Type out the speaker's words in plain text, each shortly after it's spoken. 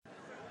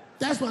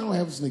That's why I don't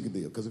have a sneaker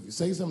deal, because if you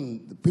say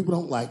something that people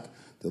don't like,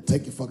 they'll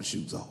take your fucking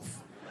shoes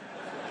off.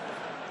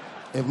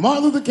 If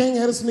Martin Luther King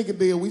had a sneaker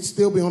deal, we'd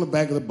still be on the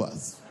back of the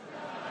bus.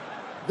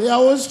 They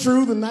always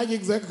true, the Nike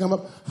exec come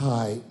up,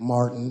 "Hi,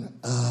 Martin,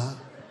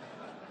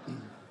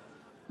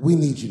 we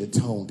need you to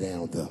tone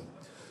down the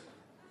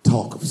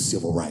talk of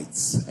civil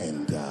rights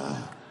and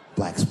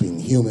blacks being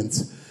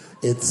humans.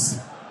 It's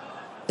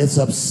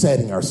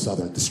upsetting our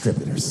southern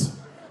distributors."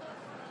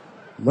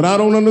 But I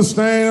don't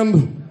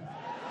understand.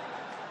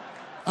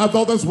 I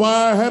thought that's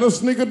why I had a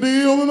sneaker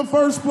deal in the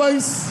first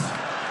place.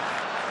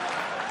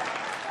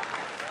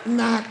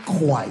 Not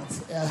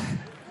quite.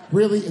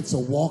 Really, it's a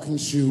walking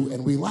shoe,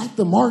 and we like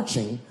the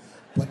marching,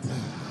 but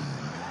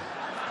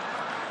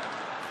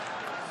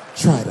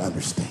try to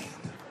understand.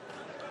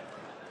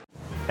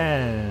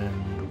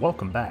 And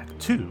welcome back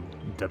to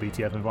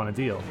WTF and Want a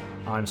Deal.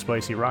 I'm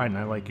Spicy Ryan,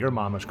 and I like your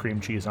mama's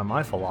cream cheese on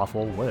my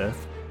falafel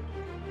with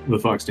the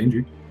Fox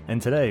Danger. And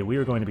today we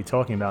are going to be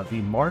talking about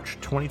the March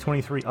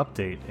 2023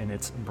 update in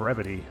its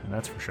brevity, and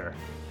that's for sure.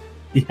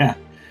 Yeah,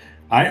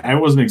 I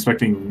wasn't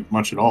expecting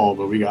much at all,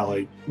 but we got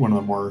like one of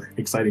the more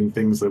exciting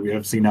things that we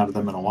have seen out of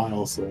them in a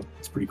while, so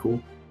it's pretty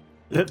cool.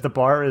 The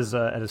bar is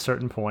at a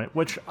certain point,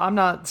 which I'm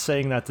not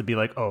saying that to be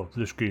like, oh,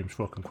 this game's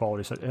fucking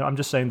quality. So I'm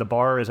just saying the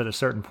bar is at a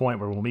certain point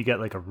where when we get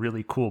like a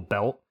really cool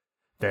belt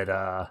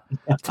that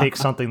takes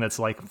something that's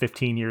like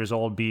 15 years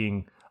old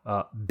being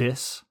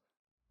BIS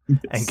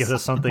and gives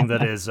us something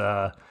that is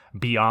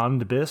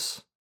beyond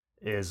BIS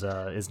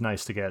is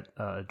nice to get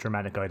a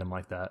dramatic item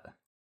like that.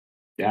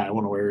 Yeah, I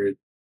want to wear it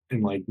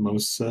in like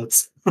most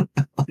sets.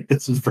 Like,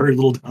 it's very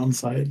little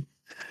downside.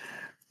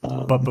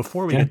 But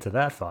before we get to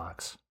that,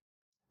 Fox.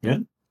 Yeah.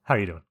 How are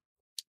you doing?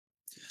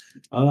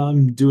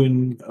 I'm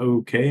doing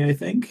okay, I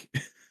think.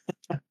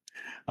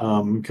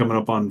 Coming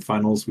up on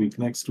finals week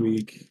next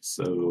week,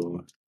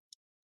 so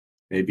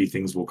maybe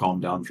things will calm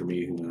down for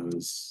me. Who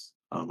knows?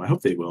 I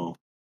hope they will.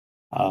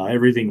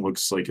 Everything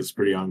looks like it's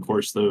pretty on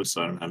course though,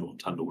 so I don't have a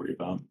ton to worry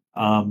about.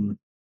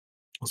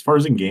 As far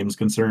as in games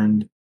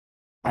concerned,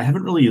 I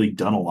haven't really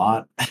done a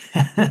lot.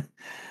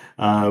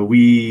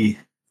 We,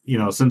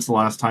 since the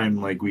last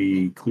time, like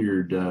we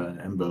cleared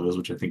Embos,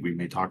 which I think we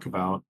may talk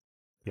about.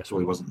 Yes,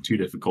 really wasn't too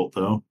difficult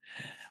though.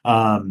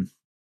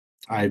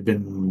 I've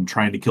been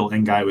trying to kill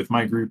Ngai with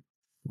my group.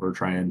 We're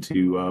trying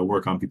to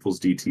work on people's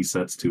DT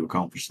sets to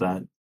accomplish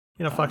that.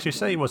 Fox, you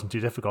say it wasn't too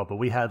difficult, but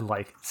we had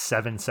like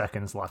 7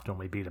 seconds left when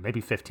we beat him,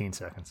 maybe 15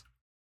 seconds.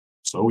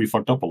 So we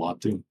fucked up a lot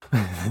too.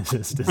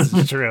 This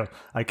is true.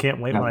 I can't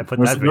wait when I put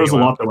that video. There's a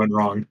lot that went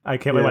wrong. I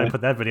can't wait when I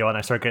put that video on.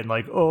 I start getting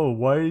like, "Oh,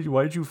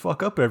 why'd you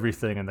fuck up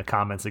everything?" in the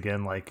comments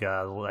again. Like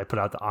I put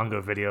out the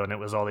Ongo video, and it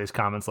was all these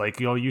comments like,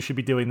 "You should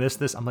be doing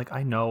this." I'm like,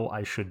 I know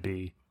I should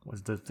be.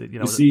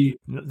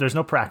 There's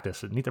no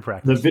practice. I need to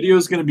practice. The video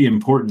is going to be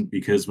important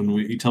because when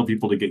we tell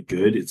people to get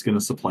good, it's going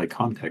to supply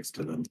context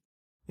to them.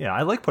 Yeah,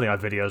 I like putting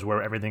out videos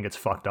where everything gets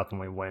fucked up and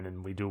we win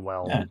and we do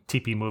well. Yeah.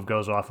 TP move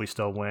goes off, we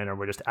still win, or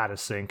we're just out of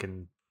sync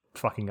and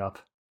fucking up.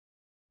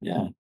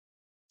 Yeah.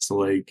 So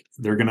like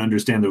they're gonna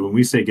understand that when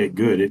we say get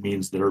good, it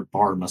means their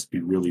bar must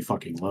be really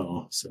fucking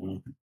low.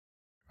 So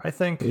I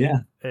think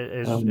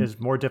is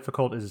more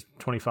difficult is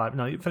 25.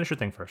 No, you finish your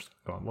thing first.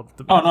 Go on.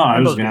 I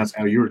was gonna ask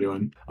how you were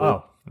doing.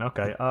 Oh,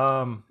 okay.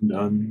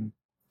 Done.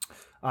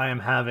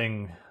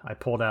 I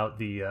pulled out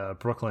the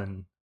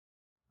Brooklyn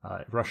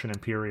Russian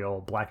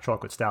Imperial Black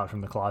Chocolate Stout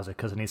from the closet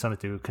because I need something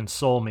to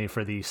console me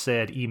for the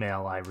sad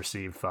email I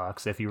received,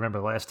 Fox. If you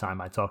remember last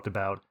time, I talked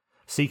about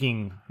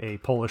seeking a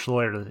Polish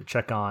lawyer to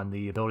check on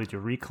the ability to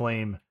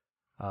reclaim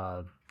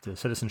the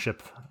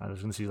citizenship. I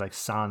was going to say like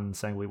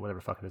Sangui, whatever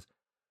the fuck it is.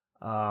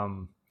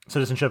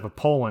 Citizenship of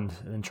Poland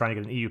and trying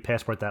to get an EU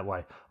passport that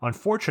way.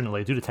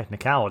 Unfortunately, due to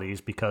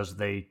technicalities, because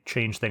they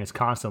change things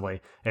constantly,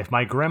 if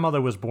my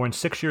grandmother was born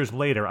 6 years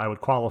later, I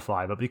would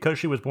qualify. But because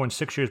she was born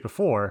 6 years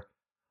before,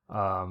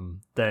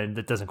 then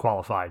it doesn't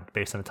qualify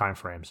based on the time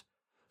frames.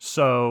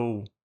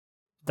 So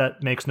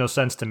that makes no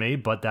sense to me,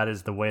 but that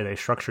is the way they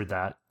structured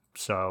that.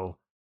 So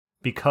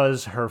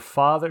because her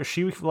father,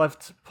 she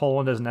left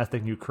Poland as an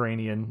ethnic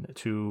Ukrainian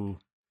to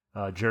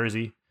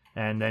Jersey,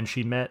 and then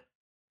she met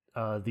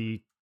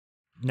the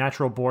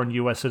natural-born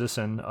U.S.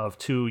 citizen of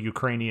 2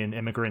 Ukrainian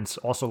immigrants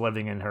also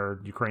living in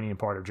her Ukrainian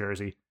part of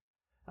Jersey.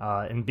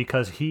 And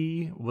because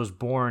he was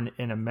born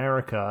in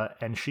America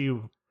and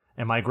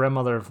my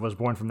grandmother was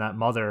born from that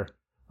mother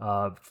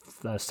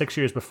 6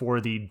 years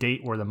before the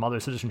date where the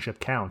mother's citizenship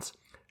counts,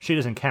 she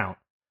doesn't count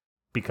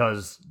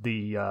because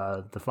the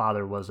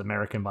father was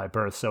American by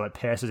birth, so it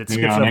passes.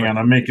 Hang on,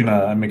 I'm making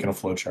a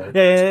flow chart.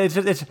 Yeah,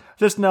 it's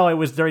just no. It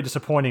was very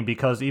disappointing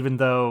because even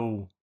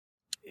though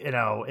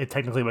it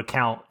technically would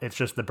count, it's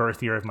just the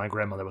birth year of my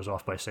grandmother was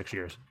off by 6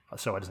 years,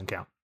 so it doesn't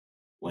count.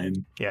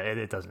 Lame. Yeah,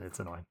 it doesn't. It's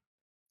annoying.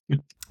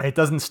 It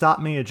doesn't stop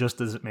me. It just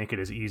doesn't make it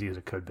as easy as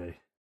it could be.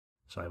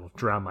 So I will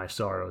drown my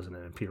sorrows in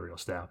an imperial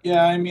stout.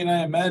 Yeah, I mean,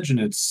 I imagine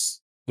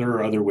there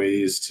are other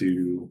ways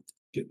to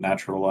get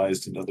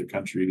naturalized in other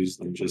countries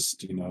than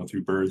just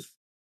through birth.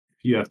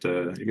 If you have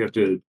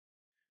to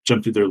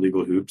jump through their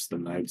legal hoops,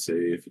 then I'd say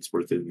if it's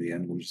worth it in the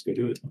end, we'll just go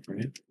do it,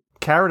 right?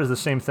 Kara is the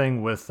same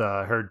thing with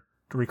her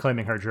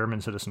reclaiming her German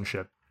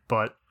citizenship,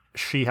 but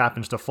she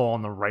happens to fall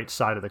on the right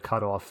side of the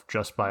cutoff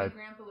just by. My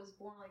grandpa was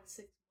born like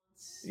 6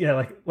 months.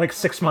 Yeah, like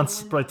 6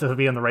 months, but to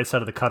be on the right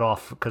side of the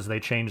cutoff because they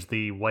changed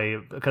the way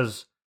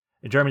because.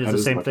 Germany does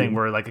the same thing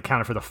where like it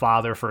counted for the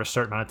father for a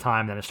certain amount of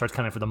time, then it starts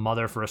counting for the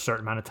mother for a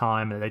certain amount of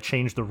time, and they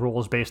changed the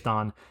rules based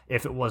on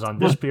if it was on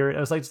this period. It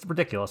was like it's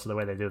ridiculous the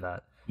way they do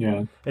that.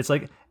 Yeah. It's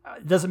like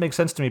it doesn't make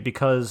sense to me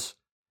because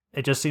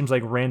it just seems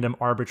like random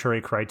arbitrary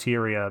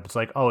criteria. It's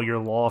like, oh, your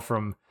law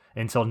from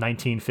until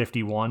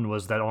 1951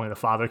 was that only the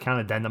father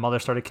counted, then the mother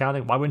started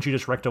counting. Why wouldn't you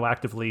just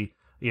retroactively,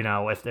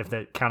 if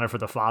it counted for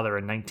the father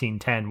in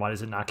 1910, why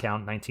does it not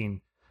count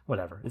 19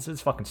 whatever?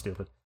 It's fucking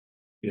stupid.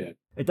 Yeah.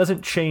 It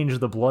doesn't change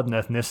the blood and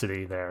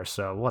ethnicity there,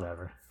 so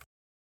whatever.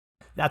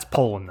 That's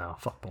Poland, though.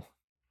 Fuck Poland.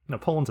 No,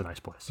 Poland's a nice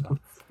place. So.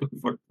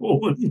 Fuck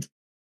Poland.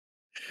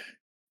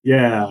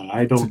 Yeah,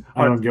 I don't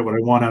get what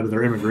I want out of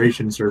their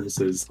immigration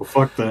services. So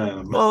fuck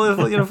them.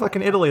 Well,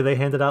 fucking Italy, they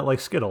handed out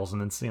like Skittles,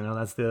 and it's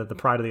that's the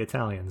pride of the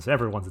Italians.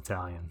 Everyone's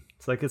Italian.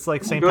 It's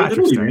like St.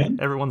 Patrick's Day. Man.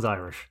 Everyone's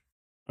Irish.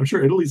 I'm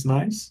sure Italy's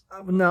nice.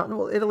 No,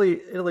 well,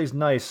 Italy's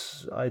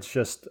nice. It's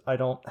just I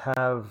don't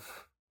have.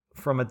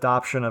 From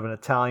adoption of an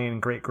Italian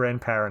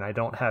great-grandparent, I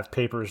don't have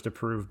papers to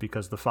prove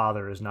because the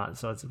father is not,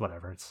 so it's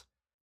whatever. It's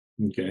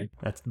okay.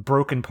 That's the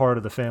broken part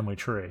of the family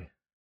tree.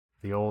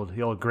 The old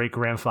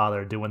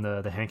great-grandfather doing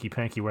the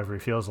hanky-panky wherever he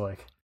feels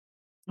like.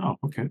 Oh,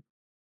 okay.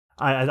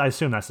 I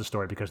assume that's the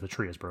story because the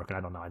tree is broken.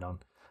 I don't know. I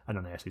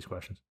don't ask these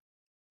questions.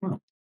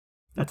 Well,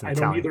 that's an I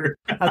Italian. don't either.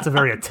 That's a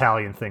very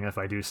Italian thing, if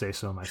I do say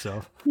so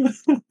myself.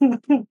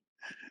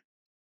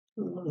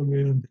 Oh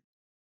man.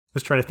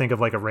 Just trying to think of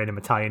like a random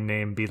Italian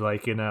name, be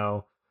like,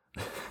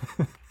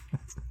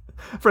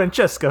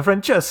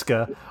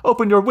 Francesca,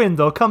 open your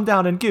window, come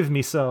down and give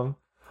me some.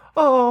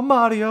 Oh,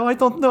 Mario, I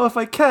don't know if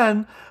I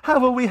can. How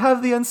will we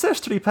have the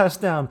ancestry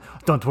passed down?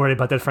 Don't worry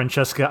about that,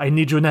 Francesca, I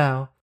need you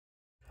now.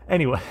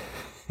 Anyway.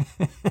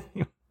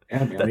 Yeah,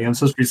 man, the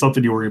ancestry is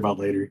something you worry about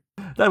later.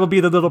 That will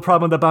be the little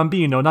problem of the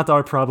bambino, not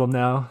our problem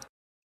now.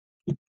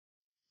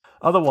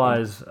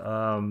 Otherwise,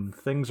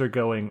 things are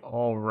going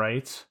all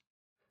right.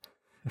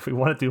 If we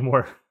want to do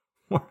more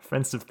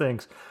offensive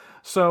things.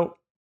 So,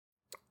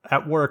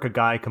 at work, a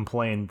guy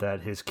complained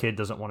that his kid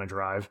doesn't want to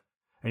drive.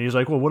 And he's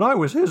like, well, when I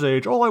was his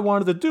age, all I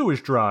wanted to do was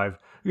drive.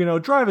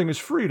 Driving is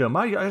freedom.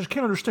 I just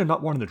can't understand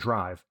not wanting to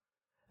drive.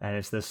 And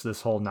it's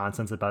this whole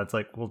nonsense about it's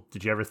like, well,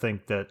 did you ever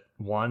think that,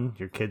 one,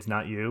 your kid's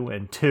not you,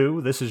 and two,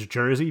 this is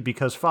Jersey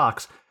because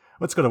Fox.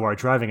 Let's go to our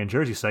driving in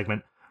Jersey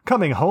segment.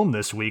 Coming home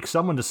this week,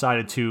 someone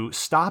decided to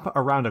stop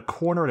around a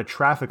corner at a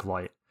traffic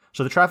light.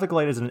 So the traffic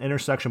light is an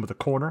intersection with a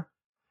corner.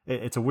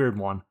 It's a weird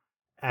one.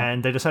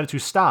 And they decided to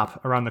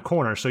stop around the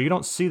corner, so you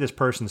don't see this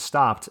person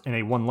stopped in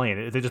a one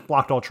lane. They just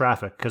blocked all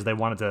traffic because they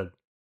wanted to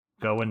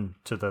go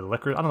into the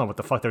liquor. I don't know what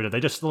the fuck they did. They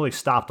just literally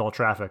stopped all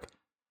traffic.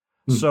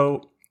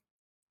 So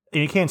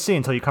and you can't see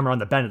until you come around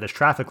the bend of this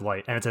traffic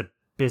light, and it's a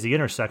busy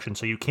intersection,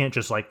 so you can't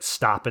just like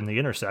stop in the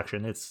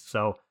intersection.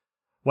 So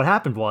what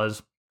happened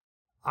was,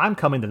 I'm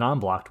coming the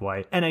non-blocked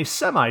way, and a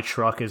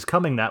semi-truck is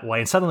coming that way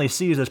and suddenly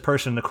sees this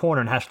person in the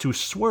corner and has to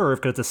swerve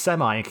because it's a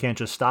semi and can't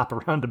just stop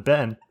around a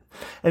bend.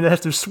 And it has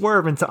to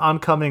swerve into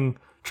oncoming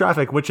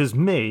traffic, which is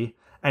me.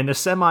 And the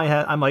semi,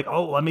 I'm like,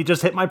 oh, let me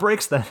just hit my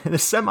brakes then. And the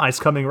semi's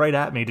coming right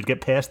at me to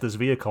get past this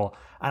vehicle.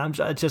 And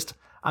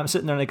I'm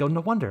sitting there and I go, no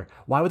wonder.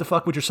 Why the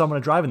fuck would your son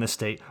want to drive in this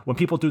state when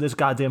people do this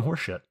goddamn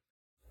horseshit?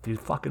 These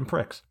fucking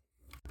pricks.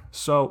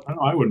 So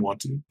I wouldn't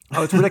want to.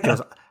 Oh, it's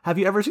ridiculous. Have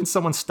you ever seen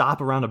someone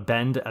stop around a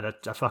bend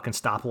at a fucking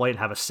stoplight and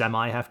have a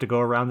semi have to go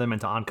around them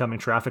into oncoming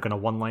traffic in a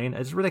one lane?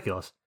 It's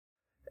ridiculous.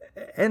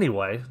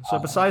 Anyway, so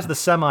besides the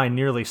semi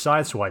nearly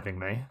sideswiping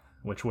me,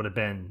 which I would have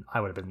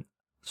been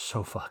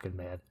so fucking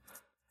mad.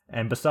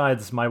 And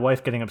besides my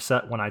wife getting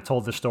upset when I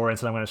told the story and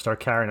said I'm going to start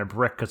carrying a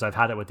brick because I've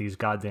had it with these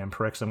goddamn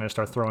pricks, I'm going to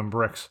start throwing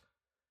bricks.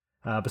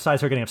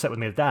 Besides her getting upset with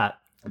me at that.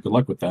 Good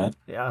luck with that.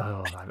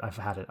 Yeah, I've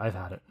had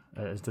it.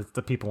 It's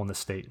the people in the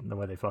state and the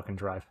way they fucking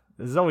drive.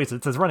 It's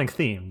a running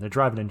theme. They're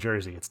driving in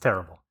Jersey. It's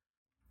terrible.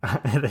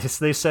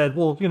 They said,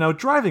 well,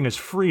 driving is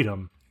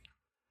freedom.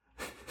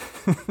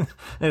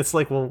 And it's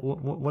like, well,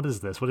 what is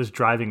this? What is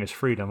driving is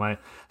freedom?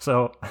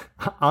 So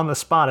on the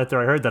spot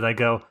after I heard that, I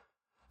go,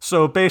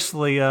 so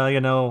basically,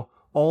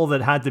 all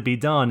that had to be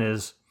done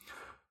is,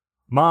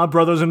 my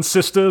brothers and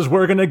sisters,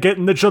 we're gonna get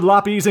in the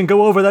jalopies and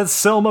go over that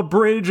Selma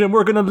Bridge, and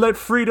we're gonna let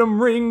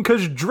freedom ring,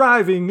 'cause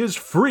driving is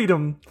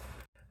freedom.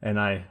 And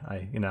I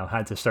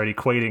had to start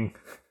equating.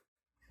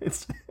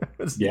 It's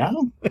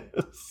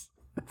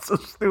so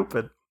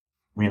stupid.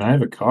 I mean, I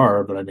have a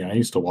car, but I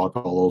used to walk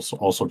all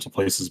sorts of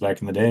places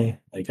back in the day.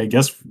 Like, I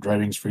guess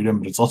driving's freedom,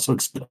 but it's also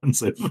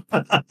expensive.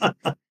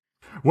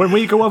 When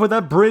we go over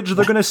that bridge,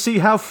 they're gonna see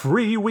how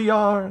free we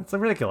are. It's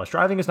ridiculous.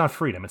 Driving is not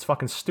freedom. It's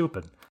fucking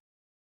stupid.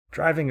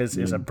 Driving is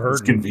a burden.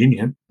 It's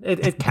convenient.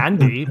 It can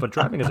be, but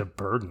driving is a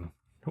burden.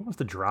 Who wants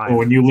to drive? Well,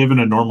 when you live in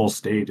a normal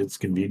state, it's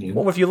convenient.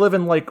 Well, if you live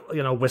in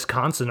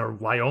Wisconsin or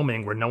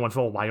Wyoming,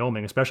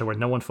 Wyoming especially where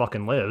no one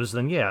fucking lives,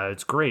 then yeah,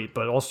 it's great.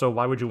 But also,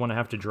 why would you want to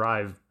have to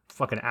drive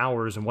fucking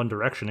hours in one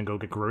direction and go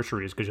get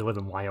groceries because you live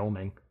in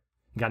Wyoming.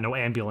 You got no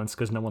ambulance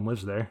because no one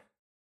lives there.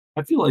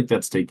 I feel like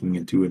that's taking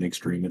it to an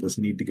extreme it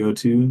doesn't need to go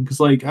to. Because,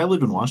 like, I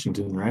live in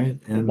Washington, right?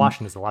 And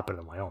Washington's a lot better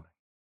than Wyoming.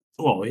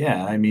 well,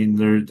 yeah, I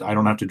mean, I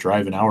don't have to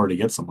drive an hour to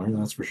get somewhere.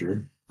 That's for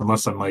sure.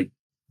 Unless I'm like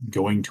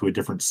going to a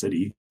different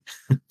city.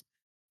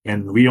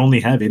 And we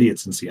only have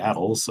idiots in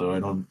Seattle, so I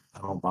don't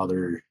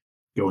bother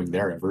going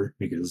there ever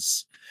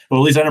because, well,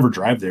 at least I never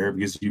drive there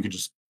because you could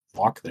just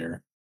walk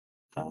there.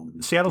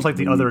 Seattle's you like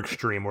can the other leave.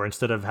 extreme, where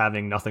instead of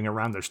having nothing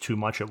around, there's too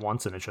much at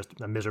once, and it's just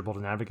miserable to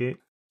navigate.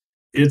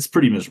 It's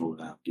pretty miserable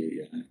to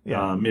navigate. Yeah.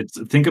 Yeah.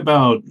 It's think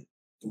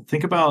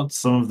about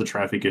some of the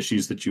traffic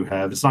issues that you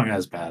have. It's not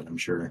as bad, I'm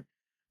sure,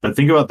 but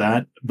think about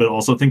that. But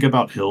also think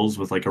about hills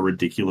with like a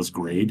ridiculous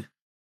grade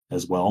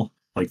as well,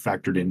 like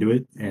factored into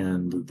it.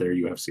 And there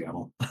you have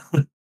Seattle.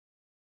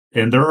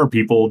 And there are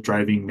people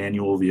driving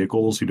manual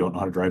vehicles who don't know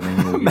how to drive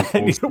manual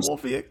vehicles. Manual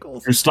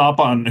vehicles. Who stop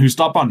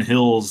on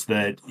hills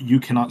that you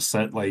cannot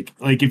set like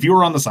if you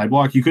were on the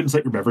sidewalk, you couldn't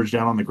set your beverage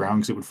down on the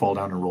ground because it would fall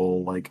down and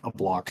roll like a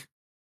block.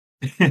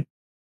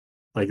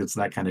 Like it's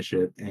that kind of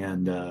shit.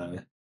 And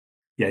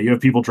yeah, you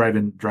have people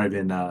driving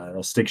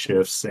stick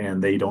shifts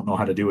and they don't know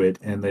how to do it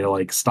and they're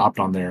like stopped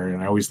on there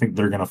and I always think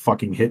they're gonna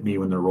fucking hit me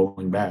when they're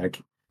rolling back.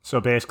 So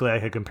basically, I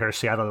could compare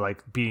Seattle to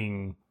like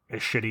being as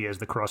shitty as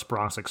the Cross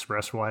Bronx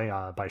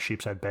Expressway by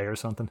Sheepshead Bay or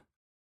something.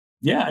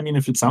 Yeah, I mean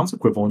if it sounds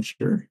equivalent,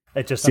 sure.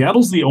 It just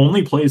Seattle's the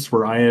only place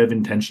where I have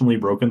intentionally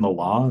broken the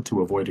law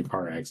to avoid a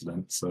car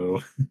accident.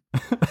 So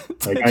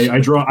like I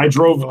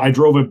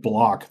drove a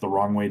block the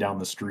wrong way down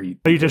the street.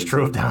 But you just because,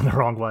 drove down the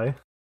wrong way.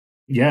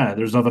 yeah,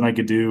 there's nothing I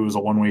could do. It was a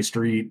one-way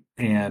street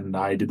and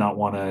I did not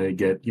want to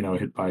get,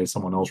 hit by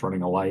someone else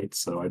running a light.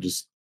 So I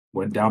just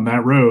went down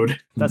that road.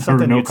 That's There were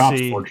something no you'd cops,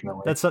 see.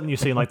 fortunately. That's something you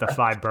see in like the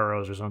Five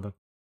Boroughs or something.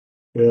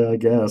 Yeah, I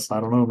guess. I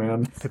don't know,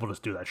 man. People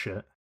just do that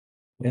shit.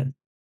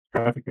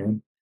 Traffic,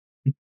 man.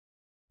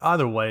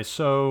 Either way,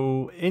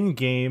 so in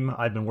game,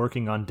 I've been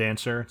working on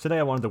Dancer. Today,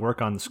 I wanted to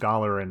work on the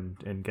Scholar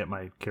and get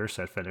my gear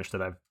set finished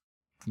that I've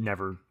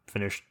never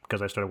finished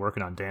because I started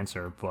working on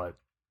Dancer, but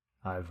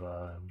I've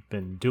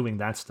been doing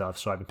that stuff.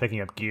 So I've been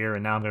picking up gear,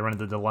 and now I'm going to run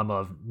into the dilemma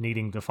of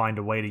needing to find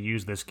a way to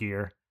use this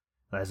gear,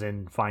 as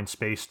in find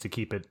space to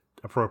keep it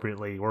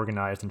appropriately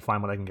organized and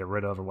find what I can get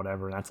rid of or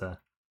whatever. That's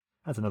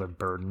another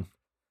burden.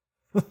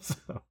 So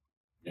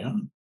Yeah.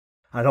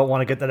 I don't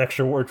want to get that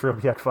extra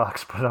wardrobe yet,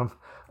 Fox, but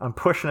I'm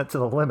pushing it to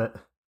the limit.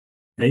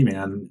 Hey,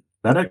 man,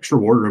 that extra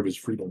wardrobe is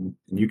freedom,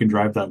 and you can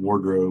drive that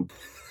wardrobe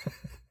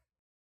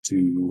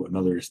to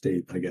another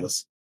state, I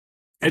guess.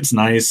 It's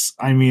nice.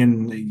 I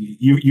mean,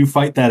 you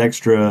fight that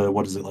extra,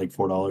 what is it, like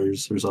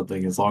 $4 or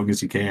something, as long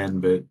as you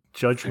can, but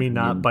Judge me I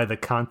not mean- by the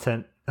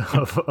content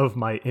of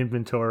my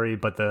inventory,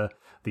 but the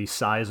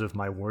size of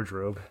my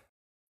wardrobe.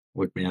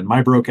 look, man,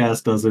 my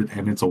broadcast does it,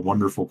 and it's a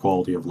wonderful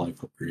quality of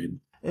life upgrade.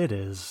 It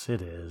is.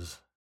 It is.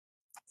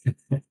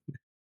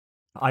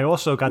 I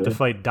also got to Yeah.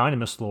 fight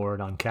Dynamis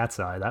Lord on Cat's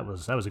Eye. That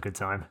was a good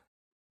time.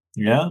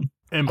 Yeah,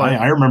 And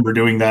I remember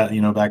doing that,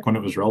 back when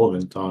it was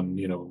relevant on,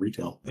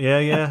 retail.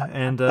 yeah,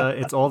 and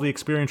it's all the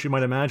experience you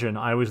might imagine.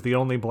 I was the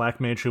only black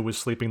mage who was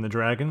sleeping the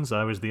dragons.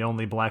 I was the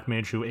only black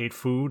mage who ate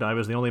food. I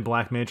was the only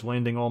black mage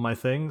landing all my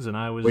things, and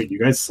I was Wait, you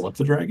guys slept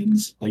the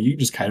dragons? Like, you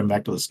just kite them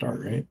back to the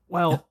start, right?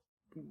 well.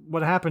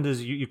 What happened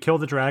is you kill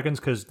the dragons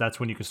because that's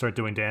when you can start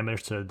doing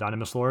damage to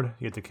Dynamis Lord.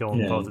 You have to kill them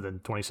Yeah. both within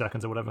 20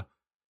 seconds or whatever.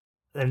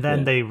 And then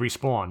Yeah. they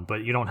respawn,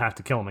 but you don't have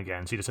to kill them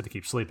again, so you just have to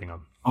keep sleeping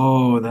them.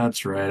 Oh,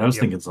 that's right. I was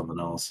Yep. thinking something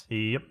else.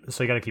 Yep,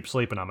 so you gotta keep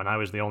sleeping them, and I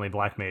was the only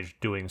black mage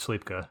doing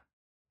Sleepka.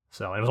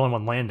 So it was only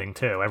one landing,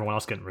 too. Everyone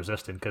else getting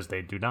resisted because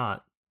they do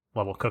not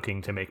level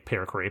cooking to make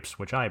pear crepes,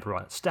 which I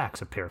brought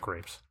stacks of pear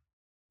crepes.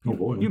 Oh,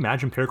 boy. Can you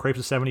imagine pear crepes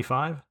at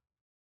 75?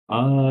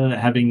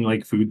 Having,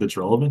 like, food that's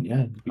relevant?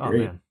 Yeah, it'd be Oh,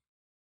 great. man.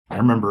 I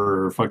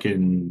remember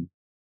fucking,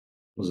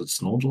 was it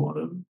Snow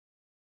Gelato?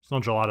 Snow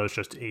Gelato is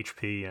just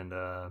HP and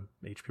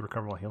HP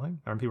recoverable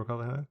healing? RMP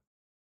recoverable healing?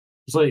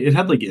 It's like, it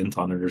had, like, int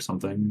on it or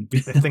something. I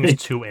think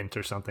it's 2 int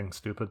or something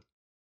stupid.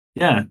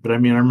 Yeah, but I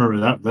mean, I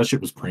remember that shit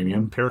was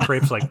premium. Pear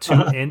crepes like 2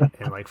 int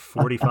and like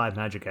 45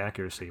 magic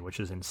accuracy, which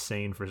is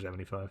insane for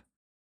 75.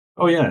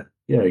 Oh, yeah.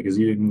 Yeah, because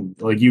you'd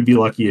be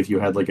lucky if you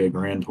had, like, a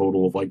grand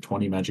total of, like,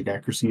 20 magic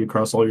accuracy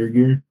across all your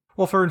gear.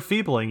 Well, for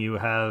enfeebling, you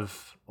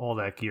have all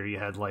that gear. You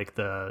had like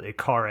the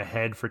Ikara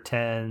head for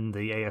 10,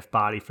 the AF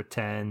body for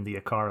 10, the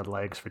Ikara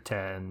legs for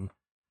 10.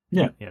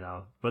 Yeah.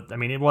 But I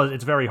mean,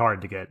 it's very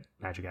hard to get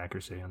magic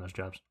accuracy on those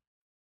jobs.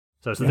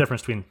 So it's the Yeah.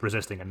 difference between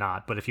resisting and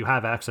not. But if you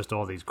have access to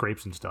all these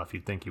grapes and stuff,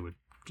 you'd think you would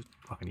just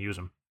fucking use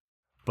them.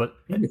 But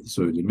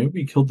So maybe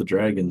we killed the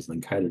dragons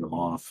and then kited them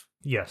off.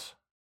 yes.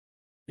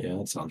 Yeah,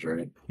 that sounds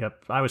right.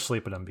 Yep, I was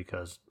sleeping them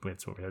because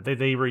it's what we had.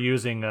 They were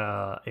using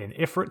an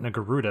Ifrit and a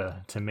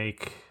Garuda to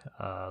make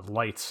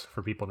lights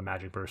for people to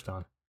magic burst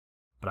on.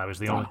 But I was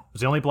the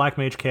only black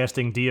mage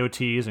casting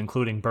DOTs,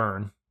 including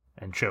burn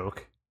and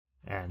choke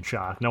and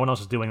shock. No one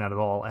else is doing that at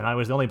all, and I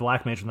was the only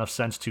black mage with enough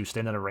sense to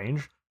stand out of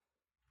range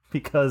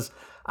because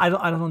I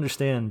don't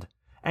understand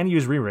and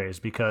use re-raise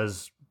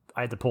because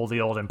I had to pull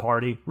the old in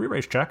party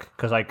re-raise check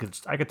because I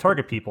could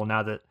target people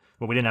now that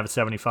when we didn't have a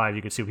 75,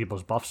 you could see what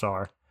people's buffs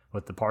are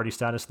with the party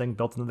status thing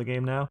built into the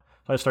game now.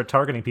 So I start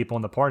targeting people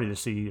in the party to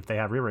see if they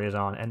have re-raise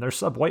on, and their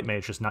sub white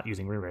mage just not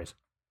using re-raise.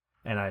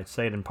 And I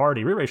say it in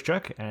party re-raise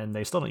check, and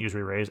they still don't use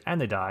re-raise, and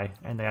they die,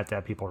 and they have to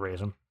have people raise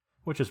them,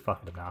 which is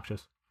fucking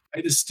obnoxious.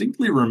 I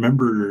distinctly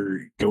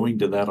remember going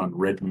to that on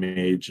Red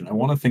Mage, and I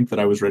want to think that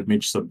I was Red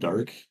Mage Sub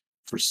Dark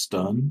for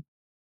stun.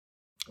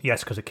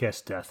 Yes, because it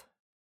casts death.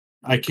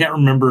 I can't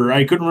remember.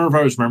 I couldn't remember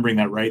if I was remembering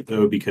that right,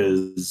 though,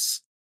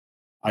 because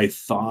I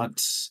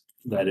thought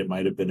that it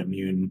might have been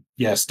immune.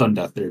 Yeah, stun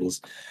death. There it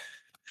is.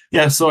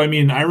 Yeah, so I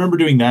mean, I remember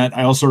doing that.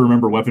 I also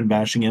remember weapon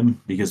bashing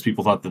him because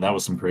people thought that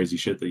was some crazy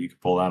shit that you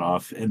could pull that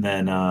off. And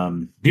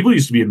then people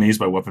used to be amazed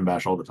by weapon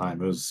bash all the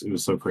time. It was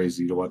so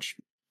crazy to watch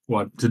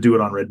to do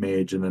it on Red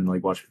Mage and then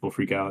like watch people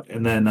freak out.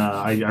 And then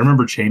I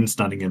remember chain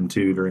stunning him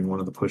too during one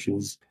of the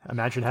pushes.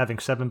 Imagine having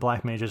 7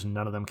 black mages and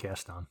none of them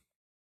cast on.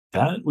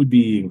 That would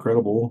be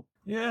incredible.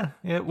 Yeah,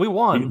 we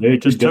won. They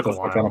It just get took the a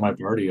fuck while. out of my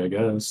party, I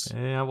guess.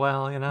 Yeah,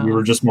 well, you know. We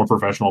were just more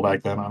professional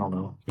back then. I don't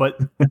know. But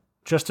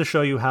just to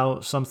show you how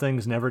some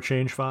things never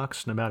change,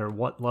 Fox, no matter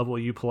what level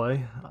you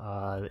play,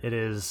 it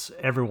is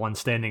everyone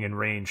standing in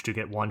range to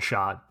get one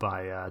shot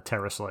by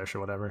Terra Slash or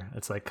whatever.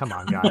 It's like, come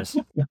on, guys.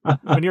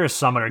 When you're a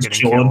summoner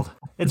getting chilling. killed,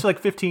 it's like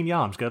 15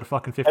 yams. Go to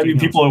fucking 15 I mean,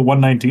 yams. people at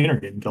 119 are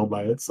getting killed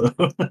by it, so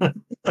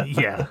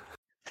Yeah,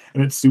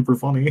 and it's super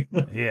funny.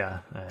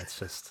 yeah. It's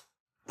just...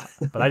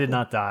 But I did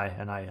not die,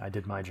 and I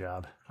did my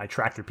job. I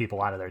tractored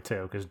people out of there,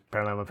 too, because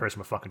apparently I'm a person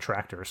with fucking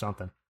tractor or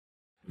something.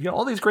 You know,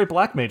 all these great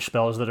black mage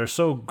spells that are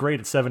so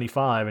great at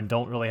 75 and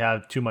don't really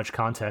have too much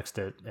context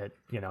at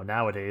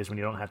nowadays when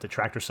you don't have to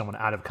tractor someone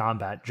out of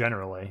combat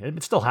generally.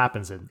 It still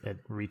happens at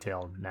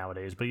retail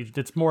nowadays, but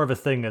it's more of a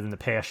thing than in the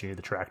past you need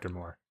to tractor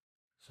more.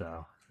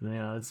 So,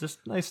 it's just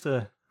nice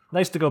to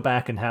go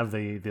back and have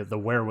the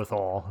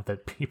wherewithal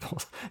that people,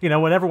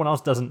 when everyone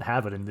else doesn't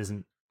have it and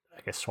isn't,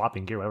 I guess,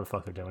 swapping gear, whatever the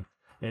fuck they're doing.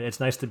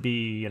 It's nice to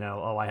be,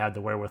 I had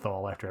the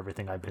wherewithal after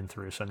everything I've been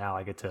through, so now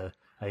I get to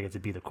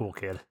be the cool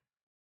kid.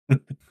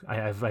 I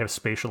have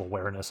spatial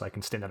awareness. I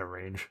can stand at a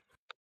range.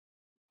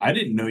 I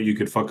didn't know you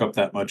could fuck up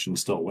that much and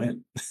still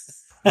win.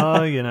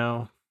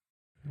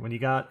 When you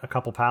got a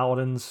couple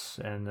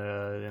paladins and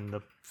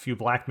a few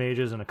black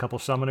mages and a couple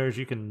summoners,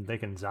 they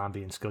can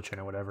zombie and skill chain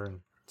or whatever and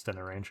stand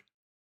at range.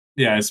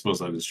 Yeah, I suppose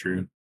that is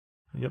true.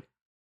 Yep.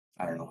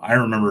 I don't know. I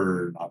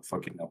remember not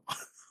fucking up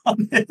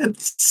on it,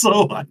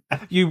 so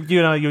you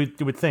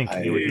would think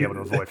you would be able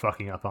to avoid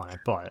fucking up on it,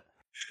 but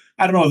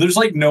I don't know. There's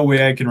like no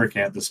way I can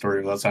recant the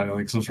story without sounding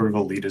like some sort of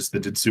elitist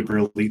that did super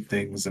elite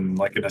things and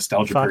like a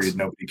nostalgia Fox. period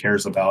nobody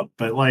cares about.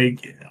 But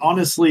like,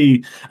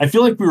 honestly, I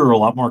feel like we were a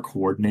lot more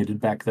coordinated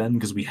back then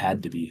because we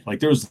had to be. Like,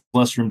 there was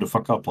less room to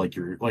fuck up, like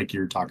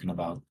you're talking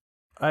about.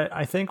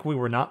 I think we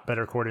were not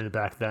better coordinated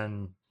back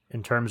then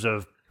in terms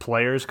of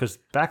players, because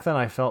back then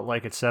I felt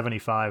like at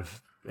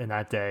 75 in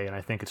that day, and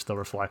I think it still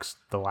reflects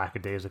the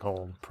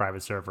lackadaisical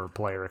private server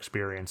player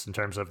experience in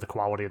terms of the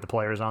quality of the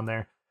players on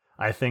there.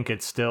 I think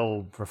it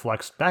still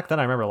reflects... Back then,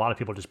 I remember a lot of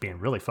people just being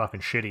really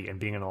fucking shitty and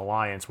being in an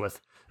alliance with,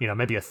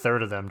 maybe a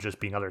third of them just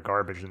being other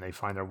garbage and they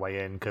find their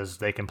way in because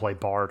they can play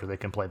Bard or they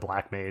can play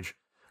Black Mage.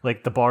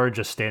 Like, the Bard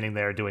just standing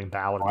there doing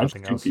bow and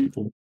nothing else.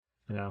 People.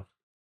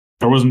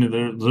 There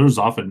was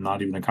often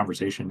not even a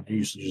conversation. I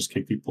used to just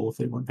kick people if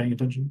they weren't paying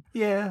attention.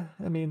 Yeah,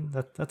 I mean,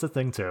 that's a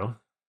thing too.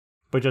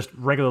 But just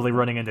regularly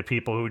running into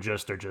people who are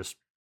just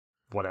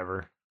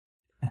whatever.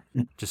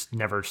 Just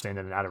never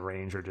standing out of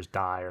range or just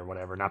die or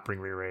whatever, not bring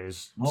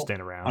re-raise,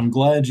 stand around. I'm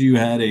glad you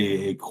had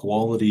a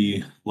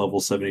quality level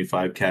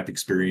 75 cap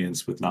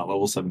experience with not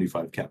level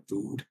 75 cap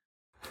food.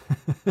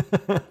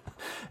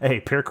 Hey,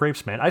 pear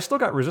crepes, man. I still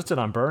got resisted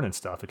on burn and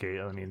stuff. Okay,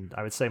 I mean,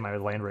 I would say my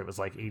land rate was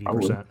like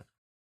 80%.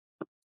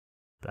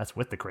 That's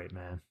with the crepe,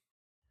 man.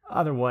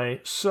 Either way,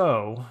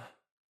 so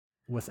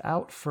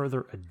without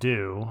further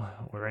ado,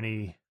 or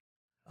any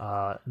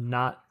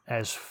not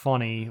as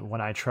funny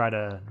when I try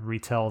to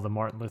retell the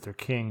Martin Luther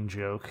King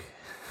joke.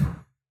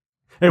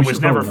 It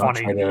was never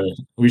funny.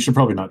 We should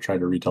probably not try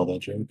to retell that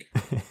joke.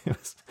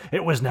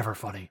 It was never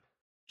funny.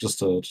 Just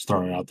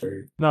throwing it out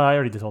there. No, I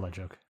already did tell that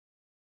joke.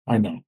 I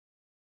know.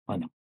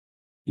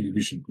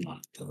 We should not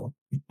tell.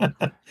 They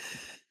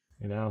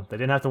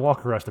didn't have to walk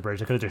across the bridge.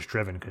 They could have just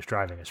driven because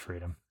driving is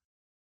freedom.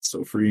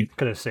 So free.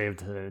 Could have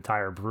saved an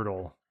entire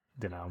brutal,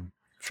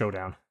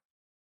 showdown.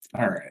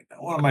 All right.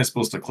 What am I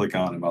supposed to click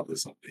on about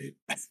this update?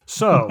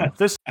 So,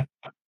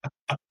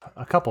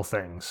 a couple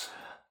things.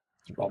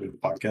 It's probably the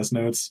podcast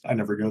notes. I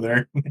never go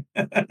there.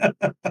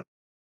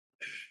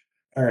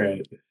 All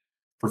right.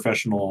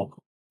 Professional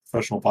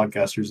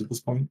podcasters at this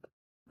point.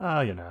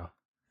 I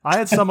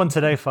had someone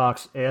today,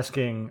 Fox,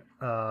 asking,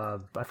 I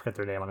forget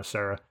their name, on a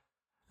Sarah.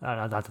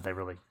 Not that they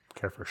really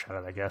care for a shout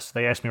out, I guess.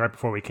 They asked me right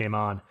before we came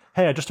on,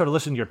 hey, I just started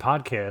listening to your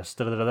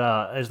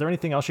podcast. Is there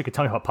anything else you could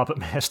tell me about Puppet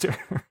Master?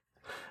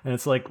 And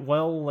it's like,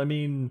 well, I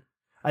mean,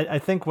 I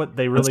think what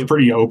they That's really a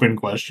pretty open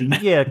question.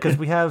 yeah, because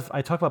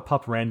I talk about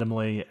pup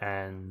randomly,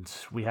 and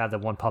we have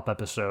that one pup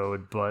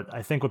episode, but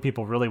I think what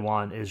people really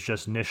want is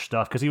just niche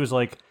stuff. Because he was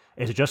like,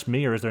 is it just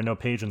me, or is there no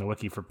page in the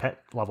wiki for pet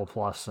level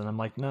plus? And I'm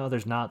like, no,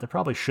 there's not. There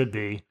probably should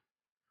be,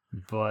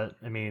 but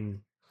I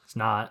mean, it's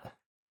not,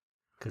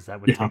 because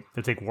that would Yeah.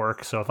 take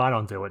work. So if I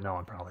don't do it, no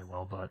one probably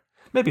will, but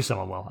maybe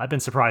someone will. I've been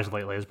surprised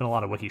lately. There's been a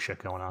lot of wiki shit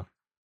going on.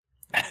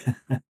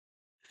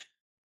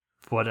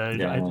 But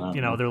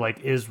Yeah, they're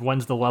like,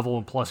 when's the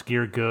level plus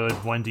gear good?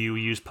 When do you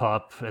use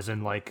pup? As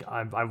in, like,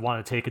 I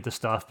want to take it to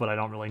stuff, but I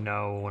don't really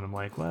know. And I'm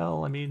like,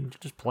 well, I mean,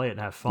 just play it and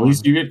have fun. at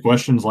least you get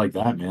questions like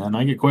that, man.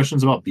 I get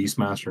questions about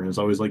Beastmaster, and it's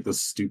always like this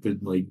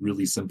stupid, like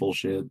really simple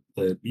shit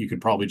that you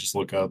could probably just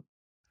look up.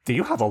 Do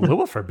you have a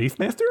Lua for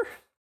Beastmaster?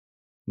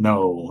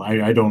 No,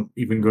 I don't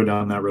even go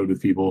down that road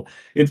with people.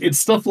 It's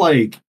stuff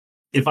like,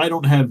 if I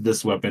don't have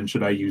this weapon,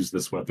 should I use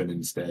this weapon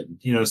instead?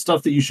 You know,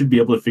 stuff that you should be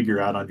able to figure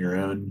out on your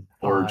own,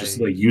 or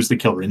just like use the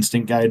Killer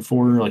Instinct guide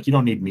for. Like, you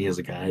don't need me as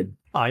a guide.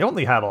 I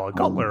only have a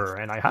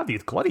Guttler, and I have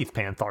these Gladiath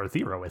Panthar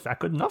Zero. Is that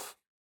good enough?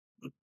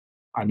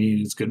 I mean,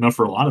 it's good enough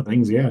for a lot of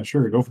things. Yeah,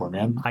 sure, go for it,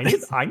 man. I need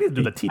to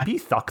do the TP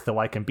thuck so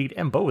I can beat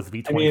Embo with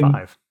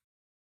V25.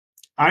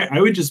 I mean,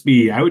 I would just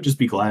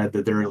be glad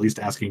that they're at least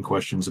asking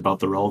questions about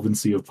the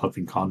relevancy of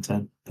pupping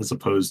content as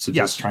opposed to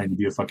just trying to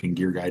be a fucking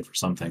gear guide for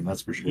something.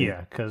 That's for sure.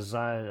 Yeah, because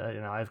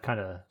I've kind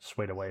of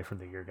swayed away from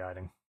the gear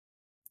guiding.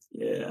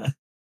 Yeah.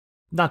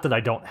 Not that I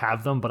don't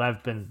have them, but I'm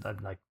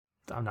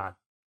not.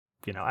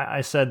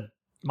 I said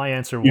my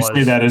answer You was.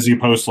 say that as you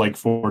post like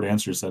 4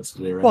 answer sets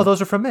today, right? Well,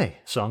 those are from me,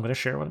 so I'm going to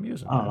share what I'm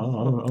using.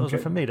 Oh, those are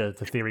from me to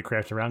theory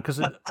craft around,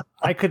 because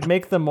I could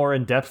make them more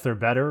in depth or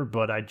better,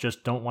 but I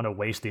just don't want to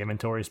waste the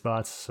inventory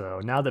spots.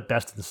 So now that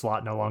best in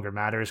slot no longer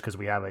matters because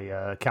we have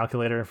a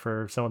calculator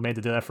for someone made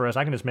to do that for us,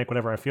 I can just make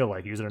whatever I feel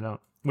like, use it or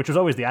not. Which was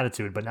always the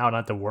attitude, but now I don't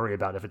have to worry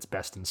about if it's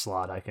best in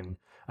slot. I can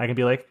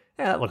be like,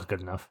 yeah, that looks good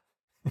enough.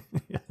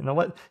 You know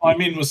what? Well, I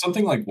mean, with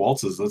something like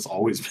waltzes, that's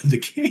always been the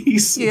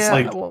case. Yeah, It's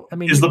like, well, I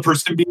mean, is the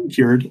person being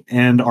cured,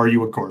 and are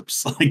you a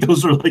corpse? Like,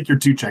 those are like your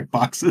 2 check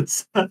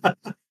boxes.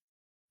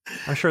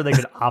 I'm sure they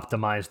could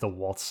optimize the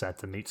waltz set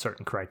to meet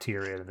certain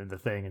criteria in the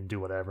thing and do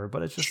whatever,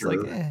 but it's just like,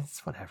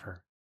 it's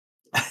whatever.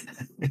 I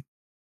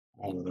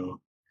don't know.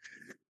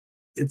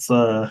 It's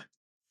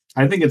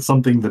I think it's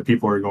something that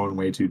people are going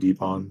way too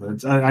deep on.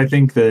 I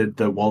think that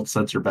the waltz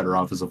sets are better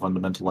off as a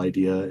fundamental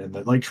idea, and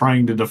that like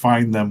trying to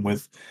define them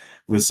with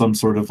some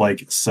sort of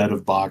like set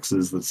of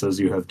boxes that says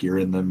you have gear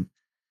in them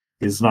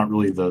is not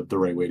really the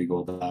right way to go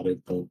about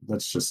it. But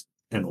that's just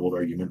an old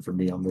argument for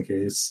me on the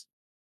case.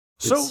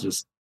 So, it's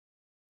just,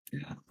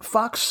 yeah.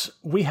 Fox,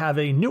 we have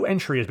a new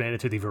entry has been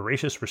added to the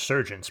Voracious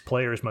Resurgence.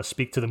 Players must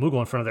speak to the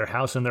Moogle in front of their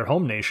house in their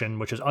home nation,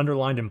 which is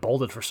underlined and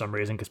bolded for some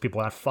reason because people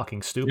are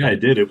fucking stupid. Yeah, I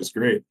did. It was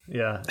great.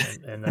 Yeah,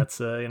 and that's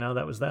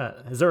that was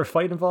that. Is there a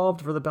fight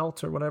involved for the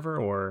belt or whatever,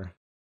 or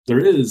there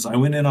is? I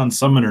went in on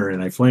Summoner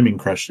and I flaming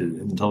crushed it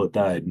until it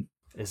died.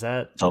 Is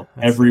that until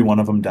every one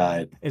of them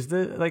died? Is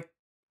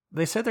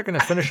they said they're going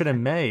to finish it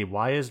in May.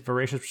 Why is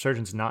Voracious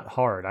Resurgence not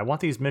hard? I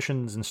want these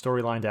missions and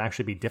storyline to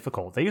actually be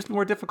difficult. They used to be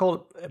more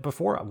difficult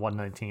before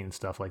 119 and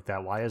stuff like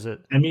that. Why is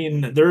it? I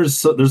mean,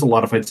 there's a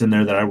lot of fights in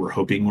there that I were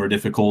hoping were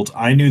difficult.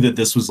 I knew that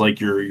this was like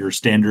your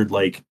standard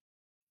like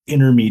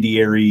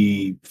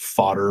intermediary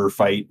fodder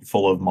fight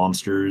full of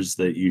monsters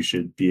that you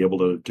should be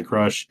able to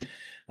crush.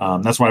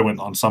 That's why I went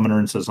on Summoner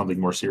and said something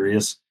more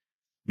serious.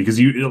 Because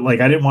you like,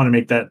 I didn't want to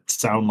make that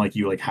sound like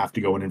you like have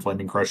to go in and flame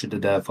and crush it to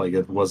death. Like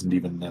it wasn't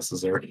even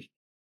necessary.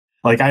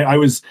 Like I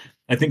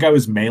think I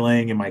was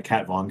meleeing in my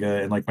Cat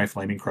Vonga, and like my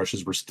flaming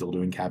crushes were still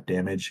doing cap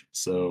damage.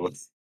 So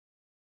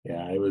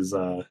yeah, it was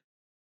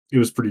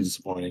pretty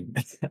disappointing.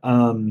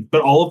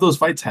 But all of those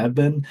fights have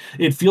been.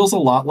 It feels a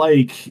lot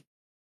like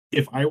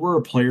if I were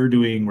a player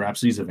doing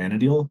Rhapsodies of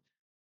Vana'diel,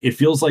 it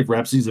feels like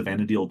Rhapsodies of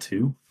Vana'diel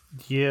 2.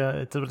 Yeah,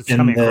 it's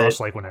coming across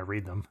like when I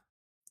read them.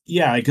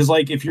 Yeah, because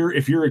like if you're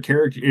a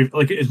character,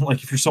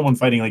 if you're someone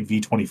fighting like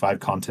V25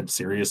 content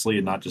seriously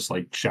and not just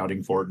like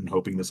shouting for it and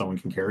hoping that someone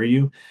can carry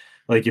you,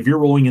 like if you're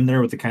rolling in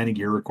there with the kind of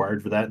gear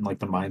required for that and like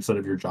the mindset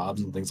of your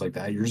jobs and things like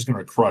that, you're just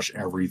gonna crush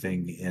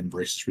everything in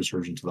Voracious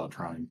Resurgence without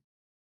trying.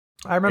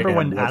 I remember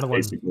when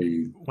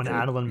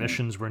Adeline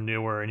missions were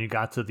newer and you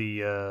got to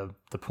the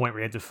point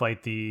where you had to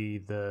fight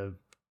the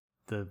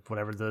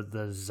whatever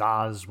the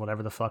Zaz,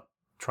 whatever the fuck,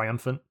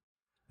 Triumphant.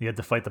 You had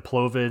to fight the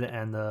Plovid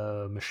and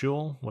the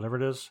Mashul, whatever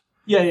it is.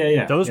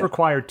 Yeah. Those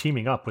required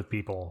teaming up with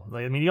people.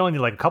 I mean, you only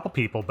need like a couple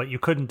people, but you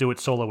couldn't do it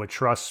solo with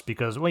Trust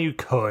because, well, you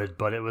could,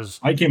 but it was...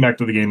 I came back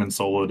to the game and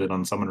soloed it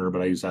on Summoner,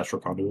 but I used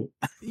Astral Conduit.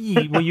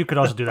 Well, you could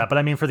also do that, but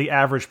I mean, for the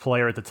average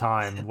player at the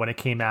time, when it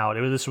came out,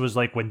 this was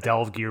like when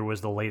Delve Gear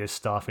was the latest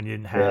stuff, and you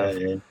didn't have...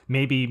 Yeah.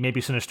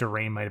 Maybe Sinister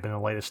Rain might have been the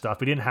latest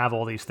stuff. We didn't have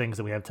all these things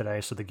that we have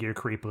today, so the gear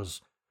creep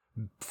was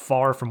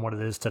far from what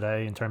it is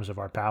today in terms of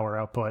our power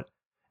output.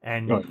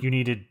 And you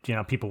needed,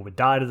 people would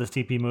die to the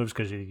TP moves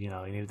because you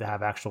needed to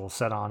have actual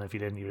set on. If you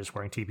didn't, you're just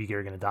wearing TP gear,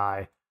 you're going to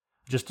die.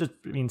 Just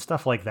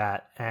stuff like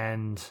that.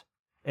 And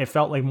it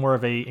felt like more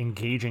of a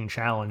engaging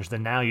challenge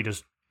than now. You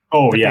just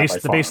Oh the yeah, base by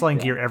the far, baseline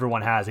yeah. gear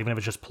everyone has, even if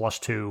it's just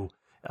 +2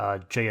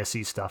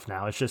 JSE stuff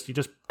now. It's just you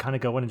just kind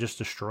of go in and just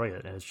destroy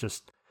it. And it's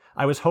just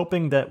I was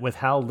hoping that with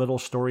how little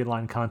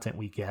storyline content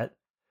we get,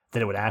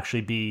 that it would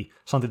actually be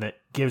something that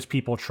gives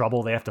people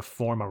trouble. They have to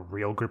form a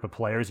real group of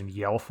players and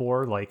yell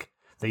for, like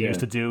they Yeah. used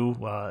to do.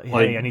 Like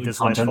Hey, I need the this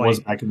last content was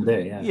fight. back in the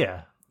day.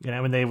 Yeah.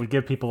 Yeah, and they would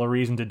give people a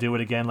reason to do it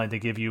again, like they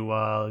give you,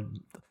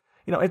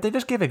 if they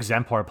just give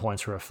exemplar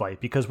points for a fight,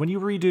 because when you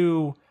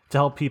redo to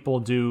help people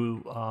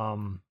do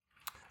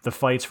the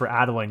fights for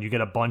Adeline, you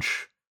get a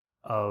bunch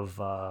of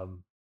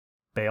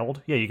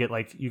bailed. Yeah, you get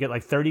like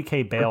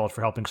 30k bailed for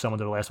helping someone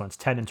do the last one. It's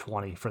 10 and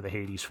 20 for the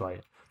Hades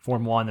fight,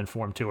 Form 1 and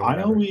Form 2 or I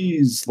whatever.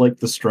 always like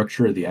the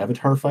structure of the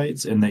Avatar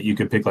fights, and that you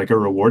could pick like a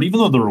reward, even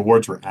though the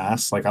rewards were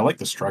ass. Like I like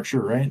the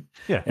structure, right?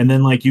 Yeah. And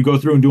then like you go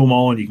through and do them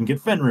all, and you can get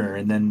Fenrir,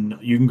 and then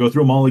you can go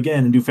through them all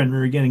again and do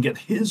Fenrir again and get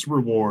his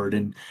reward.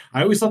 And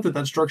I always thought that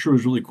that structure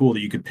was really cool, that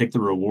you could pick the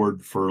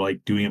reward for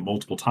like doing it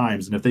multiple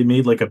times. And if they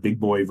made like a big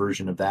boy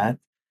version of that,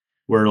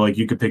 where like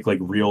you could pick like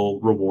real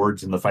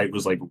rewards and the fight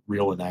was like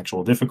real and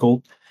actual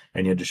difficult,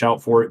 and you had to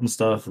shout for it and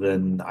stuff,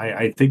 then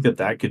I think that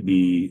that could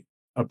be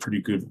a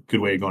pretty good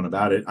way of going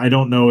about it. I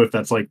don't know if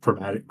that's like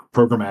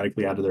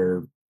programmatically out of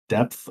their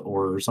depth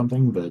or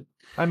something, but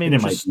I and mean,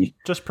 it might be.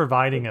 just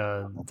providing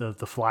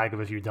the flag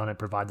of if you've done it,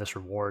 provide this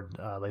reward,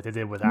 like they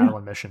did with Yeah.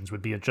 Adeline missions,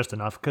 would be just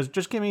enough. Because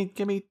just give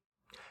me.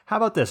 How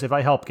about this? If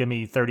I help, give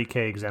me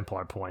 30k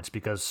exemplar points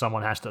because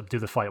someone has to do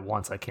the fight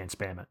once. I can't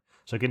spam it.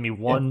 So give me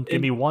one. Yeah,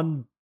 Give me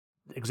one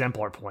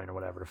exemplar point or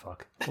whatever the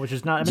fuck. Which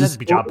is not. I mean, that'd just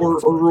be job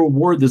points. or But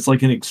reward that's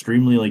like an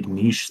extremely like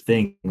niche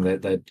thing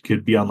that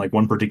could be on like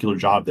one particular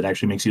job that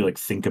actually makes you like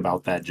think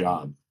about that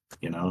job,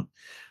 you know,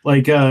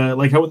 like how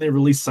when they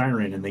released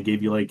Siren and they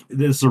gave you like,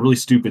 this is a really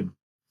stupid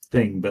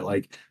thing, but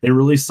like they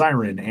released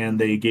Siren and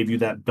they gave you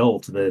that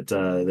belt that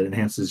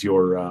enhances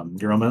your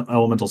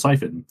elemental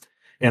siphon.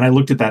 And I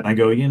looked at that and I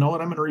go, you know what,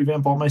 I'm going to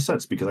revamp all my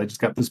sets because I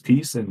just got this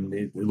piece and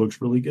it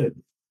looks really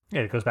good.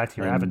 yeah, it goes back to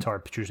your And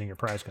avatar choosing your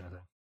prize kind of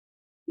thing.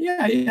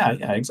 yeah,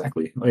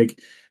 exactly. Like,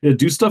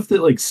 do stuff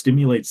that like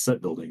stimulates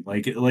set building.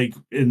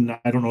 And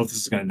I don't know if this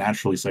is going to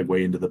naturally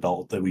segue into the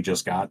belt that we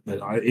just got, but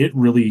it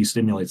really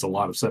stimulates a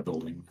lot of set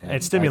building, and It I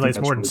think stimulates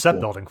that's more than really set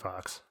cool. building,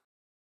 Fox.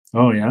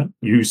 Oh yeah,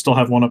 you still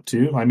have one up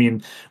too. I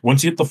mean,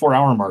 once you hit the 4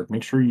 hour mark,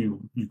 make sure you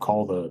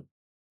call the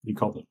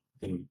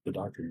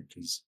doctor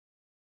because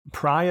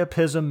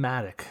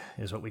Priapismatic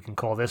is what we can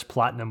call this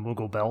platinum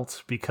Moogle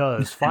belt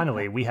because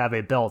finally we have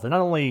a belt that not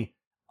only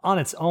on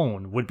its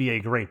own would be a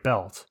great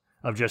belt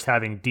of just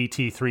having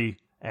DT3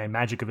 and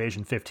Magic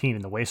Evasion 15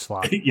 in the waist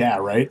slot yeah,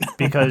 right.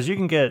 because you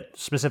can get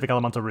specific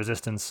elemental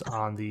resistance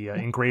on the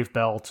engraved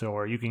belt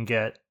or you can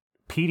get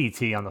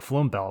PDT on the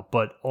flume belt,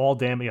 but all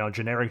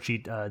generic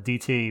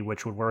DT,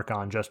 which would work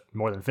on just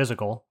more than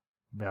physical,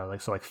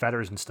 like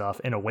fetters and stuff,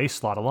 in a waist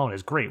slot alone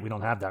is great. We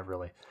don't have that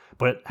really.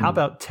 But how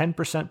about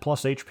 10%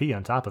 plus HP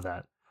on top of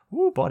that?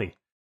 Ooh, buddy.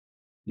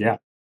 Yeah,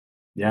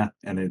 yeah,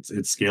 and it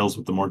scales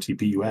with the more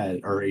TP you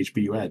add or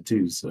HP you add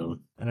too. So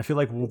And I feel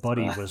like Woo it's,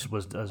 Buddy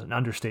was an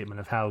understatement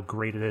of how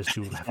great it is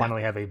to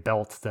finally have a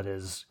belt that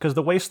is, because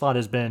the waist slot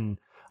has been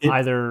it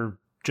either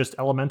just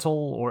elemental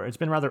or it's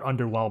been rather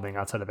underwhelming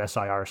outside of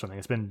SIR or something.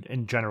 It's been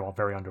in general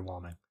very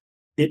underwhelming.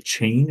 it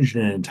changed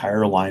an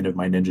entire line of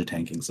my ninja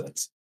tanking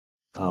sets.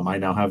 I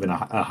now have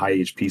a high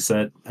HP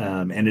set,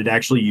 and it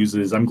actually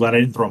uses. I'm glad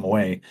I didn't throw them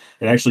away.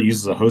 It actually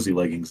uses a hosey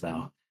leggings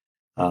now,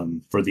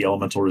 for the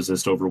elemental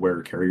resist over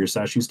where carrier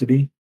sash used to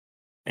be,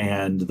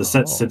 and the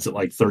set sits Oh, at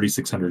like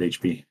 3600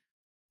 HP.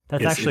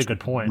 that's actually a It's good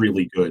point.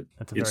 really good.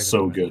 That's a It's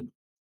very good so point.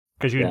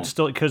 good. Yeah,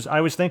 Because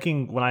I was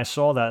thinking when I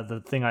saw that the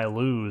thing I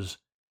lose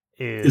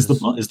is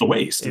the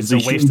waist. is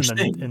It's a the waist huge and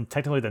thing. and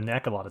technically the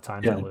neck. A lot of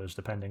times I Yeah, lose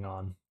depending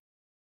on.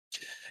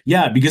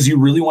 yeah, because you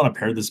really want to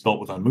pair this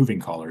belt with unmoving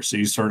collar. So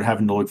you start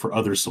having to look for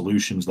other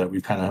solutions that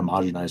we've kind of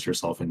homogenized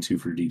ourselves into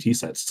for DT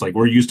sets. It's like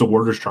we're used to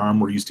Warder's Charm,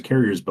 we're used to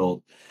Carrier's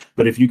Belt,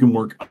 but if you can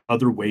work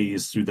other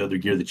ways through the other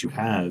gear that you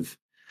have,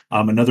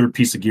 another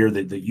piece of gear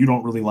that you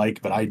don't really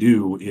like, but I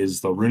do,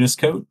 is the Runus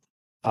coat.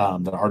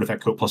 The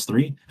artifact coat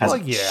 +3 has Well,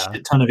 a yeah,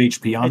 shit ton of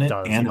HP on it it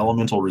does. and Yeah,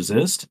 elemental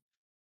resist,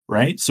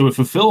 right? So it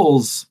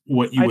fulfills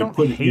what you I would don't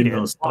put hate in it,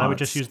 those but I would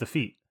just slots. use the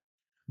feet.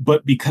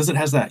 But because it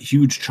has that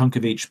huge chunk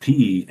of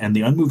HP, and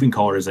the unmoving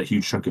collar is that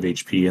huge chunk of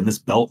HP, and this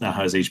belt now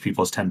has HP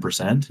plus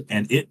 10%,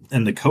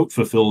 and the coat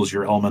fulfills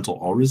your elemental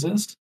all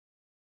resist,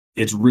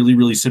 it's really,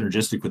 really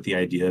synergistic with the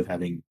idea of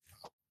having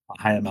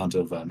a high amount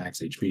of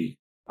max HP.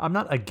 I'm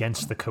not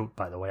against the coat,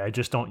 by the way. I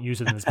just don't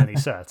use it in as many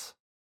sets.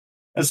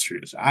 That's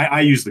true. I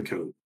use the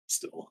coat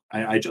still.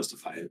 I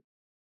justify it.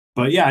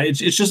 But yeah, it's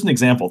just an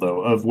example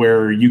though of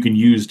where you can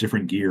use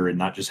different gear and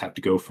not just have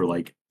to go for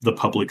like the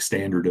public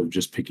standard of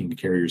just picking a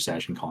carrier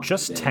sash and calling it a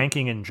Just day.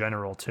 tanking in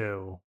general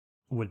too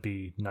would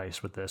be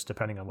nice with this,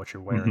 depending on what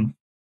you're Hmm. wearing.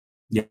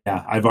 Yeah,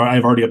 I've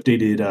already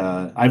updated.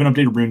 I haven't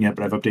updated Rune yet,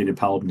 but I've updated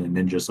Paladin and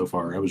Ninja so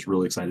far. I was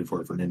really excited for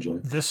it for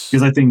Ninja This,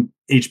 because I think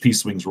HP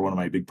swings were one of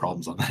my big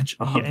problems on that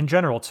yeah, job. in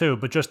general too,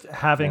 but just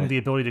having Yeah, the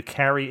ability to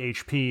carry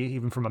HP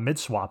even from a mid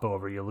swap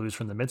over, you lose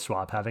from the mid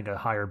swap, having a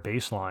higher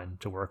baseline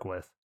to work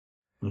with.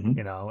 Mhm.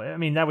 You know, I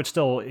mean, that would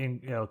still,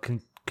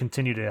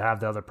 continue to have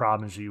the other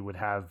problems you would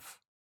have,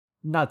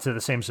 not to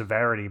the same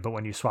severity, but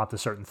when you swap to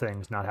certain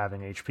things, not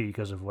having HP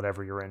because of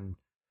whatever you're in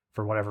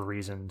for whatever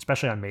reason,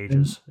 especially on And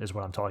mages, is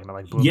what I'm talking about,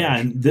 like blue yeah,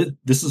 mage. and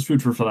this is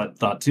food for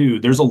thought too.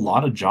 There's a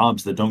lot of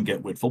jobs that don't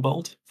get Whitful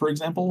belt, for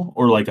example,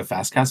 or like a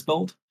fast cast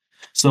belt.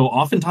 So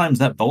oftentimes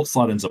that belt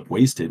slot ends up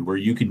wasted, where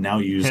you can now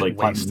use like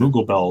Platinum Wasted.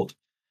 Moogle belt.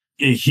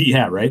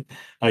 Yeah, right.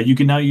 You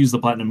can now use the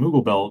Platinum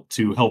Moogle belt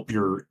to help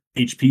your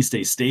HP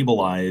stay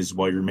stabilized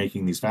while you're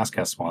making these fast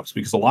cast swaps.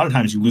 Because a lot of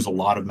times you lose a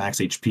lot of max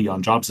HP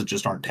on jobs that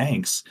just aren't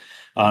tanks,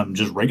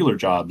 just regular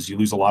jobs. You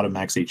lose a lot of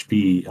max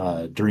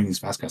HP during these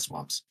fast cast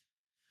swaps.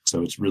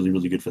 So it's really,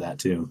 really good for that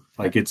too.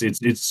 Like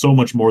it's so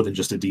much more than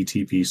just a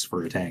DT piece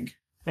for a tank.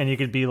 And you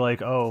could be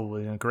like,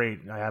 oh, great,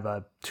 I have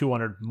a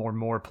 200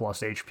 more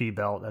plus HP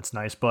belt. That's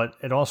nice. But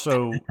it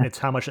also, it's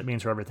how much it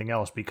means for everything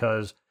else,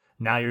 because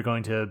now you're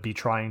going to be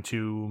trying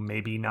to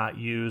maybe not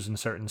use in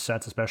certain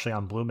sets, especially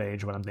on Blue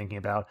Mage, when I'm thinking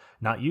about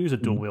not use a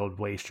dual wield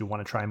waist. You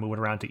want to try and move it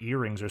around to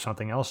earrings or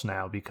something else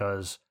now,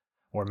 because,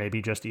 or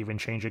maybe just even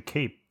change a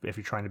cape if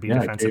you're trying to be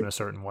defensive cape. in a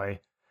certain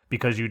way,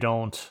 because you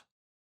don't.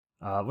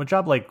 A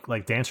job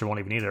like Dancer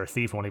won't even need it, or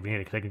Thief won't even need it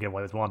because they can get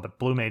away with one. But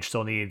Blue Mage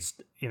still needs,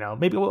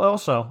 maybe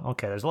also,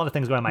 okay, there's a lot of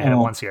things going in my head at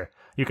Well, once here.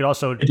 You could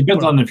also. It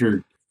depends on if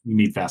you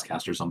need fast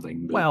cast or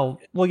something. But,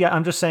 Well, yeah,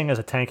 I'm just saying as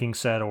a tanking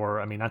set, or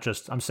I mean, not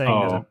just, I'm saying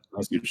as I see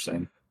what you're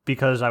saying.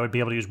 because I would be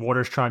able to use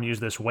Water's Charm, use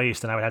this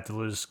waste, and I would have to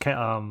lose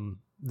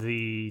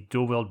the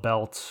dual wield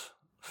belt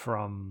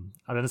from,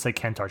 I'm going to say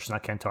Kentarch, it's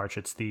not Kentarch,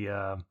 it's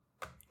the,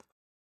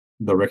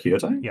 The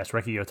Rekiotai? yes,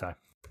 Reki Yotai.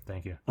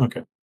 Thank you.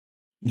 Okay.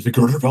 The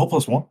Girder belt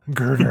 +1?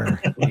 Girder.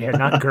 Yeah,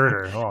 not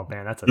Girder. Oh,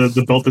 man, that's a...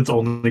 The belt that's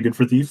only good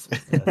for thieves?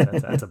 Yeah,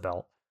 that's a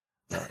belt.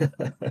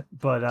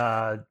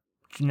 But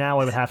now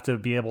I would have to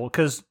be able,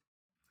 because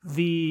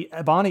the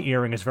Ebony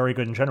earring is very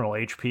good in general,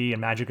 HP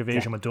and magic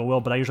evasion with dual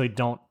wield, but I usually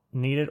don't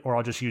need it, or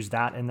I'll just use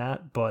that in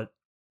that. But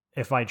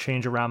if I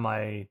change around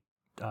my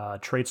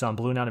traits on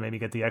blue now to maybe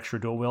get the extra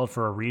dual wield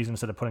for a reason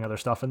instead of putting other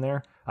stuff in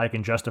there, I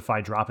can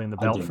justify dropping the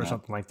belt for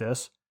something like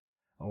this.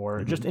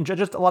 Or just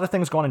a lot of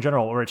things going in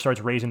general, or it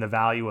starts raising the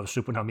value of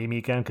Super no Mimi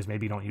again, because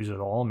maybe you don't use it at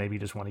all. Maybe you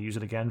just want to use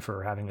it again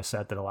for having a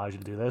set that allows you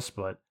to do this.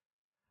 But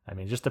I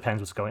mean, it just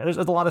depends what's going on. There's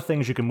a lot of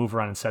things you can move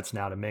around in sets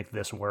now to make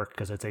this work,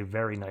 because it's a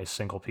very nice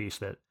single piece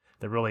that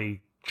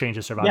really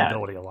changes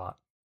survivability a lot.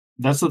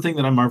 That's the thing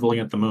that I'm marveling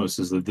at the most,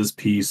 is that this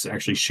piece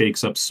actually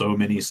shakes up so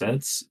many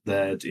sets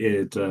that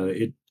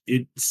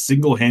it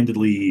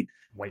single-handedly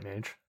White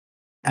Mage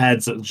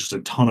adds just a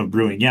ton of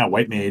brewing. Yeah,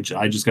 White Mage.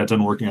 I just got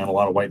done working on a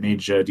lot of White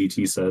Mage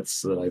DT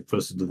sets that I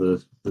posted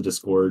to the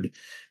Discord,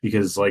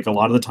 because like a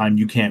lot of the time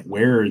you can't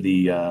wear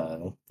the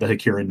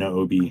Hakirin no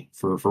Obi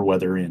for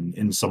weather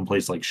in some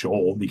place like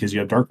Shoal, because you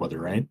have dark weather,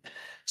 right?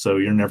 So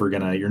you're never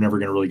gonna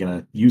really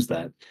gonna use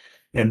that.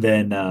 And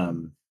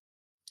then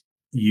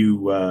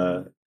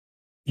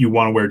you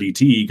want to wear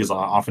DT because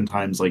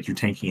oftentimes like you're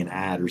tanking an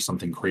ad or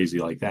something crazy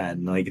like that,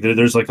 and like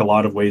there's like a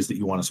lot of ways that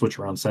you want to switch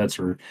around sets,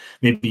 or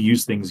maybe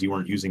use things you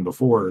weren't using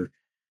before,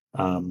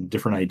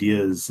 different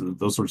ideas,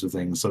 those sorts of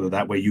things, so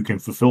that way you can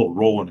fulfill a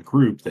role in a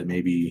group that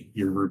maybe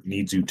your group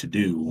needs you to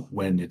do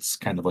when it's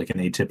kind of like an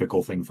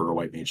atypical thing for a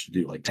white mage to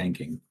do, like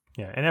tanking.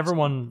 Yeah, and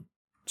everyone.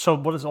 So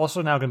what is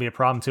also now going to be a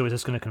problem too is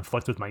this going to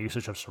conflict with my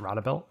usage of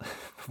Serrata Belt,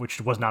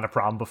 which was not a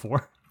problem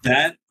before.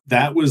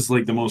 That was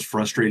like the most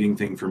frustrating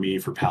thing for me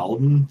for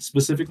Paladin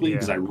specifically,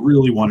 because I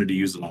really wanted to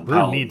use it on Rune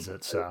Paladin. needs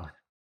it, so.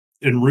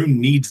 And Rune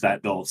needs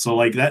that belt. So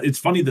like that, it's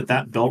funny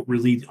that belt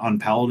really on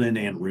Paladin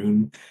and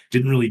Rune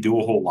didn't really do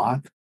a whole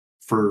lot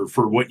for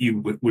what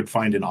you would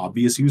find an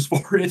obvious use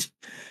for it.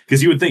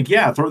 Because you would think,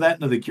 yeah, throw that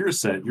into the cure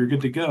set, you're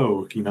good to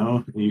go.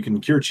 You can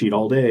cure cheat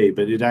all day,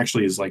 but it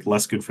actually is like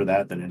less good for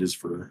that than it is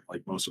for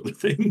like most other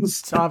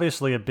things. It's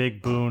obviously a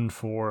big boon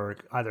for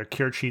either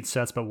cure cheat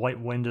sets, but White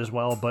Wind as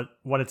well. But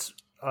what it's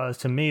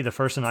to me, the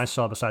first thing I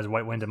saw besides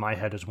White Wind in my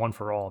head is One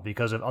for All,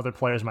 because if other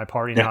players in my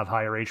party now have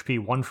higher HP,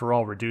 One for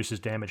All reduces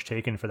damage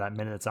taken for that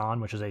minute it's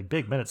on, which is a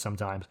big minute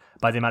sometimes,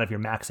 by the amount of your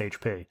max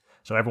HP.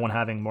 So everyone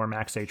having more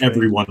max HP.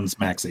 Everyone's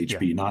max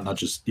HP, not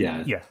just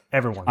Yeah,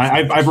 everyone.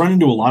 I've run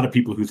into a lot of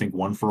people who think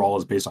One for All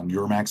is based on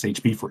your max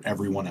HP for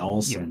everyone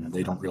else, and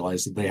they don't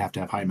realize that they have to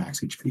have high max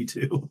HP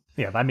too.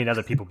 Yeah, but I mean,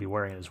 other people be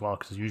wearing it as well,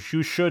 because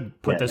you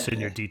should put this in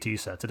your DT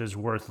sets. It is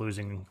worth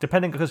losing,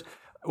 depending, because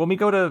when we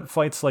go to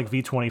fights like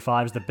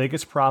V25s, the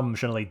biggest problem is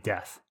generally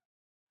death.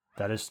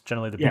 That is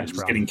generally the biggest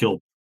problem. Getting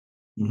killed.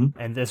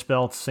 Mm-hmm. And this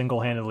belt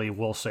single-handedly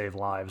will save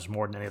lives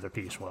more than any other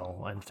piece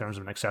will, in terms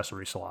of an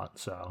accessory slot.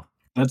 So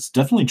that's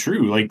definitely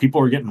true. Like, people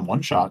are getting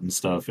one shot and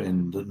stuff,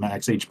 and the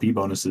max HP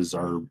bonuses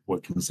are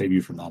what can save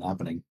you from that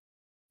happening.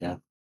 Yeah.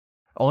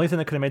 Only thing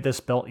that could have made this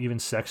belt even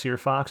sexier,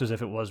 Fox, is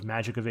if it was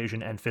magic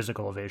evasion and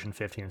physical evasion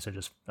 15 instead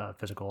of just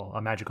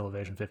magical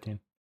evasion 15.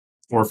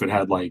 Or if it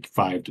had like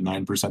 5 to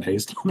 9%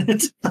 haste on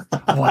it.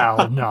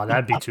 Wow, no,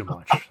 that'd be too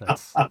much.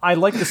 I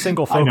like the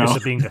single focus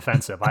of being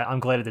defensive. I'm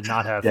glad it did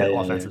not have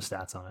offensive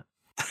stats on it.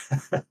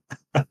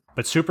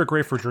 But super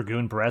great for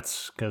Dragoon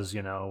Bretts, because,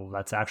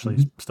 that's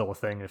actually still a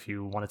thing if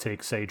you want to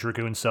take, say,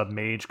 Dragoon sub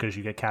Mage, because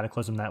you get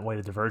Cataclysm that way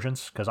to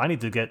Divergence. Because I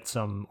need to get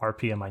some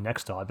RP in my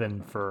next style. I've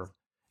been for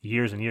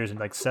years and years, and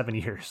like 7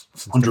 years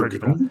since On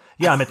Divergence. Dragoon?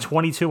 Yeah, I'm at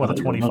 22 out of Oh,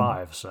 you're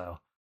 25, so.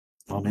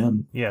 Oh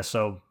man. Yeah,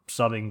 so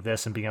subbing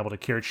this and being able to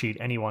cure cheat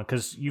anyone,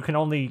 because you can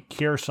only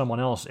cure someone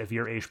else if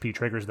your HP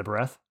triggers the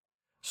breath.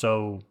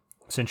 So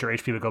since your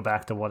HP would go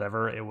back to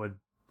whatever, it would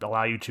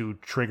allow you to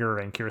trigger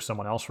and cure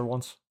someone else for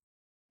once.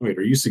 Wait,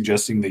 are you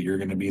suggesting that you're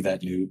going to be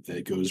that noob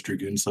that goes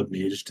Dragoon sub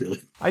Mage to?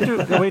 I do.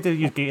 Wait,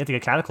 you have to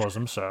get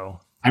Cataclysm, so.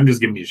 I'm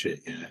just giving you shit.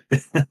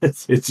 Yeah,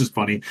 it's just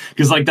funny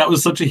because like that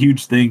was such a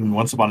huge thing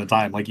once upon a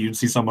time. Like you'd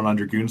see someone on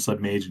Dragoon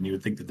sub Mage and you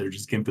would think that they're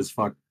just gimp as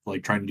fuck,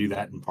 like trying to do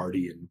that in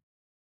party. And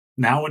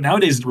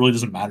nowadays it really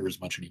doesn't matter as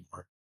much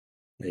anymore.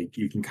 Like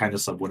you can kind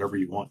of sub whatever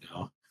you want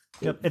now.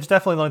 Yep, it's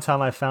definitely the only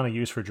time I've found a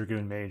use for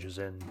Dragoon Mage is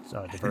in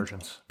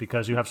Divergence,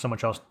 because you have so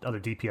much else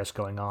other DPS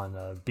going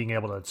on, being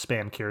able to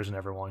spam cures and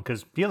everyone,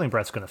 because Healing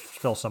Breath's going to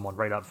fill someone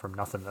right up from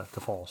nothing to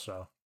fall,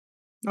 so.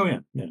 Oh yeah.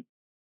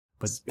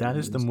 But that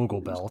is the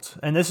Moogle Belt,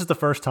 and this is the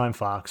first time,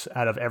 Fox,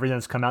 out of everything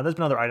that's come out. There's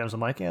been other items.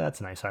 I'm like, yeah, that's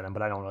a nice item,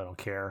 but I don't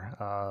care.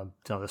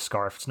 The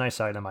scarf, it's a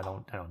nice item. I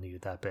don't need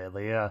it that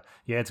badly. Yeah,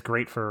 it's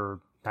great for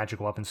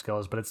magical weapon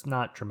skills, but it's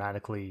not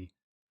dramatically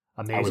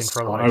amazing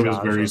for a lot of jobs.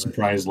 I was very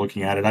surprised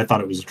looking at it. I thought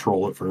it was a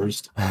troll at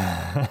first.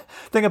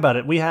 Think about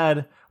it. We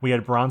had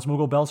bronze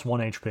Moogle belts, 1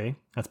 HP.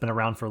 That's been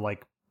around for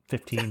like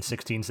 15,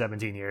 16,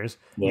 17 years.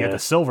 Yeah. You had the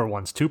silver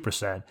ones,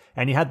 2%,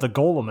 and you had the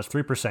golem as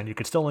 3%. You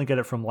could still only get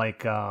it from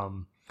like.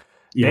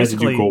 You had to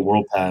do Gold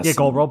World Pass. Yeah,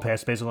 Gold World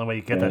Pass, basically the only way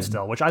you get that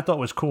still, which I thought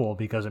was cool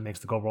because it makes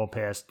the Gold World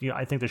Pass.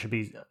 I think there should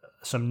be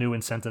some new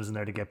incentives in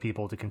there to get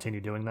people to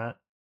continue doing that,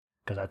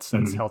 because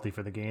that's healthy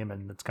for the game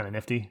and it's kind of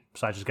nifty.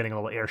 Besides just getting a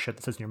little airship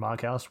that sits in your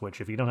mod house,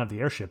 which if you don't have the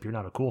airship, you're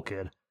not a cool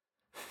kid.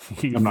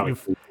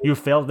 You've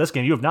failed this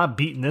game. You have not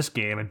beaten this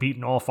game and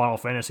beaten all Final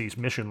Fantasy's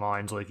mission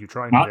lines like you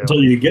tried to do. Not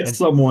until you get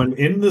someone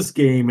in this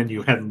game and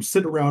you have them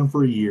sit around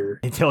for a year.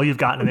 Until you've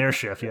gotten an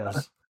airship,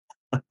 yes.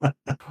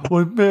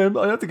 Well, man,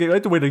 I have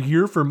to wait a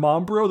year for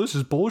Mom, bro. This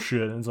is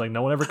bullshit. And it's like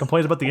no one ever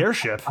complains about the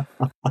airship.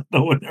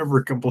 No one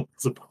ever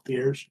complains about the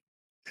airship.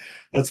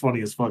 That's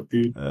funny as fuck,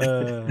 dude.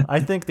 I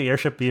think the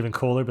airship would be even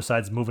cooler,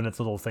 besides moving its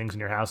little things in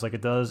your house like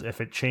it does,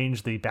 if it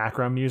changed the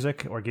background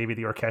music or gave you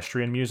the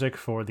orchestrion music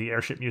for the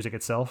airship music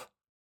itself.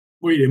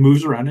 Wait, it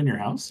moves around in your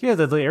house? Yeah,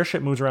 the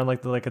airship moves around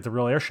like it's a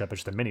real airship.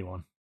 It's just a mini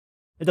one.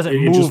 It doesn't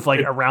move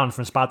around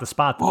from spot to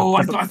spot.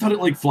 I thought it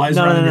like flies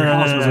around in your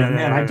house. I was like,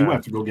 man, I do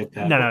have to go get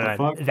that.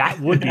 No.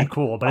 That would be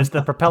cool, but it's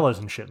the propellers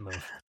and shit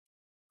move.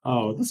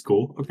 Oh, that's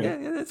cool. Okay.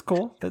 Yeah, it's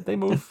cool that they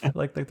move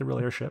like the real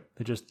airship.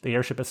 The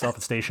airship itself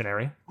is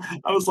stationary.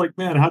 I was like,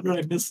 man, how did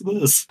I miss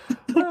this?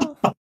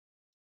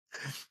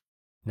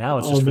 Now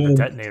it's just for the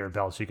detonator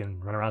belts. You can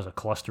run around as a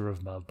cluster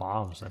of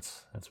bombs.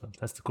 That's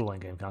the cool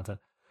in-game content.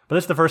 But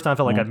this is the first time I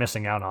feel like I'm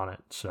missing out on it.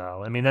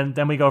 So, I mean,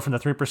 then we go from the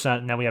 3%,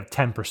 and now we have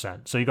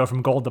 10%. So you go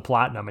from gold to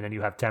platinum, and then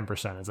you have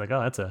 10%. It's like,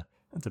 oh, that's a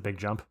big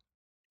jump.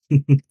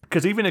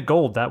 Because even at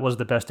gold, that was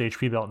the best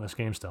HP belt in this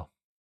game still.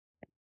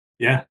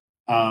 Yeah,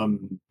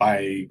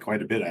 by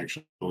quite a bit,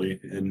 actually.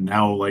 And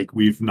now, like,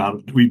 we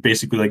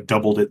basically, like,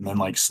 doubled it and then,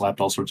 like,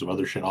 slapped all sorts of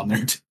other shit on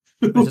there, too.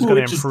 This is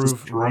going to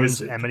improve Rune's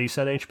Amity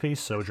set HP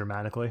so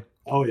dramatically.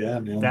 Oh, yeah,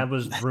 man. That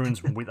was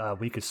Rune's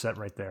weakest set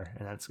right there.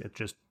 And it's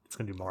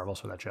going to do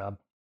marvelous for that job.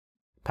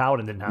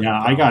 Paladin didn't have.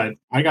 Yeah,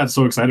 I got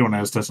so excited when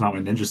I was testing out my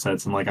ninja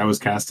sets, and like I was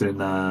casting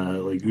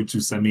like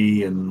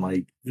Utsusemi and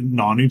like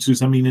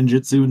non-Utsusemi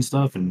ninjutsu and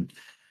stuff, and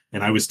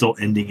I was still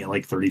ending at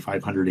like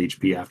 3,500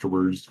 HP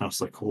afterwards. I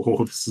was like,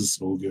 oh, this is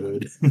so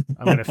good.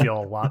 I'm gonna feel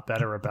a lot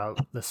better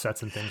about the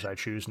sets and things I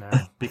choose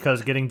now,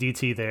 because getting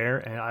DT there,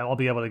 and I'll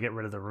be able to get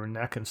rid of the rune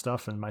neck and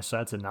stuff in my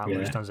sets and not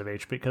lose tons of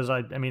HP, because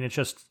I mean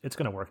it's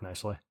gonna work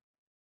nicely.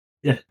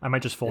 Yeah, I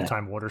might just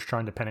full-time Waters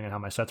Shrine depending on how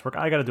my sets work.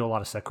 I got to do a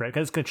lot of set credit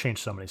because it's going to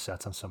change so many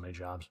sets on so many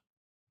jobs.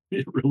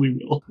 It really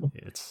will.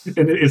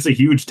 It's a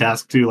huge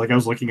task too. Like I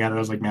was looking at it, I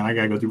was like, man, I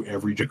got to go through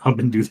every job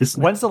and do this.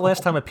 When's the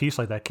last time a piece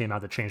like that came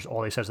out that changed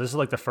all these sets? This is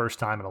like the first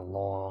time in a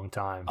long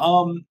time.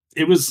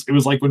 It was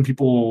like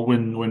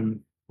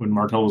when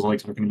Martel was like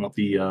talking about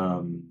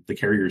the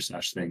carrier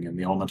stash thing and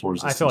the elemental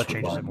resistance. I feel it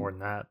changes it more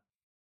than that.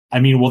 I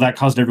mean, well, that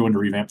caused everyone to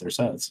revamp their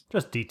sets.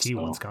 Just DT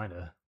ones, kind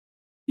of.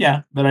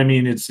 Yeah, but I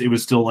mean, it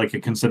was still like a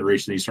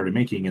consideration that he started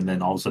making, and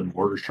then all of a sudden,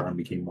 Warder's Charm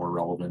became more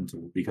relevant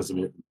because of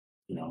it,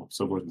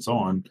 so forth and so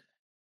on.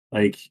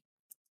 Like,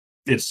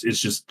 it's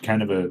just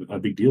kind of a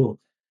big deal.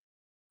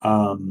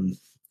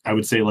 I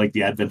would say like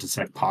the advent of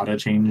Sekpada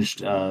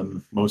changed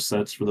most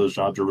sets for those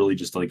jobs, or really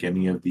just like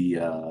any of the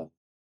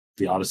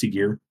Odyssey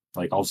gear.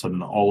 Like all of a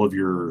sudden, all of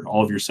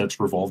your sets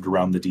revolved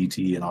around the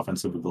DT and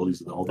offensive abilities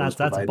that all those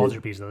provided. That's a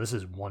buzzer piece though. This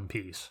is one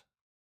piece.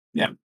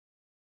 Yeah,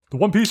 the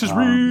One Piece is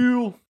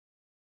real.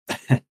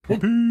 One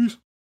Piece.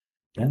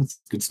 Yeah, it's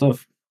good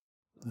stuff.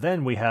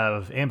 Then we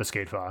have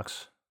Ambuscade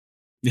Fox.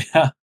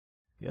 Yeah.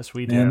 Yes,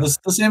 we do. Man, this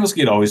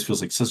Ambuscade always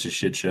feels like such a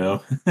shit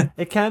show.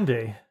 It can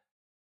be.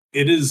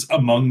 It is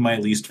among my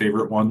least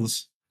favorite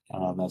ones.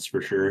 That's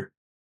for sure.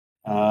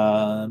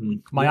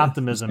 My Yeah,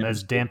 optimism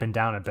has dampened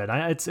down a bit.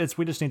 It's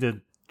we just need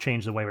to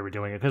change the way we were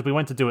doing it because we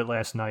went to do it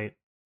last night,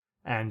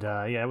 and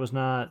yeah, it was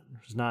not.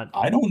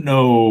 I don't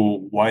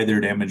know why their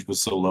damage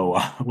was so low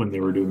when they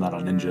were doing that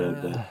on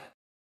Ninja, but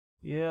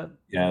Yeah,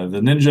 yeah, the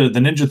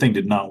ninja thing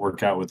did not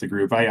work out with the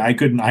group. I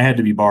couldn't. I had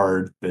to be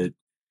barred, but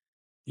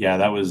yeah,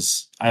 that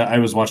was. I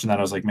was watching that.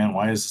 I was like, man,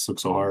 why does this look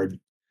so hard?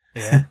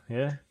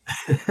 yeah.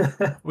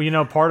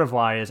 Well, part of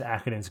why is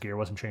Akaden's gear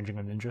wasn't changing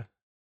on Ninja.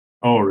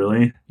 Oh,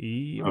 really?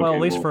 Well, Okay,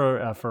 at least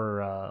well, for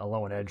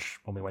Alolan Edge,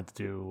 when we went to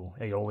do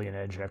Aeolian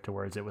Edge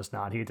afterwards, it was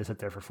not. He had to sit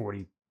there for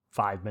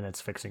 45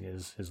 minutes fixing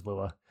his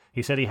Lua.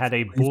 He said he had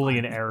a 45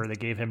 Boolean error that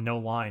gave him no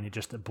line,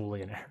 just a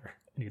Boolean error.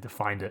 You had to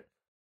find it.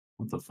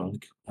 what the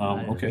fuck?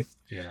 Uh, Okay,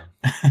 yeah.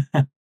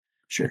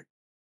 sure.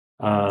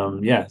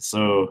 Yeah.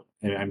 So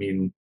I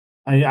mean,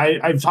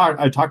 I've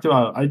talked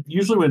about. I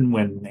usually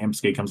when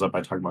ambuscade comes up,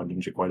 I talk about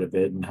Ninja quite a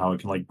bit and how it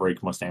can like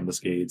break most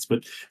ambuscades.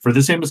 But for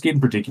this ambuscade in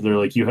particular,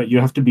 like you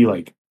have to be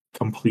like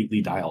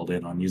completely dialed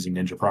in on using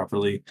Ninja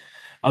properly.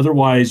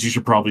 Otherwise, you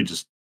should probably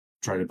just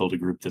try to build a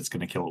group that's going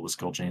to kill it with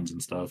skill chains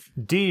and stuff.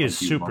 D is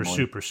Like you super, normally.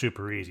 super,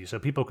 super easy. So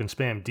people can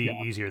spam D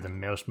Yeah. easier than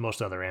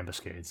most other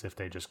ambuscades if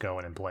they just go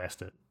in and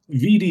blast it.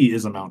 VD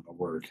is a mountain of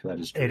work. That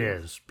is true. It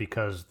is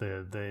because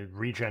the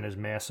regen is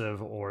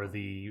massive or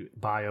the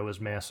bio is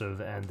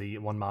massive and the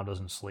one mod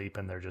doesn't sleep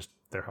and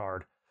they're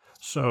hard.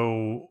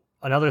 So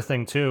another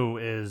thing too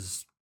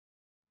is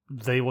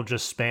they will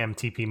just spam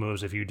TP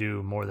moves if you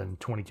do more than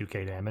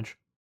 22k damage,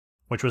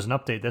 which was an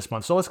update this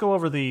month. So let's go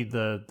over the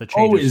Oh,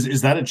 changes.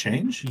 is that a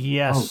change?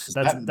 Yes, 'Cause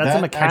that's that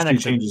a mechanic actually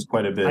that changes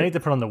quite a bit. I need to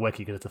put on the wiki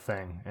because it's a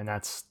thing, and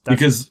that's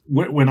Because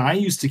when I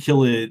used to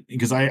kill it,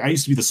 because I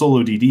used to be the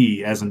solo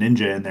DD as a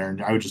ninja in there,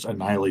 and I would just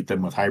annihilate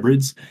them with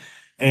hybrids.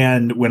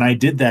 And when I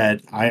did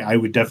that, I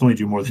would definitely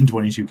do more than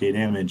 22k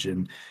damage,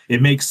 and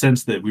it makes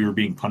sense that we were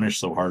being punished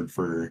so hard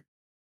for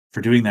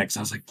doing that. Because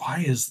I was like, why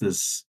is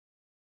this?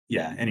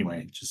 Yeah.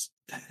 Anyway, just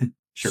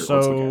sure. Let's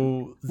look at it.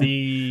 So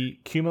the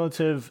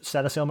cumulative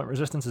status ailment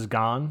resistance is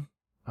gone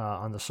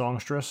on the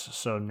songstress.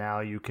 So now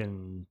you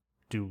can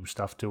do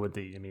stuff to it.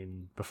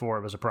 Before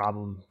it was a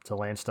problem to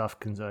land stuff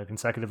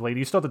consecutively.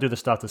 You still have to do the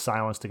stuff to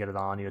silence to get it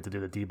on. You have to do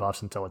the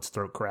debuffs until its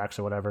throat cracks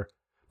or whatever.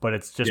 But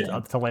it's just Yeah.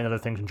 to land other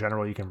things in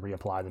general. You can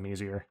reapply them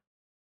easier.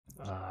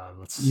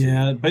 Let's see.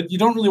 Yeah, but you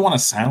don't really want to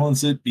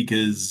silence it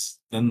because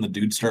then the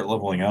dudes start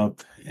leveling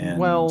up. And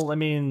Well,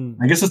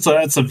 I guess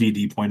that's a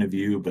VD point of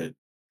view, but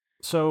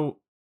so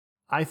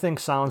I think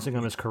silencing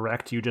them is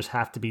correct. You just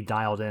have to be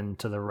dialed in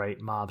to the right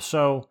mob.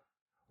 So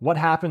what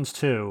happens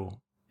too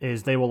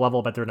is they will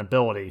level up at their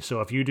ability. So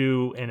if you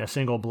do in a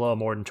single blow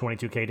more than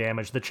 22k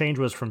damage, the change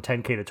was from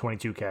 10k to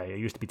 22k. It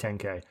used to be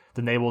 10k.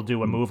 Then they will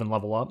do a move and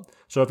level up.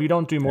 So if you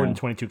don't do more than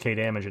 22k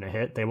damage in a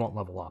hit, they won't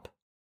level up.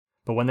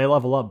 But when they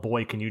level up,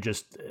 boy, can you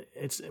just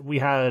we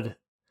had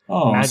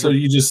so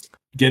you just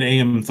get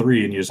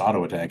AM3 and you just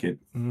auto attack it.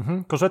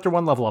 because after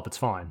one level up, it's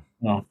fine.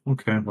 Oh,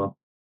 okay, well.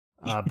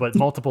 But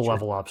multiple Sure.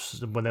 level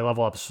ups, when they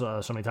level up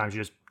so many times,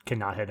 you just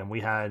cannot hit them. We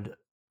had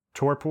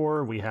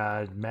Torpor, we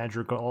had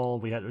Madrigal,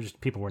 we had just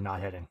people were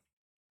not hitting.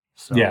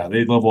 So Yeah,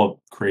 they level up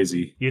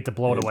crazy. you have to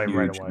blow it They away have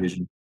right huge away.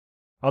 vision.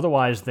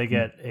 Otherwise, they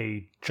get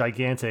a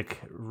gigantic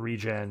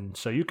regen,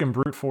 so you can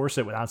brute force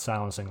it without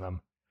silencing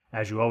them,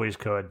 as you always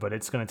could. But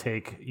it's going to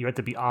take you have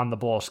to be on the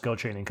ball, skill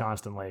chaining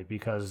constantly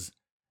because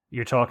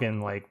you're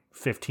talking like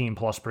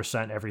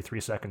 15+% every 3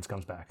 seconds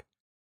comes back.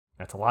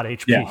 That's a lot of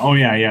HP. Yeah. Oh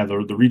yeah. The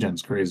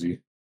regen's crazy.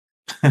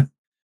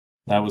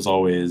 That was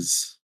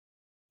always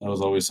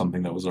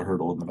something that was a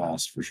hurdle in the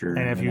past for sure.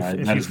 And if you- if that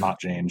you- has not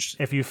changed.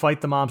 If you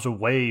fight the mobs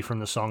away from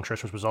the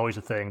songstress, which was always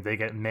a thing, they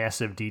get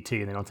massive DT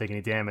and they don't take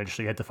any damage.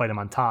 So you had to fight them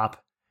on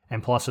top,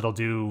 and plus it'll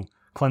do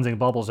cleansing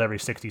bubbles every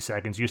 60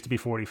 seconds. Used to be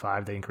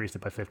 45, they increased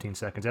it by 15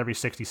 seconons. Every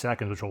 60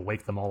 seconds, which will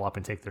wake them all up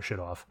and take their shit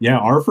off. Yeah,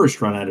 our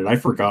first run at it, I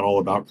forgot all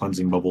about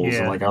cleansing bubbles, Yeah.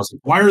 and like I was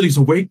like, "Why are these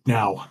awake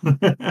now?"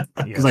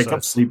 Because I so kept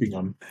it's- sleeping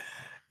them,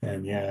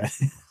 and yeah,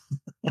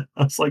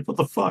 I was like, "What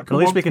the fuck?" At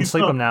least we can Woke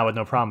sleep up. them now with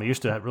no problem. We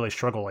used to really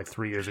struggle like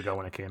 3 years ago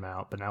when it came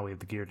out, but now we have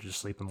the gear to just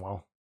sleep them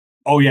well.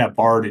 Oh yeah,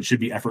 Bard. It should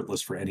be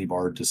effortless for any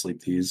Bard to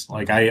sleep these.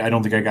 Like I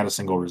don't think I got a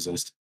single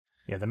resist.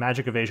 Yeah, the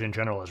magic evasion in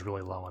general is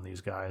really low on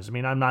these guys.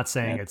 I'm not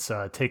saying Yeah. it's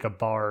take a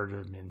bard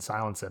and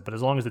silence it, but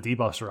as long as the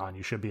debuffs are on,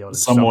 you should be able to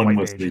Someone sub-white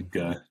with mage.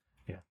 the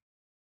Yeah.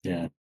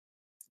 yeah.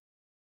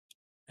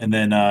 And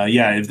then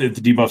if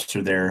the debuffs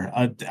are there,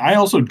 I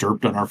also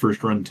derped on our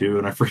first run too,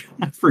 and I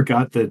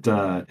forgot that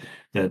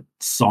that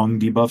song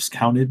debuffs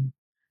counted.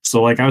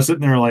 So like I was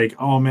sitting there like,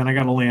 oh man, I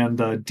gotta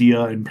land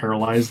Dia and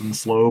paralyzed and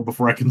slow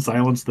before I can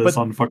silence this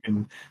But- on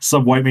fucking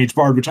sub white mage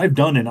Bard, which I've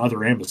done in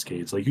other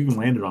ambuscades. Like you can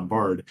land it on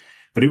Bard,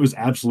 but it was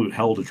absolute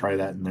hell to try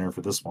that in there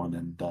for this one.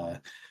 And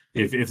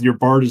if your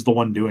Bard is the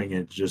one doing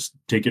it, just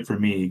take it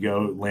from me.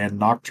 Go land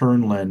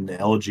Nocturne, land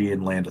Elegy,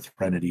 and land a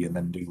Threnody, and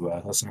then do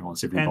a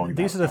silence if you're going And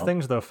these that are the route.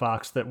 things, though,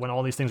 Fox, that when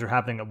all these things are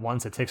happening at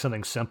once, it takes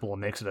something simple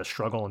and makes it a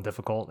struggle and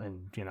difficult,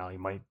 and you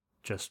might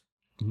just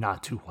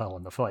not do well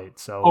in the fight.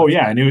 So, Oh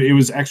yeah, and it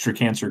was extra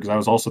cancer because I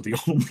was also the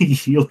only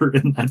healer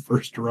in that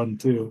first run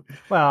too.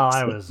 well,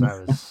 So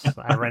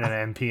I ran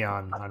an MP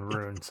on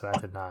Rune, so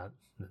that did not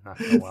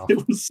go well.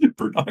 it was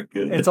super not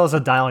good. It's also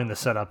dialing the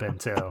setup in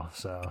too.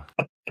 So,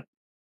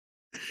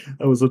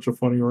 That was such a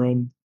funny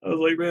run. I was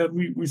like,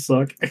 man, we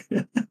suck.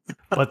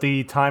 but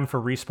the time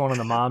for respawn on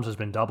the mobs has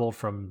been doubled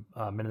from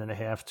a minute and a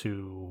half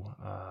to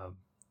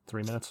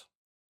 3 minutes.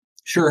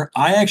 Sure,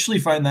 I actually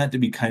find that to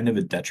be kind of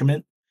a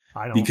detriment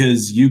I don't.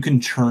 because you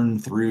can churn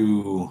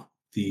through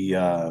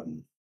the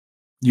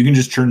you can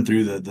just churn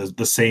through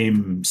the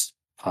same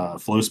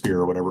flow spear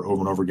or whatever over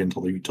and over again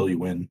until you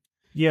win.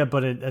 Yeah,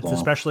 but it's Wow.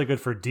 especially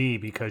good for D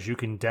because you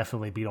can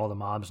definitely beat all the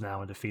mobs now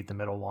and defeat the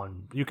middle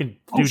one. You can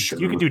Oh, do sure.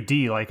 you can do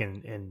D like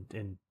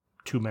in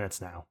 2 minutes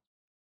now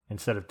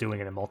instead of doing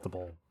it in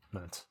multiple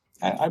minutes.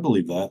 I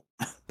believe that.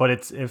 But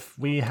it's if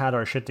we had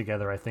our shit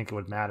together, I think it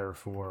would matter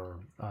for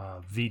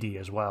VD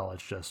as well.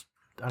 It's just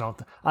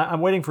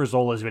I'm waiting for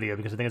Zola's video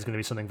because I think it's going to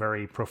be something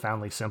very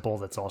profoundly simple.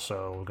 That's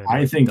also going to.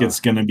 I think it's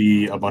going to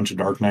be a bunch of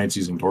Dark Knights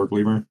using Torque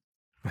Lever,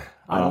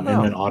 I don't know.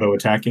 and then auto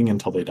attacking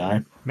until they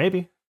die.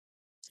 Maybe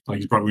Like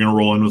he's probably going to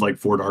roll in with like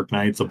 4 Dark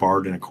Knights, a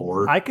Bard, and a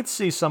Core. I could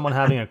see someone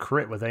having a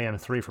crit with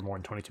AM3 for more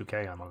than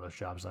 22k on one of those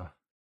jobs though.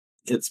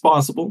 It's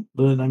possible,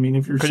 but I mean,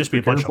 if you're Could just be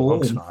a bunch of careful,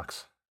 lunk and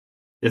stocks.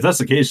 if that's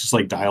the case, just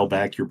like dial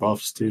back your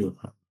buffs too.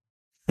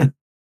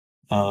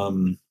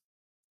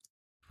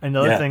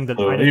 Another thing that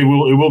so I it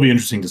will be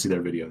interesting to see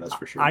their video. That's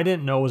for sure. I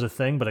didn't know was a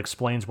thing, but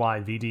explains why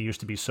VD used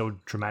to be so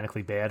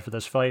dramatically bad for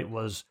this fight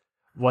was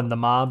when the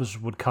mobs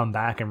would come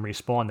back and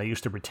respawn, they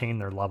used to retain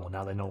their level.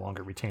 Now they no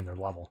longer retain their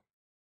level.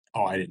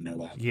 Oh, I didn't know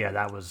that. Yeah,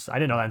 I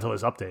didn't know that until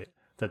this update.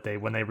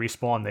 That when they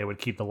respawn, they would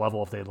keep the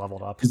level if they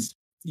leveled up. Because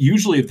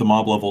usually, if the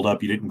mob leveled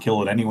up, you didn't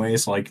kill it anyway.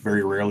 So, like,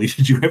 very rarely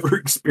did you ever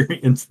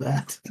experience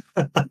that.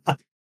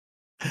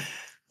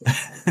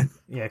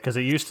 Yeah, because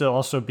it used to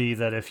also be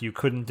that if you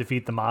couldn't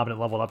defeat the mob and it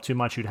leveled up too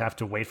much, you'd have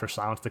to wait for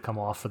silence to come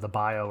off for the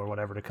bio or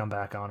whatever to come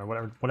back on,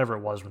 or whatever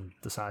it was when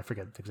I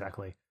forget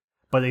exactly.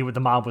 But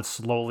the mob would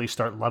slowly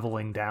start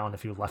leveling down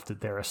if you left it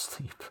there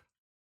asleep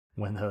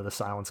when the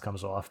silence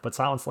comes off. But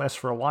silence lasts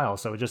for a while,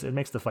 so it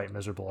makes the fight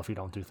miserable if you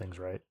don't do things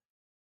right.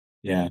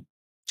 Yeah.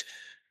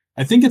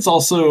 I think it's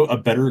also a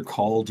better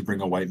call to bring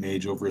a white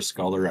mage over a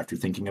scholar after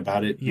thinking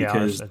about it,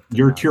 because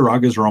your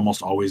Kiragas are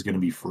almost always going to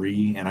be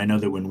free. And I know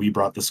that when we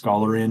brought the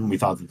scholar in, we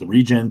thought that the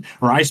regen,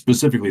 or I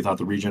specifically thought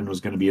the regen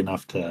was going to be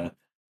enough to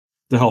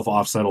help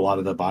offset a lot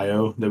of the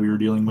bio that we were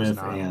dealing with.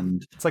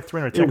 And it's like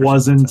 300. It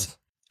wasn't.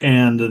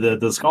 And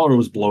the scholar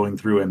was blowing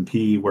through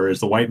MP,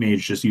 whereas the white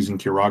mage just using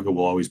Kiraga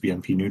will always be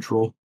MP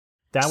neutral.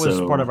 That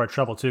was part of our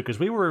trouble too, because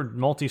we were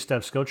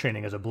multi-step skill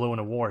training as a blue in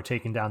a war,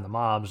 taking down the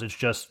mobs. It's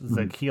just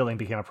the healing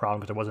became a problem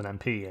because it wasn't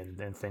MP,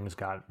 and things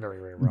got very,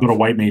 very rough. But a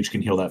white mage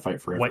can heal that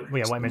fight forever.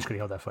 White mage could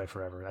heal that fight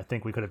forever. I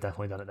think we could have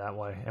definitely done it that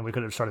way, and we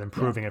could have started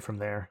improving it from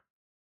there.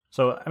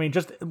 So, I mean,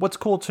 just what's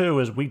cool too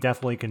is we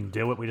definitely can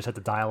do it. We just have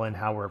to dial in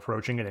how we're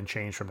approaching it and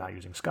change from not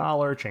using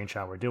Scholar, change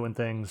how we're doing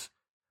things.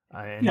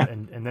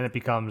 And then it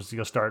becomes,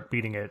 you'll start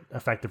beating it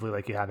effectively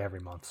like you have every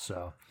month.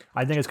 So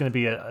I think it's going to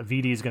be a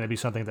VD is going to be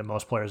something that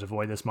most players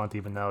avoid this month,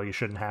 even though you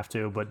shouldn't have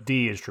to. But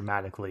D is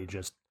dramatically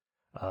just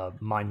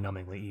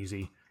mind-numbingly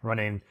easy. Run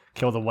in,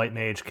 kill the white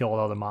mage, kill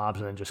all the mobs,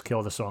 and then just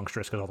kill the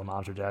songstress because all the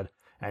mobs are dead.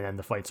 And then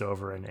the fight's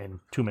over in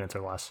 2 minutes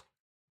or less.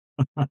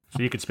 So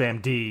you could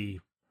spam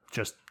D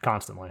just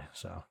constantly.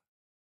 So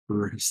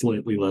for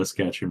slightly less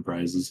catch-in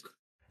prizes.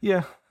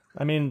 Yeah.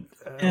 I mean,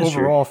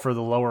 overall, for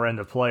the lower end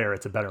of player,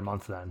 it's a better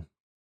month then.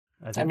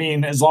 I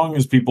mean, as long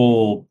as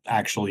people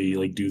actually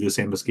like do this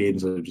ambuscade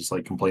instead of just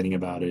like complaining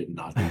about it and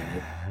not doing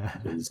it.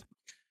 Because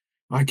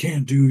I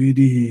can't do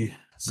VD,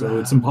 so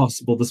it's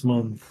impossible this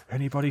month.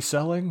 Anybody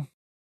selling?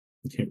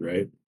 Yeah,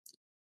 right.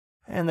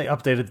 And they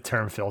updated the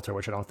term filter,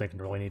 which I don't think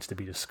really needs to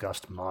be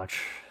discussed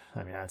much.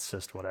 I mean, that's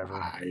just whatever.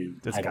 I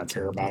don't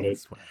care about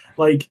it. Whatever.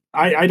 Like,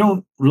 I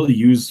don't really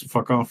use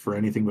fuck off for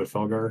anything but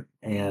Felgar,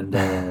 and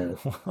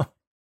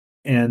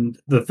and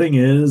the thing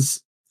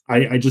is,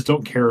 I just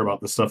don't care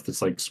about the stuff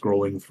that's like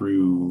scrolling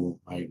through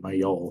my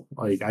YOL.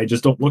 Like, I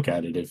just don't look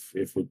at it if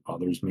it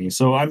bothers me.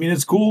 So, I mean,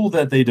 it's cool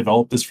that they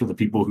developed this for the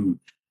people who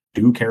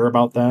do care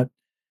about that.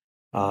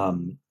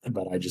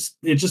 But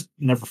it just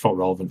never felt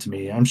relevant to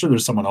me. I'm sure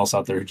there's someone else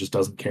out there who just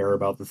doesn't care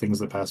about the things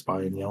that pass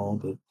by in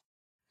YOL. But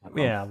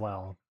yeah,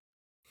 well,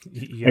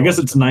 I guess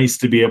it's nice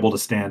to be able to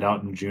stand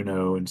out in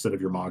Juno instead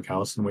of your Mog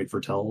House and wait for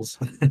tells.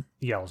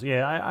 Yells,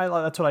 yeah, I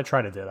that's what I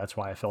try to do. That's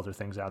why I filter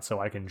things out so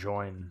I can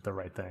join the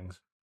right things.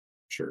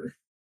 Sure.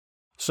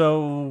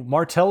 So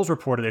Martell's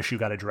reported issue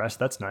got addressed.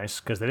 That's nice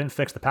because they didn't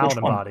fix the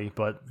paladin body.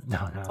 But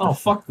no. Oh,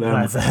 fuck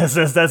them.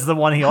 That's the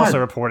one he also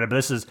reported. But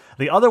this is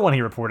the other one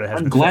he reported.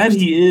 I'm glad fixed.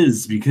 He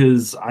is,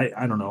 because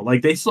I don't know.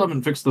 Like, they still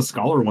haven't fixed the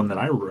scholar one that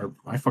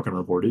I fucking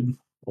reported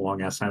a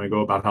long ass time ago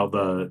about how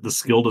the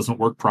skill doesn't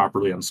work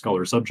properly on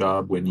scholar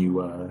subjob when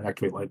you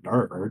activate light and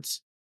dark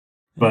arts.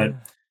 But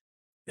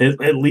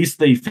At least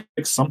they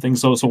fixed something.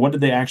 So what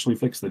did they actually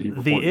fix that he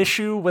reported? The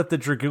issue with the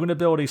Dragoon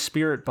ability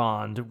Spirit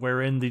Bond,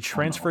 wherein the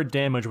transferred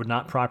damage would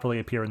not properly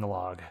appear in the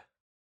log.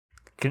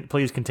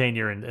 Please contain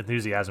your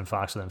enthusiasm,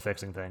 Fox, for them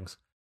fixing things.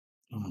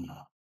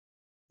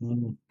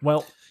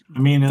 Well, I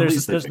mean,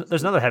 there's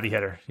another heavy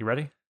hitter. You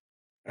ready?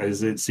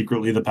 Is it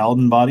secretly the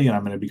Paladin body, and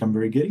I'm going to become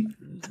very giddy?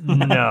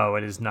 No,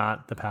 it is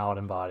not the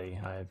Paladin body.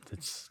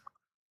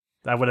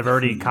 I would have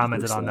already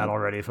commented on that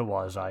already if it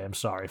was. I am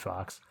sorry,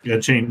 Fox. Yeah,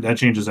 that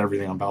changes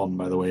everything on Paladin,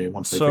 by the way,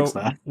 once they fix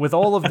that. With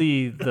all of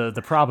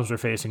the problems we're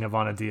facing of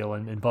Vana'diel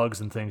and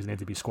bugs and things that need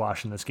to be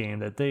squashed in this game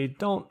that they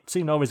don't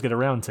seem to always get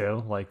around to,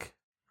 like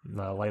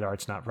light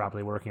art's not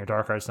properly working or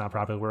dark art's not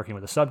properly working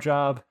with a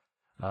sub-job,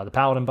 the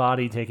Paladin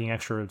body taking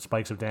extra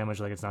spikes of damage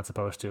like it's not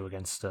supposed to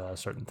against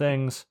certain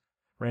things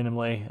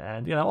randomly,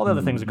 and all the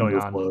other things are going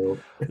on.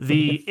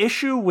 The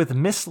issue with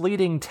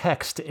misleading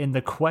text in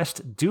the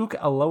quest Duke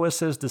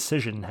Alois's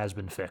decision has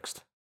been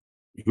fixed.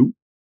 Who?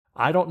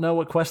 I don't know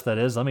what quest that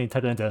is. Let me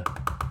type it into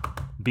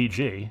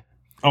BG.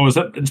 Oh, is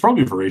that? It's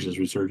probably Voracious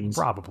Resurgence.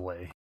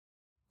 Probably.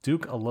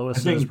 Duke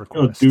Alois's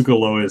request. Oh, Duke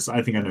Alois.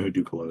 I think I know who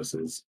Duke Alois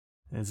is.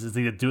 Is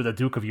he the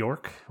Duke of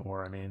York?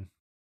 Or, I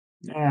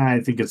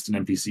think it's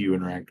an NPC you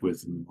interact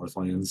with in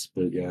Northlands,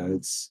 but yeah,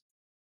 it's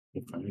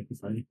funny.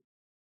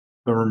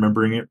 If I'm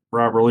remembering it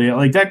properly,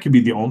 like that could be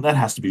that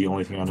has to be the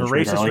only thing on this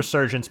radar. Voracious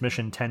Resurgence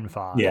mission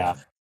 10-5. Yeah.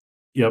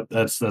 Yep,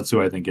 that's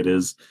who I think it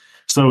is.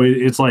 So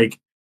it's like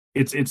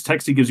it's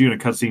text he gives you in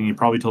a cutscene. He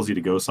probably tells you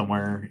to go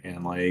somewhere,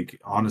 and like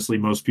honestly,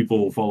 most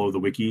people follow the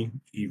wiki,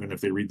 even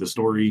if they read the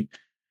story,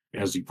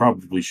 as you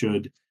probably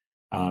should.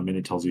 And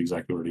it tells you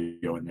exactly where to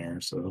go in there.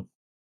 So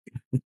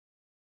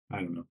I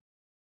don't know.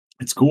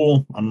 It's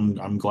cool.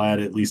 I'm glad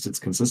at least it's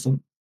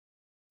consistent.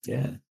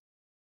 Yeah.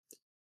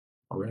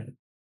 All right.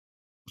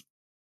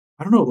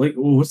 I don't know, like,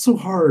 what's so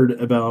hard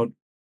about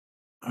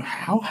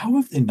how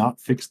have they not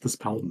fixed this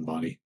Paladin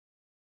body?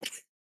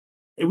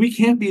 We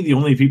can't be the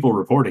only people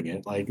reporting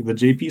it. Like, the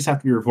JPs have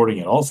to be reporting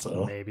it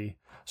also. Maybe.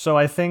 So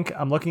I think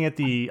I'm looking at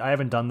I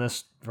haven't done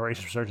this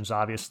Voracious Resurgence,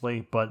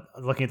 obviously, but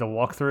looking at the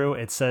walkthrough,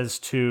 it says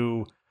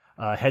to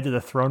head to the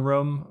throne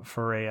room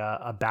for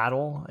a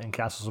battle in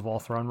Castles of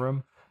All Throne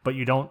Room, but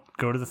you don't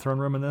go to the throne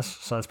room in this,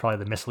 so that's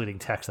probably the misleading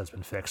text that's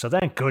been fixed. So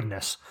thank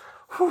goodness.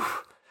 Whew.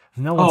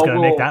 No one's going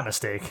to make that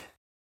mistake.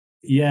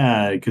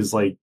 Yeah, because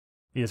like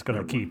you're just going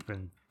to keep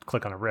and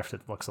click on a rift.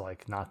 It looks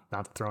like not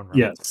the throne room.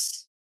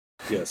 Yes.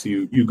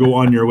 You go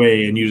on your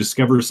way and you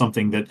discover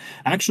something that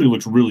actually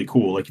looks really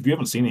cool. Like if you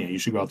haven't seen it yet, you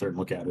should go out there and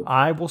look at it.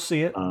 I will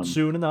see it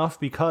soon enough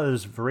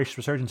because Voracious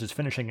Resurgence is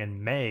finishing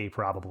in May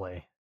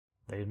probably.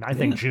 I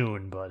think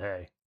June, but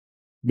hey.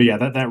 But yeah,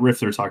 that rift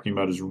they're talking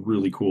about is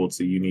really cool.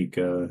 It's a unique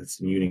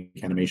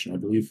animation, I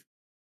believe.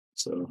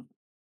 So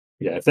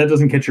yeah, if that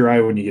doesn't catch your eye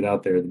when you get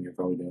out there, then you're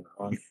probably doing it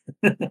wrong.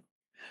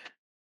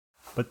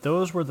 But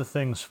those were the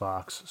things,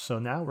 Fox. So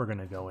now we're going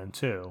to go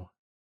into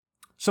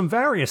some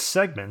various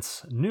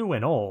segments, new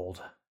and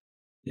old.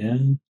 Yeah.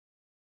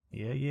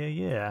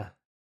 Yeah.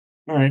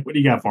 All right, what do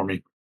you got for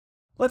me?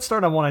 Let's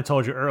start on one I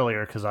told you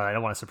earlier because I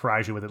don't want to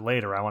surprise you with it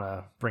later. I want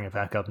to bring it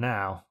back up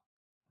now.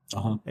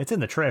 It's in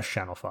the trash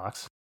channel,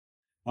 Fox.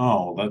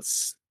 Oh,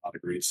 that's not a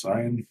great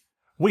sign.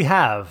 We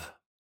have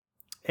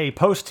a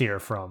post here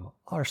from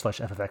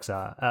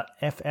r/FFXI.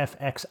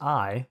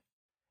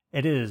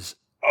 It is.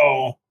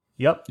 Oh.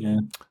 Yep. Yeah.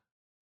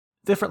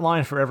 Different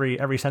line for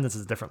every sentence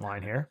is a different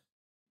line here.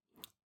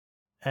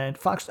 And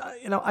Fox,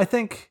 I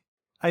think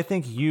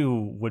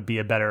you would be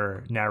a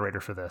better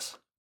narrator for this.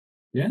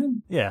 Yeah.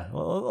 Yeah.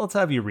 Well, let's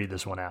have you read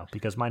this one out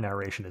because my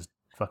narration is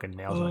fucking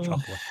nails on a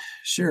chalkboard.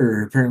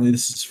 Sure. Apparently,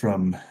 this is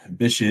from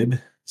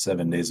Bishib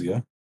 7 days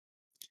ago.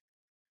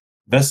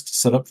 Best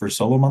setup for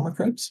solo Marmor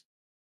Krebs.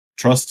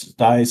 Trust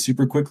die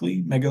super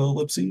quickly. Mega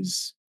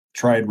ellipses.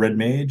 Tried Red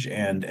Mage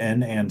and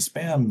N and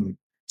Spam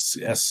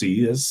SC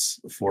is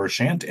for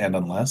Shant and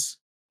Unless.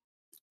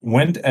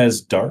 Went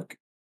as Dark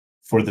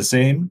for the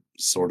same,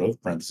 sort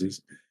of,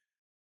 parentheses,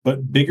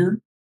 but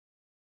bigger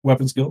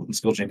weapon skill and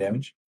skill chain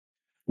damage.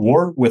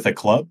 War with a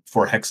club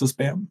for Hexa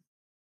spam.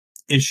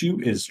 Issue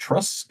is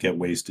trusts get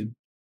wasted.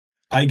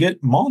 I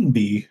get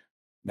Monby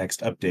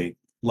next update,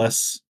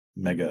 less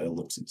mega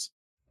ellipses.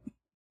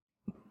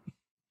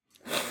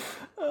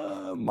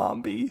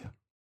 Momby.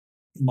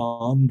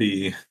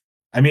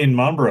 I mean,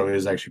 Monbro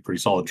is actually pretty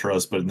solid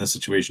trust, but in this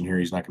situation here,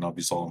 he's not going to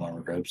be solid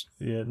Marmor Krebs.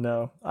 Yeah,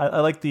 no.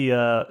 I like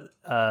the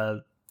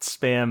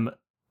spam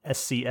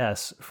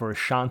SCS for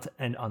Shant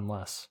and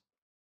Unless.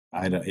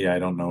 I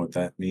don't know what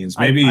that means.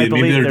 Maybe they're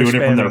doing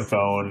it from their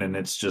phone, and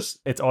it's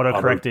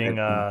auto-correcting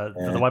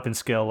the weapon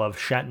skill of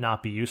Shan't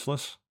not be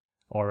useless,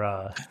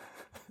 or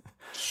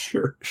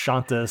sure,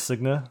 Shanta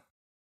Signa.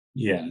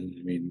 Yeah,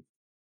 I mean,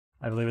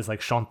 I believe it's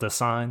like Shanta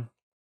Sign.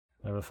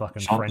 They're the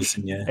fucking Shanta French.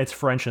 Signa. It's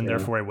French and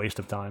therefore a waste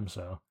of time.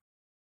 So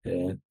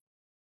yeah,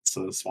 it's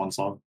a swan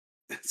song.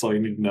 That's all you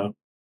need to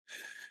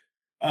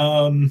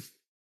know.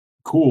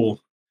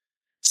 Cool.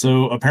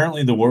 So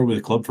apparently the war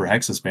with Club for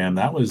Hexa spam,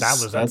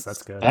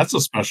 that's good. That's a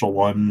special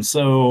one.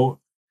 So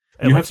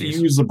you have to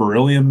use the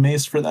beryllium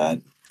mace for that.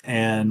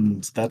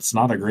 and that's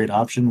not a great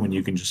option when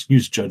you can just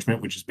use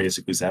Judgment, which is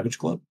basically Savage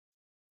Club.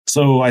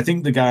 So I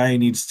think the guy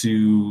needs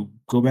to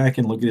go back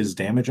and look at his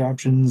damage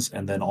options,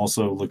 and then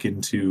also look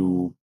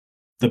into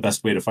the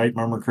best way to fight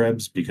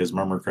Murmur-Krebs, because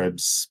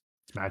Murmur-Krebs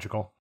It's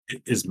magical.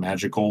 is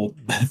magical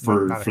Not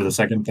for a- the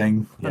second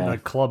thing. And Yeah, the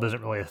club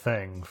isn't really a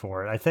thing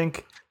for it. I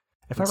think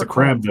if it's I a recall,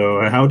 crab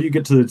though. How do you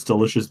get to its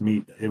delicious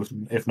meat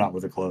if not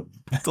with a club?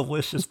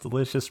 delicious,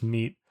 delicious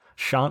meat,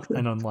 shan't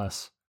and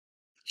unless.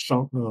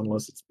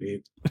 Unless it's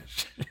meat.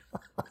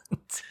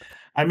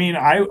 I mean,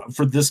 I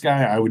for this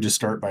guy, I would just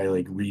start by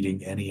like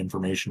reading any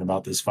information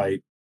about this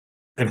fight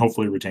and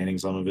hopefully retaining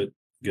some of it,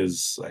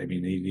 because I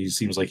mean, he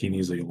seems like he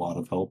needs a lot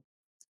of help.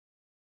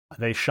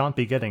 They shan't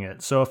be getting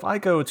it. So if I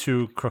go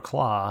to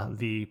Krokla,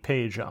 the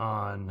page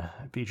on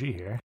BG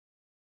here,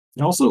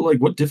 And also, like,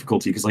 what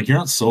difficulty? Because like you're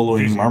not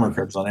soloing V0.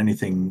 Murmur-Krebs on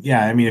anything.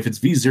 Yeah, I mean, if it's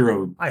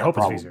V0, I hope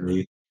it's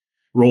probably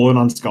roll in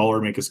on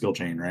Scholar, make a skill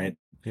chain, right?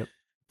 Yep.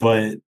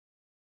 But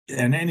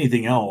and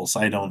anything else,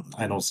 I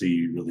don't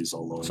see really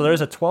soloing. So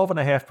there's a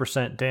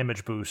 12.5%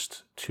 damage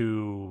boost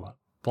to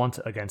Blunt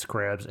against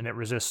Crabs, and it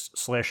resists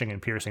slashing and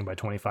piercing by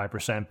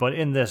 25%. But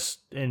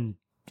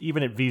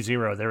even at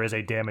V0, there is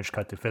a damage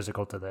cut to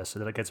physical to this, so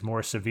that it gets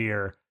more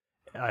severe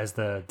as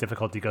the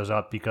difficulty goes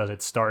up, because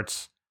it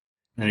starts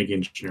and it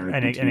gains generic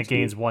and DT it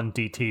gains too. 1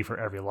 DT for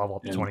every level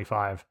up to Yeah.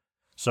 25.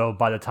 So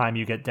by the time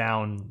you get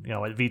down,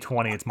 at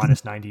V20 it's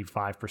minus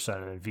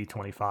 95%, and at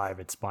V25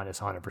 it's minus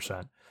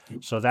 100%.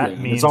 So that Yeah,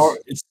 means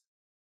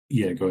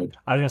yeah. Go ahead.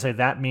 I was gonna say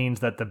that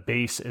means that the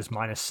base is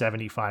minus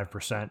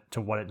 75%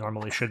 to what it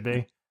normally should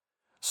be.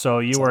 So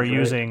you Sounds are right.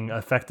 using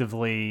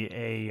effectively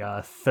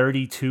a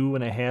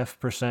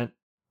 32.5%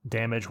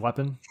 damage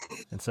weapon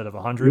instead of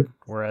 100,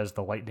 whereas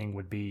the lightning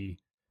would be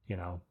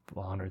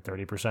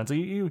 130%. So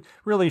you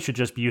really should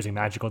just be using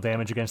magical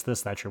damage against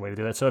this. That's your way to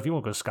do that. So if you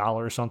want to go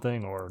Scholar or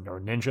something, or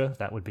Ninja,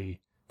 that'd be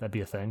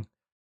a thing.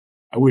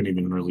 I wouldn't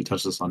even really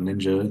touch this on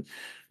Ninja.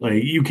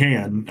 Like you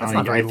can. That's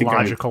not very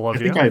logical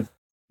of you.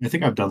 I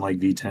think I've done like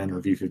V10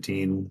 or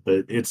V15,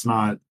 but it's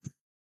not.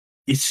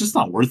 It's just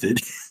not worth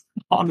it.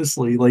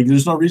 Honestly, like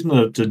there's no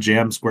reason to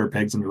jam square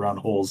pegs into round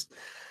holes.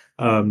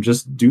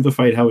 Just do the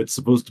fight how it's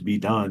supposed to be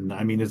done.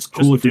 I mean, it's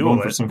cool if you're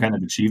going for some kind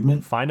of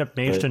achievement. Find a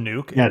mage but, to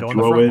nuke yeah, and go in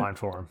the throw front it. line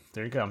for him.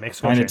 There you go. Make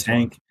Find a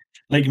tank.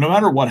 Like no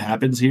matter what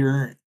happens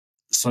here,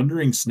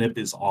 Sundering Snip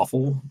is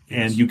awful,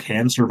 and you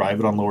can survive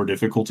it on lower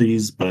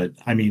difficulties. But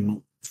I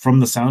mean, from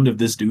the sound of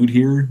this dude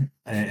here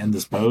and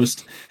this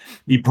post,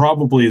 he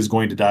probably is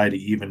going to die to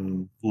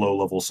even low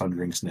level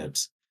Sundering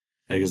Snips,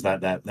 because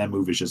that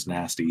move is just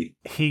nasty.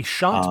 He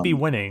shan't be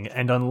winning,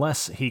 and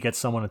unless he gets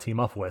someone to team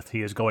up with,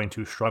 he is going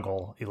to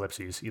struggle.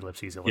 Ellipses.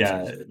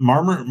 Yeah,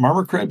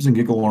 Murmur-Krebs and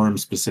Gigalorum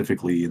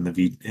specifically in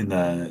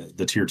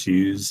the tier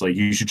 2s, like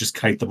you should just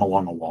kite them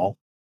along a wall,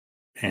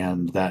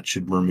 and that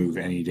should remove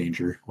any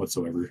danger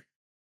whatsoever.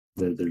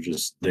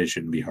 They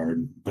shouldn't be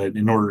hard. But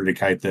in order to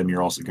kite them,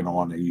 you're also going to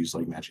want to use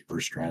like Magic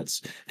Burst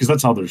strats, because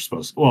that's how they're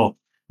supposed to. Well,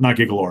 not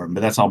Gigalorum,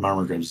 but that's how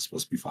Murmur-Krebs is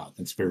supposed to be fought.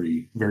 It's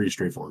very, very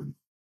straightforward.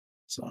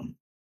 So.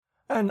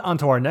 And on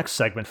to our next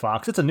segment,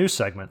 Fox. It's a new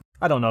segment.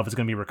 I don't know if it's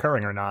going to be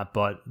recurring or not,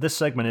 but this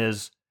segment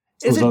is...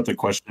 Was that the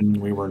question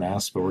we weren't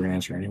asked, but we're going to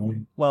answer anyway?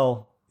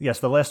 Well, yes,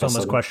 the last one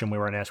was a question we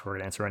weren't asked, we're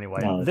going to answer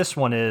anyway. No. This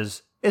one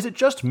is it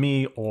just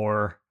me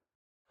or...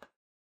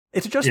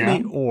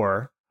 me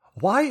or...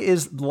 Why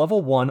is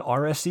level 1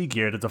 RSC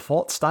gear the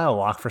default style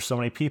lock for so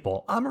many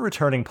people? I'm a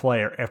returning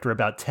player after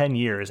about 10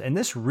 years, and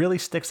this really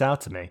sticks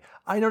out to me.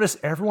 I notice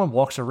everyone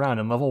walks around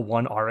in level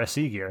 1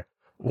 RSC gear.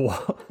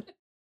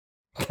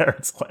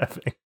 Garrett's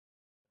laughing.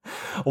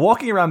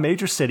 Walking around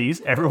major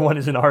cities, everyone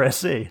is in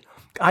RSC.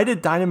 I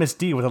did Dynamis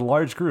D with a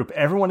large group.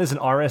 Everyone is in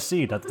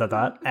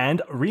RSC,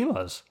 and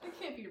Rima's. It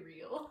can't be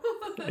real.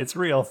 It's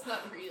real. It's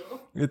not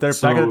real. They're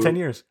back in the 10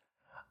 years.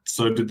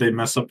 So did they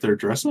mess up their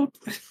dress up?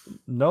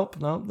 Nope.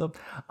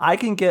 I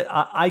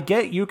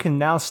get you can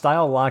now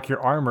style lock your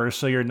armor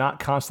so you're not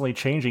constantly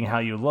changing how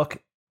you look,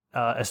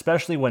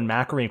 especially when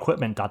macro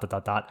equipment,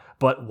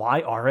 but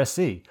why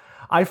RSC?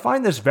 I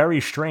find this very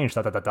strange,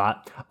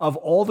 Of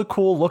all the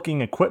cool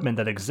looking equipment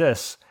that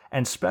exists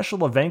and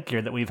special event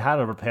gear that we've had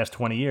over the past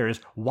 20 years,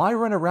 why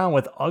run around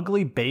with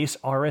ugly base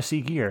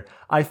RSC gear?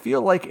 I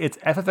feel like it's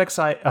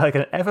FFXI, like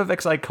an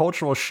FFXI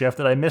cultural shift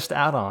that I missed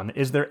out on.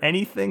 Is there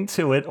anything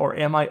to it, or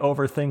am I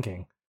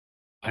overthinking?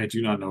 I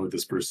do not know what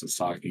this person's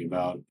talking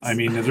about. I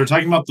mean, if they're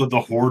talking about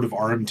the horde of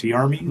RMT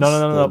armies.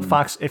 No,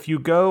 Fox. If you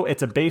go,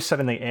 it's a base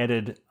setting they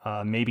added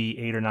maybe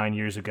 8 or 9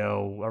 years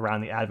ago,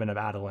 around the advent of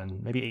Adeline,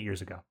 maybe 8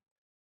 years ago.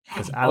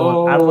 Because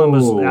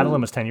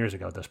Adeline was 10 years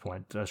ago at this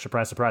point.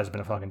 Surprise, surprise, it's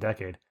been a fucking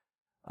decade.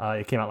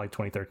 It came out like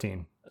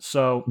 2013.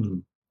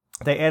 So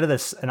they added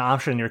an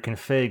option in your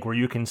config where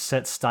you can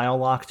set style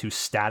lock to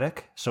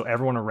static, so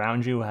everyone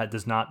around you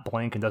does not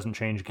blink and doesn't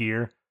change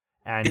gear,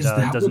 and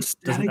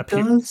doesn't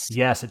appear. Does?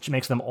 Yes, it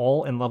makes them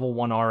all in level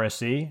 1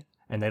 RSC,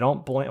 and they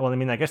don't blink. Well, I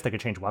mean, I guess they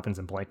could change weapons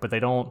and blink, but they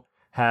don't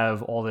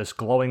have all this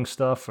glowing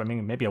stuff. I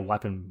mean, maybe a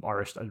weapon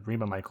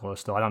Reba might glow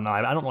still. I don't know.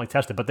 I don't really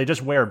test it, but they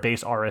just wear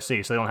base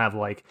RSE, so they don't have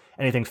like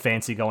anything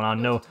fancy going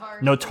on.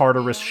 No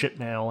Tartarus shit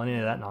mail, any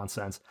of that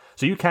nonsense.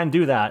 So you can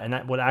do that, and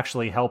that would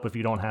actually help if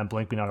you don't have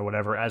Blink Beanut or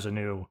whatever as a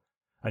new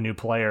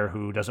player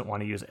who doesn't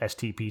want to use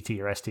STPT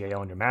or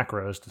STAO in your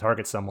macros to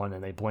target someone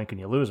and they blink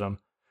and you lose them.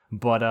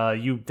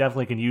 But you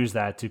definitely can use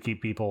that to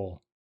keep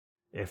people,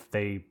 if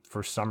they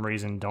for some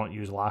reason don't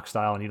use lock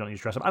style and you don't use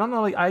dress up. I don't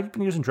know. Like, I've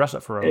been using dress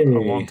up for a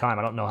long time.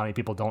 I don't know how many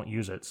people don't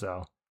use it.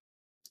 So,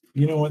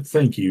 you know what?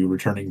 Thank you,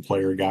 returning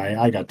player guy.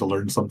 I got to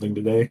learn something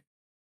today.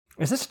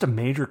 Is this just a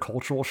major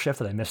cultural shift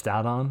that I missed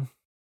out on?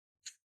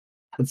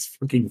 That's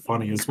freaking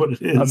funny, is what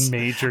it is. A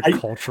major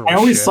cultural I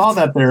always shift. saw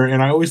that there,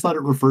 and I always thought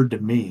it referred to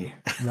me.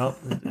 Nope.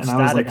 And Static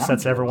I was like,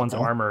 sets everyone's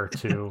armor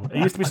to...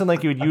 It used to be something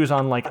like you would use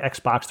on like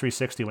Xbox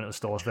 360 when it was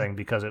still a thing,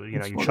 because it,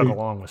 you chug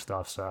along with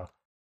stuff, so...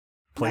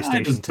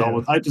 PlayStation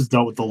 2. I just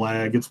dealt with the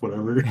lag. It's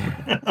whatever.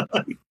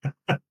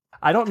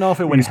 I don't know if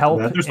it would help.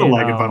 There's no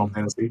lag in Final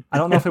Fantasy. I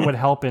don't know if it would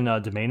help in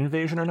Domain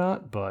Invasion or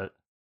not, but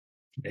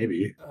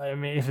maybe. I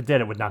mean, if it did,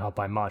 it would not help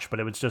by much. But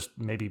it would just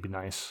maybe be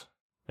nice.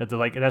 It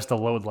has to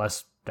load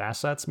less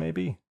assets.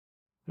 Maybe,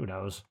 who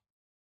knows?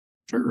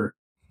 Sure.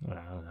 I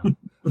don't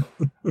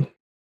know.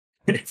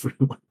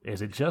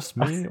 Is it just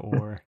me,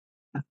 or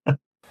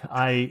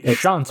I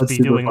shan't be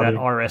doing funny.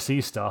 That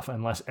RSE stuff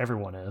unless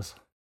everyone is?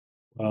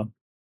 Well.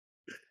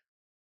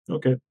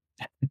 Okay.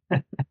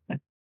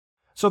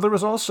 So there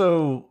was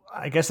also,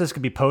 I guess this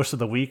could be post of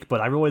the week,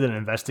 but I really didn't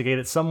investigate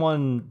it.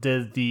 Someone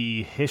did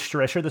the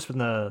history. I shared this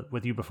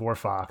with you before,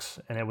 Fox,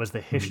 and it was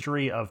the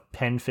history of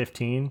Pen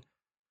 15,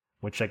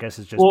 which I guess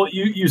is just. Well,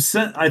 you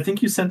sent. I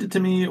think you sent it to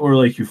me, or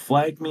like you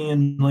flagged me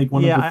in like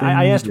one of the things. Yeah,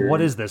 I asked,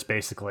 what is this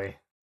basically?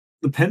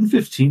 The Pen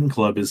 15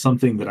 Club is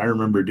something that I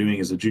remember doing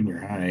as a junior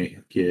high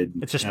kid.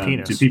 It's just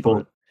penis. To people.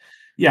 But...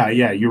 Yeah,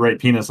 you write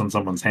penis on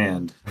someone's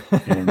hand.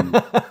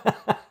 And,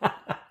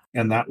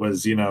 and that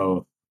was,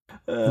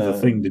 the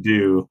thing to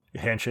do.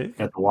 Handshake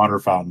at the water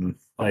fountain.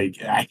 Like,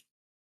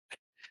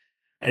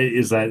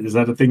 is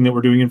that a thing that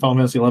we're doing in Final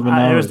Fantasy 11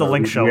 now? There's the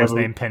Link show was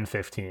named Pen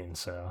 15,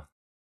 so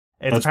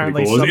it's that's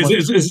apparently cool.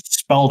 Is it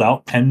spelled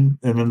out Pen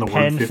and then the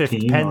Pen word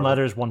 15? Pen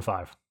letters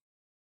 1-5.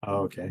 Oh,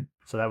 okay.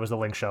 So that was the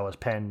Link show as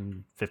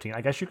Pen 15.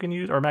 I guess you can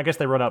use, or I guess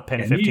they wrote out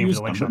Pen 15 for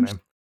the Link show name.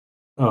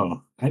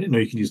 Oh, I didn't know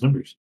you could use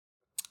numbers.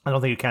 I don't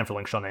think you can for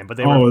Link Shell name, but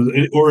they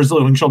or is the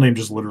Link Shell name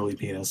just literally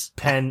penis?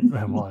 Pen,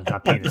 well,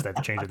 not penis. They have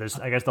to change it.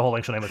 I guess the whole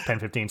Link Shell name was Pen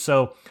 15.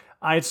 So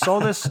I saw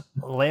this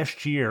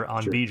last year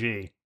on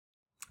BG,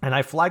 and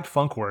I flagged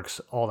Funkworks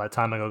all that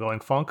time ago, going,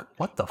 "Funk,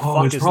 what the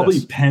fuck is this?" It's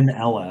probably Pen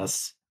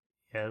LS.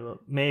 Yeah,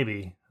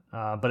 maybe.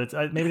 But it's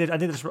maybe I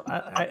think it's.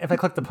 If I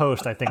click the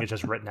post, I think it's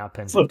just written out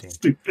Pen 15. So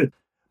stupid.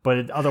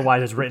 But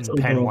otherwise, it's written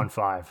Pen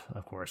 1-5,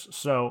 of course.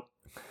 So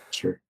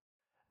sure.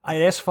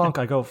 I asked Funk.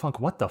 I go, Funk,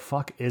 what the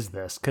fuck is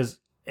this? Because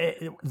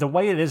the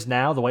way it is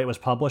now, the way it was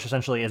published,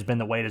 essentially has been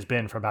the way it has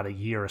been for about a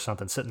year or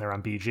something, sitting there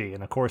on BG.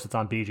 And of course, it's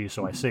on BG,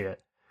 so I see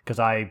it because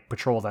I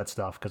patrol that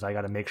stuff because I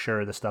got to make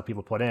sure the stuff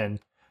people put in.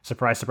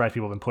 Surprise, surprise!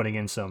 People have been putting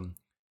in some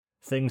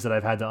things that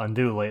I've had to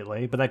undo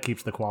lately, but that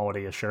keeps the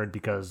quality assured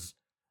because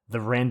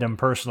the random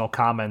personal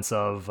comments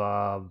of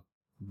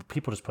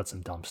people just put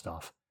some dumb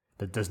stuff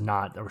that does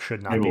not or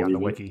should not be on the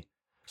wiki.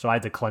 So I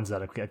had to cleanse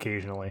that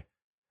occasionally.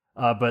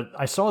 But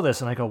I saw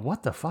this and I go,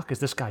 what the fuck is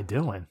this guy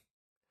doing?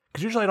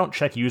 Because usually I don't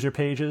check user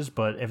pages,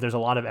 but if there's a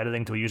lot of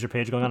editing to a user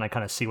page going on, I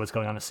kind of see what's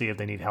going on to see if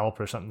they need help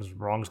or something's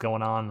wrong's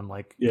going on. I'm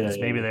like,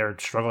 maybe they're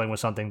struggling with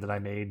something that I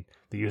made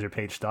the user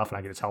page stuff and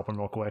I can just help them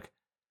real quick.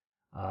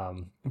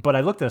 But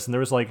I looked at this and there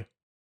was like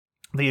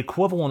the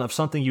equivalent of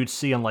something you'd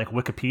see on like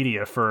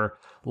Wikipedia for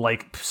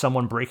like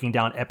someone breaking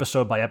down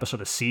episode by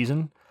episode a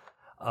season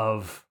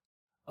of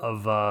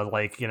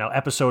like,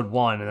 episode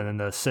 1 and then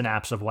the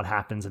synapse of what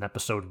happens in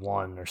episode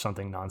 1 or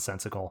something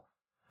nonsensical.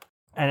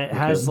 And it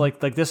has like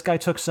this guy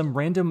took some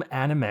random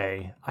anime.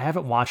 I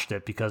haven't watched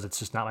it because it's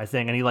just not my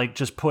thing. And he like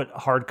just put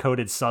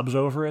hard-coded subs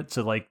over it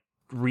to like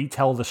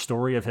retell the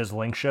story of his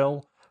Link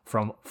Shell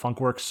from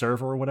Funkworks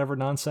server or whatever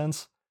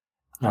nonsense.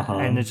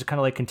 And it just kind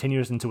of like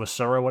continues into a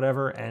sur or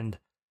whatever. And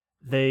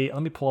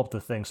let me pull up the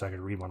thing so I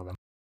could read one of them.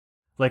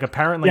 Like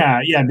apparently,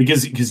 yeah,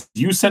 because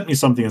you sent me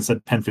something that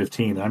said Pen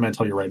 15. And I'm gonna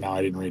tell you right now,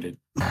 I didn't read it.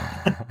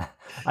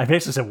 I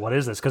basically said, "What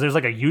is this?" Because there's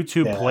like a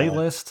YouTube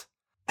playlist.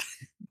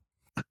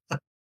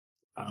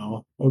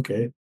 Oh,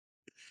 okay.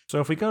 So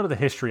if we go to the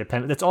history of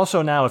Pen, it's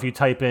also now if you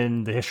type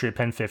in the history of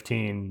Pen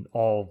 15,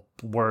 all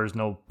words,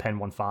 no Pen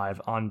 1-5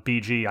 on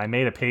BG. I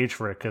made a page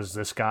for it because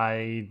this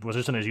guy was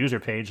just on his user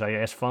page. I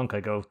asked Funk,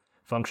 I go,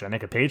 Funk, should I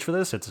make a page for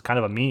this? It's kind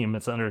of a meme.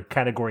 It's under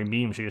category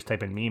memes. You just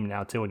type in meme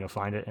now too, and you'll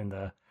find it in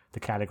the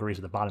categories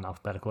at the bottom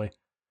alphabetically.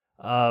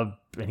 And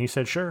he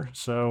said, sure.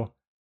 So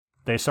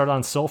they started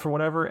on Sylph or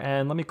whatever,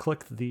 and let me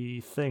click the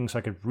thing so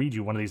I could read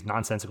you one of these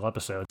nonsensical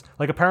episodes.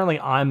 Like apparently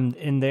I'm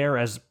in there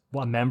as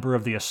a member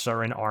of the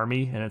Asuran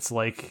army, and it's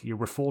like, you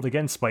were fooled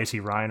again, Spicy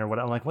Ryan, or what.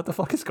 I'm like, what the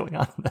fuck is going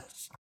on in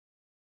this?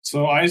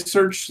 So I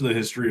searched the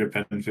history of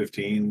Pen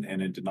 15,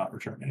 and it did not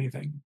return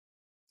anything.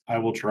 I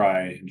will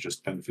try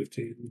just Pen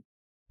 15.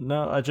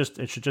 No,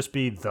 it should just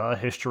be the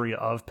history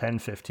of Pen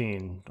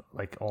 15,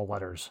 like all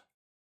letters.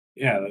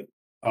 Yeah.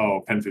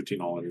 Oh, Pen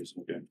 15 all letters.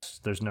 Okay.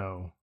 There's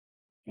no.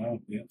 Oh,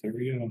 yeah. There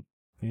we go.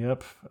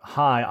 Yep.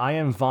 Hi, I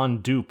am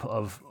Von Dupe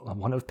of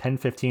one of Pen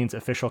 15's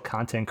official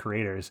content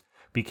creators.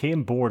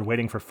 Became bored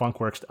waiting for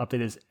Funkworks to update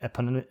his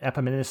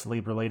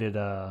eponymously related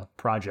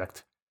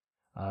project.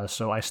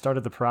 So I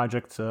started the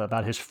project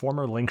about his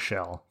former Link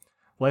Shell,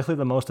 likely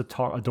the most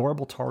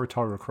adorable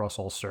Tarutaru across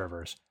all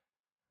servers.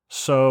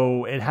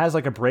 So it has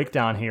like a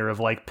breakdown here of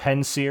like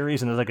Pen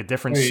series, and there's like a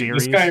different Wait,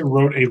 series. this guy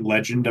wrote a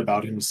legend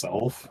about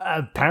himself.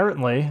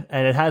 Apparently,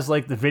 and it has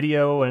like the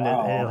video, and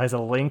Wow. it has a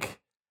link,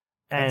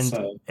 and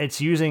That's,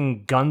 it's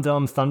using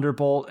Gundam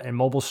Thunderbolt and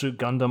Mobile Suit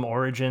Gundam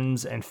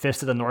Origins and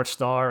Fist of the North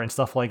Star and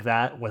stuff like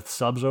that with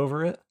subs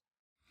over it.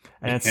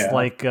 And it's Yeah.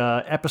 like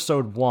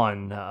episode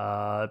 1,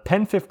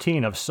 Pen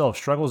 15 of Sylph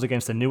struggles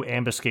against a new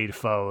ambuscade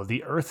foe,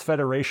 the Earth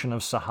Federation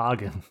of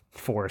Sahagin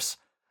Force.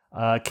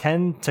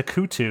 Can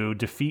Takutu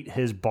defeat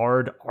his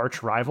Bard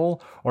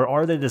arch-rival, or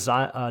are they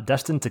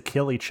destined to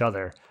kill each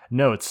other?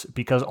 Notes,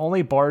 because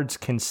only Bards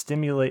can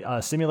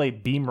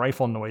simulate beam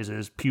rifle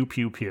noises, pew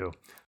pew pew.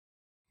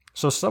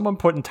 So someone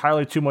put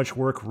entirely too much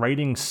work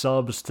writing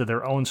subs to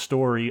their own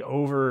story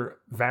over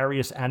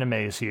various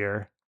animes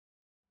here.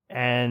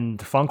 And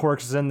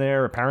Funkworks is in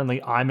there.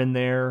 Apparently I'm in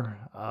there.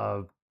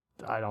 I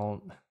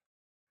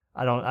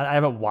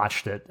haven't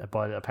watched it,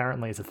 but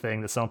apparently it's a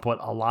thing that someone put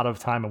a lot of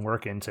time and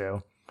work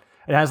into.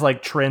 It has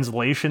like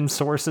translation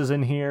sources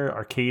in here,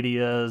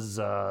 Arcadia's,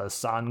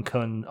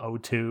 Sankun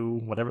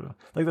 02, whatever.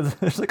 Like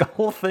there's like a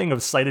whole thing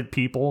of cited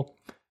people.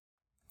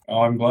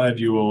 Oh, I'm glad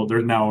you will.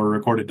 There's now a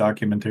recorded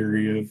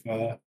documentary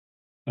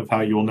of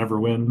how you will never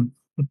win.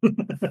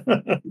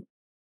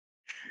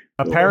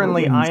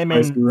 Apparently, I am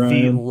in Spicy the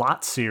Ryan.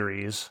 Lot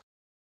series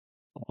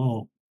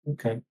Oh,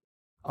 okay.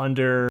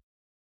 under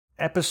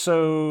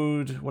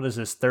episode, what is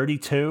this,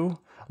 32?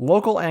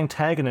 Local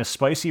antagonist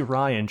Spicy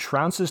Ryan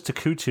trounces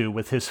Takutu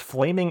with his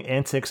flaming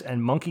antics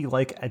and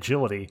monkey-like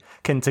agility.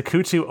 Can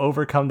Takutu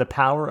overcome the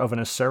power of an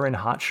Asuran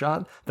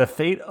hotshot? The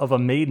fate of a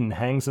maiden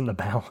hangs in the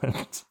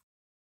balance.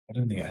 What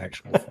in the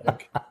actual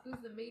fuck?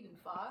 Who's the maiden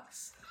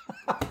fox?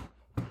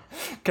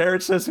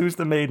 Carrot says, "Who's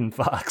the maiden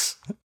fox?"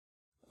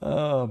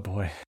 Oh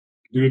boy.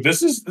 Dude,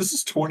 this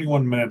is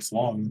 21 minutes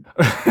long.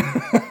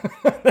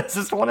 This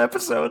is one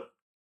episode.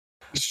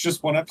 It's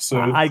just one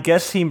episode. I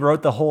guess he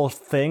wrote the whole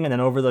thing, and then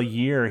over the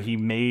year, he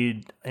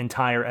made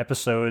entire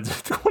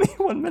episodes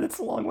 21 minutes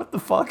long. What the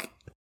fuck?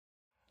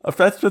 If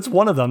that's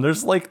one of them.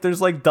 There's like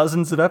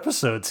dozens of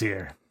episodes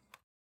here.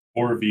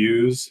 4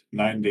 views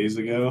 9 days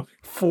ago.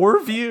 4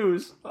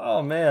 views.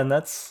 Oh man,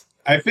 that's.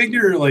 I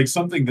figure like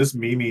something this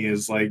memey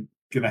is like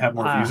gonna have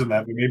more views than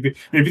that, but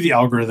maybe the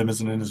algorithm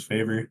isn't in his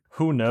favor.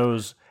 Who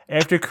knows?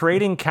 After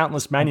creating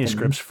countless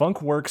manuscripts,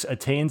 Funkworks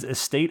attains a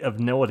state of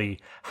nullity.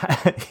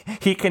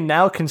 He can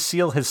now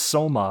conceal his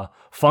soma.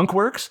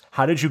 Funkworks,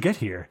 how did you get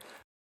here?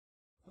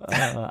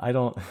 I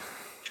don't.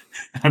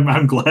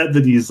 I'm glad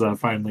that he's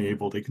finally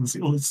able to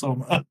conceal his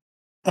soma.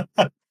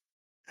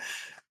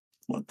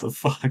 What the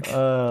fuck?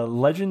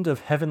 Legend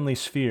of Heavenly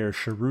Sphere,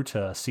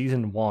 Shiruta,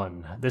 Season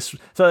 1.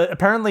 So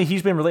apparently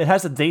he's been released. It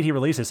has the date he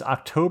releases,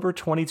 October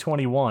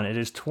 2021. It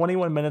is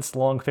 21 minutes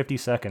long, 50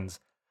 seconds.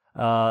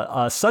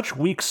 Such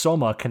weak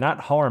soma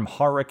cannot harm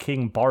Hara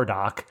King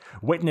Bardock.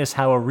 Witness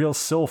how a real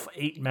Sylph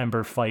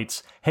 8-member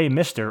fights. Hey,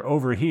 mister,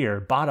 over here.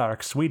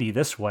 Bardock, sweetie,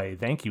 this way.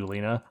 Thank you,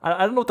 Lena. I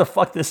don't know what the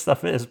fuck this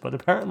stuff is, but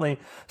apparently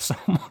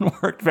someone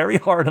worked very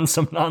hard on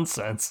some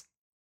nonsense.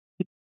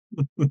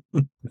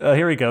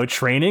 Here we go.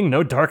 Training?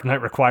 No Dark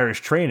Knight requires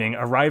training.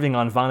 Arriving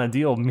on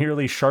Vana'diel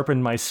merely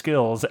sharpened my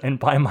skills, and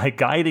by my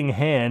guiding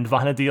hand,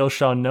 Vana'diel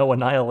shall know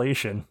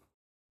annihilation.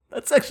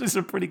 That's actually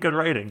some pretty good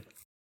writing.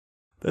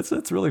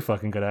 That's really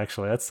fucking good,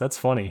 actually. That's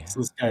funny.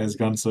 This guy has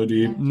gone so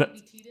deep. No-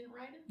 ChatGPT didn't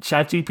write it?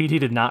 ChatGPT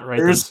did not write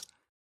this.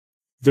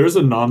 There's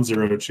a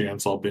non-zero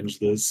chance I'll binge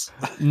this.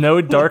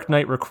 No Dark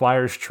Knight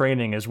requires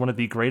training is one of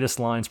the greatest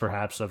lines,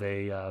 perhaps, of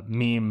a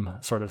meme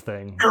sort of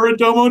thing.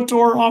 Aradomo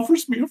Door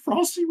offers me a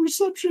frosty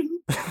reception.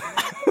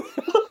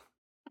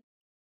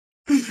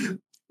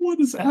 What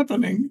is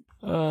happening?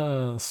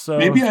 So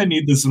Maybe I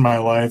need this in my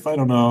life. I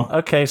don't know.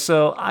 Okay,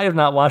 so I have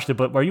not watched it,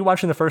 but are you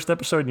watching the first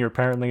episode and you're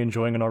apparently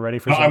enjoying it already?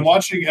 For No, some I'm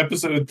watching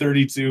episode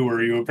 32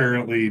 where you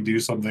apparently do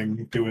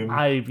something to him.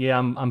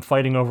 I'm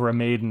fighting over a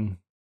maiden.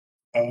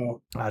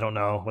 Oh, I don't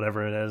know,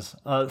 whatever it is.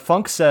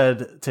 Funk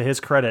said, to his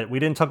credit, we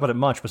didn't talk about it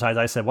much, besides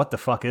I said, what the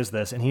fuck is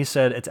this? And he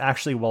said, it's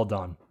actually well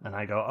done. And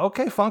I go,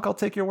 okay, Funk, I'll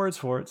take your words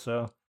for it.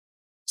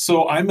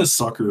 so I'm a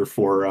sucker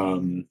for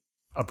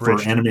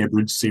Abridged. anime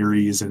abridged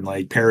series and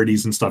like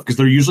parodies and stuff because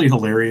they're usually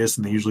hilarious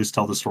and they usually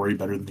tell the story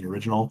better than the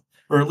original,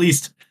 or at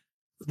least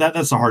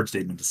that's a hard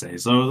statement to say.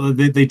 So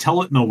they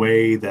tell it in a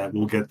way that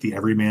will get the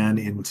everyman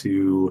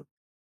into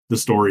the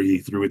story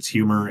through its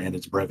humor and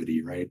its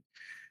brevity, right?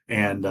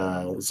 And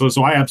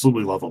so I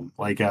absolutely love them.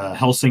 Like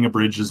Hellsing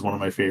Abridged is one of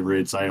my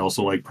favorites. I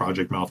also like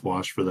Project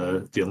Mouthwash for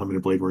the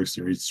Unlimited Blade Works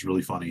series. It's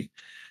really funny,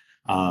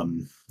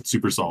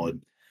 super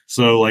solid.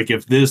 So like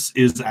if this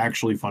is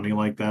actually funny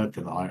like that,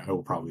 then I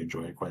will probably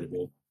enjoy it quite a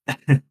bit.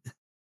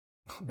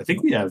 I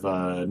think we have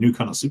new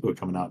Konosuba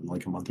coming out in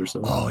like a month or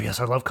so. Oh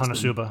yes, I love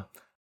Konosuba.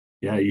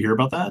 Yeah, you hear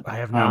about that? I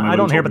have don't know, not. I nobody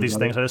don't hear told about me these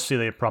things. I just see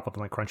they prop up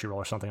on like Crunchyroll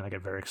or something, and I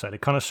get very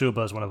excited.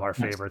 Konosuba is one of our Nice.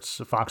 favorites.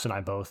 Fox and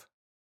I both.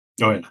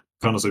 Oh yeah,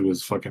 Konosuba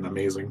is fucking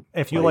amazing.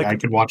 If you like, like, I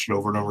could watch it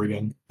over and over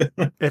again.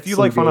 if you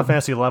So like Final good.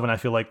 Fantasy 11, I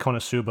feel like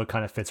Konosuba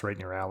kind of fits right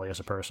in your alley as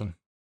a person.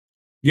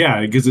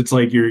 Yeah, because it's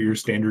like your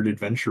standard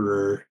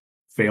adventurer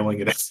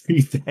failing at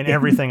everything, And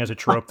everything is a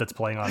trope that's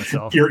playing on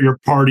itself. your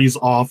party's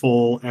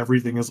awful.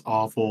 Everything is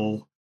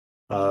awful.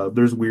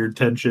 There's weird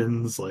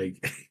tensions.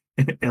 Like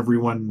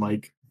everyone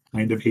like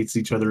kind of hates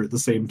each other at the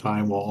same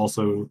time while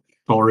also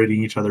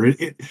tolerating each other.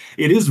 It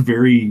is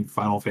very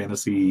Final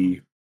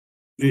Fantasy.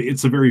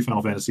 It's a very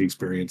Final Fantasy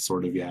experience,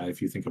 sort of. Yeah, if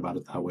you think about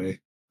it that way.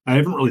 I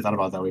haven't really thought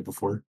about it that way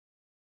before.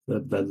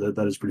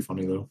 That is pretty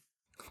funny though.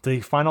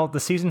 The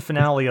season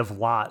finale of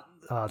Lot,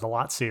 the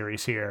Lot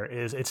series here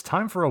is it's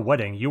time for a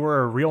wedding. You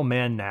are a real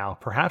man now.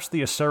 Perhaps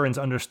the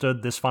Asurans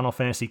understood this Final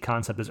Fantasy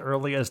concept as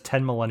early as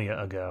 10 millennia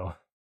ago.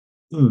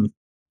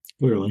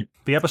 Clearly.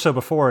 The episode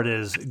before it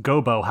is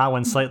Gobo, how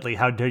unsightly,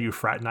 how dare you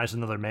fraternize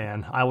another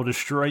man? I will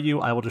destroy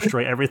you. I will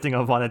destroy everything I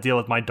want to deal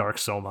with my dark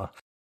Soma.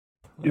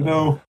 You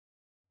know,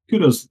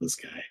 kudos to this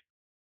guy.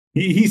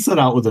 He set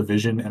out with a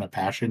vision and a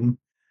passion,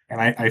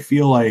 and I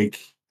feel like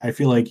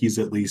he's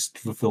at least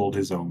fulfilled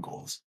his own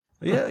goals.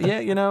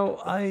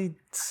 Yeah,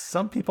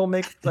 some people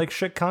make like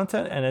shit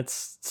content and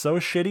it's so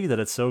shitty that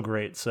it's so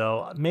great.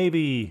 So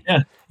maybe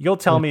you'll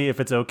tell me if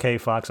it's okay,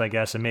 Fox, I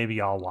guess, and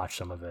maybe I'll watch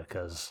some of it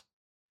because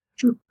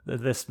Sure.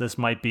 This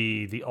might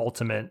be the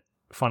ultimate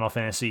Final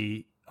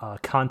Fantasy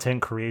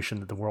content creation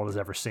that the world has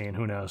ever seen.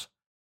 Who knows?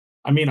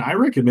 I mean, I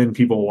recommend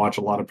people watch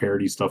a lot of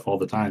parody stuff all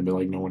the time, but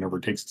like no one ever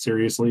takes it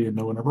seriously and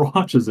no one ever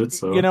watches it.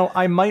 So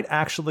I might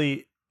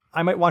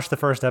watch the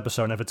first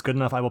episode, and if it's good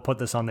enough, I will put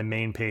this on the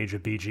main page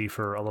of BG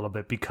for a little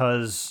bit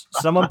because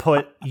someone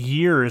put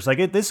years,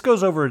 this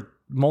goes over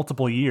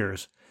multiple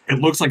years. it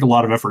looks like a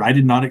lot of effort. I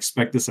did not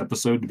expect this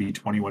episode to be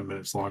 21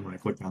 minutes long when I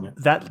clicked on it.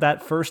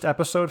 That first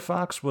episode,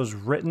 Fox, was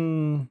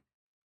written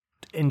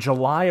in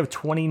July of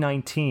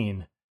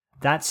 2019.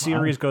 That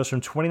series goes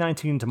from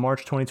 2019 to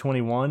March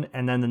 2021,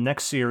 and then the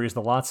next series,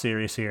 the Lot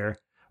series here,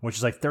 which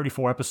is like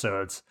 34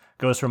 episodes,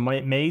 goes from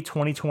May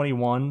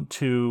 2021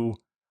 to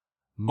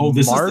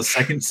this March, is the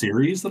second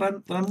series that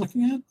I'm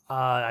looking at?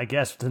 I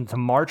guess, to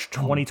March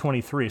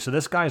 2023. So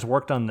this guy's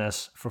worked on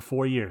this for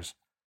 4 years.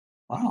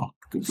 Wow.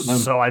 Good for them.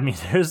 So, I mean,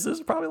 there's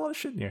probably a lot of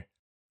shit in here.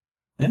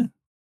 Yeah.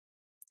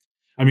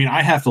 I mean,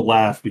 I have to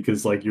laugh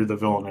because, like, you're the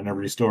villain in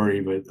every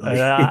story, but... Like...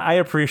 I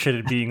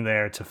appreciated being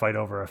there to fight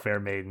over a fair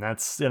maiden.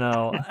 That's,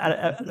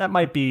 that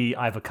might be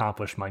I've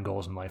accomplished my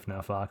goals in life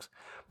now, Fox.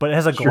 But it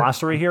has a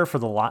glossary here for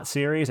the Lot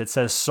series. It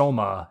says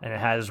Soma, and it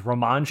has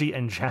Romanji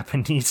and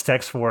Japanese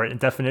text for it and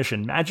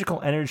definition.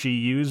 Magical energy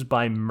used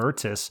by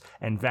Myrtis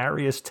and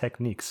various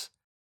techniques.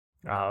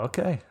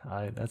 Okay.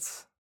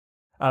 That's...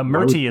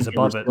 Murti is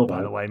above it,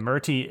 by the way.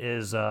 Murti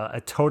is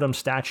a totem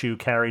statue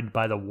carried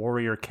by the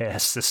warrior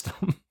caste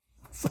system.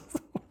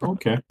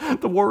 Okay.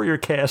 The warrior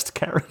caste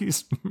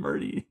carries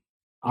Murti.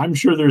 I'm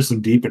sure there's some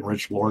deep and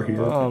rich lore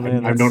here. Oh,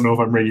 man, I don't know if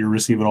I'm ready to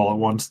receive it all at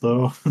once,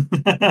 though.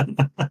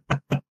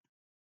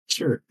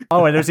 Sure.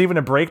 Oh, and there's even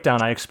a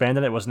breakdown. I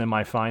expanded it. It wasn't in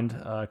my find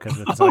because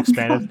it's not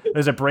expanded. God.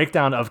 There's a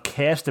breakdown of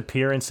cast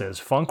appearances.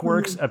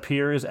 Funkworks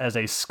appears as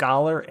a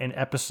scholar in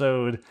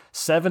episode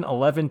 7,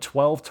 11,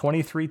 12,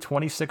 23,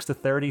 26 to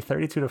 30,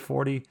 32 to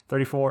 40,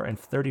 34, and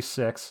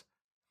 36.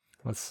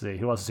 Let's see.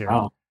 Who else is here?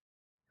 Wow.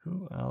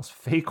 Who else?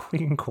 Fake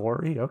Queen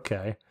Quarry?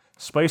 Okay.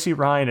 Spicy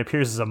Ryan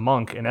appears as a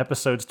monk in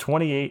episodes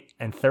 28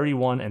 and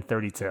 31 and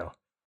 32.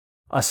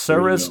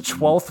 Asura's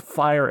 12th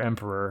Fire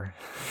Emperor.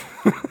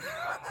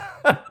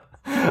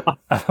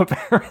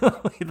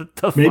 Apparently,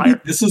 maybe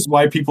this is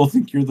why people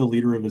think you're the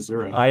leader of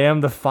Asura. I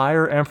am the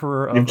Fire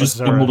Emperor of Asura. You've just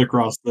stumbled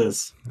across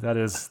this. That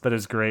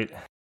is great.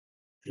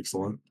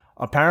 Excellent.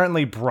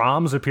 Apparently,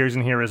 Brahms appears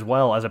in here as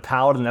well as a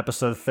paladin in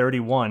episode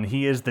 31.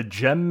 He is the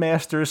gem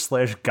master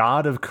 /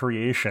 god of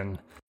creation.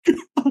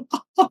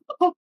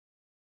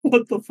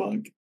 What the fuck?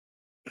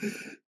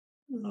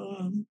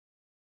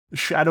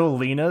 Shadow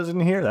Lena's in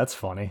here? That's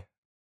funny.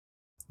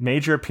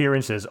 Major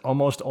appearances,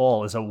 almost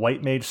all, is a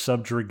white mage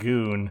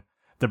sub-dragoon,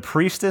 the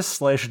priestess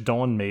 /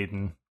 dawn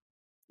maiden.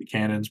 The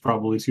canon's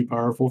probably too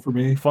powerful for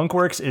me.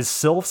 Funkworks is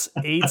Sylph's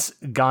 8's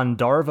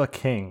Gandharva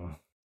king.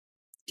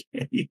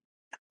 Okay.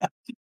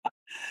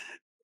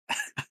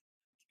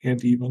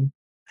 Can't even.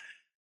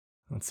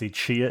 Let's see,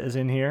 Chia is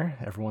in here.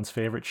 Everyone's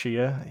favorite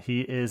Chia.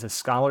 He is a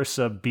scholar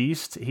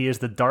sub-beast. He is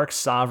the dark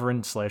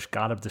sovereign /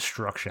 god of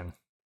destruction.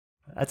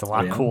 That's a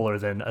lot cooler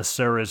than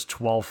Asura's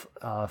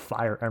 12th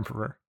Fire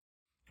Emperor.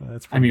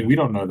 I mean, we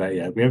don't know that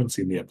yet. We haven't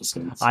seen the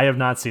episodes. I have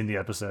not seen the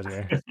episode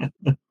yet.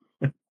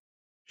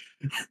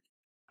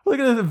 Look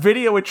at the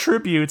video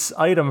attributes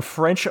item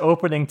French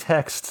opening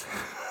text.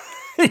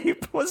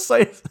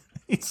 Apparently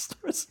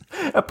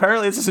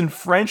this is in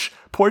French,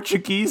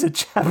 Portuguese, and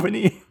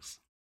Japanese.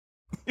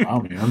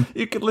 Wow, man.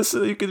 You could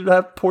listen. You could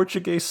have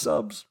Portuguese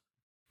subs.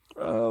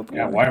 Oh, boy.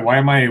 Yeah, why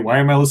am I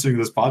listening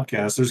to this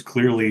podcast? There's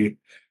clearly,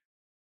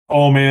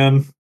 oh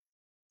man,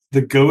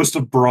 the ghost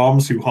of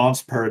Brahms who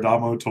haunts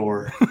Paradamo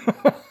Tor.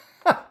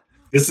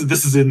 This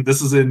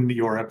is in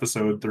your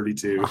episode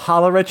 32.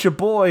 Holler at your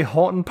boy,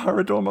 haunting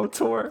Paradormo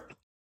Tour.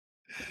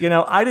 You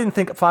know, I didn't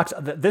think Fox.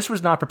 This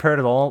was not prepared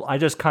at all. I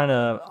just kind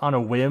of on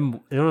a whim.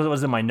 It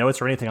wasn't in my notes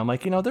or anything. I'm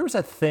like, you know, there was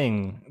that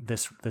thing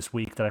this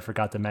week that I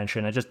forgot to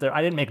mention. I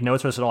didn't make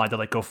notes of this at all. I had to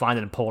like go find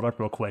it and pull it up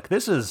real quick.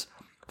 This is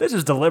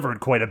delivered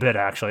quite a bit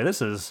actually.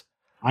 This is.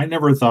 I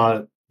never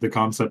thought the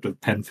concept of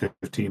Pen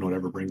 15 would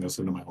ever bring this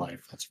into my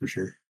life. That's for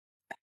sure.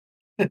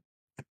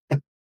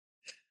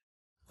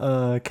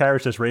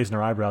 Kara's just raising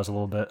her eyebrows a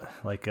little bit,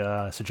 like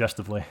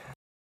suggestively.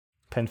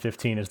 Pen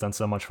 15 has done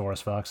so much for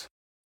us, Fox.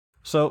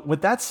 So,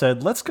 with that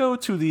said, let's go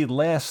to the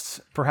last,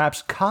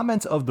 perhaps,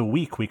 comment of the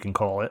week, we can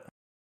call it,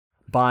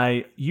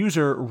 by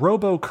user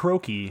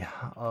RoboCroaky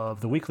of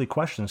the weekly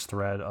questions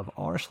thread of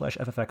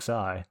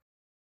r/FFXI.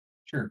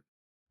 Sure.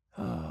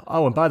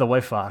 Oh, and by the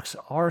way, Fox,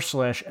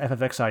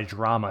 r/FFXI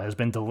drama has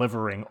been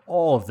delivering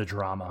all of the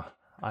drama.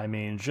 I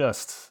mean,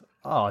 just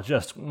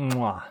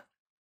mwah.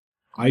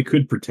 I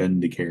could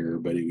pretend to care,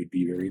 but it would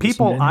be very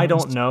People I don't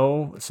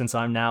disingenuous. know, since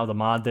I'm now the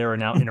mod there, are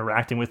now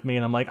interacting with me,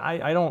 and I'm like,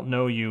 I don't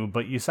know you,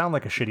 but you sound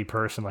like a shitty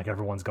person, like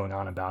everyone's going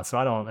on about. So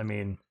I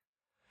mean,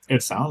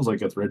 It sounds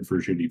like a thread for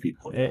shitty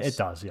people. it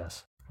does,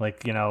 yes.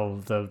 Like, you know,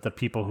 the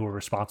people who are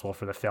responsible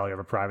for the failure of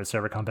a private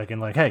server come back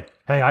in like, hey,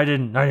 I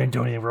didn't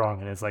do anything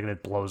wrong, and it's like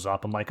it blows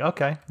up. I'm like,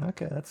 okay,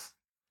 that's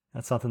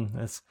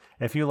something.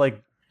 If you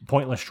like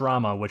pointless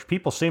drama, which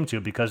people seem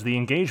to, because the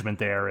engagement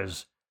there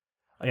is.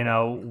 You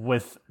know,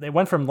 they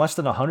went from less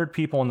than 100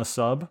 people in the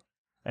sub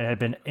and had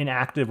been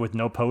inactive with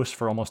no posts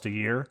for almost a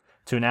year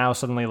to now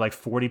suddenly like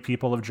 40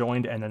 people have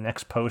joined and the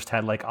next post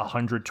had like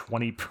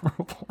 120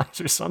 replies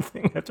or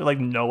something after like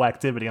no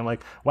activity. I'm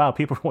like, wow,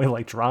 people really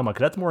like drama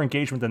because that's more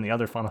engagement than the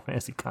other Final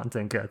Fantasy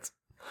content gets.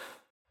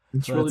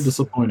 It's So really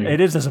disappointing. It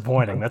is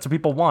disappointing. That's what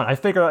people want. I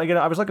figure,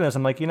 I was looking at this,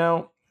 I'm like, you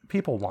know,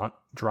 people want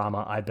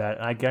drama, I bet.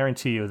 And I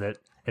guarantee you that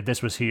if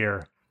this was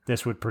here,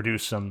 this would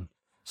produce some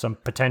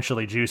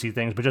potentially juicy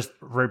things, but just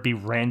be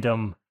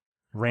random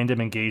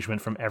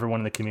engagement from everyone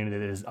in the community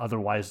that is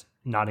otherwise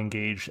not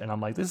engaged. And I'm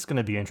like, this is going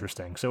to be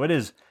interesting. So it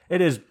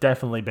is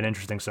definitely been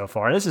interesting so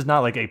far. This is not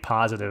like a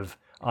positive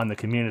on the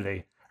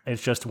community.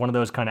 It's just one of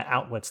those kind of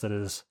outlets that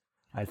is,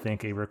 I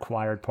think, a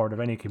required part of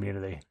any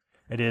community.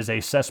 It is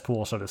a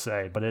cesspool, so to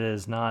say, but it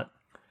is not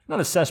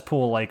a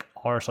cesspool like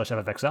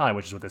r/FFXI,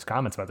 which is what this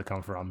comment's about to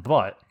come from.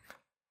 But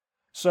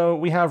so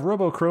we have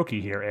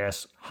RoboCroaky here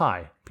asks,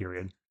 hi,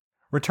 period.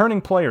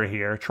 Returning player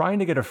here, trying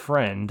to get a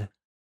friend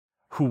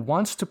who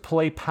wants to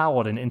play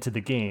Paladin into the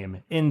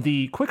game. In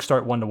the Quick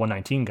Start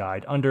 1-119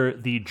 guide, under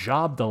the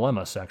Job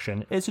Dilemma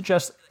section, it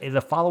suggests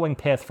the following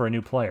path for a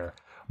new player.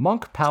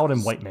 Monk,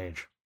 Paladin, White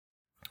Mage.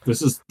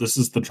 This is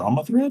the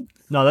drama thread?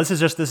 No, as an we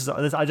jumped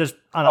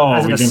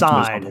into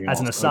aside, something else.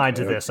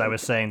 to Okay, this, I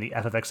was saying the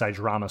FFXI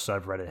drama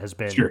subreddit has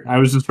been... Sure. I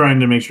was just trying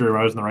to make sure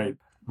I was in the right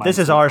This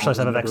is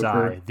mindset.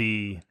 r/FFXI,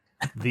 the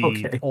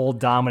Okay. old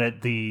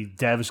dominant, the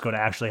devs going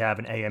to actually have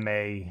an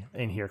AMA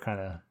in here kind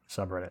of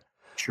subreddit.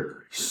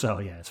 Sure. So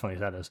yeah, it's funny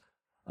as that is.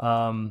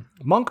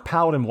 Monk,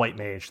 Paladin, White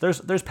Mage.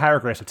 There's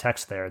paragraphs of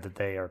text there that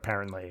they are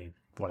apparently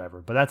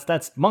whatever, but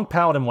that's Monk,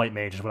 Paladin, White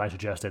Mage is what I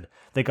suggested.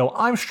 They go,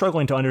 I'm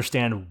struggling to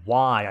understand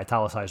why,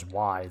 italicized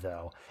why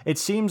though. It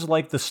seems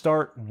like the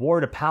start War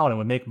to Paladin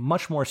would make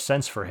much more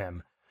sense for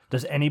him.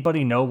 Does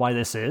anybody know why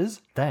this is?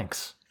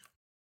 Thanks.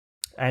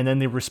 And then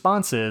the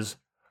response is,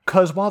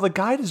 because while the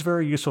guide is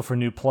very useful for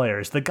new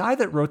players, the guy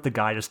that wrote the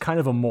guide is kind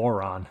of a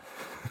moron.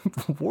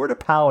 War to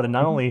Paladin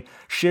not only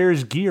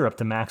shares gear up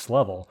to max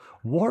level,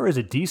 War is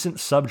a decent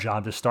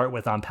sub-job to start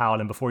with on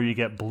Paladin before you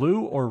get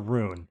Blue or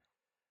Rune.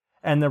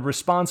 And the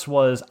response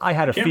was, I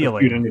had a Can't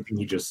feeling. refute anything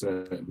you just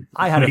said.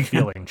 I had a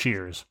feeling.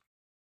 Cheers.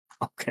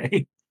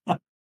 Okay.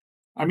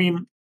 I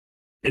mean,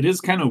 it is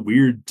kind of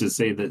weird to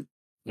say that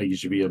like you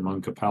should be a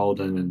monk, a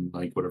paladin, and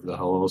like whatever the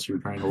hell else you're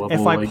trying to level.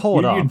 If I like, pull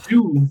it up.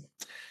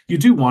 you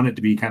do want it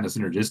to be kind of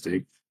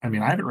synergistic. I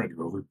mean, I haven't read it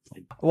over.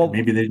 Like, Well,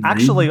 maybe they didn't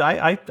actually,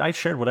 read. I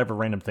shared whatever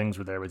random things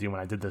were there with you when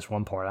I did this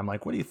one part. I'm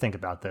like, what do you think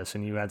about this?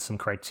 And you had some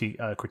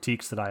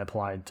critiques that I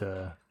applied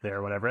to there,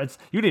 or whatever.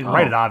 You didn't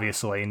write it,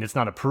 obviously, and it's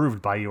not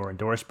approved by you or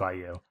endorsed by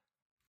you.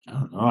 I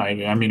don't know.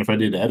 I mean, if I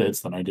did edits,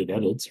 then I did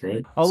edits,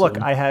 right? Oh, So-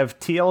 look, I have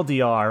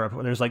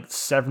TLDR. There's like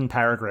 7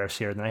 paragraphs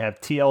here. Then I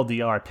have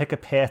TLDR. Pick a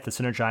path that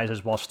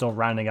synergizes while still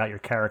rounding out your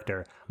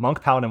character.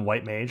 Monk, Paladin,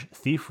 White Mage,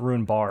 Thief,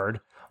 Rune,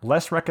 Bard.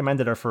 Less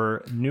recommended are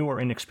for new or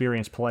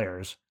inexperienced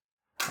players.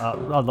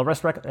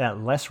 Less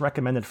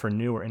recommended for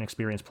new or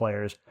inexperienced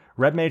players.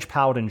 Red Mage,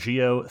 Paladin,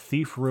 Geo,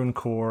 Thief, Rune,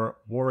 Core,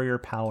 Warrior,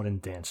 Paladin,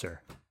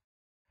 Dancer.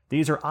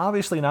 These are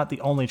obviously not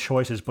the only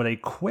choices, but a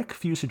quick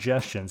few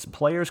suggestions.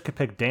 Players could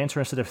pick Dancer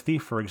instead of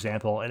Thief, for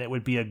example, and it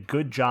would be a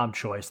good job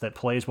choice that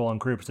plays well in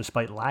groups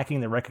despite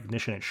lacking the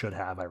recognition it should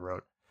have, I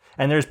wrote.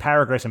 And there's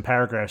paragraphs and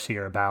paragraphs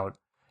here about,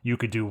 you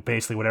could do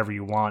basically whatever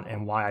you want,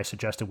 and why I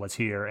suggested what's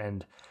here.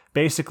 And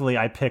basically,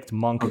 I picked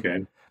Monk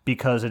Okay.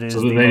 because it is.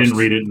 So the they most, didn't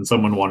read it, and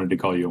someone wanted to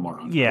call you a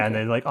moron. Yeah, Okay. and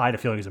they're like, I had a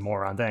feeling he's a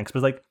moron. Thanks,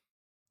 but like,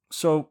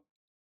 so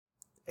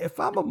if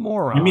I'm a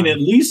moron, I mean, at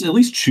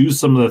least choose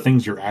some of the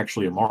things you're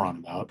actually a moron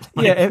about.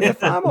 yeah,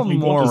 if I'm a you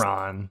don't just-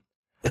 moron,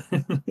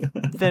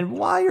 then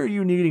why are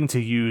you needing to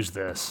use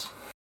this?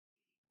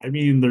 I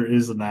mean, there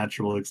is a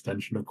natural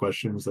extension of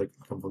questions that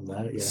can come from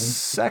that. Yeah.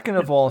 Second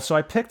of all, so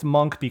I picked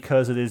Monk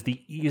because it is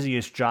the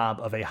easiest job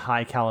of a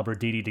high caliber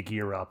DD to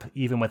gear up,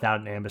 even without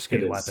an ambuscade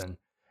It is. weapon.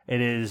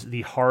 It is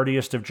the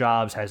hardiest of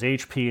jobs, has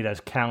HP, it has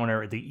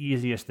counter, the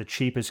easiest, the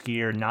cheapest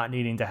gear, not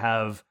needing to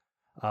have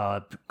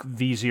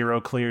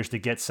V0 clears to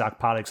get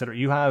Sakpata, etc.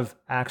 You have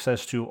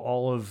access to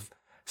all of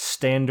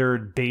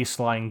standard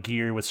baseline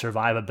gear with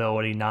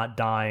survivability, not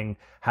dying,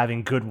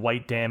 having good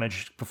white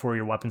damage before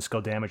your weapon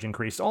skill damage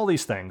increased, all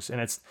these things. And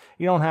it's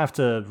you don't have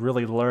to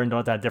really learn,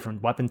 don't have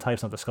different weapon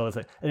types, not the skill.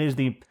 It is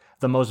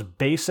the most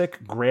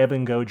basic grab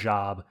and go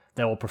job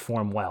that will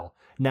perform well.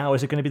 Now,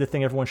 is it going to be the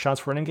thing everyone shouts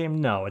for in game?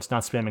 No, it's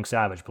not spamming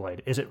Savage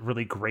Blade. Is it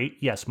really great?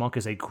 Yes, Monk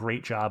is a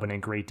great job and a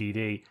great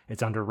DD.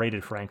 It's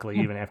underrated, frankly,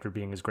 even after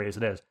being as great as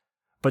it is.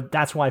 But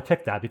that's why I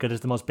picked that, because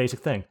it's the most basic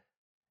thing.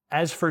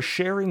 As for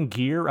sharing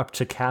gear up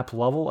to cap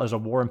level as a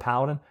War and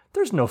Paladin,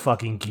 there's no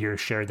fucking gear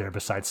shared there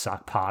besides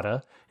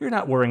Sakpata. You're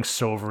not wearing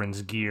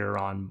Sovereign's gear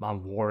on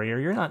Warrior.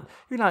 You're not.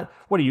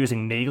 What are you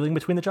using? Nagling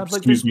between the jobs?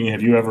 Excuse me.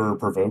 Have you ever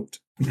provoked?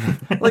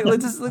 Like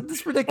this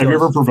ridiculous. Have you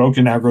ever provoked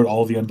and aggroed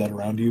all the undead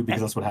around you?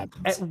 Because that's what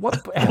happens. At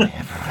what?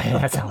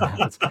 That's how it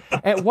happens.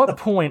 At what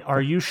point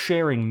are you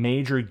sharing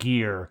major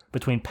gear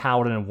between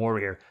Paladin and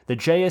Warrior? The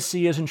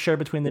JSC isn't shared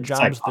between the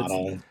jobs.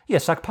 Sakpata. Yeah,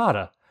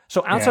 Sakpata.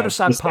 So outside Yeah, of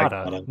just Sakpata,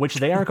 Sakpata. which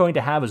they aren't going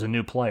to have as a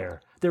new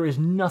player, there is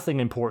nothing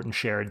important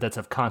shared that's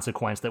of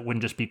consequence that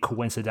wouldn't just be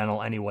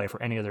coincidental anyway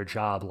for any other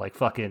job, like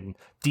fucking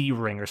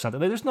D-Ring or something.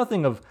 There's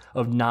nothing of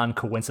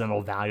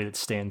non-coincidental value that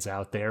stands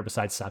out there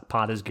besides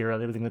Sakpata's gear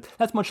and everything.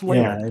 That's much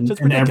later. Yeah, and, So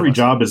it's and every ridiculous.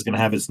 job is going to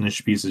have its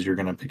niche pieces you're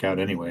going to pick out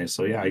anyway.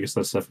 So yeah, I guess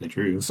that's definitely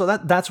true. So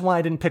that's why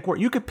I didn't pick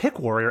Warrior. You could pick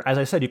Warrior. As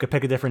I said, you could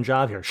pick a different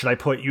job here. Should I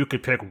put you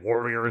could pick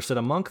Warrior instead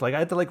of Monk? Like, I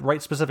had to like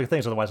write specific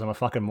things, otherwise I'm a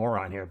fucking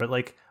moron here. But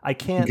like, I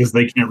can't. Because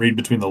they can't read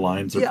between the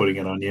lines or Yeah. putting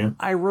it on you.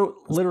 I wrote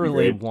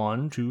literally great.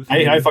 1, 2,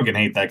 3. I fucking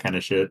hate that kind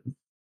of shit.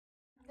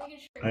 They can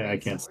share I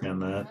great can't sword.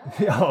 stand that.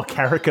 Oh,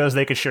 Caricos,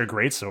 they could share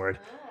greatsword.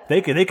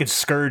 They could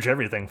scourge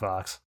everything,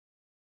 Fox.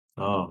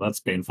 Oh, that's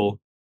painful.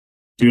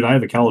 Dude, I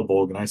have a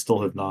Calibolg and I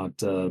still have not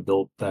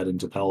built that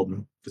into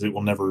Paladin because it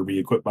will never be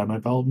equipped by my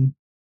Paladin.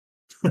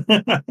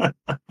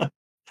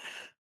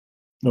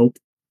 Nope.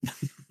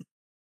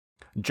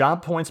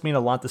 Job points mean a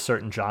lot to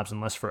certain jobs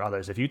and less for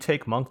others. If you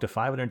take Monk to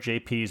 500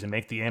 JPs and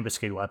make the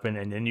ambuscade weapon,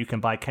 and then you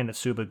can buy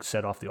Kenetsuba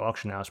set off the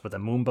auction house with a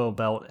Moonbow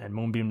belt and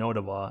Moonbeam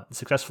Nodawa,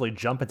 successfully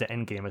jump into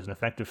endgame as an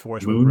effective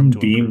force with room to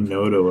Moonbeam improve.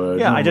 Nodoa.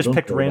 Yeah, No, I just don't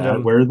picked go random-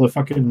 that. Where the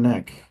fucking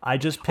neck? I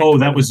just picked Oh,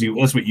 that random- was you.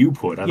 That's what you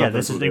put. I Yeah, thought this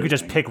that's is what you they could were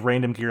just saying. pick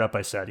random gear up.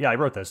 I said, yeah, I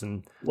wrote this,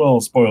 and Well,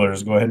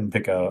 spoilers. Go ahead and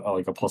pick a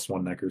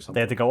 +1 neck or something.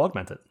 they had to go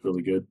augment it.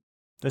 Really good.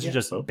 This Yeah, is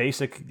just so.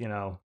 basic,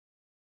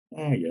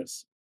 I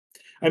guess.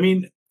 I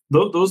mean,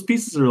 those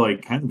pieces are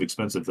like kind of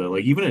expensive though.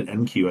 Like even at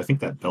NQ, I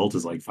think that belt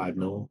is like 5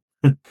 mil.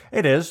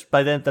 It is,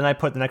 but then I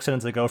put the next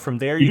sentence to go. From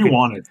there, You you do could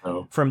want it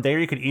though. From there,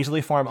 you could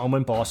easily farm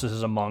Omen bosses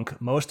as a Monk,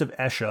 most of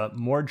Esha,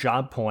 more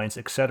job points,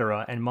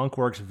 etc. And Monk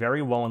works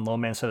very well in low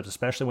man setups,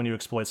 especially when you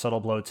exploit Subtle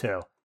Blow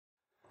too,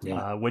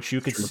 Yeah. which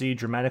you could True. see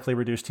dramatically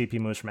reduce TP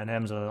moves from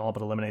NMs and all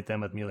but eliminate them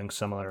with Mewling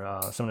similar.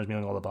 Summoners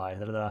Mewling Lullaby.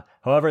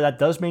 However, that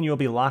does mean you'll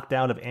be locked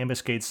out of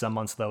ambuscade some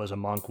months though as a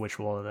Monk, which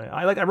will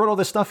I wrote all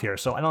this stuff here,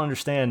 so I don't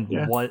understand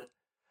Yeah. what.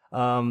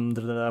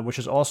 Which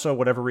is also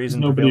whatever reason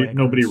Nobody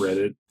prevailing read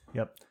it.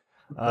 Yep.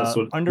 That's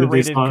what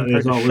Underrated compared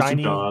there's to all lists of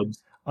shiny.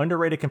 jobs.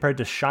 Underrated compared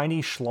to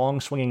shiny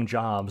schlong swinging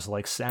jobs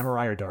like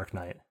Samurai or Dark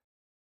Knight.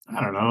 I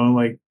don't know.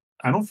 Like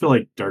I don't feel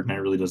like Dark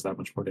Knight really does that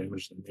much more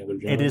damage than the other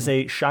job. It is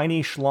a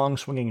shiny schlong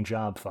swinging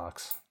job,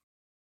 Fox.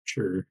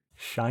 Sure.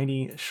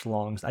 Shiny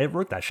schlongs. I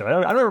wrote that shit. I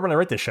don't remember when I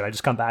write this shit. I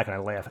just come back and I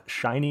laugh.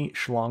 Shiny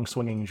schlong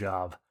swinging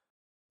job.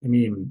 I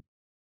mean,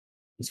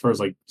 as far as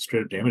like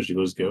straight up damage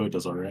dealers go, it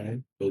does alright.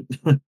 But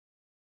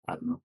I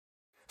don't know.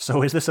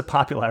 So is this a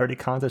popularity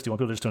contest? Do you want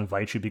people just to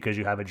invite you because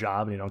you have a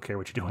job and you don't care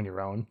what you do on your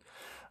own?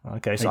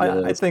 Okay, so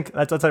I guess. think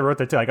that's what I wrote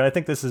there too. I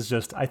think this is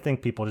just. I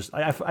think people just.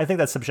 I think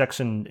that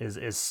subjection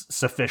is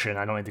sufficient.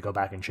 I don't need to go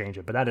back and change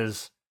it. But that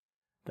is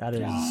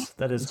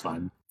It's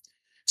fine.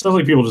 Sounds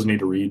like people just need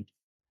to read.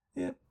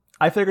 Yeah.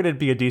 I figured it'd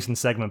be a decent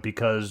segment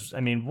because, I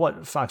mean,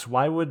 what, Fox,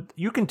 why would,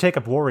 you can take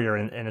up Warrior,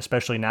 and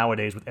especially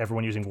nowadays with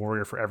everyone using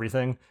Warrior for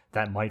everything,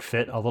 that might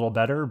fit a little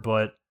better,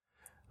 but,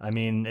 I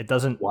mean, it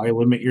doesn't, Why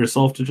limit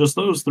yourself to just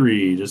those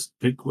 3? Just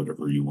pick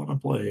whatever you want to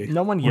play.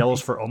 no one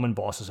yells for Omen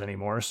bosses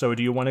anymore, so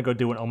do you want to go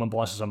do an Omen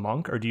boss as a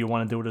Monk, or do you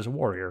want to do it as a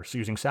Warrior, so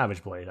using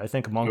Savage Blade? I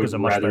think Monk is a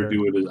much better...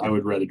 I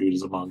would rather do it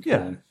as a monk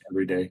Yeah.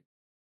 every day.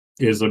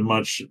 It is a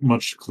much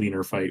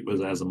cleaner fight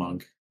as a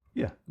monk.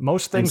 Yeah,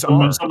 most And things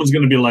are. someone's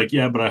going to be like,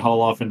 yeah, but I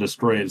haul off and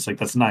destroy it. It's like,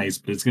 that's nice,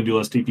 but it's going to do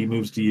less TP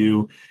moves to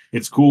you.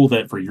 It's cool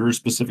that for your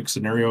specific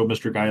scenario,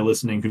 Mr. Guy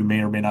listening, who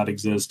may or may not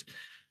exist,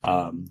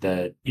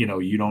 that,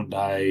 you don't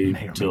die May or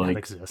may to not like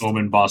exist.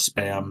 Omen boss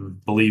spam.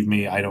 Believe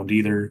me, I don't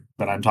either.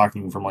 But I'm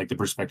talking from like the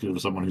perspective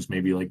of someone who's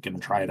maybe like going to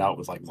try it out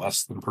with like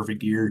less than perfect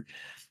gear,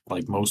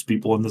 like most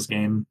people in this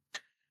game.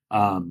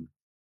 Um,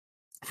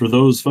 for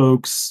those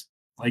folks,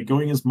 like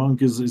going as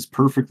monk is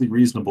perfectly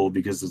reasonable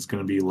because it's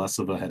going to be less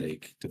of a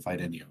headache to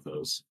fight any of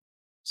those.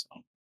 So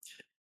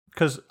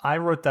Because I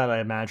wrote that,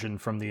 I imagine,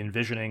 from the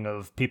envisioning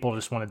of people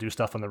just want to do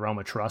stuff in the realm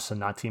of trust and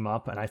not team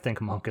up, and I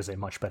think Monk is a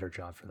much better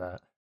job for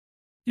that.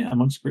 yeah,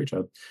 monk's a great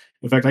job.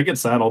 In fact, I get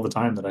sad all the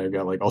time that I've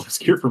got like all this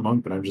gear for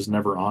monk, but I'm just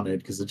never on it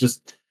because it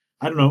just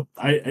I don't know.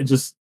 I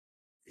just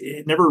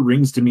it never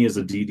rings to me as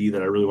a DD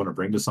that I really want to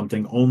bring to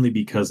something only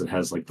because it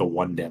has like the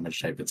one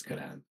damage type it's good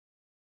at.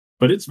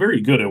 But it's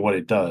very good at what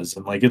it does,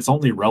 and like it's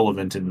only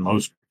relevant in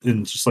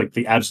just like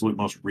the absolute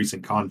most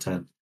recent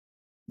content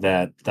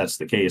that's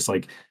the case.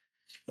 Like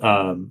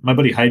my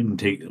buddy Hayden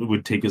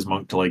would take his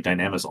monk to like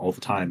Dynamis all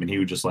the time, and he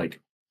would just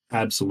like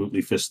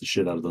absolutely fist the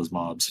shit out of those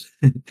mobs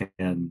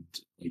and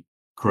like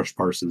crush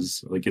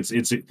parses. Like it's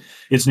an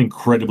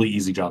incredibly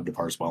easy job to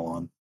parse well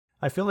on.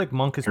 I feel like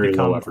Monk has Very low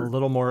become a effort.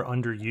 little more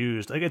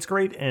underused. Like it's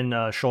great in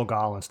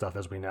Shulgal and stuff,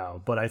 as we know,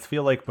 but I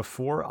feel like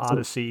before So yeah,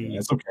 Odyssey,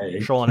 it's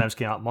okay. Shoal and Ems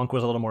came out, Monk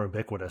was a little more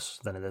ubiquitous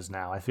than it is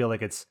now. I feel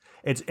like it's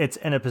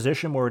in a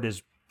position where it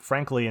is,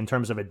 frankly, in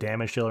terms of a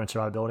damage dealer and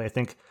survivability, I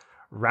think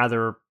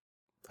rather,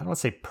 I don't want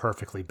to say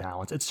perfectly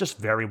balanced. It's just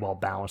very well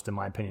balanced, in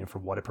my opinion, for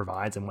what it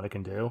provides and what it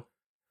can do.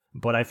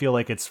 But I feel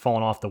like it's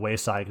fallen off the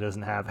wayside. It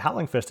doesn't have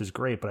Howling Fist is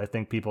great, but I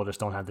think people just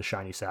don't have the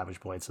shiny Savage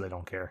Blade, so they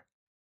don't care.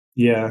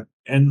 Yeah,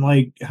 and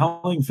like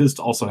Howling Fist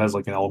also has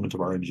like an element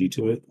of RNG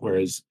to it,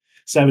 whereas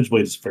Savage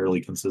Blade is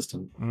fairly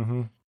consistent.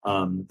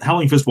 Mm-hmm.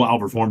 Howling Fist will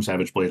outperform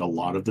Savage Blade a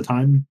lot of the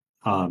time.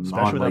 Especially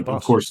On without like of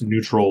buffs. course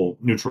neutral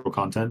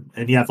content,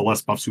 and yeah, the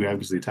less buffs you have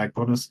because of the attack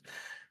bonus,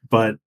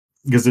 but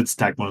because its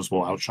attack bonus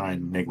will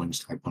outshine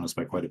Nightwing's attack bonus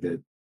by quite a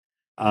bit.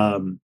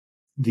 Um,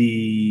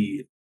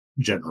 the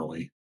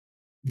generally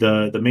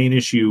the main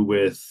issue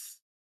with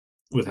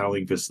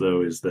Howling Fist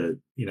though is that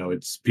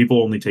it's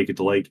people only take it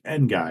to like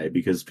end guy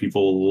because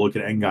people look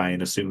at end guy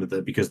and assume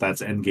that because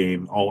that's end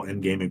game, all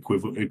end game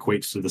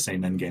equates to the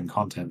same end game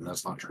content, and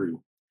that's not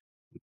true.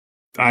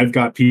 I've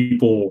got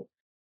people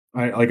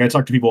I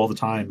talk to people all the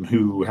time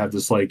who have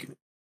this like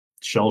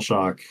shell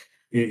shock,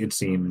 it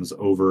seems,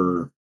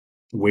 over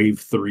wave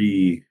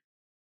 3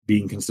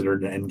 being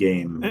considered an end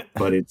game,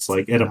 but it's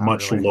like at a Not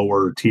much really.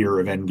 lower tier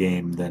of end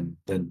game than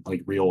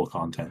like real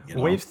content.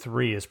 Wave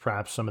 3 is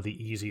perhaps some of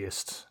the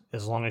easiest,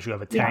 as long as you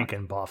have a Yeah. tank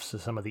and buffs,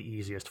 is some of the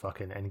easiest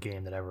fucking end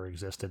game that ever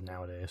existed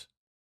nowadays.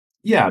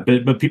 Yeah,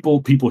 but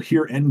people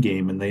hear end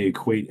game and they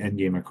equate end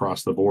game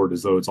across the board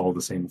as though it's all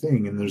the same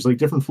thing, and there's like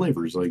different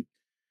flavors. Like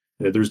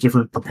there's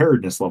different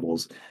preparedness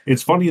levels.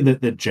 It's funny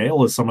that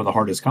jail is some of the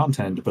hardest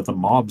content, but the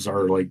mobs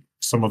are like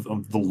some of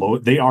the low.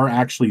 They are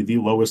actually the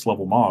lowest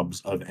level mobs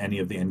of any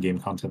of the end game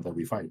content that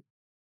we fight.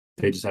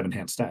 They just have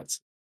enhanced stats.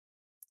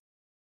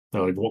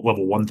 They're like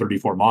level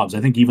 134 mobs.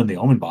 I think even the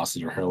Omen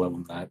bosses are higher level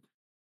than that.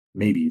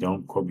 Maybe,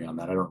 don't quote me on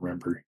that. I don't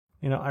remember.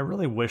 I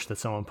really wish that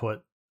someone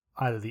put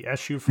either the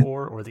SU4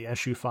 or the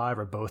SU5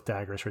 or both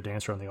daggers for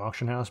Dancer on the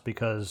auction house,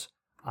 because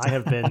I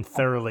have been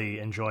thoroughly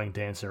enjoying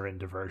Dancer in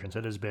Divergence.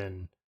 It has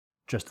been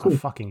just a Cool.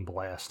 fucking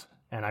blast.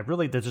 And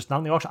there's just not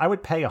on the auction. I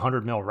would pay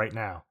 100 mil right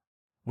now,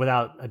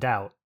 without a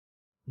doubt,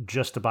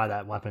 just to buy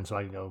that weapon so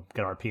I can go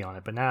get RP on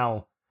it. But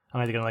now I'm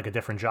going to get like a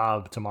different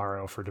job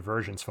tomorrow for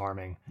Divergence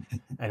farming,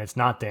 and it's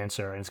not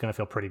Dancer, and it's going to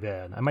feel pretty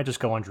bad. I might just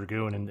go on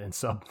Dragoon and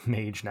sub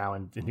Mage now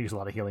and use a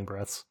lot of healing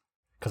breaths,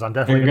 because I'm I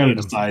definitely going to gotta need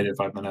them. decide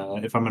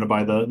if I'm gonna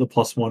buy the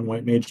 +1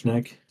 white mage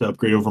neck to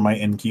upgrade over my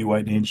NQ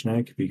white mage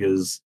neck,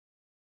 because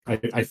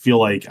I feel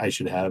like I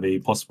should have a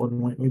 +1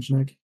 white mage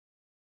neck.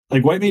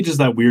 Like white mage is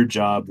that weird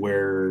job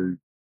where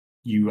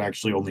you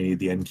actually only need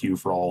the NQ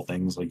for all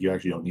things. Like you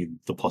actually don't need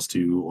the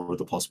 +2 or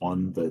the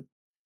 +1. But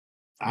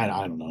I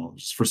don't know.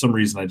 Just for some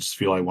reason, I just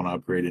feel I want to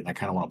upgrade it, and I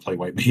kind of want to play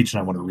white mage, and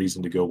I want a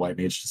reason to go white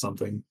mage to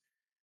something.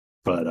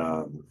 But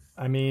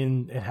I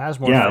mean, it has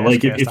more yeah, fast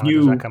like cast if on it.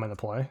 Does that you come into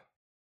play?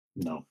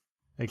 no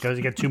It goes,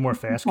 you get 2 more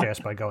fast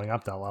cast by going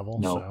up that level,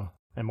 no so,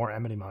 and more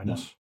Emity no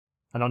minus.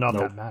 I don't know if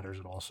nope, that matters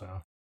at all.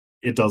 So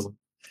it doesn't.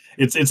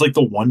 It's like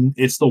the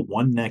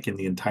one neck in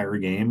the entire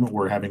game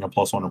where having a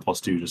 +1 or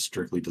 +2 just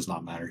strictly does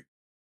not matter.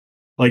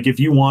 Like if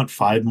you want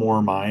 5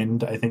 more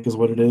mind, I think is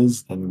what it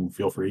is, then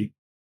feel free,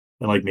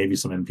 and like maybe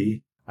some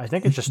MP. I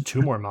think it's just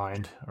 2 more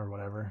mind or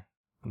whatever.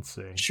 Let's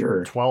see,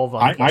 Sure. 12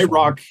 on the I, I +1.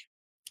 rock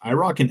I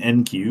rock an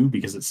NQ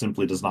because it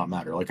simply does not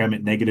matter. Like I'm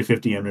at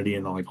 -50 enmity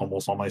in like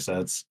almost all my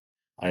sets.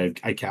 I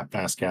cap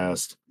fast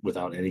cast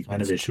without any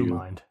kind That's of 2 issue.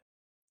 mind.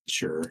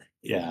 Sure.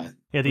 Yeah.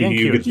 Yeah, the You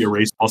NQ get the is,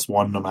 erase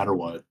 +1 no matter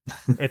what.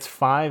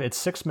 it's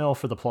 6 mil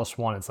for the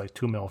 +1. It's like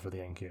 2 mil for the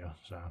NQ.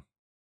 So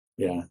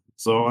Yeah.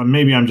 So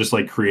maybe I'm just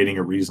like creating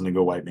a reason to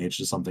go white mage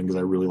to something because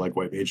I really like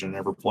white mage and I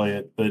never play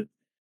it. But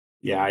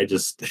yeah, I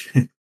just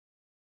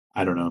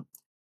I don't know.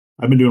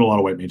 I've been doing a lot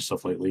of white mage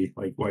stuff lately,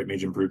 like white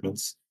mage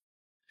improvements.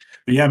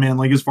 But yeah, man,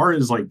 like as far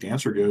as like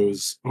dancer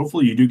goes,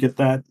 hopefully you do get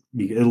that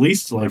at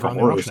least like Never a on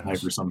the Horos auction knife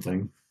house. or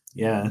something.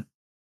 Yeah,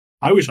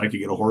 I wish I could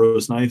get a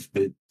Horos knife,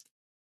 but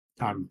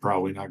I'm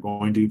probably not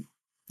going to,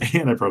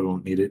 and I probably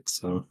won't need it.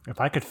 So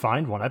If I could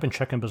find one, I've been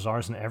checking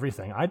bazaars and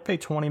everything. I'd pay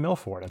 20 mil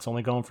for it. It's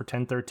only going for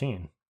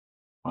 10-13.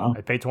 wow,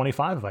 I'd pay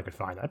 25 if I could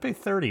find it. I'd pay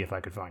 30 if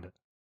I could find it.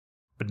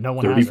 But no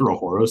one 30 has it. for a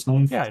Horos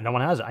knife. Yeah, no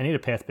one has it. I need a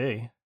Path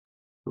B.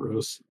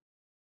 Gross.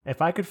 If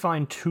I could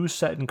find 2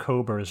 Seton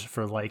Cobras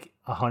for like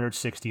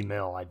 160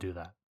 mil, I'd do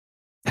that.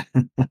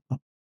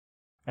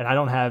 And I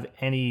don't have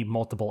any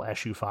multiple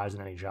SU5s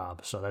in any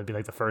job, so that'd be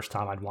like the first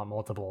time I'd want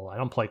multiple. I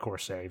don't play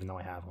Corsair, even though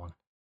I have one.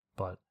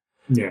 But,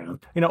 Yeah.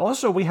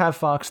 Also we have,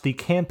 Fox, the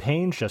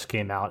campaigns just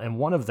came out, and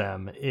one of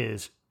them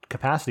is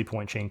Capacity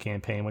Point Chain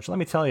Campaign, which let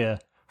me tell you,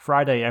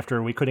 Friday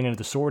after we couldn't get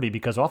into Sortie,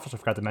 because I also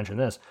forgot to mention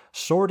this,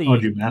 Sortie... Oh,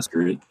 did you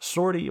master it?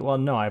 Sortie, well,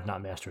 no, I have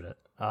not mastered it.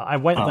 I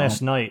went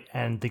last night,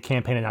 and the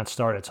campaign had not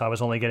started, so I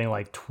was only getting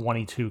like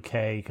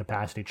 22k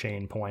capacity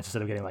chain points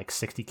instead of getting like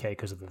 60k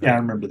because of the Yeah, I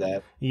remember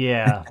that.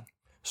 Yeah.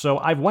 So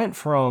I went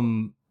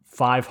from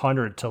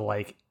 500 to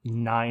like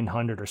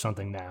 900 or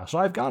something now. So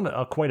I've gone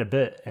quite a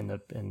bit in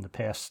the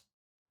past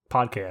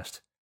podcast,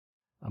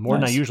 more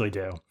than I Nice. usually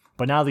do.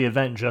 But now the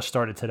event just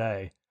started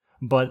today.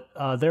 But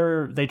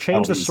they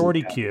changed the That'll be sortie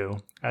easy, yeah. queue,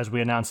 as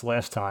we announced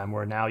last time,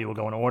 where now you will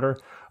go in order.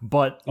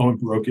 But Oh,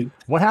 it broke it.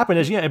 what happened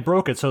is, it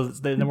broke it. So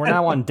then we're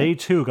now on day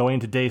 2, going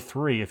into day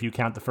 3. If you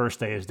count the first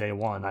day as day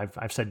 1,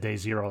 I've said day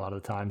 0 a lot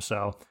of the time.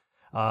 So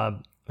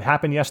it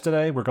happened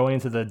yesterday. We're going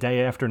into the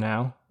day after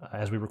now,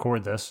 as we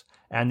record this.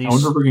 And I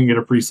wonder if we're gonna get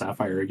a free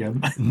sapphire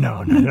again.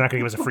 no, they're not going to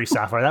give us a free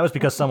sapphire. That was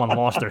because someone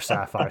lost their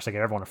sapphire, so they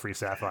gave everyone a free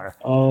sapphire,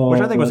 Oh,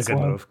 which I think was a that's good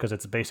why. move because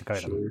it's a basic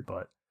item. Sure.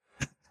 But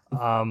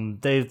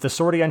the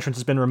sortie entrance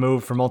has been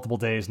removed for multiple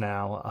days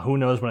now. Who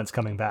knows when it's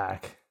coming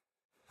back?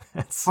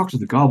 It's Talk to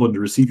the goblin to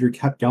receive your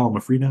cat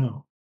Galima free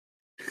now.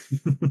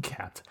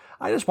 capped.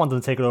 I just want them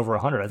to take it over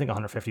 100. I think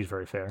 150 is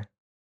very fair.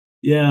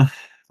 Yeah,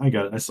 I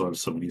still have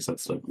so many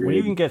sets to upgrade. When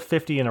you can get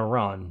 50 in a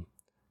run,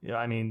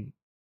 I mean,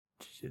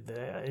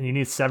 and you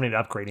need 70 to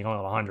upgrade, you only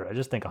have 100. I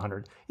just think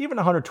 100, even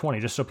 120,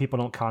 just so people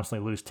don't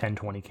constantly lose 10,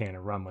 20k in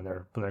a run when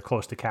they're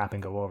close to cap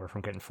and go over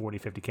from getting 40,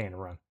 50k in a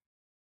run.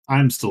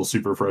 I'm still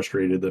super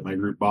frustrated that my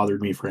group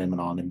bothered me for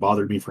Ammonon and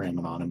bothered me for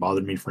Ammonon and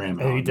bothered me for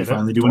Ammonon. you We did it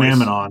finally do an twice.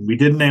 Ammonon. We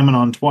did an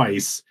Ammonon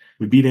twice.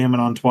 We beat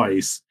Ammonon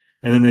twice,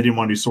 and then they didn't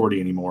want to do sortie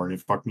anymore, and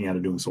it fucked me out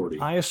of doing sortie.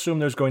 I assume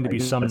there's going to be I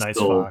think some that's nights,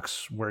 still-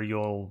 Fox, where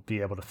you'll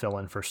be able to fill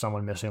in for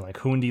someone missing. Like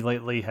Hundi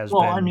lately has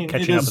Well, been I mean,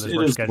 catching it up is- with his it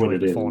work is schedule what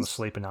it and falling is.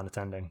 asleep and not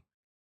attending.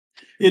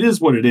 It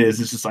is what it is.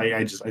 It's just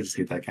I just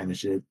hate that kind of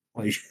shit.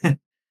 Like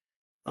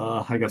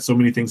I got so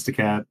many things to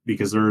cap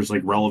because there's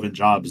like relevant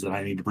jobs that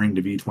I need to bring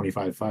to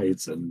V25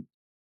 fights, and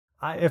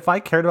If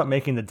I cared about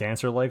making the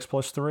dancer legs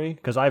 +3,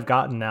 because I've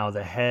gotten now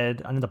the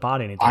head and the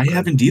body. need to I upgrade.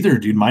 haven't either,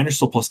 dude. Mine are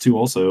still +2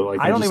 also. Like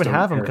I don't just even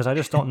have them care. because I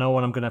just don't know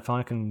when I'm going to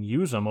fucking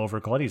use them over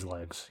Glutty's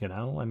legs.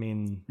 I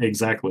mean,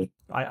 Exactly.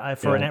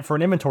 for Yeah.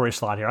 an inventory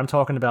slot here, I'm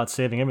talking about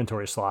saving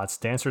inventory slots.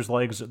 Dancer's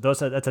legs,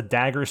 that's a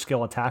dagger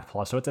skill attack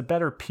plus, so it's a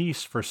better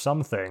piece for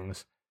some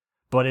things,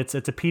 but it's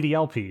a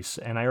PDL piece,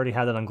 and I already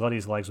had that on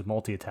Glutty's legs with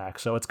multi attack,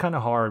 so it's kind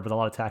of hard with a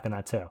lot of attack in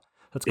that too.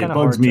 So it's It kind of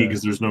bugs hard me to-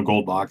 because there's no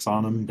gold box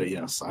on them. But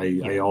yes,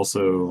 I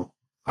also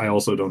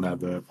don't have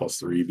the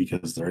 +3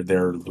 because they're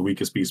the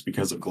weakest piece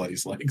because of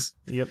Glutty's legs.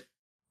 Yep,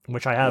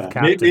 which I have Yeah,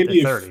 capped at maybe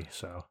if- 30.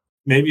 So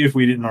Maybe if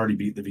we didn't already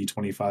beat the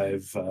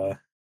V25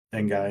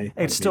 thing guy,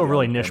 it's still maybe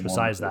really I'll niche. get more,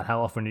 Besides but that,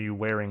 how often are you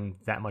wearing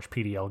that much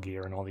PDL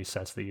gear and all these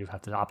sets that you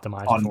have to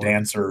optimize on for?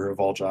 dancer of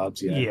all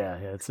jobs, yeah.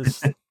 It's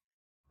just.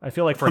 I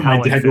feel like for my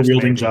Howling dagger Fist,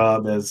 wielding maybe.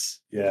 job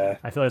as yeah.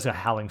 I feel like it's a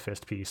Howling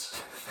Fist piece.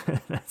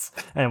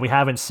 And we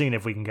haven't seen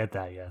if we can get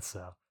that yet.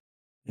 So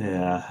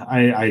Yeah,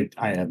 I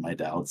have my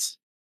doubts.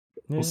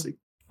 yeah. We'll see.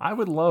 I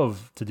would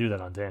love to do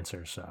that on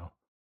Dancer. So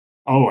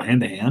Oh,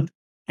 hand to hand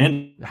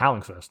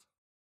Howling Fist.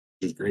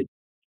 is great.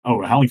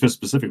 Oh, Howling Fist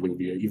specifically would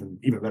be even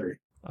better.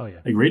 Oh yeah.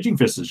 Like Raging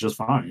Fist is just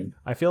fine.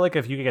 I feel like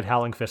if you could get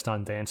Howling Fist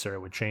on Dancer, it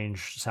would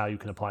change just how you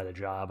can apply the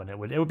job, and it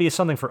would be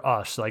something for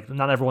us. Like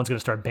not everyone's going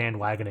to start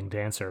bandwagoning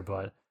Dancer,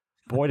 but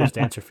boy, does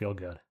Dancer feel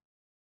good.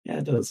 Yeah,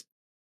 it does.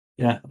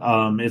 Yeah,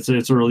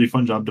 it's a really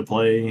fun job to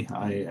play.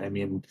 I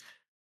mean,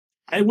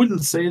 I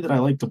wouldn't say that I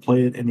like to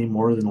play it any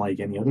more than like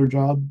any other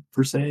job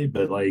per se,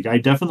 but like I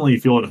definitely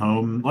feel at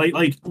home.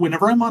 Like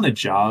whenever I'm on a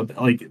job,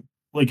 like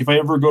if I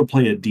ever go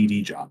play a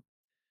DD job,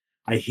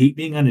 I hate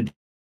being on a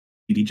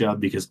DD job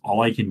because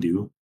all I can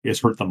do is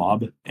hurt the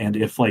mob, and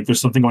if like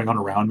there's something going on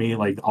around me,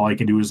 like all I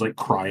can do is like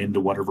cry into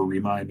whatever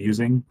Rima I'm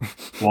using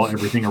while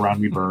everything around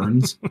me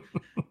burns.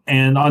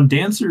 And on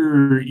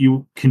Dancer,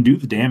 you can do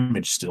the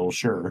damage still,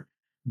 sure,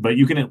 but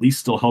you can at least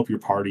still help your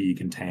party. You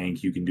can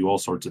tank, you can do all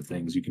sorts of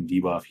things. You can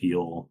debuff,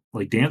 heal.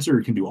 Like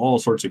Dancer can do all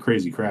sorts of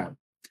crazy crap.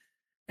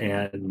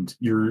 And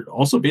you're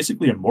also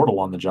basically immortal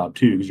on the job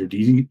too, because your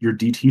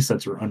DT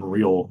sets are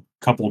unreal,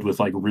 coupled with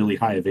like really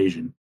high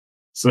evasion.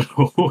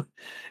 So,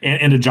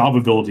 and a job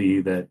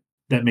ability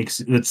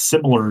that's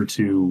similar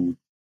to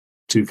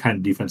to kind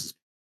of defenses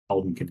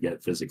Paladin can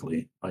get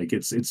physically. Like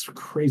it's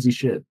crazy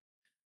shit.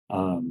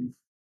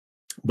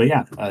 But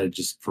yeah,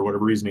 just for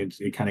whatever reason,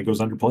 it kind of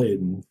goes underplayed.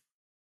 And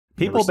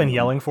People have been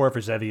yelling for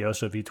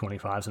Zevioso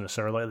V25s in the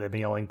survey. They've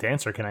been yelling,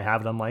 Dancer, can I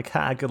have it? I'm like,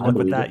 good luck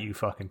with that, you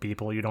fucking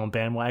people. You don't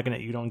bandwagon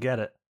it, you don't get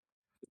it.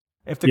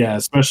 Yeah,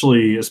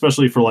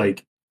 especially for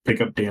like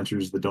pickup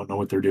dancers that don't know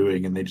what they're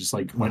doing and they just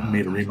like went and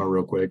made a Remo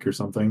real quick or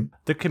something.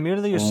 The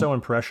community is so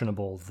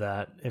impressionable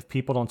that if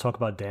people don't talk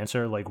about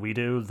Dancer like we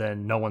do,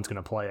 then no one's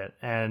going to play it.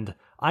 And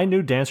I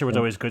knew Dancer was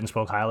always good and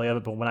spoke highly of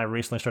it, but when I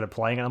recently started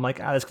playing it, I'm like,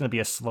 it's going to be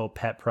a slow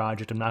pet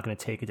project. I'm not going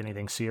to take it to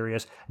anything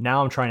serious.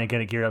 Now I'm trying to get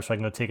it geared up so I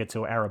can go take it to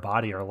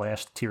Arabati, our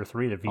last tier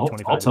 3 to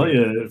V25. I'll tell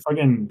you,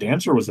 fucking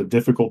Dancer was a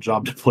difficult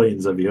job to play in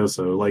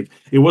Zevioso. Like,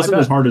 it wasn't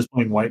as hard as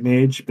playing White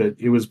Mage, but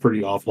it was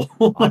pretty awful.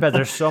 I bet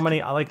there's so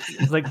many,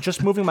 like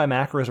just moving my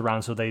macros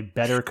around so they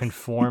better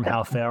conform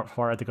how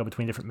far I have to go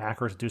between different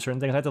macros to do certain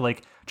things. I have to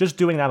just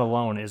doing that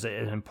alone is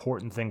an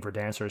important thing for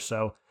dancers.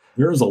 So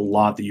there's a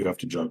lot that you have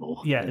to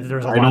juggle. Yeah,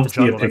 there's a lot to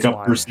juggle. I don't see a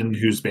pickup person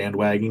who's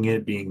bandwagging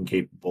it being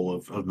capable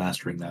of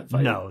mastering that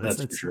fight. No,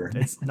 that's for sure.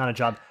 It's not a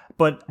job.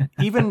 But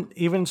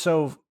even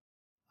so,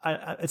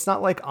 it's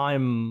not like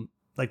I'm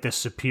like the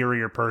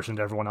superior person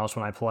to everyone else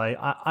when I play.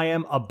 I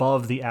am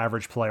above the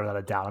average player without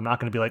a doubt. I'm not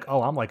going to be like,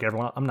 I'm like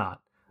everyone. I'm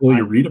not. Well,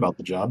 you read about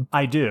the job.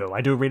 I do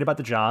read about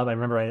the job. I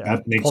remember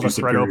I pull the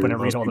thread open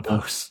and read all the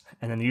posts,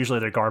 and then usually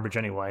they're garbage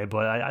anyway.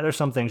 But there's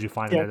some things you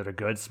find in there that are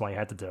good. That's why you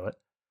had to do it.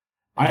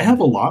 I have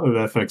a lot of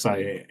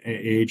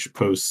FXIH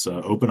posts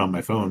open on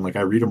my phone. Like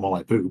I read them while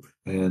I poop.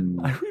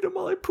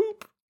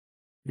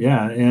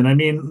 Yeah, and I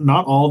mean,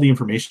 not all the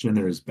information in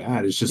there is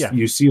bad. It's just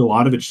you see a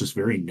lot of it's just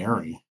very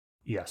narrow.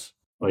 Yes.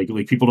 Like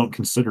people don't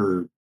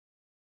consider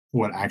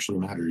what actually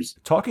matters.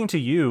 Talking to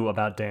you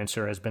about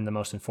Dancer has been the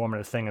most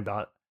informative thing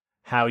about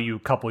how you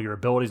couple your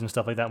abilities and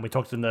stuff like that. And we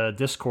talked in the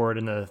Discord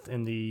in the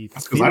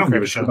because I don't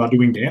give a shit about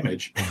doing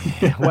damage.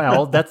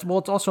 Well, it's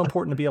also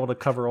important to be able to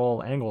cover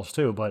all angles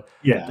too. But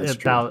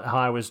about how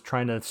I was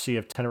trying to see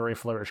if Temporary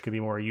Flourish could be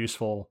more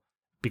useful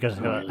because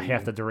of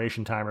half the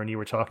duration timer, and you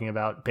were talking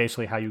about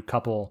basically how you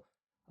couple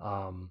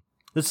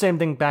the same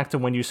thing back to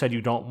when you said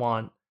you don't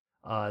want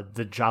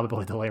the job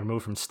ability delay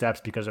removed from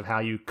steps because of how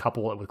you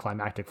couple it with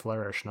Climactic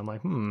Flourish. And I'm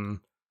like,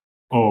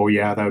 Oh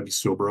yeah, that would be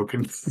so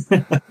broken.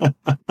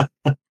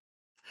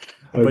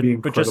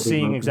 But just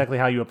seeing exactly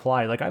how you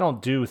apply, like I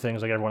don't do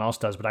things like everyone else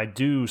does, but I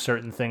do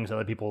certain things that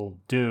other people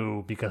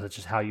do because it's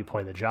just how you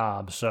play the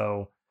job.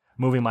 So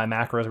moving my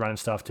macros around and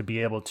stuff to be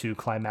able to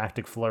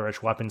Climactic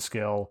Flourish weapon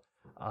skill,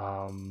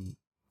 and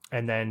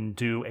then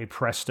do a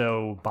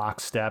Presto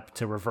box step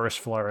to reverse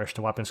flourish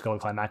to weapon skill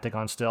with Climactic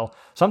on still.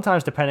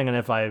 Sometimes depending on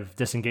if I've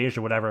disengaged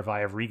or whatever, if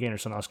I have regain or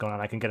something else going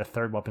on, I can get a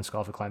third weapon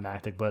skill for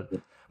Climactic, but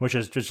which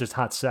is just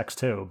hot sex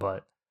too,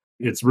 but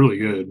it's really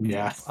good,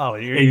 yeah. Oh,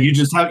 you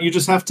just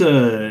have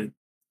to,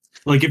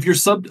 like, if you're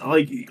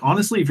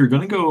honestly, if you're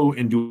gonna go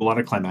and do a lot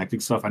of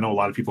climactic stuff, I know a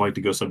lot of people like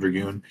to go sub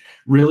Dragoon.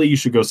 Really, you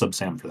should go sub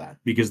Sam for that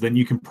because then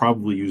you can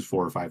probably use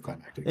 4 or 5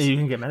 climactics. Yeah, you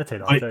can get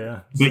meditate off there, yeah.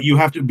 But you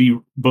have to be,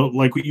 but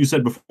like what you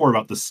said before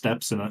about the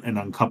steps and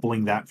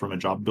uncoupling that from a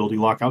job ability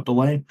lockout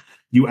delay,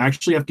 you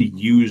actually have to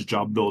use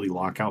job ability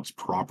lockouts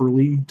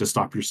properly to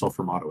stop yourself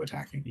from auto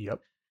attacking.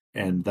 Yep,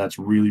 and that's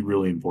really,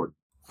 really important.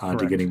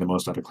 To getting the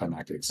most out of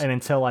climactics. And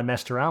until I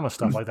messed around with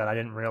stuff like that, I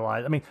didn't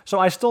realize. I mean, so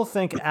I still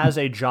think as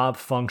a job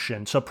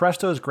function, so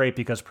Presto is great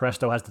because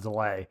Presto has the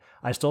delay.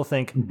 I still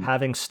think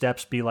having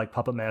steps be like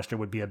Puppet Master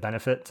would be a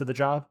benefit to the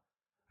job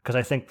because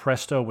I think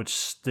Presto would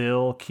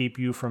still keep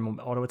you from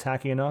auto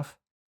attacking enough.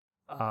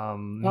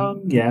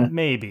 Yeah,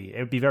 maybe it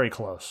would be very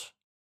close.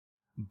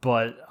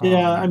 But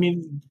yeah, I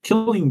mean,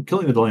 killing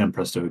the delay on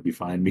Presto would be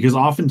fine because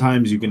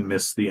oftentimes you can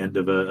miss the end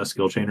of a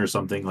skill chain or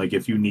something. Like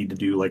if you need to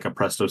do like a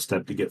Presto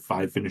step to get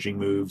 5 finishing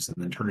moves and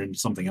then turn it into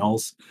something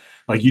else,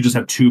 like you just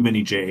have too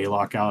many JA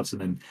lockouts and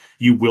then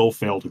you will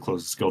fail to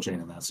close the skill chain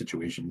in that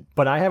situation.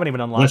 But I haven't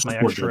even unlocked my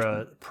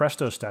extra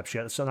Presto steps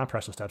yet. So not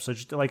Presto steps. So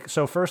just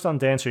so first on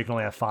Dancer you can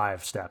only have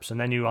 5 steps, and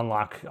then you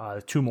unlock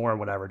 2 more or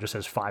whatever. It just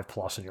says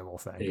 5+ in your little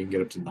thing. Yeah, you can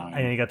get up to 9.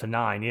 And then you get to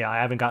 9. Yeah, I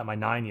haven't gotten my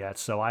 9 yet,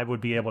 so I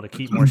would be able to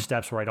keep more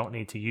steps where I don't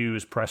need to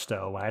use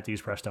Presto. I have to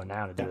use Presto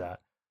now to do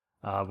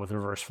that with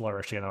reverse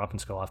flourish to get an up and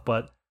skill off.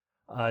 But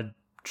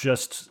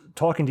just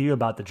talking to you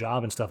about the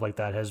job and stuff like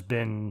that has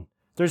been,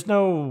 there's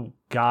no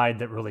guide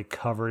that really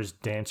covers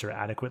Dancer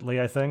adequately,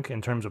 I think,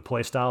 in terms of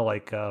playstyle,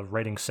 like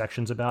writing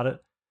sections about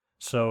it.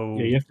 So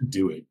yeah, you have to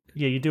do it.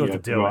 Yeah, you do have to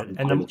do it.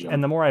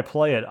 And the more I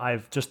play it,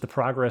 I've just the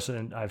progress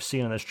and I've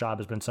seen in this job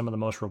has been some of the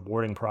most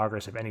rewarding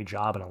progress of any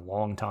job in a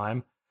long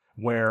time,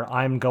 where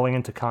I'm going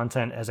into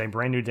content as a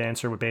brand new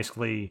dancer with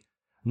basically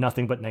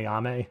nothing but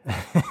Nayame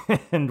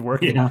and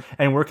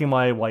working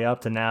my way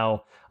up to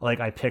now. Like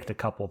I picked a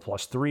couple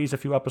 +3s a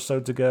few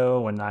episodes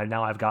ago, and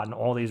I've gotten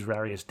all these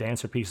various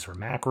dancer pieces for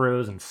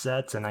macros and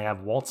sets, and I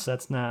have waltz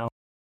sets now.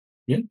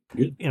 Yeah,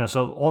 good.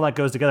 So all that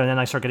goes together, and then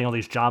I start getting all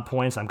these job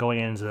points. I'm going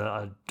into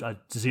a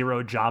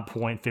 0 job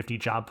point, 50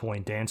 job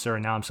point dancer,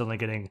 and now I'm suddenly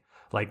getting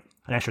like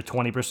an extra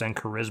 20%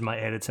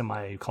 charisma added to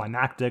my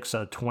climactics,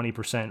 a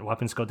 20%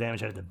 weapon skill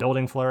damage added to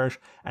building flourish,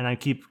 and I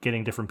keep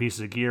getting different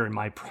pieces of gear, and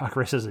my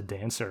progress as a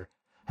dancer.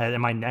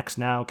 And my neck's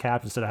now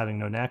capped instead of having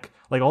no neck.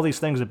 Like, all these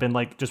things have been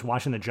like just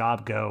watching the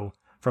job go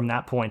from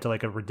that point to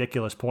like a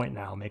ridiculous point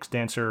now. Makes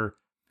dancer,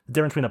 the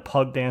difference between a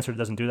pug dancer that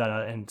doesn't do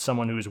that and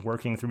someone who's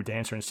working through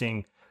dancer and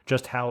seeing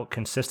just how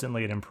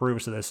consistently it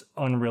improves to this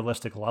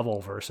unrealistic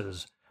level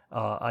versus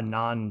a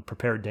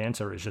non-prepared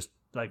dancer is just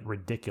like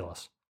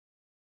ridiculous.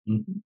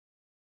 Mm-hmm.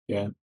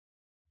 Yeah.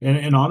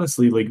 And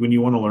honestly, like when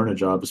you want to learn a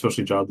job,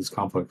 especially a job that's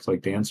complex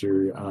like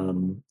dancer,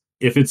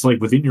 if it's like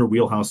within your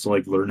wheelhouse to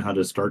like learn how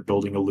to start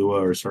building a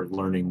Lua or start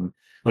learning,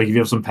 like if you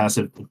have some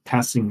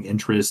passing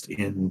interest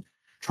in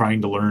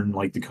trying to learn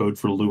like the code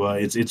for Lua,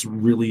 it's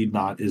really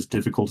not as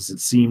difficult as it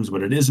seems,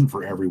 but it isn't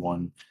for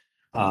everyone.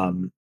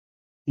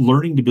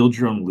 Learning to build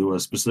your own Lua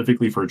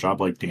specifically for a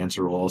job like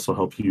dancer will also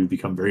help you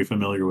become very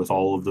familiar with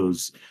all of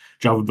those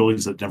job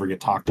abilities that never get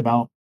talked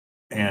about,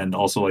 and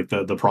also like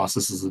the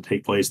processes that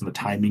take place and the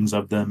timings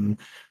of them.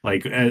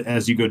 Like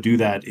as you go do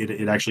that,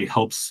 it actually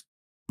helps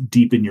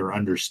deepen your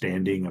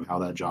understanding of how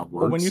that job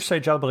works. Well, when you say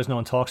job abilities no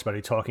one talks about, are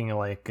you talking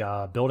like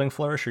building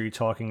flourish, or are you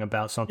talking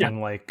about something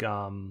like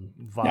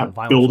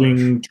violent building,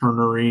 flourish?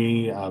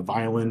 turnery,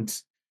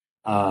 violent,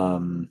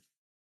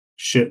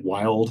 shit,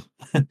 wild.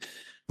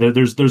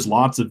 There's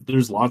lots of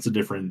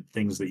different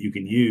things that you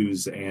can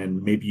use,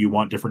 and maybe you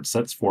want different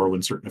sets for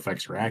when certain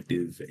effects are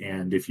active.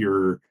 And if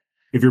you're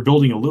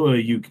building a Lua,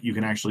 you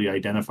can actually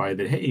identify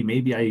that, hey,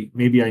 maybe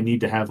I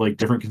need to have like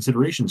different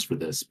considerations for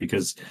this,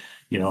 because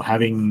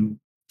having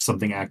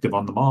something active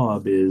on the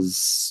mob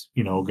is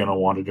going to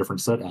want a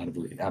different set out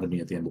of me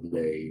at the end of the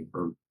day,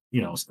 or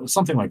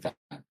something like that.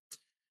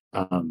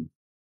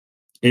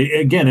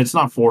 Again, it's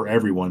not for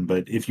everyone,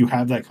 but if you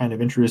have that kind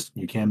of interest,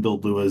 you can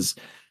build Luas.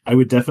 I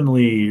would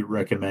definitely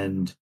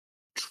recommend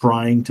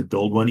trying to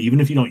build one, even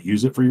if you don't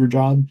use it for your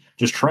job.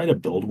 Just try to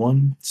build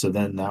one, so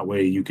then that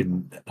way you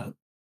can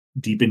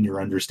deepen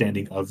your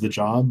understanding of the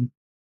job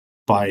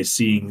by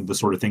seeing the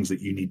sort of things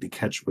that you need to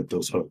catch with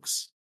those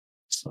hooks.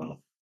 So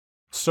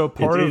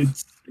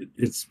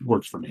it's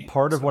worked for me.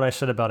 Part of what I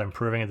said about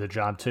improving at the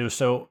job too.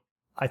 So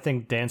I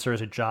think dancer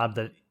is a job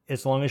that,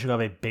 as long as you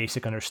have a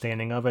basic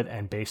understanding of it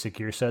and basic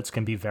gear sets,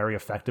 can be very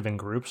effective in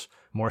groups,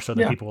 more so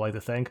than people like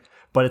to think.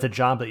 But it's a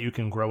job that you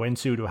can grow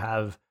into to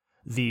have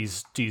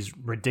these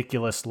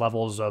ridiculous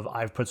levels of,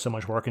 I've put so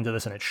much work into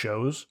this and it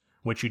shows,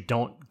 which you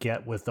don't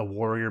get with a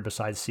warrior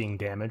besides seeing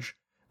damage,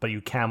 but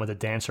you can with a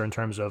dancer in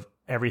terms of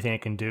everything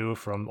it can do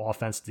from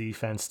offense to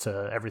defense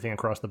to everything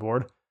across the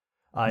board.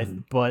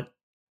 But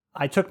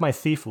I took my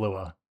thief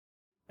Lua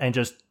and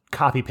just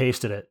copy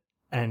pasted it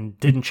and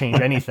didn't change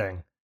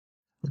anything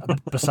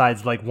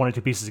besides like one or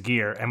two pieces of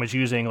gear, and was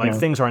using like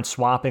things aren't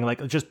swapping,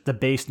 like just the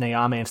base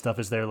Neame and stuff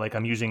is there. Like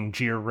I'm using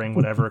Gear Ring,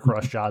 whatever,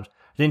 across jobs.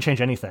 Didn't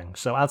change anything.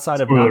 So outside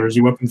of your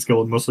weapon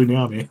skill mostly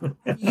Neame.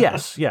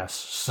 yes.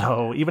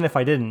 So even if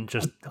I didn't,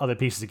 just other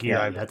pieces of gear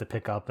I'd have to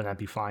pick up, and I'd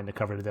be fine to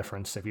cover the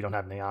difference if you don't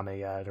have Neame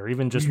yet, or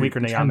even just weaker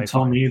Neame.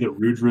 Tell me that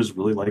Rudras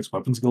really likes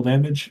weapon skill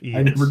damage? Yes.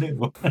 I never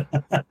knew.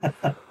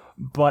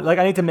 But like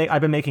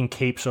I've been making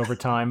capes over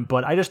time,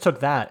 but I just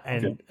took that,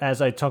 and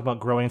as I talk about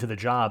growing into the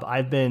job,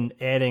 I've been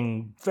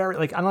adding I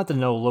don't have to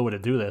know Lua to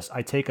do this.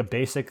 I take a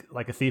basic,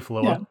 like a thief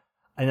Lua,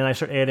 and then I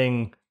start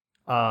adding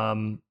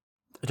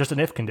just an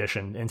if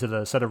condition into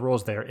the set of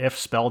rules there. If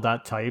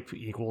spell.type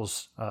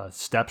equals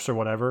steps or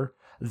whatever,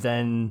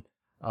 then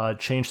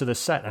change to this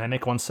set, and I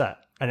make one set.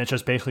 And it's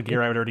just basically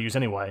gear I would already use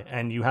anyway.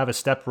 And you have a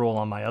step rule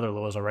on my other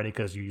Luas already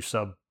because you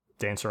sub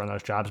dancer on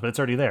those jobs, but it's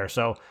already there.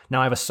 So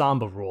now I have a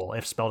Samba rule.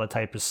 If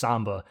spell.type is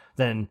Samba,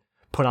 then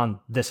put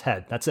on this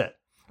head. That's it.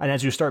 And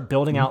as you start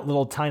building out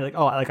little tiny,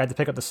 I had to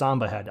pick up the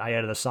Samba head, I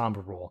added a Samba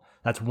rule.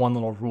 That's one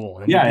little rule.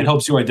 And it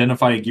helps you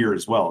identify gear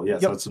as well.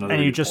 Yes, yep. That's another.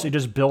 And you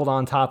just build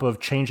on top of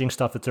changing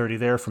stuff that's already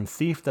there from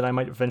Thief that I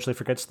might eventually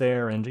forget's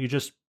there, and you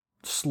just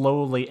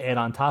slowly add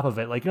on top of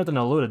it. Like, you don't have to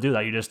know Lua to do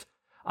that.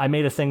 I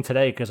made a thing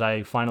today because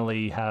I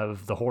finally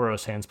have the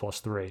Horos hands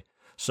 +3.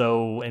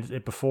 So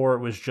before it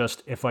was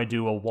just, if I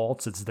do a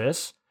waltz, it's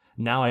this.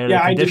 Now I had a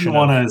condition. I didn't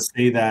want to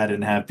say that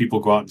and have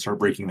people go out and start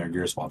breaking their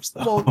gear swaps,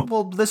 though.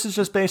 Well, this is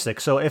just basic.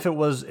 So if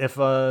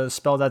a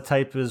spell that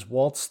type is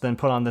waltz, then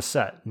put on this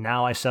set.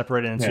 Now I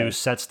separate it into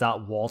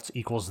sets.waltz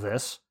equals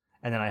this,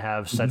 and then I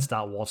have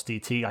sets.waltz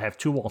DT. I have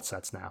 2 waltz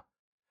sets now.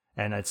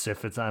 And if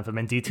I'm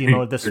in DT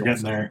mode, this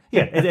getting there.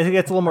 Yeah, it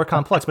gets a little more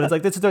complex, but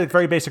it's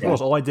very basic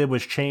rules. All I did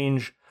was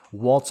change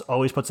waltz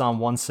always puts on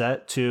one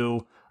set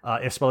to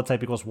if spell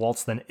type equals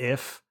waltz, then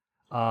if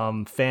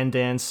fan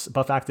dance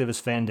buff active is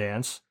fan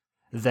dance,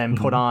 then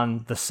put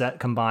on the set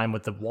combined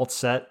with the waltz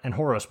set and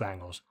Horos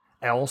bangles.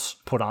 Else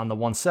put on the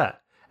one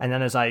set, and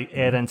then as I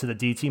add into the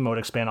DT mode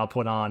expand, I'll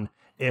put on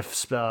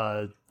if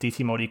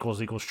DT mode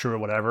equals true or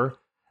whatever.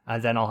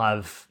 And then I'll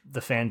have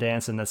the fan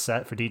dance in the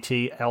set for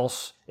DT.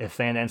 Else, if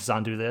fan dance is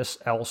on, do this.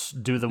 Else,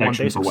 do the one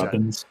Action basic for set.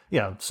 weapons.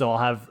 Yeah, so I'll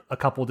have a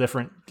couple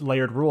different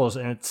layered rules,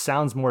 and it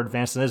sounds more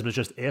advanced than it is, but it's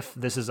just if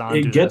this is on, do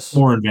It gets this.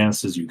 more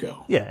advanced as you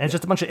go. Yeah, and it's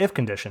just a bunch of if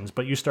conditions,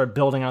 but you start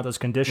building out those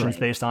conditions Right.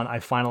 based on, I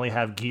finally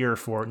have gear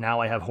for, now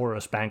I have Horo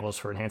Spangles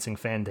for enhancing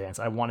fan dance.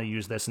 I want to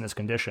use this in this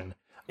condition.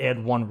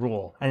 Add one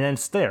rule, and then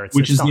it's there.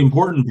 Which it's is done. the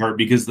important part,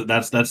 because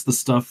that's the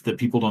stuff that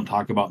people don't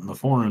talk about in the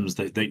forums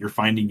that you're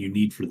finding you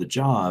need for the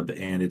job,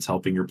 and it's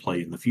helping your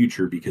play in the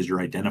future because you're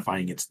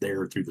identifying it's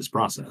there through this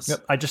process.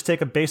 Yep. I just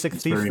take a basic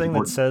It's thief very thing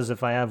important. that says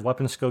if I have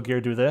weapon skill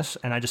gear, do this,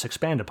 and I just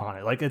expand upon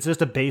it. Like, it's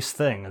just a base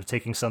thing of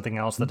taking something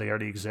else that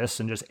already exists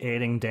and just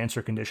adding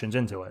dancer conditions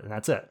into it, and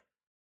that's it.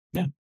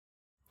 Yeah.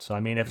 So, I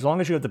mean, as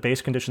long as you have the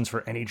base conditions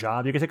for any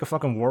job, you can take a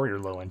fucking warrior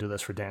low and do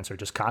this for dancer.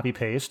 Just copy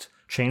paste,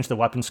 change the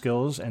weapon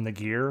skills and the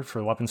gear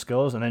for weapon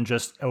skills, and then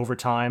just over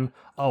time,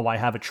 oh, I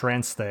have a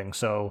trance thing.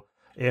 So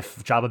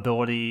if job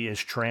ability is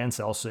trance,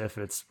 else if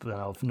it's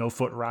no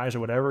foot rise or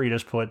whatever, you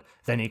just put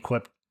then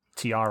equip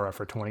tiara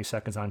for 20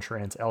 seconds on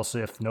trance. Else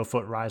if no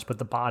foot rise, put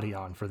the body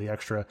on for the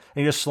extra.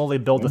 And you just slowly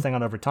build the thing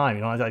on over time.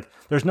 You know, like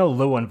there's no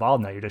Lua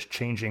involved now. You're just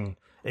changing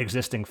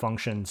existing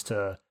functions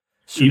to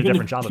suit a Even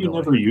different if job you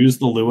ability. never use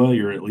the Lua,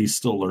 you're at least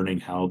still learning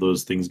how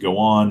those things go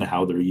on,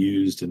 how they're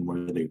used, and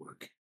where they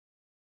work,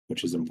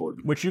 which is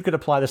important. Which you could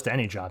apply this to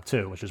any job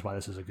too, which is why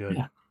this is a good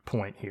Yeah.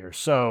 point here.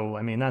 So,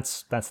 I mean,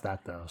 that's that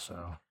though.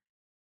 So,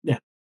 Yeah.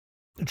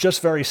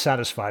 just very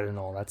satisfied in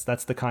all.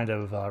 That's the kind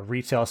of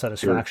retail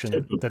satisfaction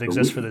tip of that the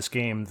exists for week. this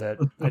game that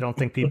I don't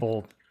think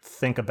people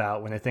think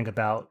about when they think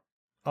about,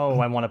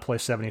 oh, I want to play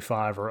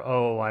 75, or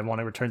oh, I want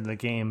to return to the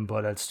game,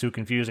 but it's too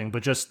confusing.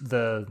 But just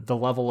the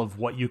level of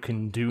what you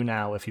can do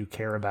now if you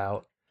care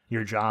about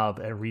your job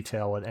at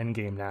retail at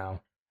endgame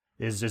now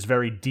is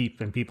very deep,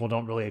 and people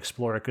don't really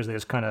explore it because they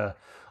just kind of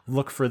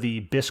look for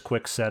the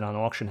Bisquick set on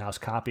Auction House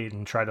copied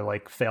and try to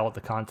like fail at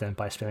the content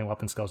by spamming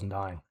weapon skills and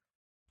dying.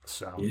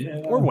 So,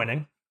 Yeah. or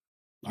winning.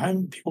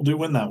 People do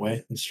win that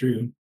way. It's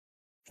true.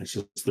 It's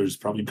just there's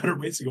probably better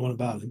ways of going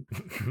about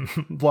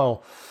it.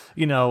 Well,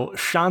 you know,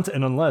 shan't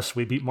and unless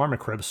we beat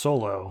Marmacrib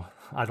solo,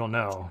 I don't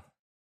know.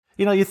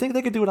 You know, you think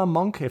they could do it on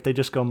Monk if they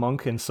just go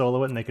Monk and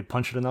solo it and they could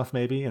punch it enough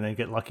maybe, and they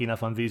get lucky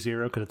enough on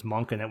V0 because it's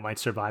Monk and it might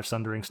survive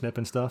Sundering Snip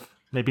and stuff.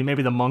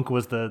 Maybe the Monk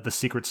was the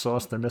secret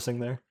sauce they're missing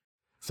there.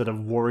 Instead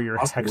of Warrior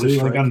Possibly,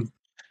 Hexa Strike.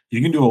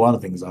 you can do a lot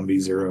of things on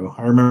V0.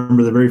 I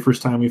remember the very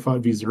first time we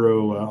fought V0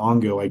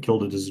 Ongo, I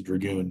killed it as a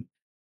Dragoon.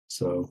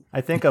 So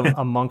I think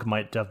a Monk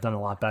might have done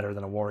a lot better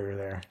than a Warrior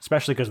there,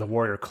 especially because the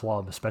Warrior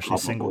Club, especially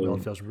single Probably.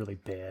 build, feels really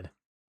bad.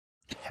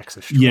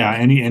 Hexa Strike. yeah,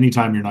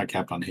 anytime you're not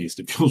capped on haste,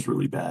 it feels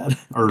really bad.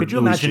 Or Could you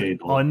at least imagine Jade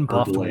or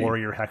unbuffed delay.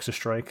 Warrior Hexa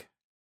Strike?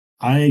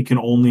 I can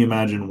only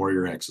imagine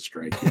Warrior Hexa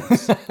Strike.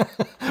 Yes.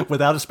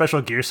 Without a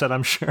special gear set,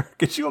 I'm sure.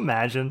 Could you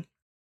imagine?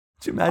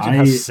 Could you imagine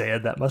how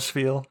sad that must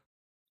feel?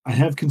 I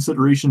have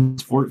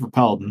considerations for it for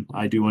Paladin.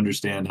 I do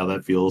understand how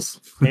that feels.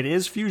 It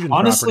is fusion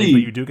Honestly- property,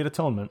 but you do get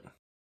atonement.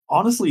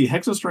 Honestly,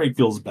 Hexa Strike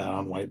feels bad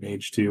on White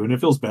Mage too, and it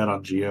feels bad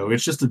on Geo.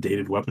 It's just a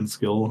dated weapon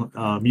skill.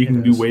 You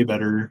can do is. way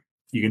better.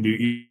 You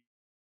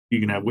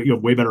can have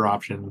way better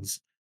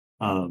options.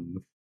 I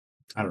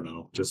don't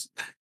know. Just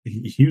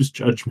use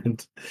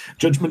Judgment.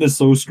 Judgment is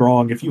so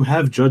strong. If you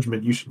have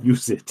Judgment, you should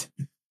use it.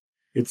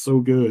 It's so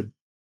good.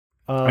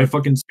 I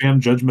fucking spammed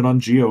Judgment on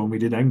Geo when we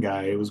did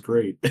Engai. It was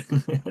great.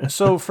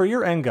 So for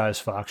your end guys,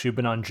 Fox, you've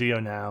been on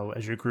Geo now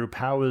as your group.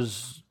 How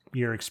is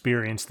your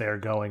experience there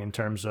going in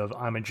terms of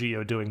I'm a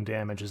Geo doing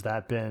damage? Has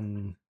that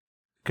been...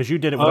 Because you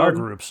did it with our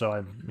group, so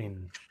I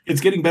mean...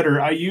 It's getting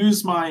better. I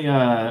use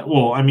my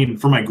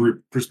for my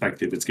group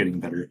perspective, it's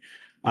getting better.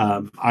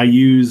 I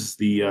use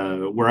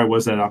the where I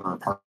was at on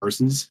our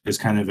parses as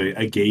kind of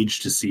a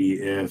gauge to see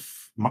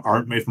if my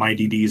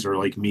DDs are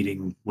like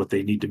meeting what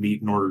they need to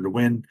meet in order to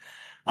win.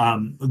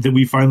 Then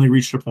we finally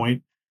reached a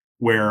point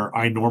where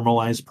I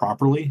normalize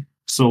properly.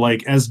 So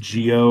like as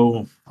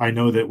Geo, I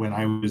know that when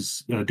I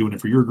was doing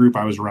it for your group,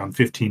 I was around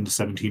 15 to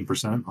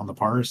 17% on the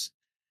parse.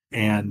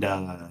 And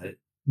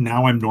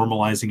now I'm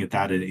normalizing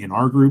at in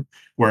our group,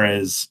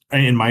 whereas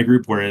in my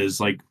group,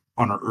 like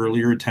on our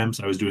earlier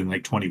attempts, I was doing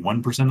like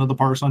 21% of the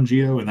parse on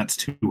Geo, and that's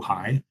too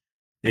high.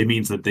 It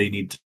means that they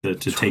need to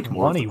take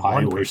more of the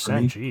pie away from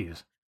me.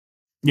 Jeez.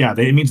 Yeah,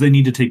 it means they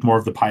need to take more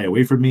of the pie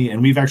away from me,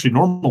 and we've actually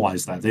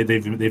normalized that.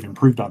 They've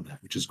improved on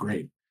that, which is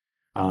great.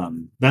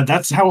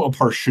 That's how a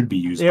parse should be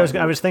used. Yeah,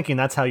 I was thinking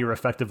that's how you're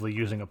effectively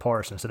using a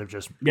parse instead of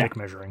just dick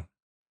measuring.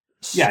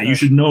 Yeah, you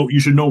should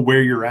know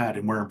where you're at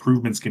and where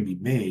improvements can be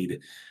made.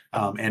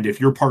 And if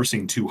you're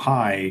parsing too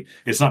high,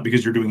 it's not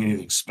because you're doing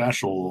anything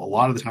special. A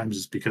lot of the times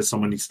it's because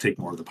someone needs to take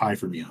more of the pie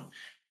from you.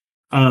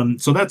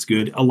 So that's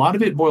good. A lot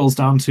of it boils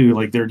down to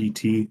like their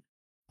DT.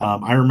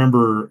 I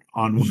remember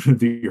on one of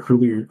the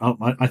earlier,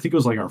 I think it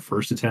was like our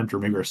first attempt or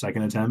maybe our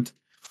second attempt,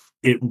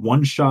 it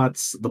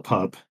one-shots the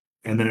pup,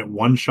 and then it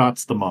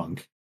one-shots the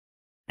monk,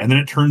 and then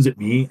it turns at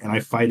me, and I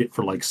fight it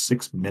for like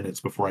 6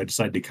 minutes before I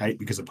decide to kite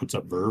because it puts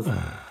up verve.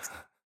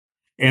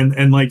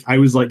 And like I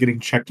was like getting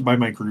checked by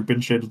my group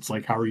and shit. It's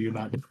like, how are you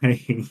not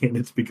dying? And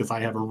it's because I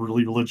have a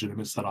really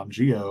legitimate set on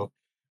Geo.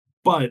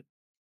 But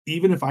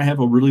even if I have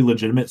a really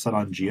legitimate set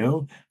on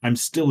Geo, I'm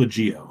still a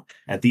Geo.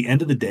 At the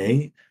end of the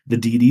day, the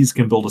DDs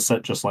can build a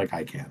set just like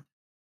I can.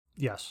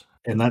 Yes.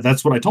 And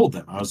that's what I told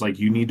them. I was like,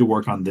 you need to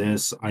work on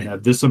this. I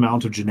have this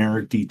amount of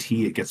generic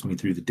DT. It gets me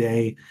through the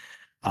day.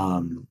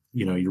 You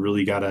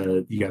really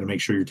gotta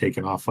make sure you're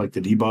taking off like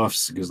the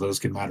debuffs because those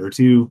can matter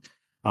too.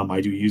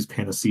 I do use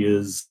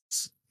panaceas,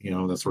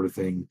 that sort of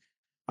thing.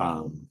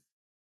 And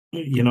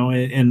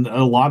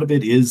a lot of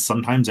it is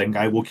sometimes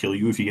Engai will kill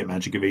you if you get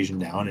magic evasion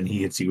down and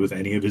he hits you with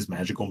any of his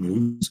magical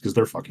moves because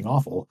they're fucking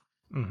awful.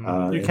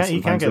 Mm-hmm.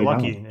 He can get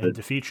lucky and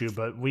defeat you,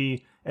 but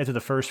we, after the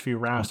first few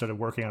rounds, started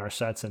working on our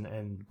sets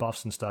and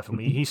buffs and stuff,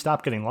 and he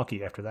stopped getting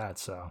lucky after that.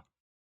 So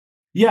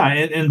yeah,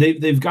 and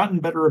they've gotten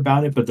better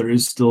about it, but there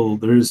is still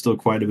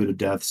quite a bit of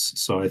deaths.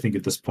 So I think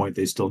at this point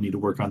they still need to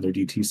work on their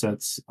DT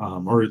sets,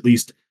 or at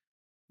least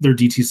their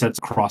DT sets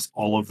across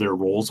all of their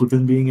roles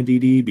within being a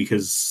DD,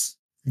 because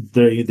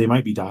they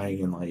might be dying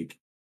in like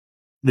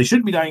they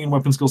shouldn't be dying in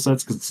weapon skill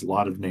sets because it's a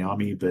lot of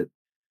Naomi, but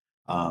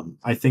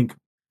I think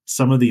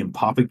some of the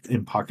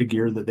Impaka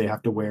gear that they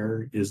have to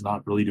wear is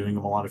not really doing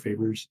them a lot of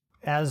favors.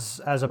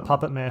 As a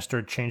puppet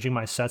master, changing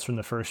my sets from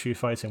the first few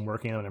fights and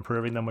working on and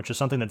improving them, which is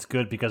something that's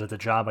good because it's a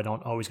job I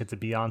don't always get to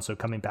be on. So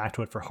coming back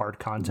to it for hard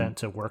content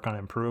to work on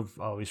and improve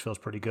always feels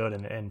pretty good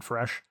and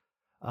fresh.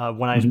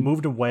 When I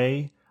moved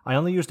away, I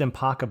only used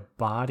Impaka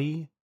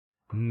body,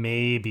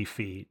 maybe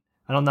feet.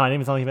 I don't know.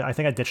 I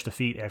think I ditched the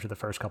feet after the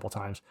first couple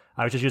times.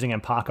 I was just using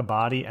Impaka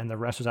body, and the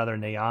rest was either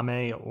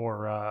Nayame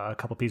or a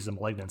couple pieces of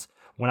Malignance.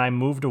 When I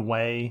moved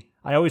away,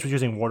 I always was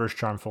using Warder's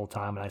Charm full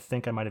time, and I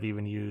think I might have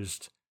even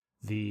used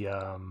the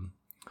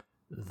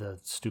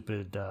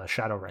stupid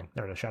Shadow Ring.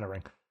 There it is, Shadow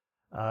Ring.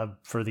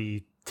 For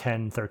the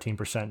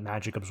 10-13%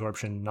 magic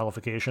absorption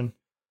nullification.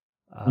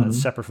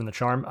 Separate from the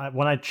charm.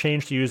 When I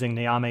changed to using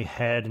Nayame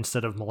head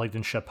instead of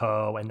Malignant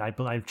Chapeau, and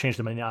I changed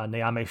to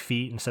Nayame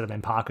feet instead of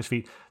Impaka's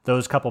feet,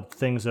 those couple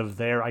things of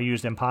there, I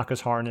used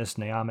Impaka's harness,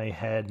 Nayame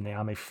head,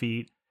 Nayame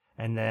feet,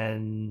 and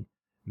then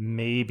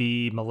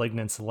maybe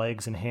Malignant's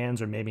legs and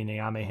hands, or maybe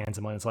Nayame hands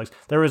and Malignant's legs.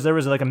 There was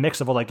like a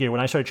mix of all that gear. When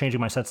I started changing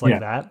my sets like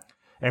that,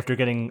 after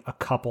getting a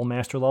couple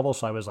master levels,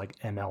 so I was like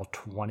ML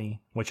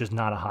 20, which is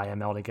not a high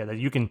ML to get.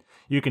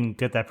 You can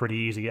get that pretty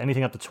easy.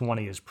 Anything up to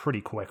 20 is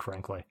pretty quick,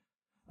 frankly.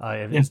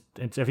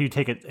 If you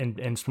take it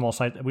in small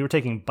size, we were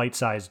taking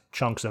bite-sized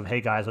chunks of, hey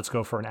guys, let's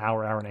go for an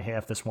hour and a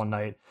half this one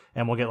night,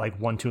 and we'll get like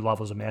 1-2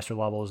 levels of master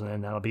levels, and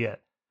then that'll be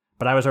it.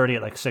 But I was already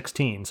at like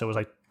 16, so it was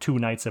like 2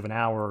 nights of an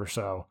hour or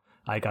so.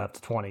 I got up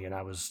to 20, and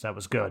that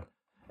was good.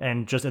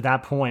 And just at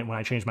that point, when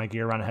I changed my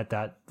gear around, I had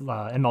that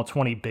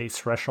ML20 base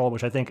threshold,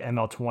 which I think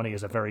ML20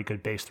 is a very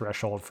good base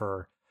threshold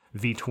for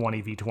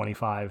V20,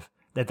 V25.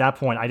 At that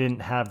point, I didn't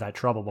have that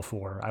trouble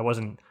before. I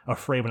wasn't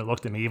afraid when it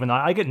looked at me, even though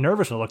I get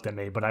nervous when it looked at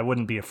me, but I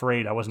wouldn't be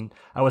afraid. I wasn't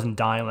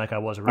dying like I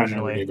was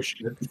originally.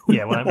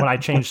 Yeah, when I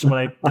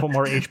put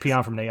more HP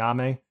on from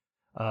Nayame,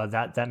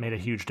 that made a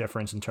huge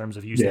difference in terms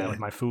of using it with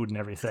my food and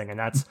everything. And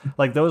that's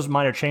like, those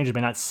minor changes may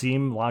not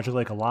seem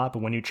logically like a lot,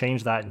 but when you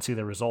change that and see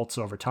the results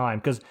over time,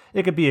 because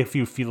it could be a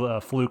few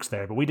flukes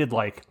there, but we did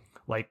like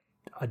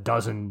a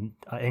dozen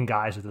in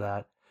guys with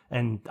that.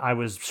 And I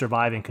was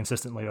surviving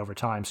consistently over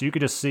time. So you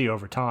could just see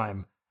over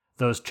time,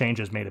 those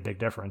changes made a big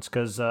difference,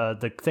 because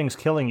the things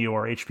killing you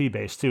are HP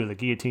based too. The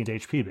guillotine's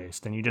HP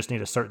based, and you just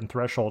need a certain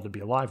threshold to be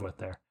alive with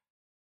there.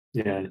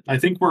 Yeah, I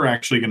think we're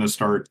actually going to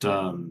start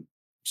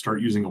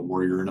using a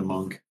warrior and a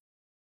monk.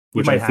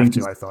 Which I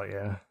think I thought,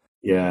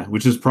 yeah,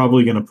 which is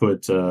probably going to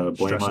put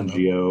blame on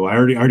Geo. I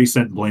already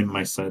sent Blame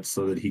my sets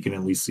so that he can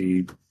at least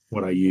see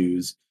what I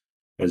use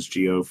as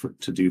Geo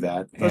to do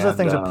that. Those are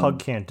things that Pug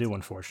can't do,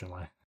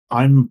 unfortunately.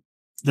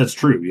 That's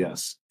true,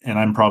 yes. And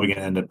I'm probably going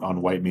to end up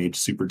on White Mage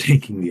super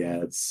taking the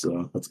ads,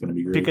 so that's going to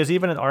be great. Because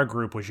even in our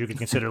group, which you could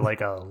consider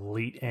like a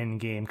late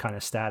end game kind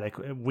of static,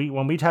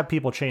 when we'd have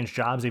people change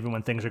jobs, even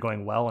when things are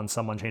going well and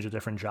someone changes a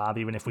different job,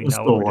 even if we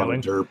know what we're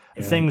doing,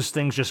 things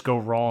just go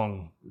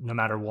wrong no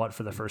matter what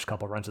for the first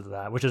couple runs of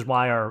that, which is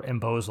why our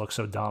MBOs look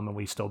so dumb and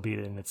we still beat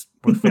it, and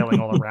we're failing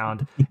all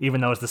around,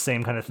 even though it's the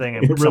same kind of thing,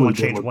 and someone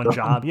changed one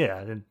job,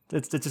 it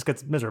just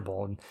gets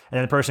miserable, and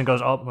then the person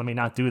goes, oh, let me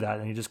not do that,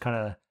 and you just kind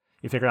of...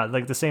 You figure out,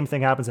 like, the same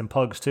thing happens in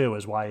Pugs too,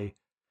 is why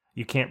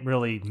you can't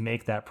really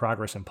make that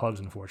progress in Pugs,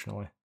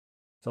 unfortunately.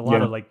 It's a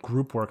lot of like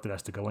group work that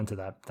has to go into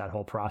that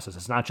whole process.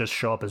 It's not just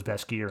show up as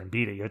best gear and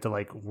beat it. You have to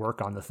like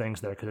work on the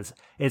things there, because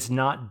it's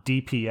not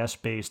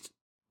DPS based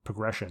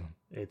progression.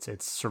 It's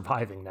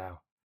surviving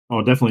now.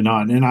 Oh, definitely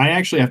not. And I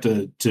actually have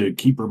to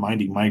keep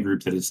reminding my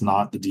group that it's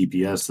not the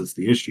DPS that's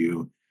the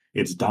issue.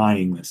 It's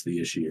dying that's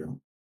the issue.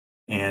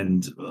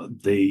 And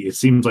it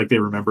seems like they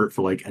remember it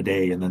for like a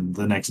day, and then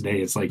the next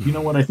day it's like, you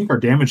know what, I think our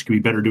damage could be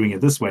better doing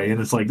it this way.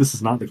 And it's like, this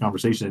is not the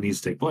conversation that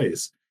needs to take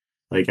place.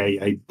 Like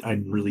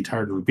I'm really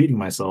tired of repeating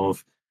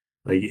myself.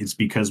 Like, it's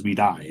because we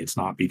die. It's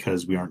not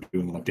because we aren't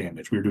doing enough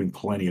damage. We're doing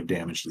plenty of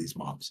damage to these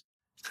mobs.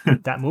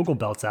 That Moogle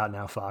belt's out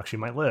now, Fox. You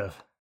might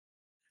live.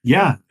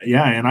 Yeah.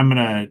 And I'm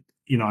gonna,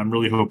 I'm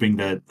really hoping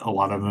that a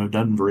lot of them have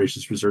done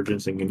Voracious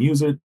Resurgence and can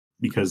use it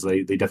because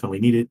they definitely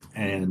need it.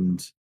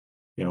 And,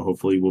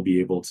 hopefully we'll be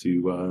able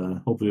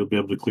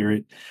to clear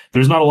it.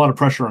 There's not a lot of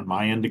pressure on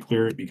my end to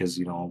clear it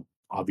because,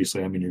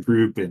 obviously I'm in your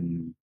group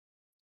and,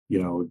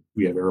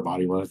 we have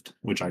Aerobody left,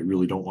 which I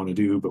really don't want to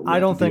do. But I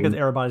don't think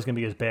Aerobody's going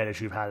to be as bad as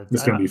you've had it.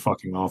 It's going to be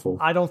fucking awful.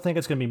 I don't think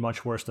it's going to be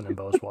much worse than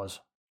Embos was.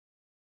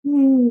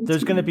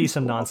 There's going to be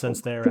some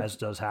nonsense there, as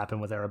does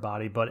happen with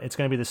Aerobody, but it's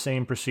going to be the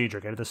same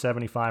procedure. Get it to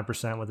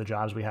 75% with the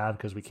jobs we have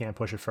because we can't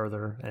push it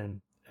further,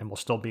 and we'll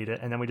still beat it.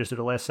 And then we just do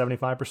the last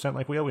 75%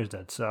 like we always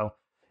did. So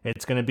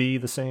it's going to be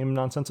the same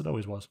nonsense it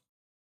always was.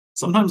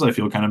 Sometimes I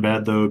feel kind of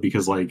bad, though,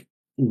 because,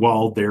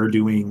 while they're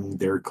doing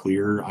their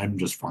clear, I'm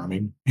just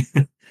farming.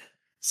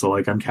 So,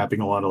 I'm capping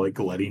a lot of,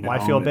 Galetti now. Well,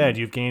 I feel bad.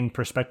 You've gained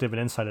perspective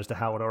and insight as to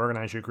how to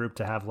organize your group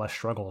to have less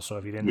struggle. So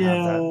if you didn't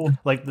have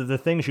that... the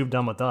things you've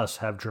done with us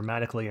have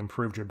dramatically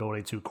improved your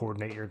ability to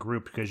coordinate your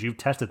group because you've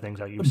tested things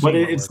out. But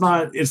it's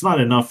not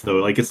enough,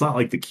 though. It's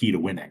not, the key to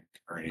winning.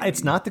 Or anything.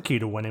 It's not the key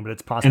to winning, but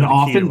it's possibly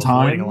the key to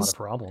avoiding a lot of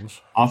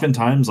problems.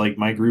 Oftentimes,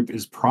 my group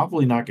is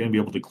probably not going to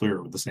be able to clear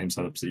it with the same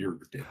setups that your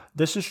group did.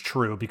 This is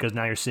true because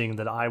now you're seeing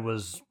that I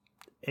was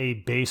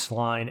a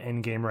baseline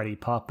endgame ready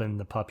pup, and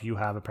the pup you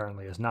have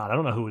apparently is not. I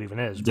don't know who it even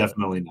is.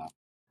 Definitely not.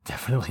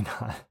 Definitely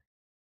not.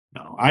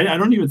 No, I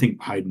don't even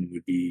think Haydn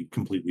would be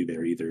completely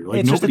there either.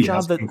 It's just a job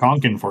has that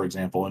Konkin, for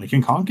example, and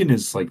Konkin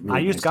is really I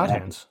used God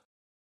Hands.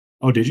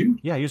 Oh, did you?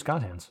 Yeah, I used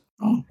God Hands.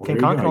 Oh, well,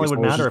 Konkin only would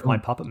matter if my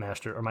puppet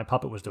master or my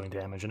puppet was doing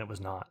damage, and it was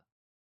not.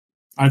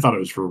 I thought it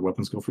was for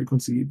weapon skill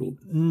frequency, but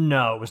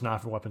no, it was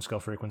not for weapon skill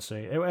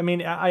frequency. I mean,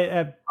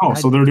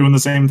 so they're doing the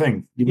same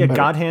thing. Even better.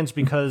 God Hands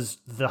because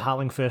the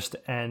Howling Fist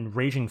and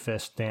Raging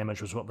Fist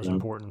damage was what was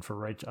important for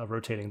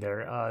rotating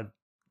there.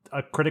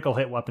 A critical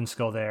hit weapon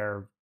skill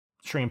there,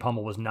 Stream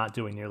Pummel was not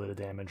doing nearly the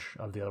damage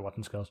of the other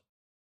weapon skills.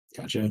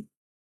 Gotcha.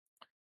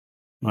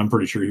 I'm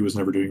pretty sure he was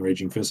never doing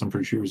Raging Fist. I'm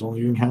pretty sure he was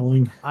only doing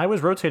Howling. I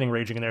was rotating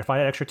Raging in there. If I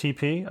had extra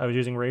TP, I was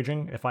using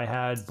Raging. If I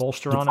had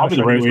Bolster on, probably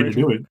the right way to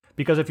do it.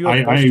 Because if you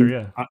have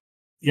Bolster,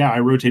 I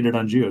rotated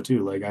on Geo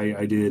too.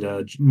 I did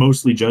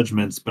mostly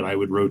Judgments, but I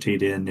would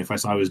rotate in. If I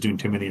saw I was doing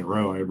too many in a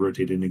row, I would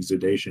rotate in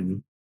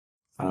Exudation,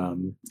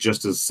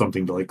 just as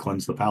something to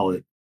cleanse the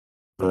palate.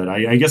 But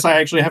I guess I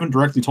actually haven't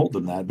directly told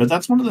them that. But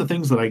that's one of the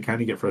things that I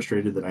kind of get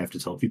frustrated that I have to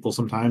tell people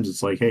sometimes.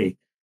 It's hey,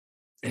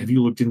 have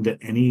you looked into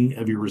any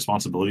of your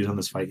responsibilities on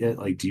this fight yet?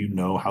 Do you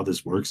know how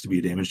this works to be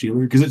a damage dealer?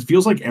 Because it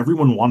feels like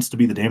everyone wants to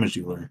be the damage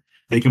dealer.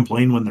 They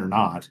complain when they're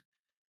not.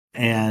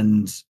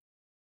 And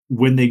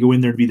when they go in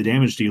there to be the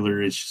damage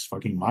dealer, it's just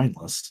fucking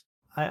mindless.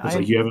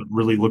 It's you haven't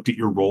really looked at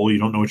your role. You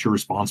don't know what you're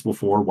responsible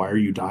for. Why are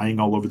you dying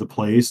all over the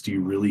place? Do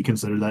you really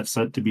consider that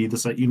set to be the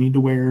set you need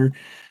to wear?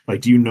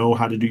 Do you know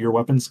how to do your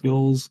weapon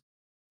skills?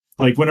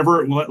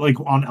 Whenever,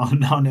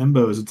 on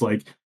Embos,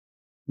 it's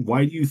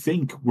why do you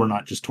think we're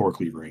not just Tor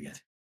Cleavering it?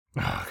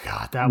 Oh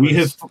God, we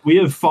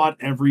have fought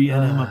every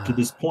NM up to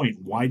this point.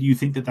 Why do you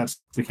think that's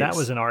the case? That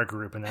was in our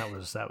group, and that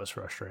was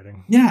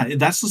frustrating. Yeah,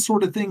 that's the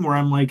sort of thing where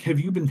I'm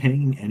have you been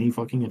paying any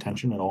fucking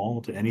attention at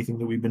all to anything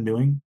that we've been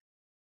doing?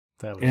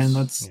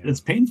 It's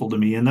painful to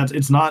me, and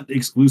it's not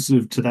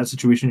exclusive to that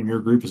situation in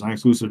your group. It's not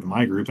exclusive to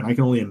my group, and I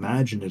can only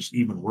imagine it's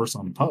even worse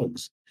on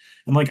Pugs.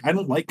 And I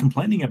don't like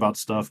complaining about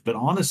stuff, but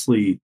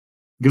honestly,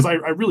 because I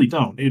really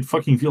don't. It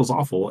fucking feels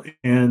awful,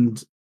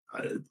 and.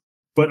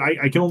 But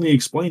I can only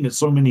explain it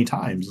so many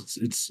times.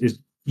 It's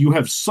you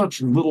have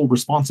such little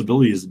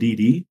responsibility as a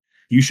DD.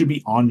 You should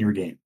be on your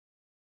game.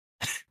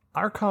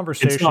 Our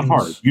conversations... It's not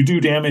hard. You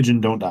do damage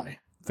and don't die.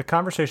 The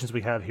conversations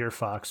we have here,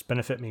 Fox,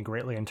 benefit me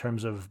greatly in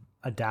terms of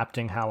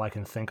adapting how I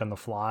can think on the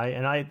fly.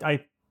 And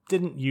I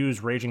didn't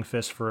use Raging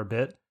Fist for a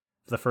bit,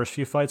 the first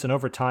few fights, and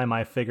over time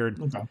I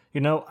figured,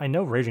 I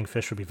know Raging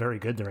Fist would be very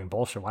good during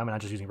Bolster. Why am I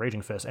not just using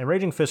Raging Fist? And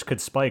Raging Fist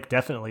could spike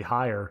definitely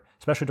higher,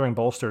 especially during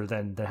Bolster,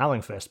 than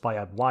Howling Fist by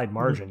a wide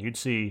margin. You'd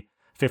see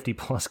 50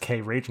 plus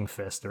K Raging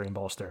Fist during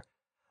Bolster.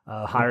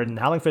 Higher than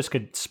Howling Fist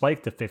could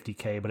spike to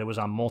 50K, but it was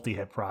on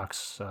multi-hit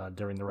procs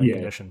during the right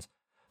conditions.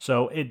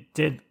 So it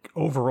did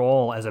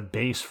overall as a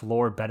base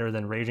floor better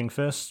than Raging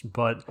Fist,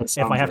 but if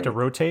I have to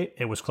rotate,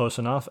 it was close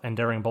enough. And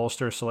during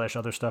Bolster /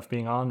 other stuff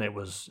being on, it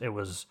was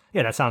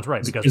that sounds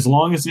right. Because as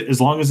long as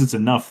it's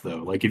enough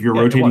though, if you're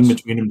rotating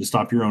between them to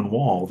stop your own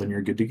wall, then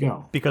you're good to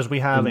go. Because we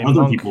have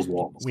other people's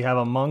walls. We have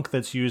a monk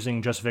that's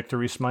using just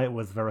Victory Smite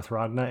with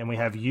Verithragna, and we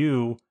have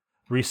you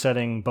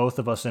resetting both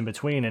of us in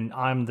between, and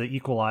I'm the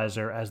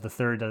equalizer as the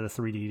third of the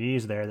 3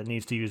 DDs there that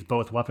needs to use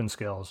both weapon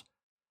skills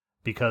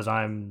because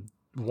I'm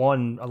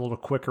one, a little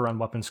quicker on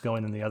weapon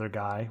skilling than the other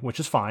guy, which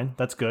is fine.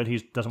 That's good. He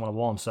doesn't want to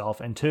wall himself.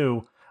 And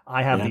two,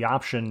 I have the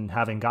option,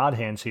 having God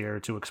Hands here,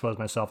 to expose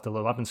myself to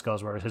low weapon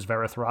skills, whereas his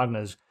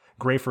Verithragna is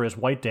great for his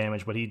white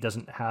damage, but he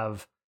doesn't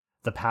have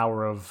the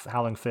power of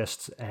Howling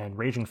Fists and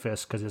Raging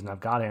Fists because he doesn't have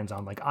God Hands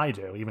on like I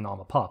do, even though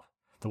I'm a pup.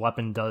 The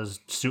weapon does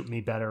suit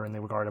me better in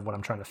the regard of what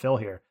I'm trying to fill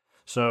here.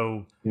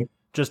 So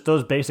just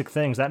those basic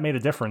things, that made a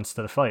difference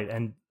to the fight.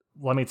 And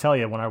let me tell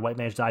you, when our white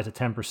mage dies at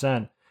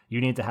 10%, you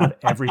need to have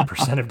every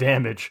percent of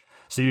damage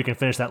so you can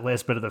finish that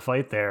last bit of the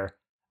fight there.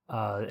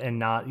 and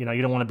not, you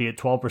don't want to be at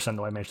 12%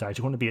 the way Mitch dies.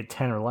 You want to be at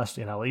 10 or less.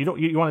 You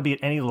want to be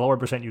at any lower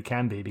percent you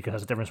can be, because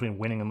there's a difference between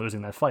winning and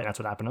losing that fight. That's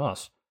what happened to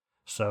us.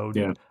 So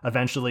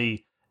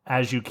eventually,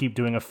 as you keep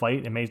doing a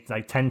fight, it may,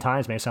 like 10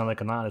 times may sound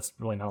like a lot. It's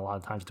really not a lot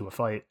of times to do a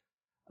fight.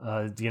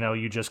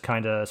 You just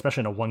kind of,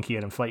 especially in a one key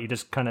item fight, you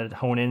just kind of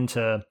hone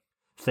into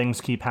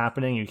things keep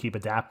happening. You keep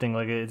adapting.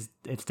 Like it's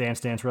Dance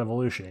Dance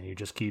Revolution, and you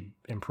just keep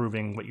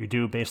improving what you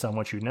do based on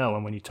what you know.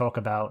 And when you talk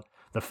about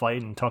the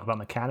fight and talk about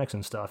mechanics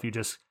and stuff, you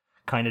just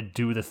kind of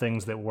do the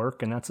things that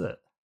work, and that's it.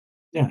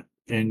 Yeah,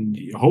 and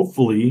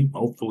hopefully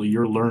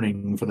you're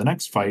learning for the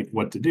next fight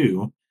what to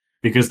do,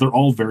 because they're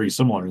all very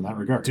similar in that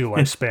regard. Do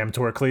I spam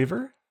Tor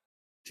Cleaver?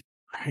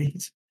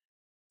 Right.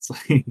 It's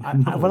like,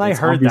 when I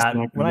heard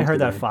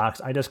that,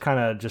 Fox, I just kind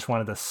of just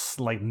wanted to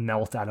like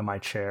melt out of my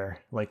chair.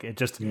 Like it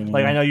just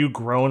like, I know you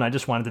groan. I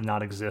just wanted to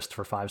not exist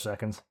for 5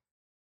 seconds.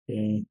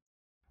 Yeah.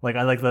 Like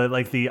I like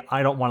the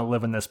I don't want to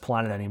live on this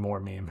planet anymore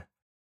meme.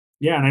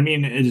 Yeah, and I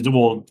mean,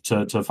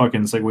 to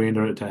fucking segue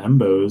into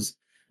Embos,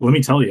 let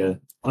me tell you,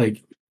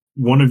 like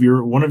one of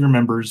your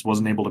members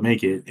wasn't able to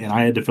make it, and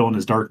I had to fill in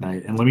his Dark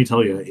Knight. And let me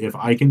tell you, if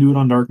I can do it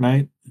on Dark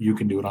Knight, you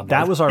can do it on Dark Knight.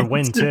 That was our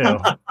win too.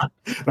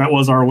 That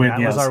was our win. That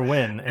was our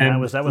win,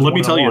 and that was. Let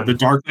me tell you, the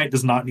Dark Knight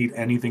does not need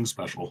anything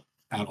special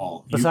at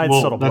all. Besides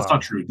Subtle Blow. That's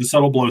not true. The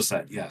Subtle Blow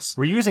set, yes.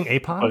 Were you using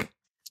APOC?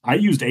 I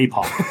used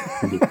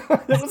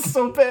APOC. That was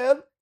so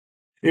bad.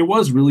 It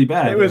was really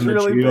bad. It was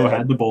really Trio bad.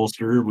 had the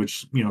bolster,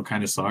 which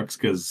kind of sucks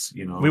because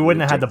we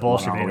wouldn't have had the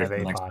bolster if we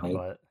didn't have APOC,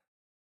 but.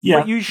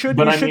 Yeah, but you should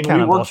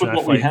count on bolster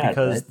that fight, had,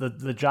 because right?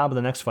 the job of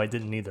the next fight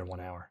didn't need their 1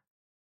 hour.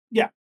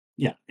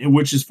 Yeah,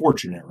 which is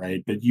fortunate,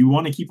 right? But you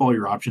want to keep all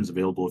your options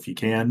available if you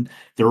can.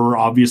 There are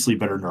obviously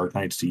better Dark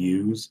Knights to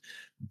use,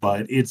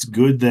 but it's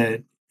good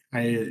that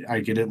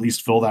I could at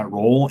least fill that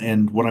role.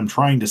 And what I'm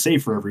trying to say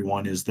for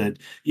everyone is that,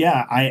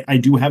 I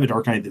do have a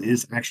Dark Knight that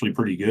is actually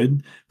pretty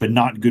good, but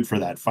not good for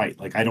that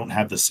fight. Like, I don't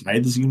have the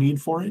scythes you need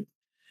for it.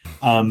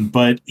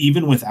 But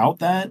even without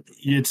that,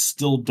 it's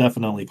still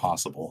definitely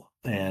possible.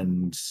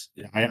 And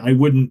I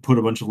wouldn't put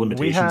a bunch of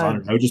limitations on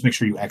it. I would just make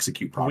sure you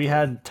execute properly. We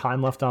had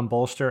time left on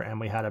bolster, and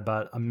we had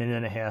about a minute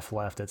and a half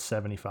left at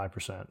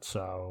 75%.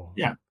 So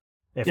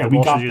if the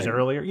bolster's used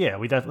earlier,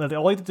 we definitely,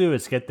 all you have to do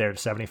is get there to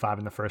 75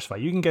 in the first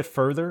fight. You can get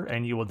further,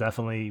 and you will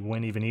definitely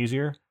win even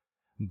easier.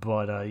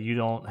 But you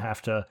don't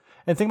have to.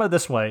 And think about it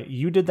this way: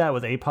 you did that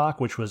with APOC,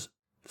 which was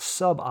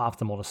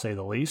suboptimal to say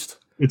the least.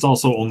 It's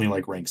also only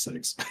like rank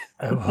 6.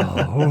 non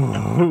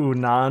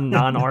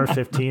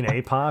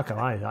R15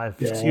 APOC.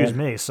 Excuse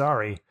me,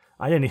 sorry.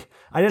 I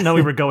didn't know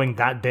we were going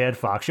that bad,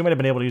 Fox. You might have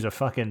been able to use a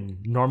fucking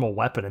normal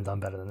weapon and done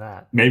better than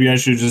that. Maybe I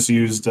should have just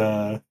used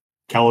Khaled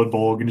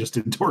Bolg and just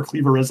did Tor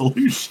Cleaver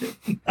Resolution.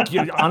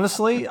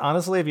 honestly,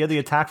 if you had the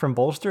attack from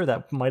bolster,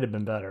 that might have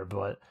been better.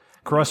 But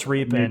Cross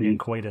Reap and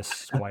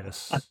Coitus. I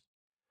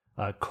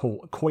like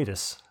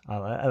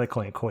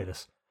calling it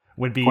Coitus.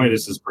 Would be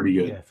Coitus is pretty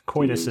good. Yeah,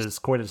 Coitus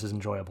is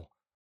enjoyable.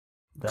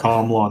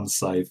 Comlon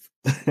Scythe.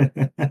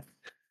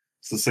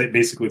 It's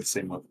basically the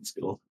same weapon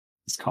skill.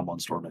 It's Comlon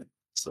Stormit.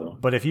 So,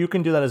 but if you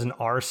can do that as an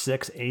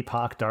R6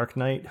 APOC Dark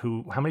Knight,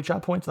 how many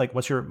job points? Like,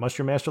 what's your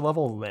master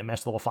level?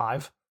 Master level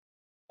 5?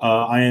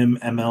 I am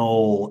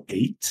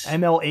ML8.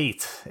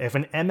 ML8. If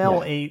an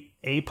ML8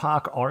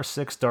 APOC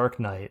R6 Dark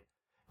Knight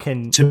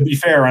can, to be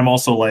fair, I'm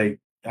also like,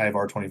 I have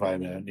R25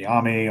 and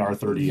Niame,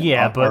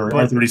 R30, but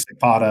R30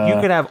 Sekpada. You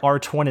could have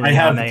R20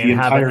 Niame and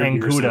have an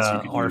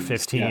Ankuda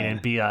R15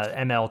 and be a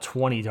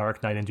ML20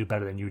 Dark Knight and do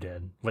better than you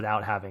did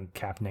without having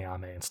Cap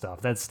Niame and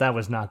stuff. That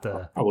was not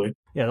the probably.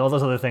 Yeah, all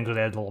those other things would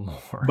add a little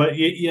more. But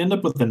you end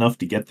up with enough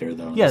to get there,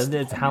 though.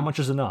 Yeah, how much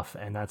is enough,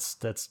 and that's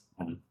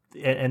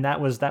and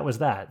that was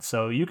that.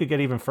 So you could get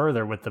even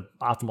further with the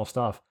optimal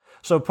stuff.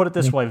 So put it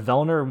this way: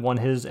 Velner won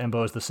his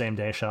Embos the same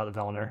day. Shout out to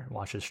Velner.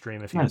 Watch his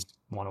stream if you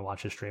want to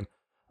watch his stream.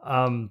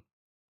 And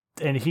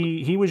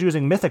he was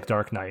using Mythic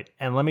Dark Knight,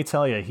 and let me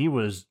tell you, he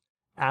was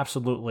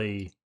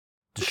absolutely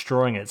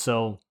destroying it.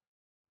 So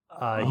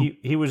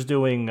he was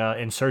doing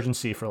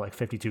Insurgency for like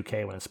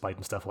 52k when it spiked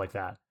and stuff like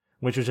that,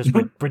 which was just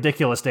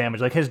ridiculous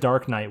damage. Like his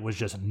Dark Knight was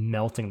just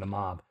melting the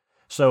mob.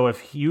 So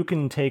if you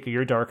can take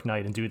your Dark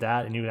Knight and do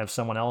that, and you have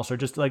someone else, or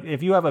just like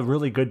if you have a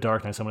really good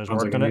Dark Knight, someone who's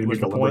working on it,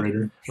 was the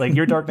point. Like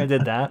your Dark Knight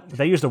did that.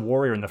 They used a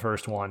Warrior in the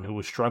first one who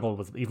was struggled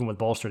with even with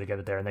bolster to get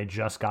it there, and they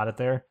just got it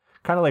there.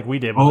 Kind of like we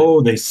did.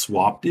 They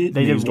swapped it?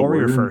 They did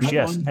Warrior first,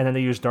 yes. And then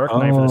they used Dark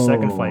Knight for the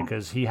second fight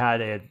because he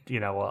had a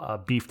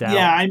beefed out.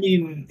 Yeah, I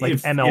mean, like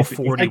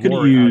ML40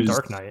 Warrior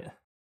Dark Knight.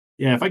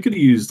 Yeah, if I could have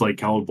used like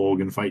Khaled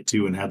Bolg in fight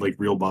 2 and had like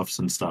real buffs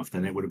and stuff,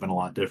 then it would have been a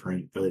lot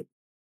different. But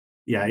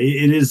yeah,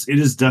 it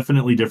is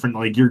definitely different.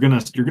 Like you're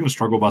gonna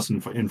struggle bus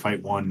in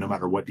fight 1 no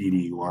matter what DD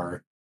you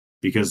are.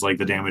 Because like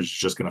the damage is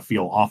just going to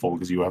feel awful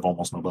because you have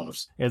almost no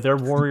buffs. Yeah, their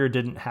warrior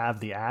didn't have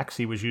the axe.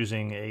 He was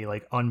using a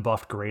like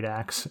unbuffed great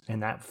axe,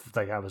 and that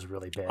was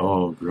really bad.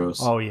 Oh,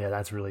 gross. Oh yeah,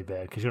 that's really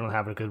bad because you don't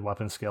have a good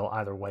weapon skill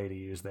either way to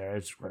use there.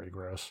 It's very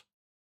gross.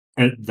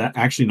 And at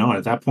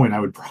that point, I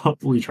would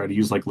probably try to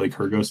use like Lake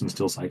Hergos and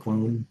Steel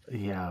Cyclone.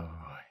 Yeah,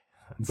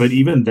 But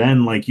even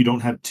then, like, you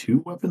don't have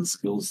 2 weapon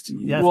skills to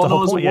use. Yeah, that's Well, the whole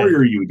no, as a point, yeah.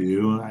 warrior you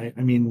do. I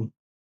mean,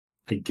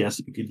 I guess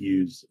you could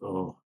use.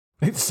 Oh,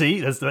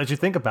 See, as you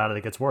think about it,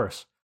 it gets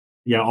worse.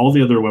 yeah. All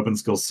the other weapon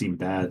skills seem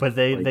bad. But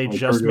they Like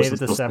just Kyrgios made it is to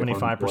supposed to be one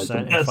of, like, the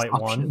 75% in best fight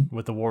 1 option.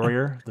 with the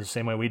warrior, the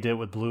same way we did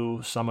with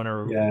blue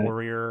summoner Yeah.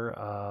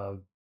 warrior,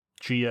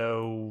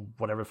 Geo,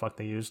 whatever the fuck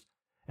they used.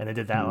 And they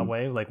did that Mhm.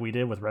 way, like we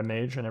did with red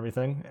mage and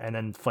everything. And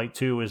then fight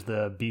 2 is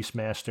the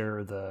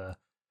beastmaster,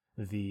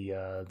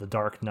 the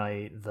dark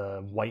knight,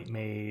 the white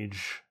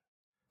mage,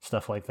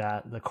 stuff like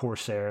that, the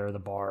corsair, the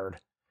bard.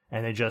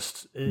 And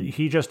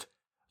he just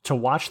to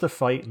watch the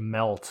fight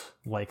melt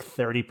like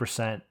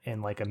 30%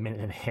 in like a minute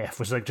and a half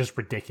was like just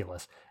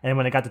ridiculous. And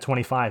when it got to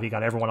 25, he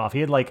got everyone off. He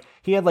had like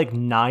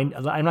 9,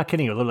 I'm not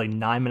kidding you, literally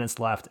 9 minutes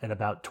left at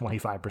about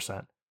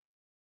 25%.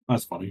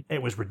 That's funny.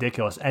 It was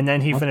ridiculous. And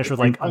then he That's finished with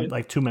a great fight.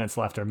 like 2 minutes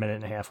left or a minute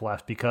and a half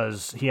left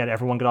because he had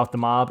everyone get off the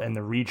mob and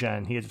the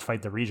regen. He had to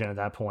fight the regen at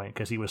that point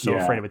because he was so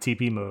Yeah. afraid of a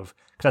TP move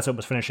because that's what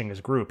was finishing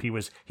his group. He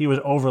was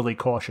overly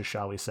cautious,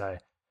 shall we say.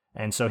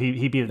 And so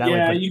he beat it that way.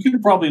 Yeah, But you could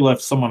have probably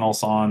left someone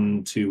else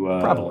on to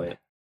probably.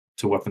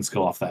 to weapon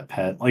skill off that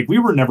pet. Like, we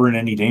were never in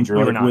any danger.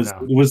 We were Like,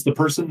 not, no. was the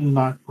person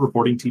not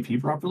reporting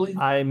TP properly?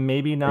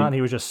 Maybe not.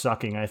 He was just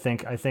sucking. I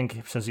think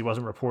since he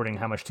wasn't reporting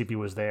how much TP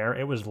was there,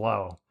 it was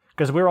low.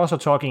 Because we were also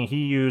talking,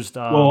 he used.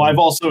 Well, I've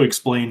also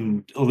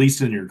explained, at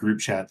least in your group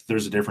chat, that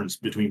there's a difference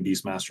between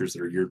Beastmasters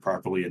that are geared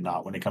properly and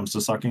not when it comes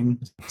to sucking.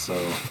 So,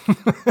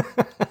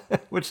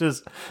 which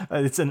is,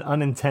 it's an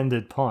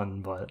unintended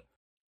pun, but.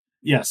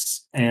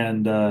 yes,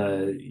 and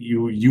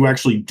you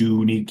actually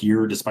do need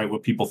gear, despite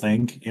what people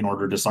think, in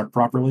order to suck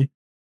properly.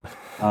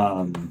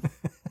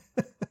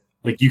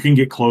 Like, you can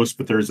get close,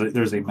 but there's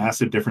a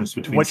massive difference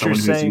between What you're someone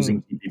who's saying,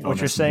 using TP bonus what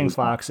you're and saying, who's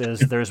not. Fox, is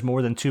there's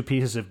more than 2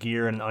 pieces of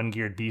gear in an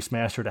ungeared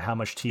Beastmaster to how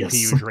much TP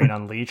Yes. you drain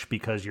on Leech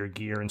because your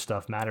gear and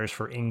stuff matters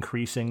for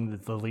increasing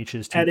the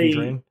Leech's At TP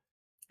drain.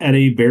 At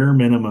a bare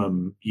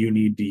minimum, you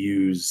need to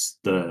use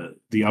the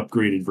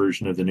upgraded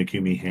version of the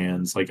Nikumi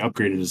hands, like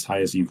upgraded as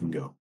high as you can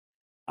go.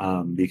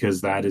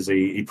 Because that is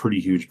a pretty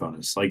huge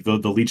bonus. Like, the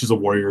Leech is a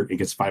warrior, it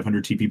gets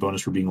 500 TP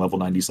bonus for being level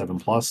 97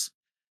 plus.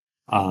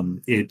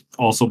 It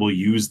also will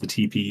use the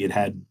TP it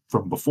had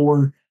from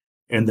before,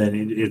 and then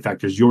it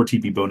factors your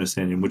TP bonus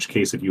in which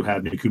case, if you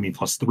have Nikumi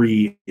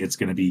 +3, it's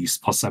going to be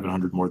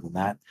 +700 more than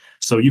that.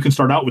 So you can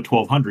start out with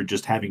 1200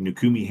 just having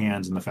Nikumi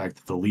hands and the fact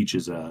that the Leech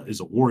is a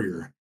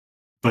warrior.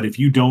 But if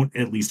you don't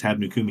at least have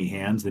Nikumi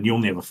hands, then you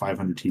only have a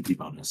 500 TP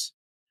bonus.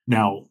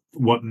 Now,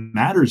 what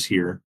matters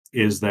here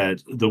is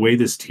that the way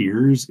this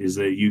tiers is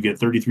that you get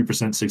 33%,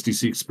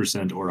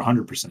 66%, or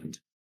 100%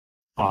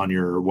 on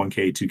your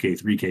 1K,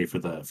 2K, 3K for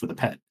the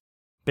pet.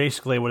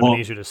 Basically, it would have Well,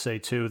 been easier to say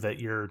too that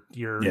your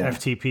Yeah.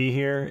 FTP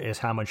here is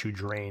how much you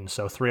drain.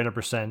 So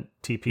 300%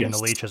 TP in the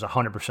Yes. Leech is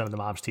 100% of the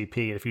mob's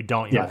TP. And if you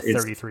don't, you Yeah, have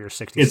it's- 33 or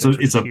 66, it's which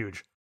is a-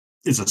 huge.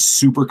 It's a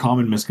super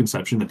common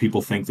misconception that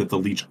people think that the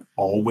Leech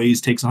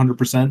always takes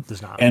 100%.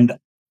 Does not. And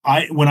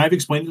when I've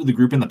explained it to the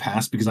group in the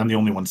past, because I'm the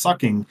only one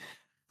sucking,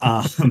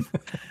 I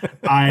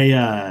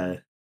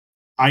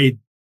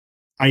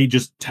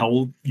just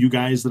tell you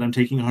guys that I'm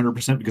taking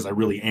 100% because I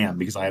really am,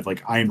 because I have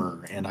like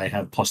Eimer and I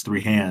have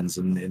 +3 hands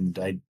and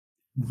I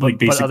like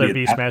but other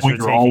basically at that Beastmasters point are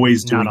you're taking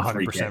always not doing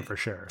 100% 3K. for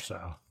sure.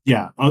 So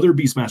Yeah, other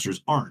Beastmasters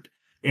aren't.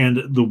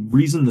 And the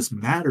reason this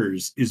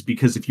matters is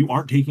because if you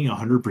aren't taking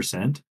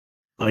 100%,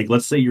 like,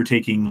 let's say you're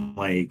taking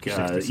like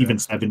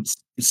 66.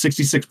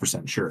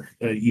 66%, sure,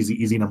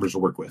 easy numbers to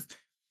work with.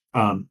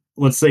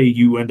 Let's say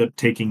you end up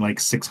taking like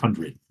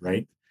 600,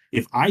 right?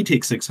 If I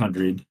take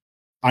 600,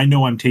 I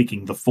know I'm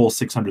taking the full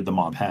 600 the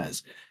mob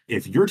has.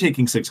 If you're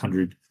taking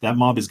 600, that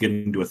mob is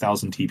getting to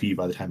 1,000 TP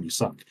by the time you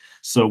suck.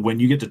 So when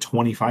you get to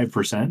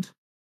 25%,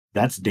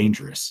 that's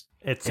dangerous.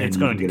 it's And you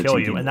going can to get a kill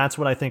TP you. move. And that's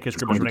what I think his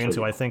It's group was going to running into.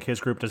 kill you. I think his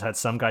group just had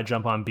some guy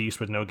jump on Beast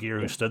with no gear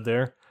who stood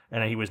there,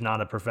 and he was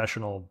not a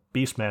professional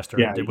Beastmaster.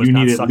 Yeah, It was you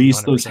not need at sucking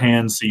least those 100%.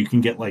 hands so you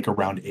can get like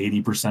around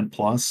 80%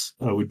 plus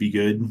would be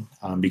good.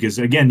 Because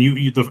again,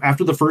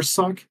 after the first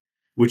suck,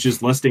 which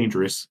is less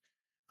dangerous,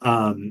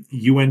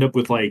 you end up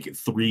with like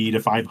 300 to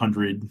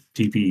 500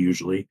 TP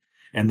usually,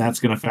 and that's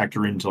going to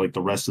factor into like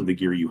the rest of the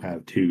gear you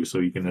have too. So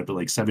you can end up at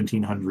like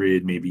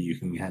 1,700. Maybe you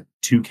can have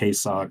 2K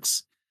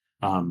sucks.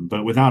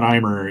 But without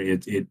Eimer,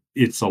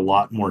 it's a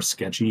lot more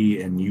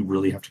sketchy, and you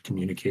really have to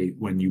communicate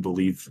when you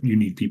believe you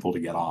need people to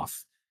get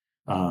off.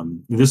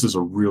 This is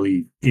a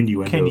really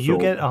innuendo. Can you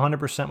get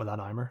 100% without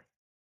Eimer?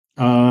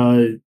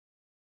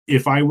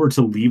 If I were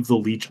to leave the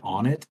Leech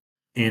on it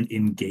and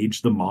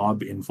engage the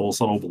mob in full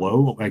subtle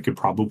blow, I could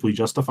probably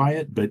justify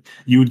it, but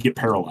you would get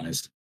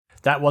paralyzed.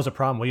 That was a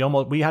problem.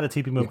 We had a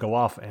TP move go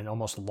off and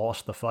almost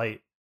lost the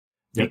fight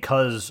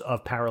because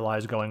of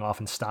Paralyze going off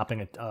and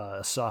stopping a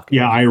suck.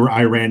 Yeah,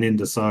 I ran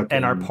into suck,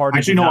 and our party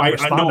actually did no, not I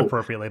respond no,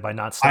 appropriately by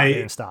not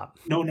stopping and stop.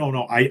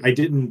 No, I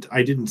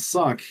didn't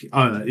suck.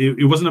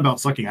 It wasn't about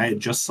sucking. I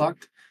had just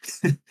sucked,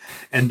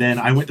 and then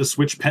I went to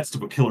switch pets to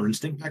put Killer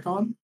Instinct back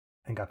on,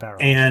 and got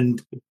paralyzed. And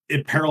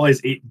it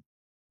paralyzed 8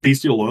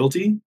 Bestial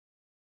Loyalty.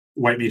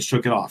 White Mage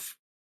took it off.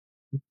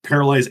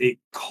 paralyze a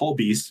call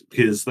beast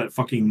because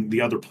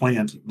the other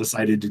plant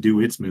decided to do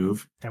its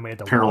move, And we had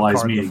to paralyze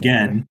wild card me the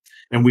again,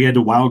 and we had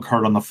to wild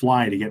card on the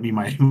fly to get me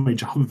my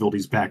job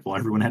abilities back while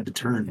everyone had to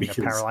turn and because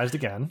got paralyzed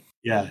again.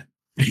 yeah,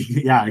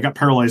 yeah, I got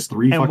paralyzed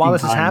 3 And fucking while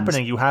this times. is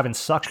happening, you haven't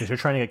sucked because you're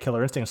trying to get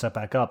Killer Instinct set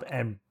back up,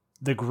 and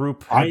the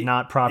group had I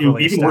not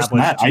properly even worse than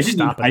established that, to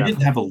stop at I that didn't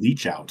point. have a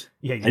leech out.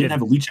 Yeah, I didn't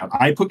have a leech out.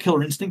 I put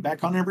Killer Instinct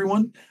back on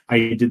everyone.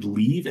 I did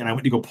leave, and I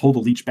went to go pull the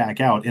leech back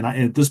out. And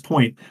at this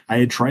point, I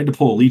had tried to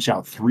pull a leech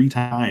out 3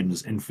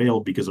 times and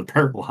failed because of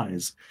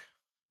paralyze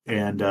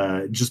and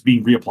just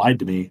being reapplied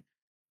to me.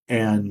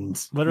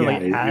 And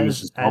Literally, yeah, it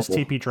was just as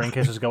awful. TP Drain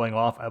Kiss is going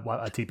off, a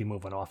TP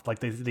move went off, like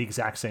the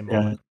exact same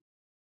moment.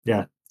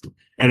 Yeah.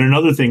 And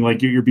another thing,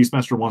 like your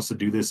Beastmaster wants to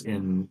do this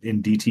in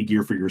DT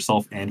gear for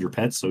yourself and your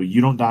pet, so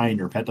you don't die and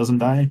your pet doesn't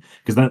die,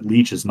 because that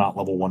leech is not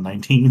level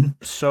 119.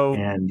 So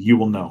and you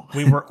will know.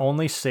 We were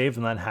only saved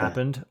when that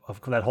happened, of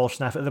that whole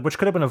snap, which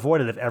could have been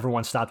avoided if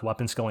everyone stopped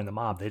weapon skilling the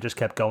mob. They just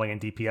kept going and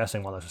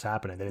DPSing while this was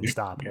happening. They didn't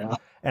stop. Yeah.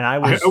 And I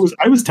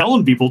was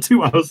telling people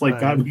too. I was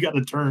like, God, we got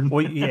to turn.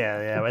 Well,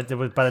 yeah. It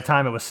was, by the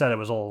time it was said, it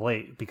was a little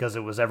late because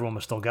everyone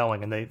was still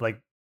going, and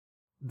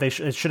it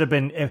should have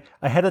been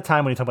ahead of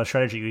time. When you talk about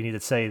strategy, you need to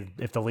say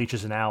if the leech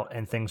isn't out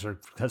and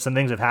some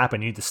things have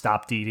happened, you need to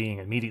stop DDing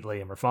immediately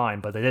and we're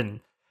fine, but they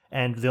didn't.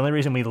 And the only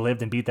reason we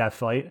lived and beat that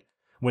fight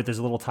with as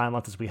little time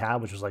left as we had,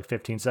 which was like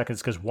 15 seconds,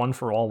 because One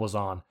for All was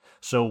on.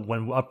 So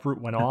when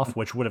Uproot went off,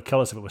 which would have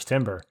killed us if it was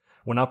Timber,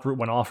 when Uproot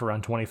went off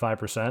around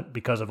 25%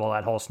 because of all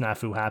that whole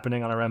snafu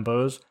happening on our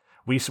MBOs,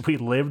 we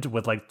lived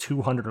with like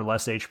 200 or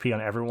less HP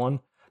on everyone,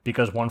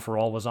 because One for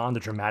All was on to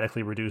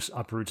dramatically reduce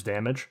Uproot's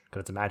damage,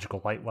 because it's a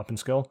magical light weapon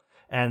skill,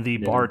 and the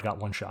Bard got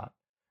one shot.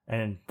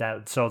 And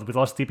so we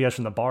lost DPS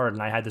from the Bard,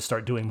 and I had to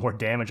start doing more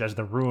damage as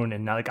the Rune,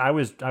 and now, like, I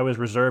was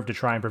reserved to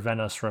try and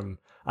prevent us from,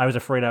 I was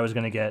afraid I was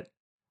going to get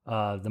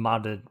the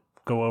mob to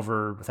go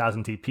over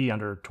 1000 TP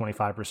under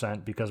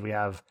 25%, because we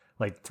have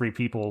like 3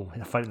 people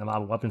fighting the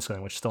mob with weapon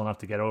skilling, which is still enough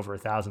to get over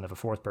 1000 if a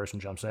 4th person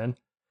jumps in,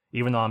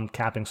 even though I'm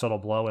capping Subtle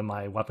Blow in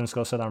my weapon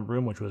skill set on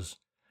Rune, which was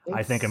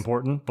I think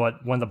important.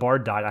 But when the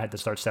Bard died, I had to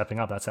start stepping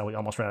up. That's how we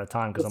almost ran out of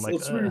time, because I'm like,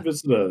 let's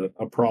revisit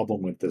a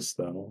problem with this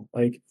though.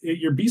 Like,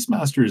 your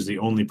Beastmaster is the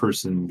only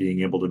person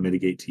being able to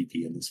mitigate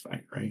TP in this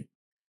fight, right?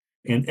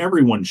 And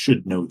everyone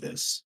should know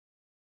this.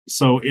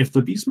 So if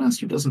the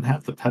Beastmaster doesn't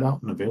have the pet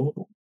out and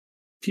available,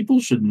 people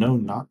should know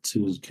not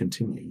to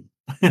continue.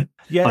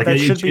 Yeah, like, that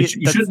should be.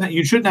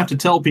 You shouldn't have to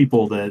tell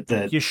people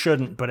that you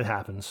shouldn't, but it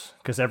happens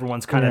because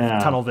everyone's kind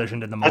of tunnel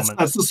visioned in the moment.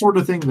 That's the sort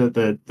of thing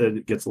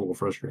that gets a little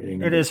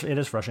frustrating. It is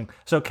frustrating.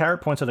 So Carrot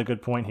points out a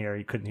good point here.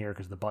 You couldn't hear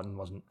because the button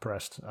wasn't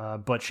pressed.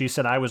 But she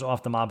said I was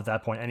off the mob at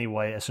that point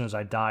anyway, as soon as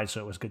I died, so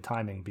it was good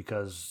timing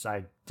because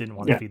I didn't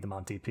want to feed them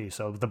on TP.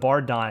 So the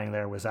Bard dying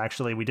there was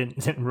actually, we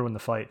didn't ruin the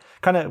fight.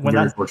 Kind of when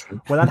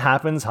that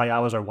happens,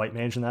 Hayawa's our white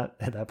mage at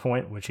that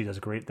point, which he does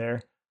great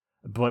there.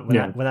 But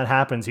when that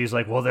happens, he's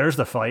like, well, there's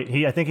the fight.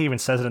 I think he even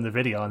says it in the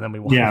video, and then we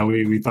won. Yeah,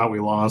 we thought we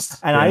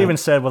lost. And I even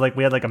said, well, like,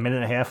 we had like a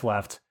minute and a half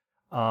left.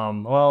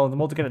 Well,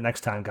 we'll get it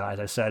next time, guys,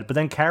 I said. But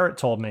then Carrot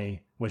told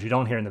me, which you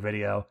don't hear in the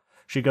video,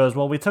 she goes,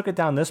 well, we took it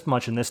down this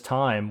much in this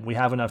time. We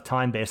have enough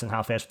time based on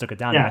how fast we took it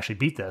down to actually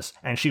beat this.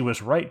 And she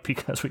was right,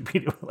 because we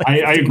beat it with like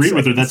I agree seconds.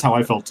 with her. That's how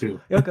I felt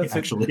too.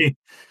 Actually.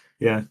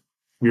 Yeah.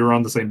 We were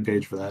on the same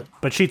page for that.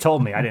 But she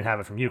told me I didn't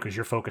have it from you because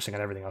you're focusing on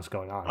everything else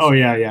going on. Oh, so.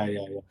 Yeah.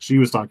 She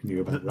was talking to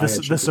you about it.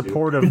 The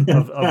support of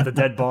the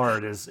dead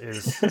Bard is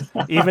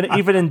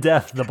even in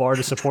death, the Bard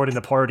is supporting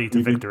the party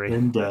to victory.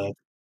 In death.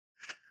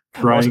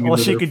 All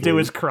she could do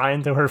is cry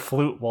into her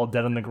flute while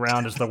dead on the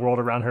ground as the world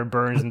around her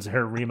burns into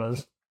her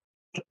Rimas.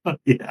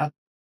 Yeah.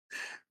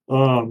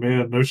 Oh,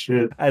 man, no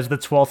shit. As the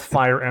 12th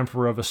Fire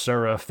Emperor of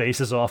Asura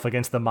faces off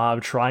against the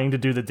mob, trying to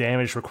do the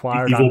damage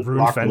required on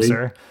Rune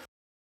Fencer.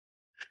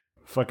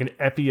 Fucking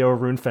Epio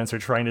Rune Fencer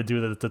trying to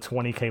do the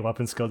 20k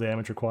weapon skill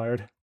damage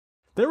required.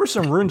 There were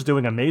some runes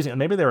doing amazing.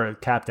 Maybe they were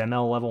capped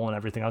ML level and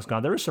everything else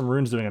gone. There were some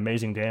runes doing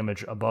amazing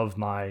damage above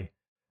my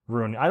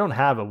rune. I don't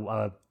have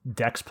a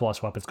Dex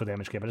plus weapon skill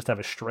damage cape. I just have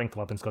a Strength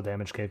weapon skill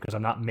damage cape because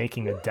I'm not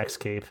making a Dex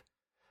cape.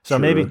 So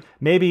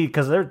maybe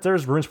because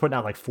there's runes putting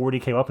out like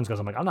 40k weapon skills.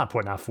 I'm like, I'm not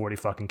putting out 40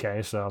 fucking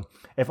k. So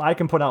if I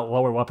can put out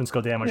lower weapon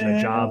skill damage in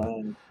a job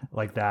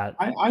like that,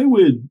 I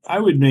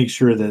would make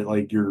sure that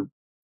like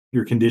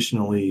you're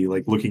conditionally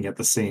like looking at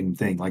the same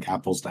thing, like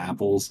apples to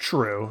apples.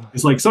 True.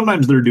 It's like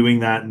sometimes they're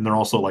doing that and they're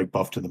also like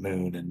buff to the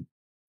moon, and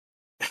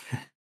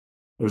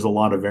there's a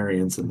lot of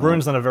variance in that.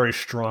 Rune's not a very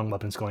strong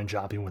weapon scaling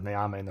job even with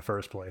Neame in the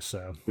first place,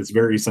 so it's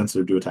very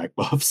sensitive to attack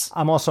buffs.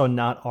 I'm also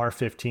not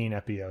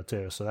R15 Epio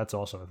too, so that's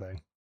also a thing.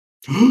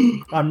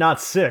 I'm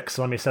not 6,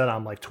 so let me say that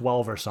I'm like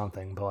 12 or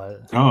something,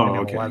 but maybe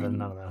I'm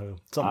 11. I don't know who.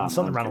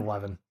 Something around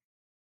 11.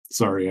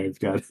 Sorry, I've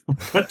got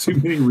too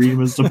many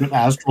Remus to put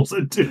Astrals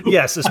into.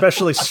 Yes,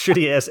 especially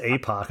shitty ass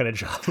APOC in a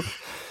job.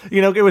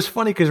 It was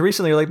funny because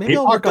recently you're like, maybe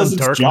I'll work on does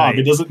its Dark job. Knight.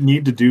 It doesn't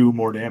need to do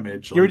more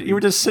damage. You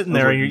were just sitting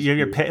there, and what you're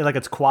you should like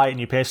it's quiet,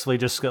 and you passively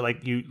just go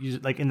like you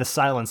like in the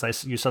silence.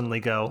 You suddenly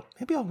go,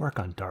 maybe I'll work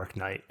on Dark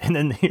Knight, and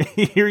then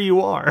here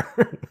you are.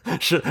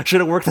 should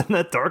have worked on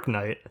that Dark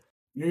Knight.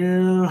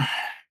 Yeah.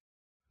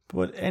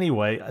 But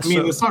anyway, I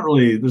mean, there's not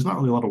really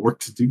a lot of work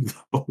to do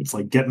though. It's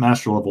like get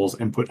master levels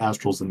and put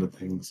astrals into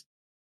things.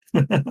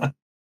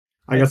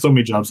 I got so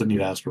many jobs that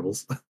need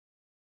astrals.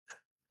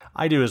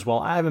 I do as well.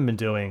 I haven't been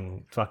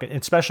doing fucking,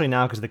 especially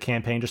now because the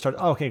campaign just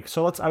started. Oh, okay,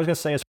 so I was gonna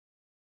say as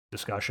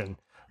discussion,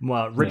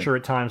 richer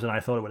at times than I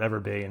thought it would ever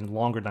be, and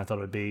longer than I thought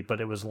it would be, but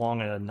it was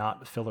long in a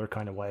not filler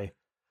kind of way.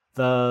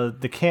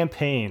 The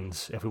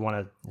campaigns, if we want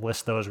to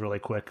list those really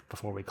quick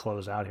before we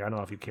close out here. I don't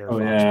know if you care. Oh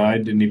yeah, I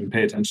didn't even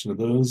pay attention to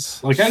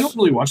those. Like I don't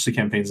really watch the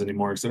campaigns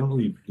anymore because I don't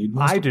really need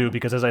most I of do them.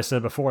 because, as I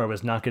said before, I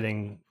was not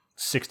getting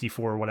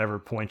 64 whatever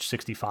points,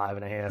 65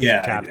 and a half.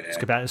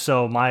 Yeah.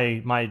 So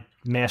my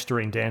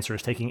mastering dancer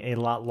is taking a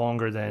lot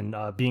longer than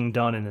being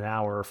done in an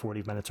hour or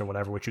 40 minutes or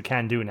whatever, which you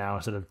can do now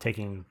instead of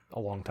taking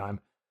a long time.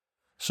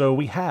 So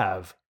we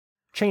have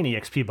chain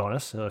EXP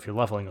bonus. So if you're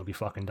leveling, it'll be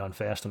fucking done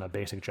fast on a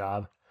basic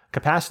job.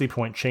 Capacity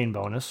point chain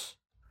bonus,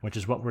 which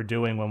is what we're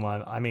doing when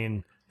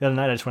the other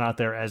night I just went out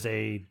there as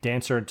a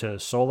dancer to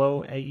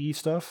solo AE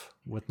stuff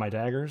with my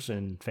daggers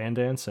and fan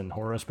dance and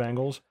Horus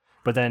bangles.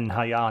 But then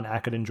Haya and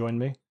Akadin joined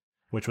me,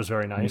 which was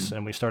very nice,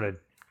 and we started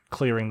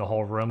clearing the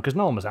whole room because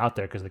no one was out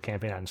there because the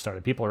campaign hadn't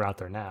started. People are out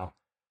there now,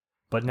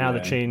 but now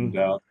the chain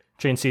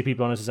CP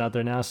bonus is out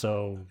there now.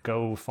 So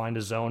go find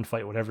a zone,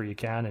 fight whatever you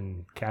can,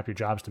 and cap your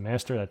jobs to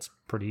master. That's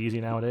pretty easy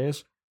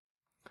nowadays.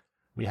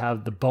 We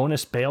have the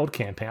bonus bailed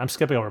campaign. I'm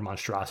skipping over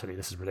Monstrosity.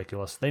 This is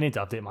ridiculous. They need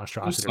to update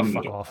Monstrosity or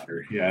fuck off.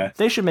 Yeah.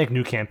 They should make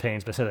new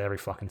campaigns, but I say that every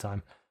fucking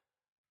time.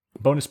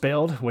 Bonus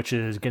bailed, which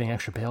is getting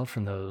extra bailed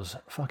from those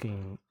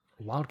fucking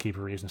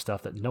Wildkeeper and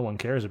stuff that no one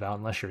cares about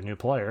unless you're a new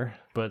player.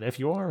 But if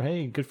you are,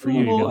 hey, good for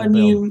you. Well, I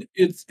mean,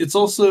 it's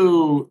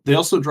also they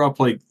also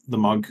drop like the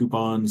mod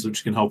coupons,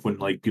 which can help when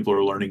like people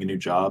are learning a new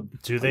job.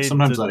 Do they?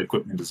 Sometimes that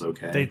equipment is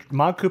okay.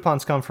 Mod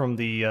coupons come from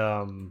the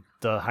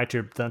high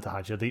tier,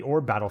 the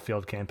Orb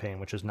Battlefield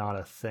campaign, which is not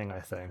a thing, I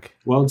think.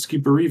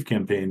 Wildkeeper Reeve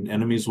campaign.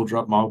 Enemies will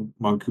drop mod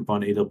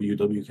coupon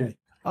AWWK.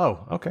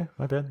 Oh, okay.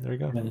 My bad. There you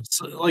go.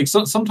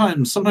 So,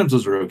 sometimes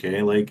those are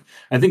okay. Like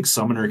I think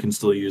Summoner can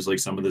still use like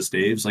some of the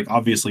staves. Like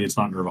obviously it's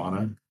not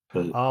Nirvana.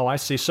 But oh, I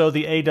see. So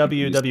the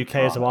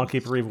AWWK is the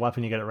Wildkeeper Reeve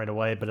weapon. You get it right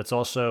away, but it's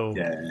also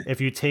if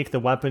you take the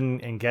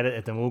weapon and get it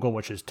at the Moogle,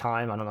 which is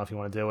time. I don't know if you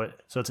want to do it.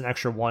 So it's an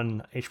extra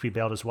 1 HP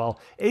bailed as well.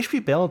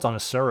 HP bailds on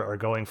Asura are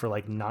going for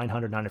like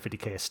 900,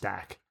 950k a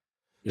stack.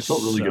 It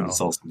felt really good to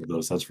sell some of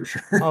those. That's for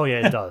sure. Oh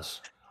yeah, it does.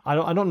 I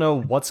don't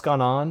know what's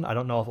gone on. I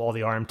don't know if all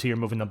the RMT are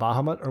moving to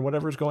Bahamut or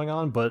whatever's going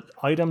on, but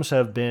items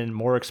have been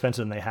more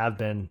expensive than they have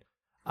been.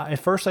 At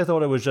first, I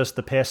thought it was just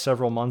the past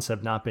several months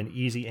have not been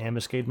easy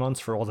ambuscade months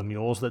for all the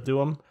mules that do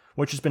them,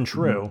 which has been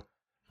true. Mm-hmm.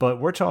 But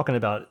we're talking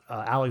about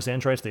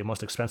Alexandrite's the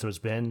most expensive it's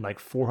been, like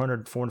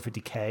 400,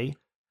 450k.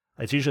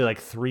 It's usually like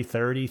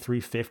 330,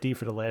 350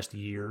 for the last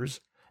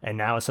years. And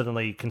now it's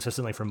suddenly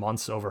consistently for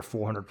months over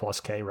 400 plus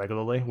K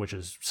regularly, which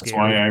is scary. That's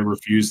why I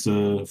refuse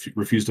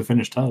to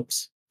finish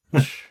tubs.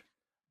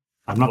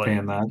 I'm not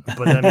paying that.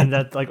 But I mean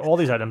that like all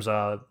these items,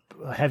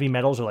 heavy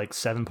metals are like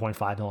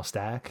 7.5 mil a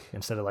stack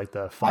instead of like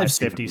the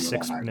 550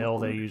 6 mil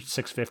they use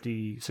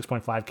 650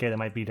 6.5k that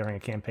might be during a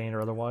campaign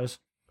or otherwise.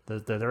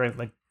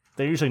 They're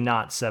usually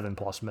not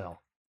 7+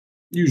 mil.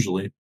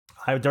 Usually.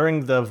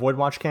 During the Void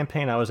Watch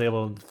campaign, I was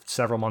able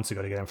several months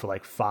ago to get them for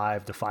like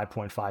 5 to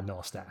 5.5 mil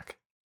a stack.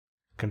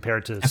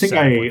 Compared to I think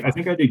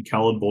I did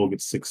Khaled Bolg at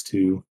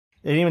 6.2.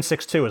 And even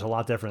 6.2 is a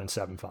lot different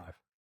than 7.5.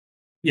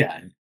 Yeah.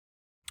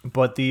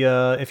 But the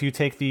if you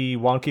take the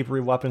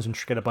Wildkeeper weapons and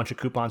get a bunch of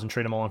coupons and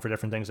trade them all in for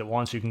different things at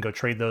once, you can go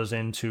trade those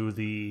into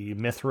the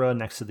Mithra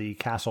next to the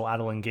Castle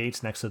Adeline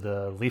Gates next to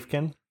the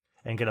Leafkin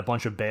and get a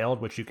bunch of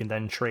bailed, which you can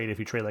then trade if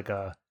you trade like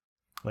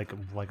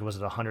was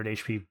it 100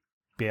 HP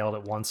bailed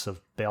at once of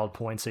bailed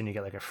points in, you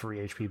get like a free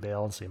HP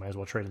bailed, so you might as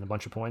well trade in a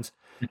bunch of points.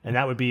 And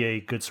that would be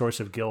a good source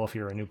of gil if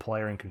you're a new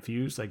player and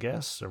confused, I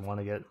guess, or want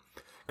to get...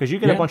 Because you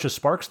get a bunch of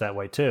sparks that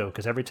way too.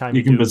 Because every time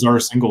you can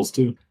Bazaar singles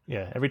too.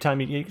 Yeah, every time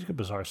you can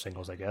Bazaar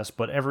singles, I guess.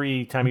 But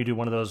every time you do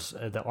one of those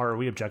the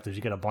ROE objectives,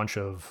 you get a bunch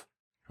of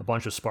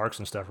sparks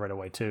and stuff right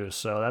away too.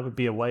 So that would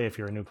be a way if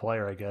you're a new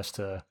player, I guess,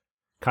 to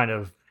kind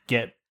of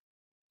get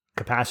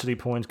capacity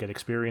points, get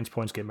experience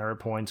points, get merit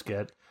points,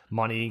 get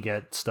money,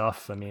 get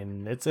stuff. I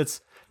mean, it's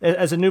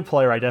as a new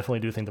player, I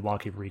definitely do think the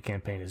Wildkeeper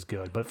campaign is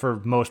good. But for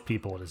most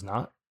people, it is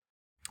not.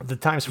 The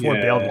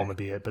 ×4 bailed one would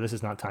be it, but this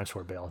is not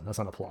 ×4 bailed. That's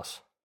not a plus.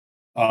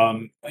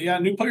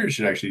 New players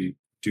should actually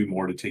do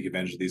more to take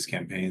advantage of these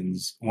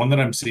campaigns. One that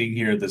I'm seeing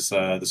here, this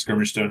the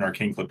Skirmish Stone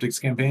Arcane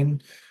Cliptics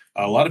campaign.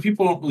 A lot of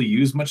people don't really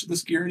use much of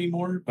this gear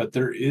anymore, but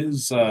there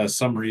is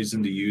some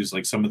reason to use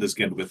like some of this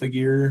Gendwitha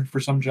gear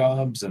for some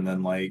jobs, and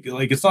then like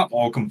it's not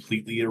all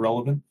completely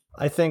irrelevant.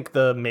 I think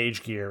the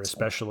mage gear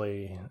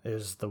especially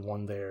is the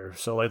one there.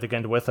 So like the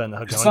Gendwitha and the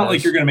Hagonas. It's not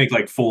like you're going to make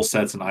like full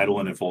sets and idle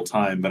in it full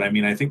time, but I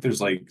mean, I think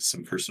there's like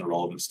some personal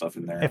relevant stuff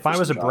in there. If for I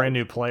was a some brand jobs.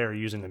 new player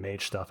using the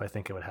mage stuff, I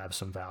think it would have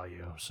some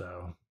value.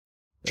 So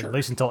Sure. at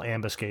least until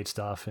ambuscade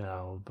stuff,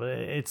 but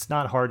it's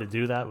not hard to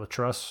do that with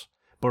trusts.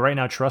 But right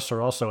now, trusts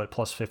are also at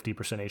plus 50%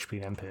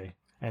 HP and MP,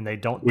 and they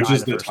don't Which die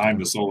is the the first time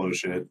to solo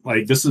shit.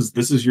 Like this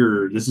is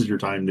your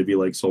time to be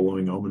like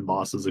soloing omen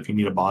bosses if you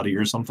need a body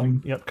or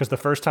something. Yep, because the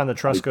first time the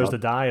trust Wake goes up. to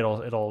die,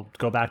 it'll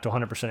go back to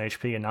 100%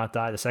 HP and not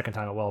die. The second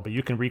time it will, but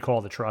you can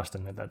recall the trust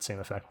and get that same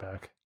effect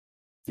back.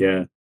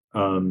 Yeah.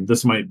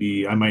 This might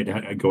be. I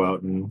might go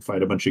out and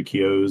fight a bunch of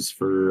Kios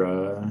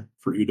for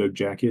Udug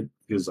Jacket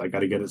because I got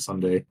to get it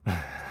someday.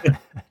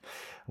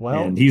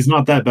 Well, And he's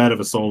not that bad of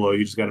a solo.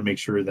 You just got to make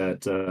sure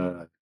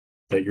that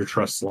your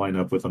trusts line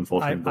up with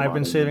Unfulfilled. I've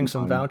been saving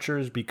some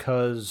vouchers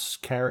because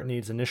Carrot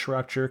needs a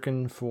Nishrak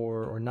Jerkin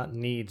or not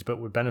needs, but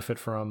would benefit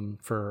for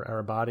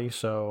Arabati.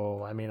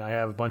 So, I mean, I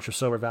have a bunch of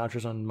silver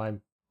vouchers on my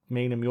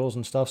main and mules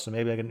and stuff. So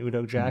maybe I get an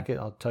Udog jacket.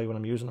 I'll tell you when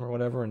I'm using them or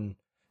whatever, and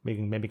we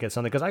can maybe get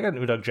something. Because I got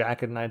an Udog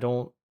jacket and I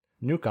don't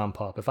nuke on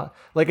pup. If I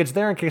like, it's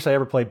there in case I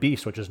ever play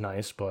Beast, which is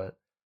nice, but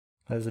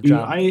as a Dude,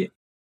 job.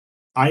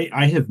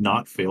 I have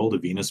not failed a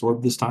Venus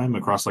orb this time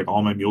across like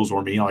all my mules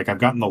or me. Like I've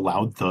gotten the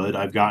loud thud.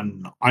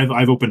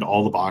 I've opened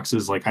all the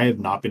boxes. Like I have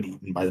not been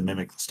eaten by the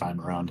mimic this time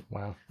around.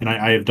 Wow. And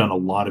I have done a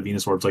lot of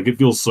Venus orbs. Like it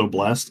feels so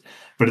blessed.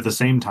 But at the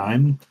same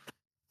time,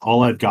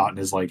 all I've gotten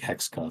is like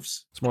hex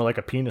cuffs. It's more like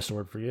a penis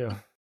sword for you.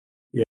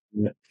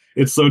 Yeah.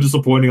 It's so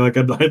disappointing. Like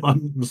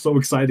I'm so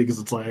excited because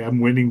it's like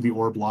I'm winning the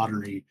orb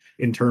lottery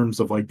in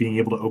terms of like being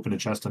able to open a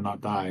chest and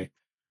not die.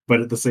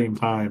 But at the same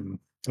time,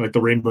 like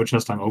the rainbow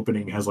chest I'm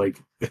opening has like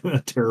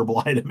a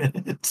terrible item in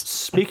it.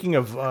 Speaking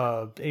of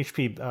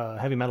HP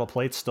heavy metal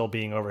plates still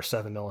being over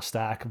 7 mil a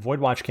stack,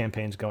 Void Watch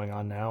campaign's going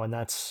on now, and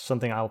that's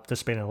something I'll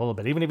participate in a little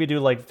bit. Even if you do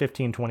like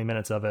 15, 20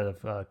 minutes of it,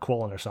 of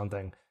Quillen or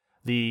something,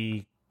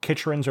 the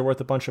Kitcherins are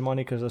worth a bunch of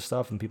money because of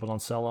stuff, and people don't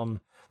sell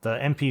them. The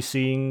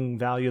NPCing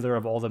value there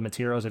of all the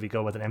materials, if you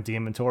go with an empty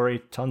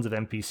inventory, tons of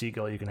NPC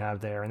gil you can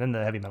have there, and then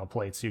the heavy metal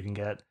plates you can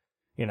get.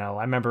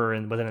 I remember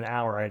within an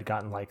hour I had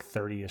gotten like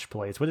 30-ish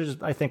plates, which is,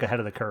 I think, ahead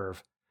of the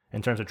curve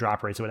in terms of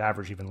drop rates. It would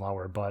average even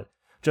lower, but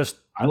just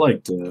I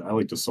like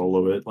to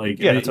solo it. Like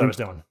yeah, that's what I was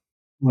doing.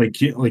 Like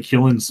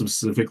killing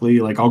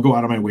specifically. Like I'll go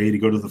out of my way to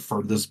go to the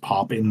furthest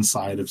pop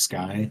inside of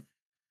Sky,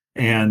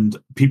 and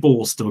people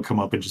will still come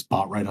up and just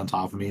bot right on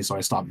top of me. So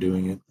I stopped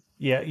doing it.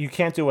 Yeah, you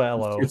can't do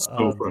Elo. It's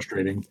so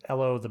frustrating.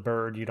 Elo the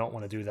bird, you don't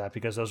want to do that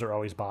because those are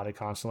always botted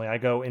constantly. I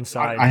go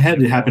inside. I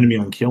had it happen to me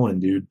on Killing,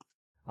 dude.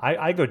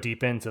 I go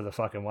deep into the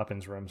fucking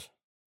weapons rooms.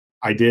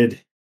 I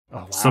did. Oh,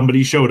 wow.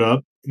 Somebody showed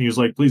up and he was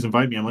like, "Please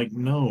invite me." I'm like,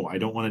 "No, I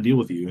don't want to deal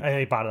with you." And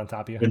he botted on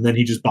top of you. And then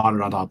he just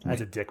botted on top of me.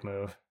 That's a dick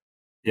move.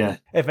 Yeah.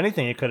 If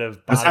anything, it could have.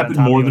 That's happened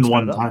more than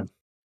one time.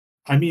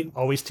 I mean,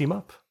 always team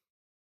up.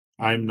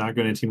 I'm not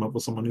going to team up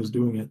with someone who's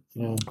doing it.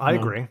 Yeah, I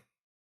agree.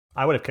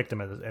 I would have kicked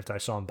him if I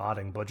saw him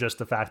botting, but just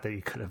the fact that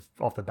you could have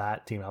off the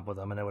bat teamed up with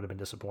him, and it would have been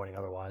disappointing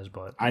otherwise.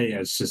 But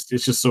it's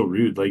just so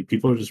rude. Like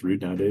people are just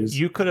rude nowadays.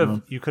 You could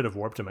have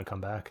warped him and come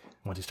back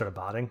once he started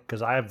botting.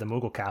 Because I have the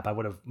Moogle cap. I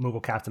would have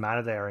Moogle capped him out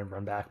of there and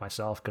run back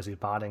myself because he's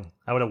botting.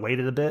 I would have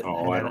waited a bit, and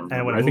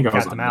I would have Moogle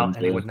capped him out,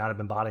 and he would not have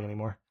been botting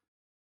anymore.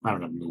 I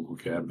don't have Moogle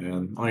cap,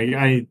 man. Like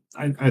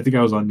I think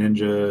I was on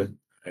Ninja.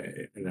 I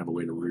didn't have a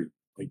way to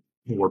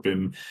warp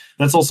him.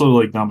 That's also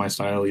like not my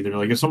style either.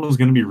 Like if someone's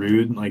gonna be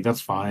rude, like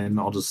that's fine.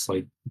 I'll just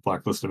like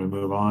blacklist him and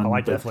move on. Oh, I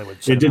definitely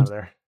would send him out of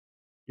there.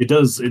 It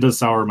does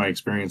sour my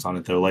experience on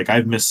it though. Like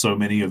I've missed so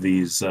many of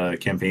these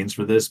campaigns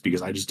for this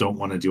because I just don't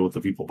want to deal with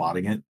the people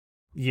botting it.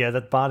 Yeah,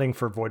 that botting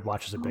for Void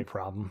Watch is a big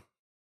problem.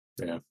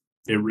 Yeah,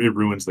 it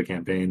ruins the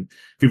campaign.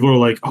 People are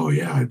like, "Oh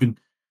yeah,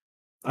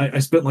 I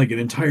spent like an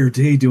entire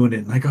day doing it,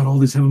 and I got all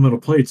these heavy metal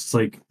plates." It's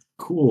like,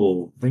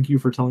 cool. Thank you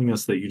for telling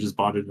us that you just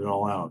botted it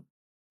all out.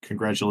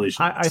 Congratulations.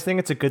 I think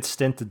it's a good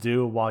stint to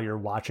do while you're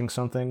watching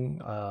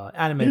something.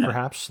 Anime,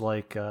 perhaps,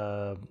 like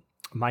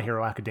My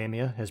Hero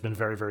Academia has been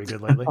very, very good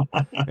lately.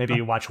 Maybe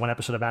you watch one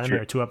episode of anime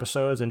or 2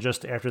 episodes, and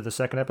just after the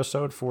second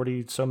episode,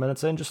 40 so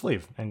minutes in, just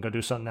leave and go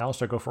do something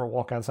else or go for a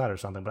walk outside or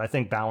something. But I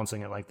think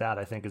balancing it like that,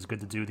 I think is good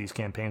to do these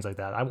campaigns like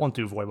that. I won't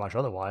do Void Watch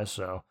otherwise,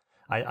 so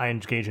I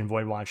engage in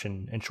Void Watch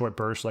in short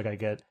bursts, like I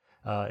get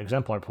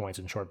exemplar points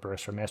in short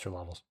bursts for master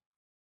levels.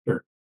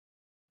 Sure.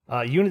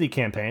 Unity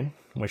campaign,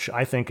 which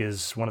I think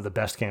is one of the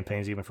best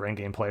campaigns even for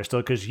in-game players still,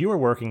 because you are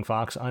working,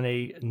 Fox, on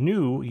a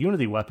new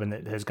Unity weapon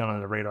that has gone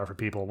on the radar for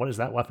people. What is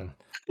that weapon?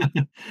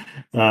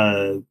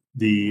 The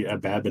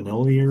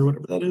Ababanili or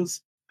whatever that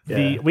is.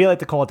 Yeah. We like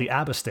to call it the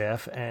Abba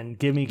staff, and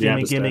give me a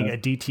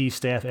DT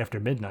staff after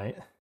midnight.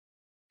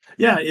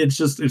 Yeah, it's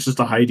just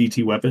a high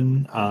DT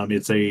weapon.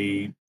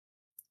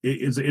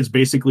 It's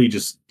basically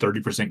just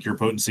 30% cure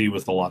potency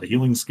with a lot of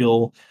healing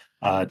skill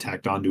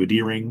tacked onto a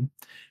D-ring.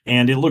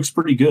 And it looks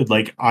pretty good.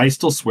 Like, I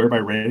still swear by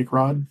Radic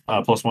Rod,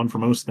 +1 for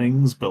most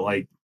things, but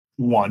like,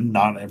 1,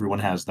 not everyone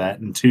has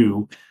that, and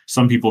 2,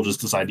 some people just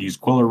decide to use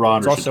Queller Rod.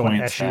 It's also an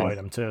SU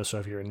item too, so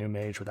if you're a new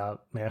mage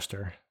without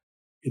master.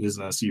 It is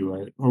an SU,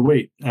 right? Or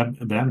wait,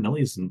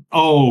 Abinelli isn't.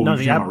 Oh, No, you're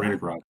the talking about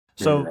Radigrod.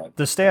 So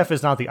the staff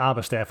is not the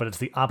ABBA staff, but it's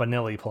the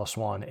Abinili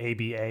 +1,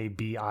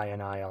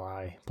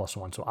 ABABINILI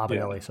 +1. So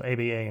Abinili, so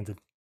ABA and the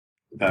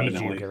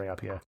BG are giving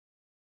up,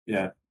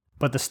 Yeah.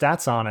 But the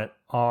stats on it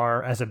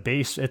are as a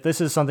base. This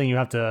is something you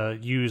have to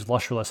use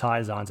Lustreless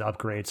Highs on to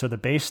upgrade. So the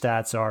base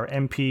stats are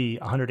MP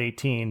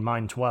 118,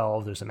 mine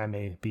 12. There's some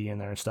MAB in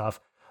there and stuff.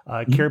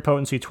 Cure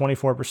Potency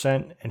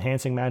 24%,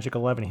 Enhancing Magic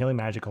 11, Healing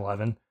Magic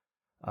 11.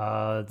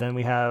 Then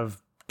we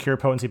have Cure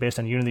Potency based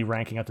on Unity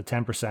ranking up to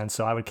 10%.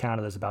 So I would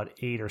count it as about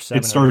 8 or 7.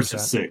 It starts at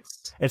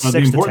 6. It's now, 6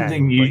 the important to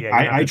 10. thing, Yeah,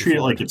 I treat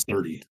it like it's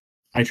 30.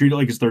 I treat it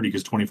like it's 30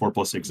 because 24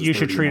 plus 6 is 30. You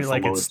should treat it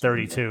like it's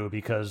 32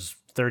 because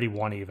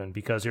 31 even,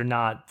 because you're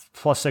not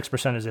plus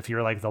 6% as if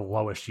you're like the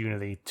lowest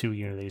Unity, 2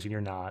 Unities, and you're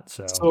not.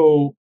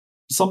 So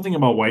something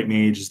about White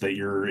Mage is that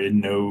you're in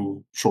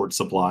no short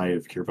supply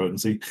of Cure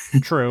Potency.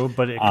 True,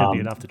 but it could be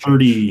enough to change.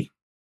 30.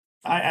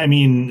 I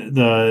mean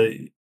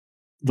the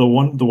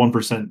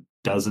 1%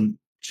 doesn't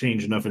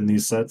change enough in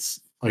these sets.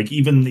 Like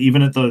even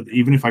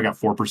if I got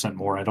 4%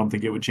 more, I don't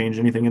think it would change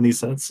anything in these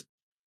sets.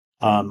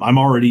 I'm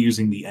already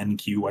using the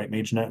NQ White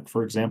Mage net,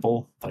 for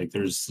example. Like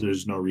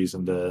there's no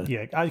reason to.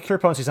 Yeah, Cure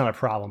Potency is not a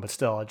problem, but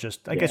still, I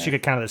guess you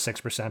could count it as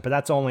 6%, but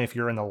that's only if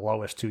you're in the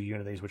lowest 2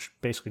 Unities, which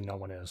basically no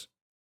one is.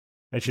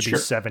 It should be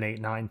 7, 8,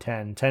 9,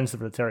 10. 10's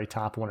the very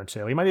top 1 or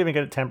 2. You might even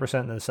get 10%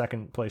 in the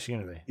second place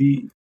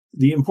Unity.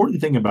 The important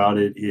thing about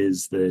it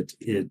is that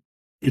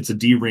it's a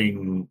D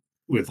ring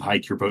with high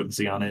cure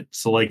potency on it.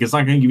 So like it's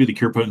not going to give you the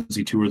cure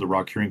potency 2 or the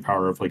raw curing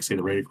power of like say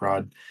the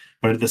Radigrod,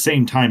 but at the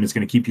same time it's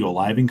going to keep you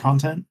alive in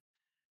content.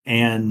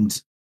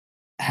 And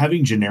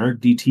having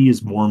generic DT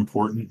is more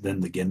important than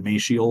the Genmei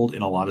Shield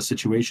in a lot of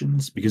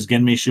situations, because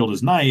Genmei Shield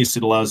is nice.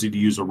 It allows you to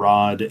use a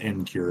rod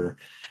and cure,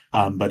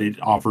 but it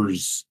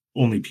offers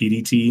only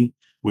PDT,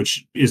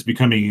 which is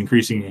becoming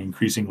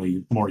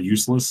increasingly more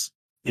useless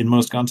in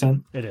most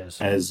content. It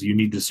is, as you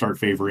need to start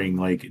favoring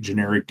like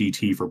generic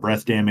DT for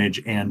breath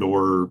damage and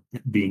or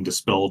being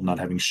dispelled, not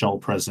having shell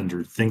present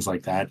or things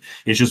like that.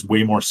 It's just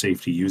way more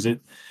safe to use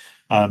it.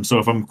 So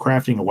if I'm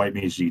crafting a White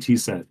Mage DT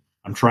set,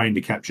 I'm trying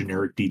to cap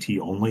generic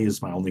DT only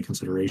is my only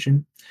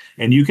consideration.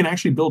 And you can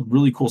actually build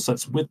really cool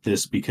sets with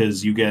this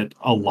because you get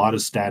a lot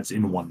of stats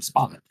in one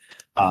spot.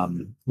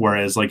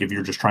 Whereas like if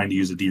you're just trying to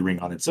use a D-ring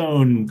on its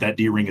own, that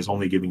D-ring is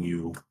only giving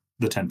you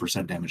the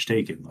 10% damage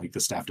taken. Like the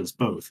staff does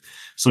both.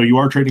 So you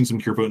are trading some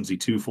Cure Potency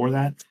 2 for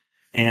that.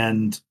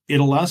 And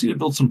it allows you to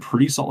build some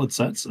pretty solid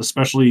sets,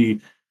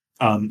 especially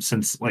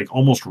since like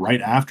almost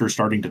right after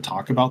starting to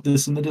talk about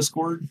this in the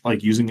Discord,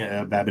 like using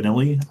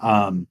Babinelli,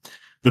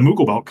 the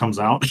Moogle Belt comes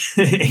out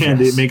and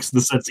it makes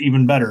the sets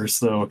even better.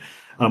 So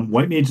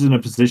White Mage is in a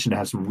position to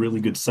have some really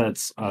good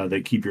sets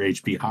that keep your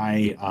HP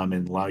high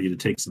and allow you to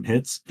take some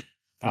hits.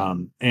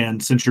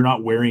 And since you're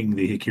not wearing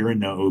the Hikirin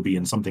no Obi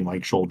in something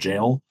like Shoal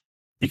Jail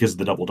because of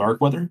the double dark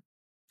weather,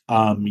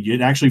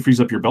 it actually frees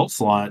up your belt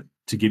slot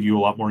to give you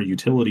a lot more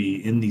utility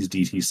in these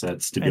DT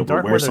sets to be able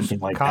to wear something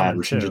like that or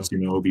Shinjitsu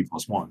no Obi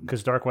 +1.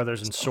 Because Dark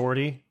Weather's in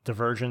Swordy,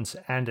 Divergence,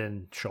 and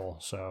in Shoal.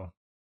 So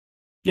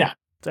yeah.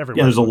 It's everywhere.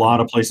 Yeah, there's a lot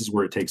of places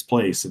where it takes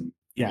place, and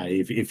yeah,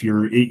 if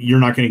you're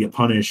not going to get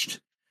punished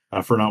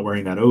for not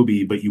wearing that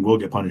Obi, but you will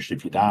get punished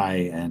if you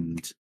die,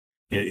 and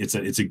it's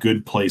a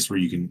good place where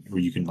you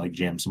can like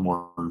jam some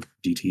more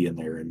DT in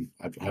there and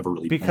have a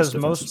really because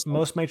nice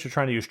most mates are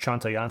trying to use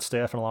Chantayan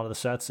staff in a lot of the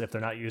sets if they're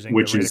not using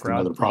which the is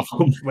crowd, another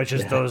problem. Which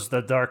is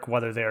the Dark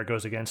Weather there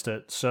goes against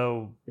it.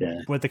 So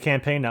with the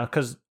campaign now,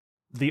 because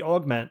the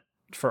augment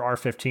for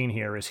R15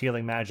 here is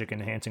Healing Magic,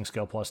 Enhancing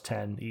Skill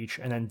 +10 each,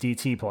 and then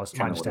DT plus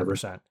minus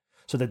 10%.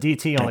 So the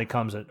DT only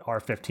comes at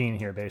R15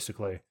 here,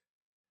 basically,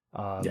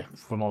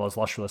 from all those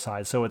Lustreless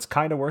Hides. So it's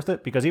kind of worth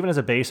it, because even as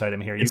a base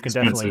item here, It's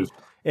definitely...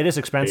 It is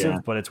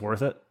expensive, but it's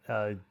worth it.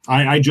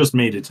 I just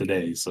made it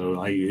today, so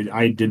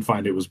I did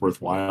find it was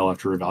worthwhile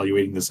after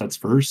evaluating the sets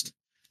first.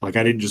 Like,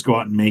 I didn't just go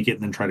out and make it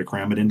and then try to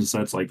cram it into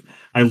sets. Like,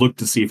 I looked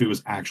to see if it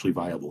was actually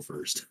viable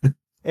first.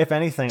 If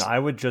anything, I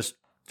would just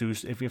do,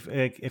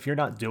 if you're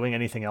not doing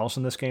anything else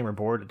in this game or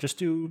board, just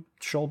do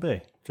Shoal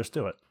B. Just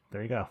do it.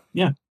 There you go.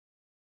 Yeah,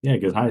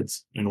 get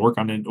hides and work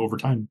on it over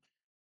time.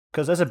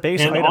 Because as a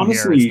base item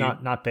honestly, here,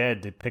 it's not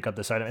bad to pick up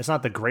this item. It's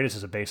not the greatest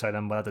as a base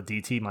item without the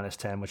DT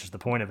 -10, which is the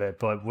point of it.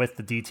 But with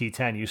the DT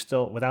 10, you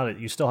still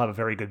have a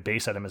very good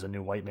base item as a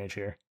new White Mage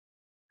here.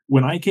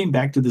 When I came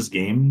back to this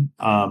game,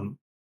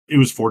 it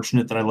was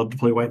fortunate that I love to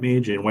play White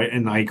Mage,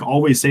 and I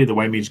always say the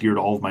White Mage geared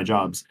all of my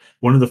jobs.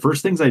 One of the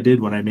first things I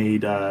did when I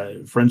made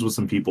friends with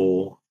some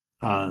people,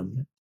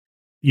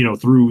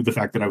 through the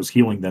fact that I was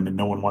healing them and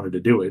no one wanted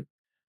to do it,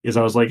 is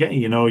I was like, hey,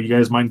 you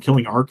guys mind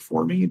killing Arc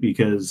for me?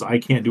 Because I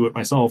can't do it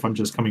myself. I'm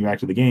just coming back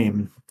to the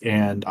game.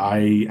 And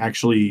I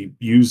actually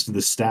used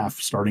the staff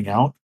starting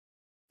out.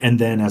 And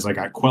then as I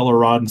got Queller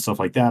Rod and stuff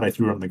like that, I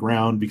threw it on the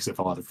ground because it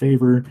fell out of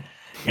favor.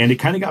 And it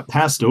kind of got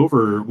passed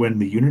over when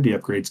the Unity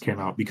upgrades came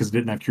out because it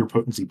didn't have Cure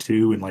Potency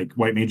 2. And like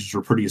White Mages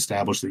were pretty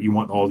established that you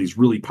want all these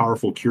really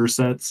powerful cure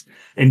sets.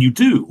 And you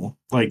do.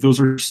 Like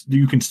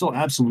you can still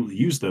absolutely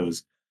use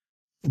those.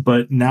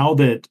 But now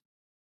that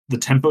the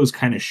tempo's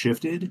kind of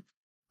shifted.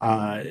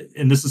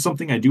 And this is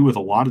something I do with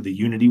a lot of the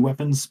Unity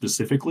weapons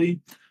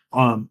specifically.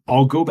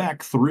 I'll go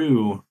back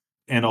through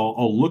and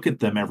I'll look at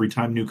them every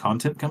time new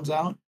content comes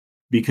out,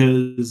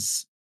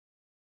 because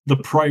the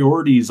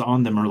priorities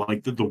on them are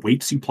like the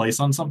weights you place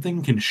on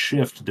something can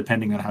shift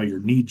depending on how your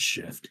needs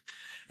shift.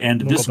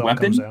 And Local this Bell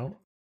weapon, comes out.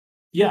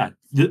 yeah,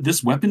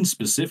 this weapon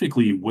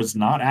specifically was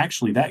not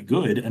actually that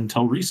good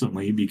until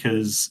recently,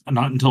 because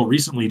not until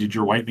recently did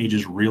your white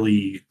mages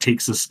really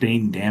take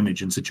sustained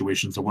damage in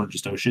situations that weren't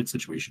just oh shit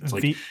situations.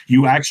 Like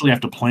you actually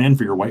have to plan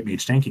for your white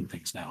mage tanking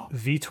things now.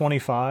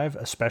 V25,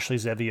 especially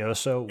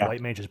Zevioso, Yeah.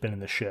 white mage has been in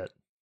the shit.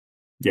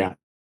 Yeah.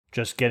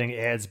 Just getting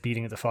ads,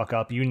 beating it the fuck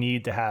up. You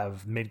need to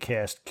have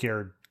mid-cast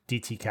cured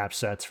DT cap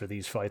sets for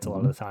these fights a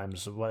lot of the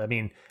times. I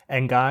mean,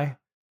 Engai,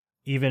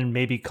 even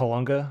maybe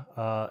Kalunga,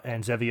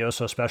 and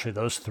Zevioso especially,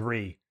 those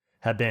three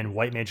have been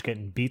white mage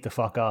getting beat the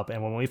fuck up.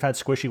 And when we've had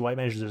squishy white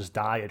mages just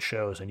die, it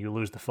shows, and you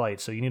lose the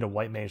fight. So you need a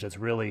white mage that's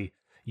really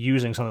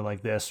using something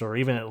like this, or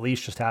even at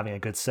least just having a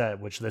good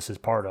set, which this is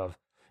part of.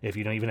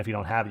 Even if you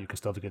don't have it, you can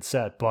still have a good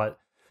set. But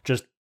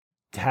just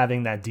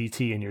having that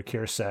DT in your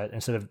cure set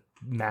instead of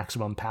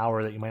maximum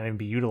power that you might not even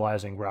be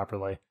utilizing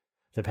properly,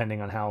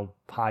 depending on how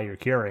high you're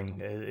curing,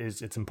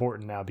 it's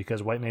important now,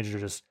 because white mages are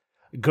just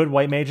good.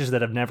 White mages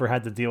that have never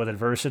had to deal with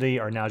adversity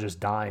are now just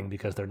dying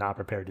because they're not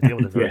prepared to deal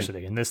with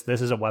adversity. And this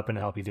is a weapon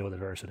to help you deal with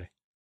adversity.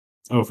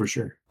 Oh, for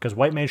sure. Because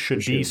white mage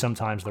should be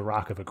sometimes the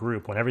rock of a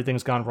group. When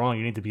everything's gone wrong,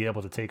 you need to be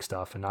able to take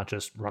stuff and not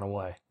just run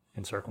away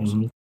in circles.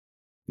 Mm-hmm.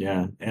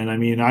 Yeah, and I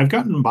mean, I've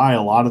gotten by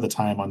a lot of the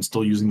time on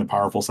still using the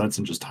powerful sets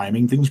and just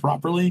timing things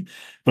properly,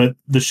 but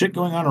the shit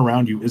going on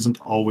around you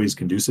isn't always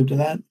conducive to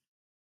that.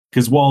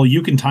 Because while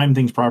you can time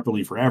things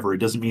properly forever, it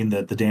doesn't mean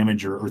that the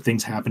damage or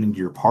things happening to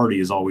your party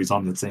is always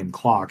on the same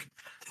clock.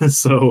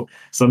 So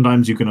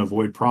sometimes you can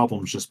avoid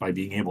problems just by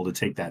being able to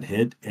take that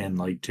hit and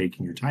like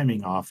taking your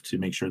timing off to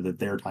make sure that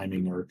their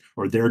timing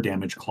or their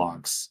damage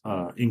clocks,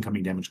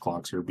 incoming damage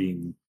clocks, are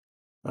being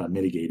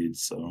mitigated.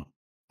 So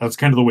that's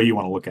kind of the way you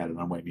want to look at it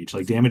on white mage.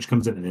 Like damage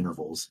comes in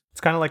intervals.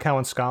 It's kind of like how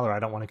in Scholar I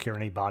don't want to cure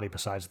any body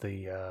besides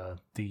the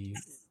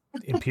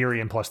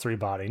Empyrean +3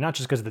 body, not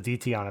just because of the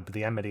DT on it, but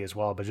the enmity as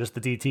well. But just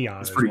the DT on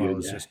it as well. Good,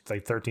 it's just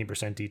like 13%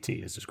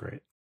 DT is just great.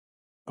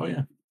 Oh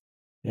yeah,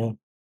 yeah.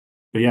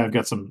 But yeah, I've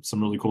got some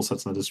really cool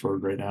sets in the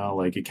Discord right now.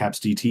 Like it caps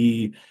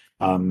DT.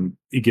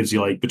 It gives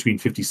you like between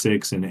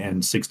 56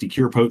 and 60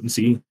 cure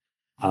potency.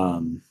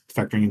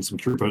 Factoring in some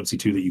cure potency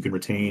too that you can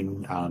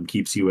retain,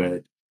 keeps you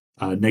at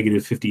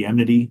negative 50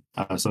 enmity.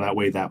 So that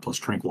way, that plus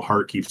Tranquil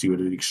Heart keeps you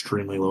at an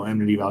extremely low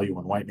enmity value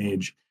on white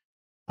mage.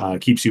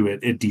 Keeps you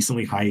at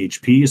decently high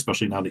HP,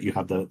 especially now that you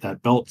have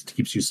that belt. It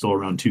keeps you still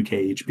around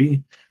 2k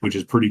HP, which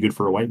is pretty good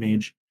for a white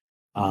mage.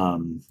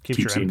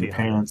 Keeps you in your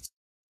pants.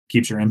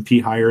 Keeps your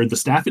MP higher. The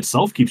staff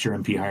itself keeps your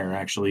MP higher,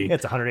 actually. Yeah,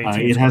 it's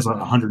 118. It has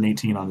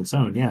 118 on its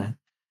own, yeah.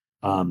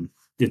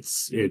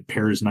 It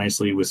pairs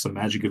nicely with some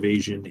magic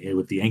evasion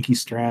with the Enki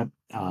strap.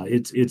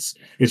 It's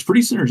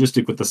pretty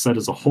synergistic with the set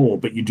as a whole,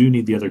 but you do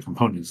need the other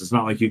components. It's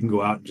not like you can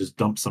go out and just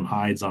dump some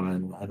hides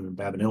on a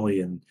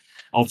Babinilli and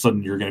all of a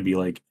sudden you're going to be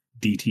like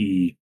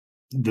DT,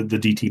 the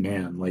DT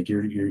man. Like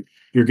you're going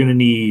to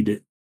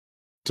need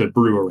to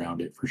brew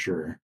around it for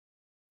sure.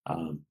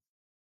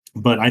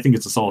 But I think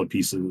it's a solid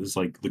piece. It's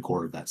like the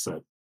core of that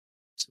set.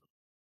 So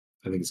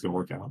I think it's going to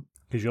work out.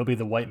 Because you'll be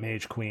the white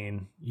mage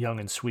queen, young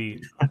and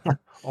sweet.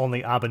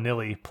 Only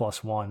Abanilli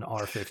 +1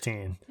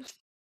 R15.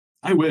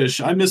 I wish.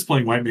 I miss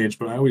playing white mage,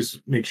 but I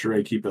always make sure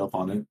I keep up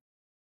on it.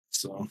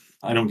 So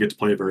I don't get to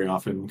play it very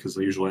often because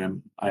usually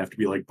I have to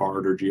be like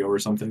Bard or Geo or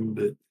something.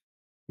 But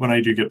when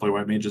I do get to play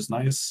white mage, it's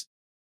nice.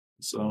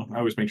 So I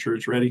always make sure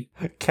it's ready.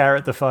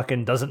 Carrot the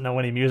fucking doesn't know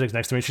any music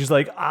next to me. She's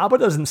like, Abba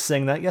doesn't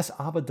sing that. Yes,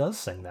 Abba does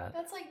sing that.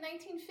 That's like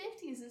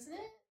 1950s, isn't it?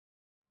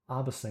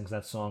 Abba sings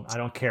that song. I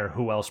don't care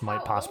who else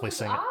might possibly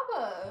sing Abba?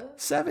 it.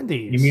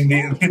 70s. You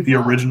mean the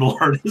original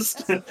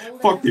artist?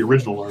 Fuck the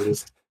original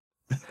artist.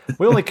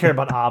 We only care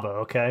about Abba,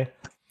 okay?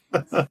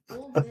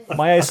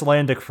 My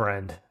Icelandic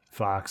friend,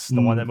 Fox,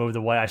 the one that moved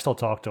away, I still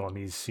talk to him.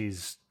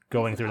 He's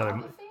going through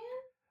another...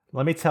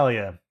 Let me tell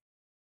you,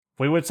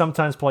 we would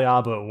sometimes play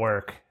Abba at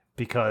work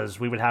because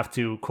we would have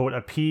to, quote,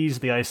 appease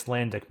the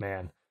Icelandic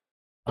man.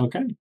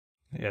 Okay.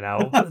 You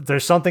know,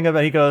 there's something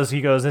about, he goes,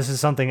 this is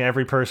something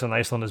every person in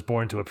Iceland is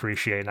born to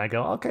appreciate. And I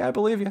go, okay, I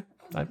believe you.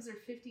 Because they're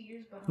 50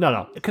 years behind.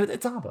 No,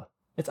 it's Abba.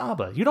 It's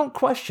Abba. You don't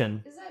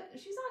question.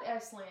 She's not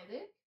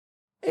Icelandic.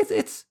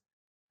 It's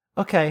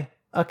okay.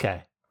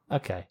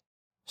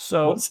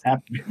 So what's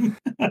happening?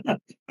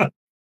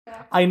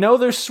 I know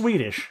they're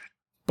Swedish,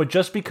 but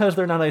just because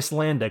they're not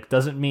Icelandic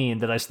doesn't mean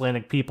that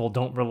Icelandic people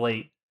don't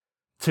relate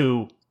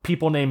to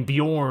people named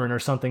Bjorn or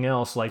something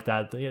else like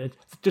that.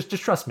 Just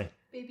trust me.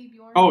 Baby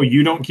Bjorn. Oh,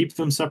 you don't keep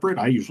them separate?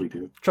 I usually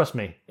do. Trust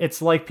me.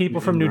 It's like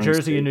people from New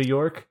Jersey and New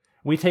York.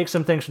 We take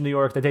some things from New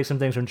York, they take some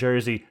things from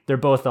Jersey. They're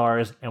both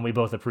ours, and we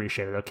both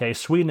appreciate it, okay?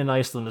 Sweden and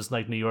Iceland is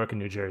like New York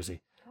and New Jersey.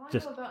 All I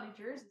know about New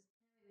Jersey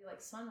is like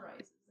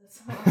sunrises.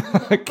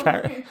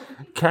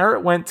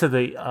 Carrot went to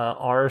the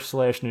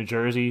r/New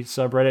Jersey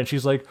subreddit, and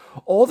she's like,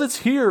 all that's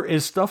here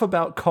is stuff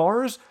about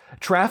cars,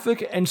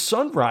 traffic, and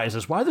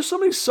sunrises. Why are there so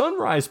many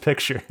sunrise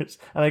pictures?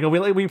 And I go,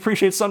 we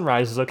appreciate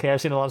sunrises, okay?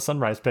 I've seen a lot of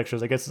sunrise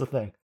pictures. I guess it's a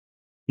thing.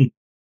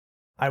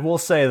 I will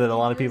say that a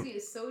lot of people... New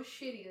Jersey is so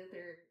shitty that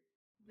they're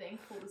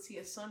thankful to see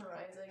a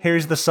sunrise.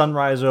 Here's the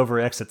sunrise over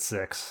exit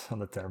 6 on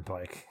the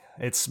turnpike.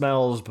 It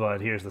smells,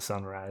 but here's the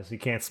sunrise. You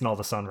can't smell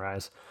the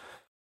sunrise.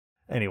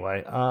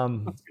 Anyway,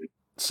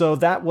 so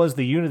that was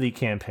the Unity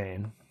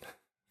campaign.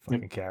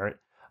 Fucking Carrot.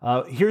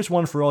 Here's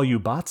one for all you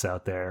bots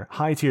out there.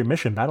 High-tier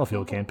mission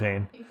Battlefield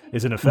campaign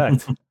is in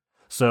effect.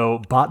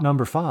 So bot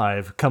number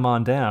 5, come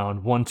on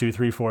down. 1, 2,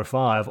 3, 4,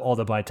 5. All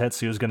the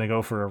Baitetsu is going to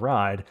go for a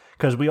ride.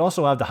 Because we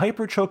also have the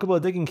Hyper Chocobo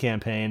digging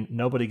campaign.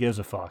 Nobody gives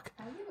a fuck.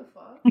 I give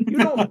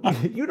a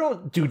fuck. You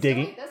don't do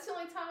digging. That's the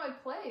only time I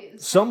play.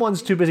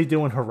 Someone's too busy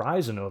doing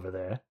Horizon over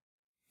there.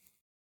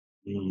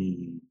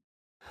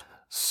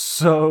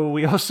 So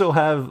we also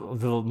have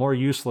the more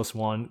useless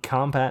one,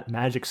 Combat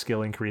Magic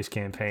Skill Increase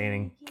campaign,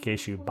 in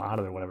case you bought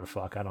it or whatever the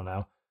fuck, I don't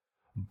know.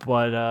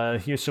 But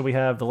here, so we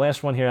have the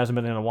last one here, hasn't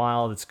been in a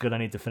while. It's good. I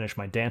need to finish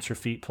my Dancer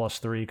Feet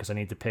 +3 because I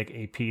need to pick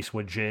a piece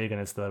with Jig, and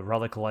it's the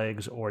Relic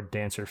Legs or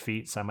Dancer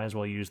Feet. So I might as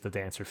well use the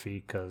Dancer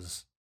Feet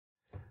because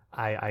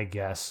I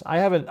guess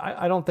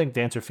I don't think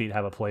Dancer Feet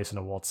have a place in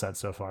a Walt set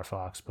so far,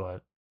 Fox.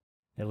 But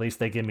at least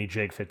they give me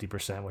Jig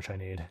 50%, which I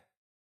need.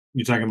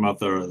 You talking about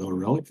the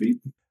Relic Feet?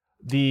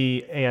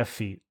 The AF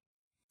Feet.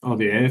 Oh,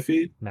 the AF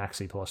Feet?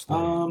 Maxi +3,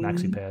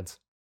 Maxi pads.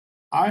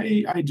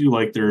 I do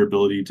like their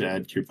ability to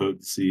add cure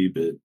potency,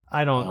 but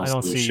I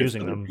don't see shift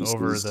using other them pieces.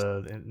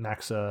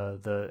 over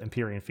the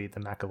Empyrean Feet, the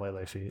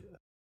Makalele Feet.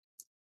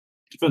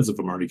 Depends if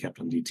I'm already kept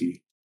on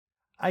DT.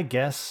 I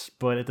guess,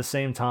 but at the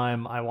same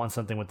time, I want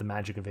something with the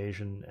magic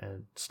evasion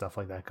and stuff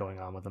like that going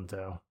on with them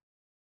too.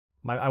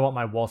 I want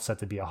my waltz set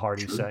to be a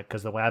hardy set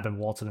because the way I've been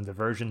waltzing in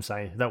divergence,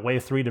 that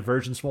wave 3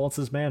 divergence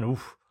waltzes, man,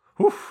 oof.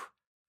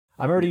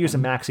 I'm already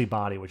using Maxi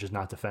Body, which is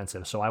not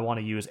defensive, so I want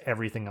to use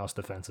everything else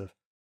defensive.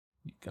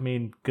 I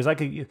mean,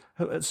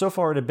 because so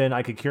far it had been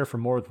I could cure for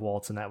more with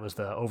Waltz, and that was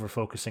the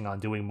over-focusing on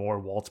doing more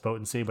Waltz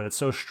potency, but it's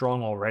so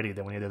strong already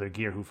that when you have other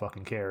gear, who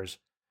fucking cares?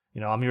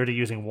 You know, I'm already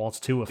using Waltz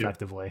 2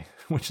 effectively,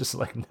 which is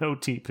like no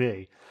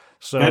TP.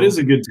 So that is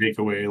a good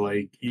takeaway.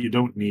 Like, you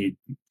don't need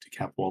to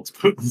cap Waltz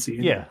potency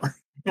anymore. Yeah.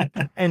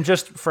 And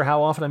just for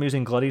how often I'm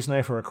using Glutty's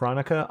Knife or a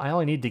Chronica,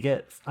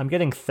 I'm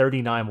getting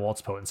 39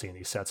 Waltz potency in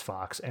these sets,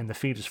 Fox, and the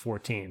feet is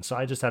 14. So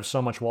I just have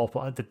so much Waltz.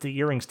 The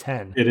earring's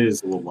 10. It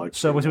is a little like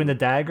so between the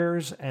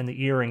daggers and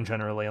the earring,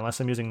 generally, unless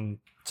I'm using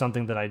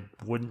something that I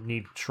wouldn't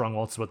need strong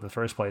waltzes with in the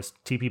first place,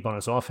 TP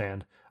bonus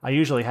offhand, I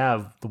usually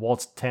have the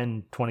waltz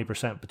 10,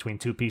 20% between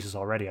two pieces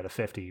already out of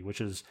 50,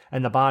 which is,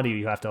 and the body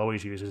you have to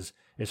always use is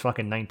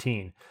fucking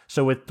 19.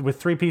 So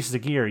with 3 pieces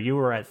of gear, you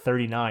were at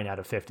 39 out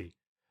of 50.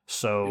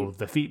 So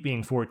the feet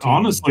being 14.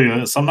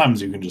 Honestly, sometimes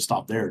you can just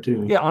stop there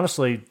too. Yeah,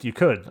 honestly, you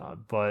could,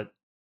 but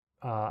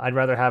I'd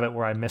rather have it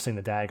where I'm missing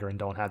the dagger and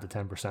don't have the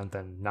 10%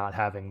 than not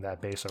having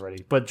that base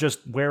already. But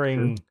just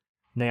wearing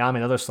Naomi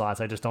and other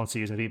slots, I just don't see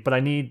using the feet. But I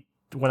need,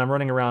 when I'm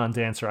running around on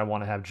Dancer, I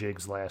want to have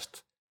jigs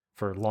last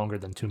for longer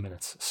than 2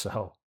 minutes.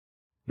 So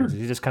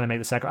you just kind of make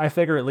the sacrifice. I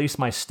figure at least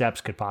my steps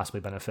could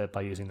possibly benefit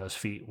by using those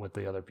feet with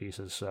the other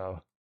pieces.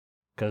 So.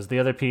 Because the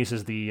other piece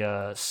is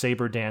the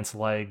Saber Dance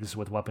legs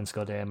with weapon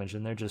skill damage,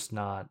 and they're just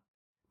not,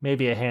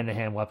 maybe a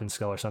hand-to-hand weapon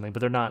skill or something, but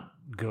they're not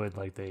good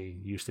like they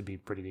used to be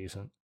pretty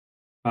decent.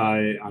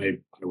 I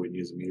wouldn't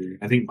use them either.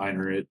 I think mine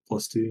are at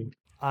 +2.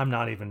 I'm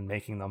not even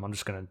making them. I'm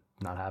just going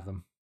to not have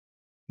them.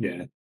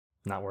 Yeah.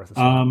 Not worth it.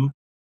 Because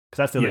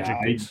that's the other jig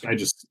piece.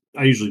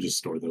 I usually just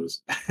store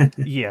those.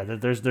 Yeah,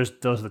 those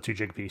are the 2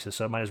 jig pieces,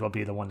 so it might as well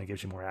be the one that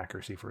gives you more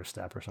accuracy for a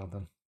step or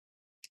something.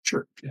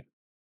 Sure, yeah.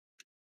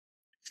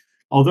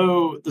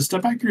 Although the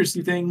step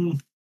accuracy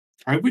thing,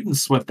 I wouldn't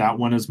sweat that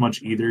one as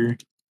much either.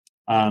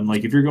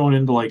 Like if you're going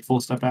into like full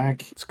step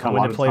back, it's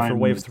coming to play for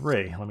wave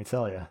 3. Let me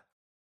tell you.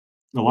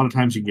 A lot of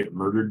times you get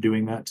murdered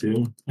doing that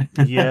too.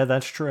 Yeah,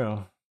 that's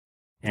true.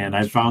 And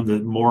I've found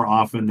that more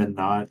often than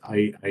not,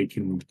 I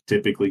can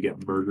typically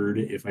get murdered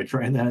if I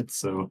try that.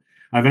 So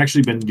I've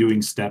actually been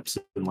doing steps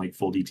in like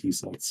full DT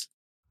sets.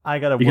 I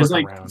gotta because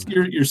work like around.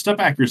 Your step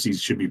accuracies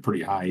should be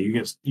pretty high.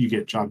 You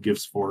get job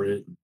gifts for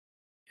it.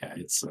 Yeah,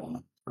 it's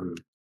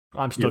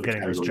I'm still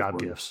getting those job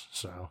gifts,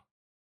 so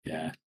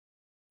yeah.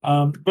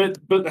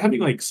 But having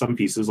like some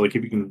pieces, like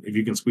if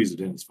you can squeeze it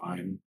in, it's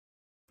fine.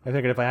 I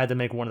figured if I had to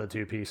make one of the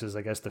 2 pieces,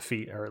 I guess the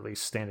feet are at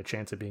least stand a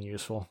chance of being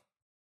useful.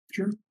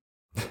 Sure.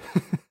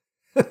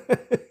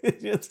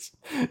 it's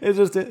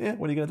just yeah.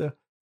 What are you gonna do?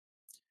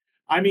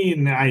 I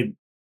mean,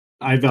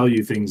 I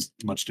value things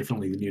much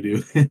differently than you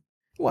do.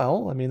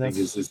 Well, I mean that's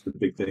is the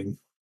big thing.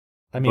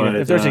 I mean,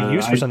 if there's a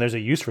use for something, there's a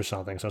use for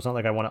something. So it's not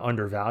like I want to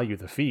undervalue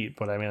the feet,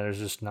 but I mean, there's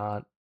just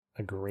not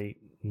a great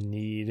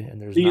need,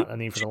 and there's not a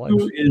need for the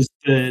legs. Is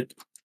that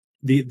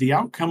the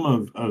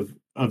outcome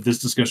of this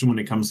discussion when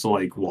it comes to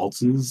like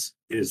waltzes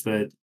is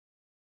that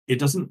it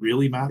doesn't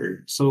really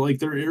matter. So like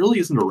there really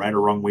isn't a right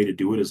or wrong way to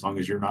do it as long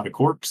as you're not a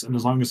corpse and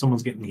as long as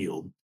someone's getting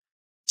healed.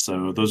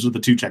 So those are the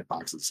two check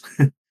boxes.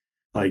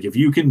 Like if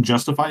you can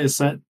justify a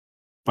set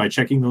by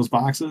checking those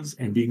boxes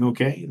and being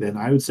okay, then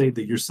I would say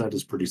that your set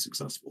is pretty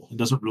successful. It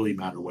doesn't really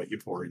matter what you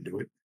pour into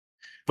it.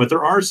 But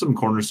there are some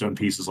cornerstone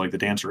pieces like the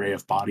Dancer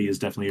AF body is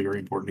definitely very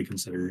important to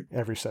consider.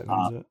 Every set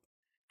Uh, needs it.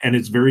 and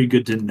it's very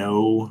good to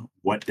know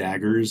what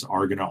daggers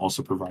are going to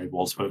also provide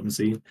waltz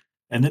potency,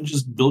 and then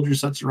just build your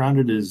sets around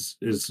it is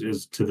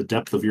to the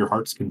depth of your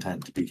heart's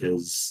content,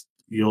 because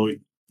you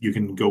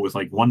can go with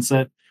like one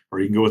set or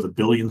you can go with a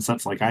billion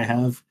sets like I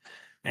have.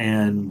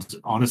 And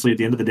honestly, at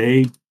the end of the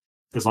day,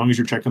 as long as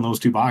you're checking those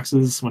two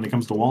boxes when it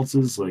comes to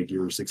waltzes, like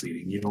you're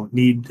succeeding. You don't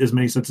need as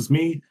many sets as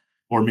me,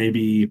 or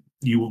maybe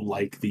you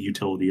like the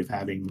utility of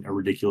having a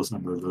ridiculous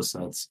number of those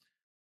sets,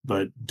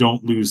 but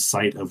don't lose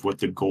sight of what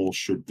the goal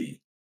should be.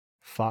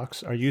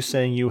 Fox, are you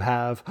saying you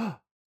have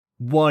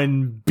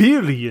 1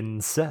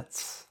 billion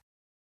sets?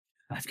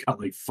 I've got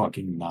like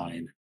fucking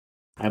 9.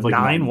 I have like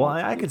 9? 9.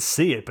 Why? I could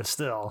see it, but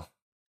still.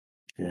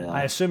 Yeah.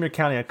 I assume you're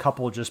counting a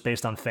couple just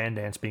based on fan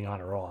dance being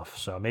on or off.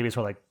 So maybe it's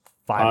for like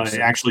 5 or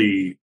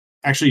 6.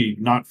 Actually,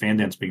 not fan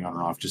dance being on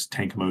or off, just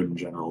tank mode in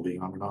general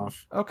being on and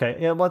off. Okay,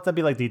 yeah, well, that'd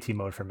be like DT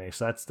mode for me.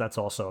 So that's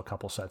also a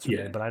couple sets for me.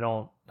 Yeah. But I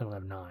don't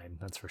have 9.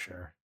 That's for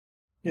sure.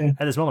 Yeah.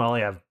 At this moment, I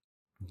only have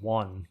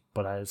 1,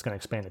 but it's going to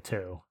expand to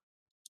 2.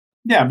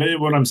 Yeah, but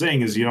what I'm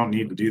saying is you don't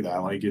need to do that.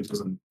 Like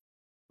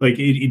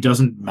it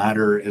doesn't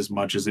matter as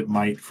much as it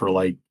might for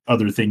like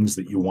other things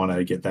that you want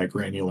to get that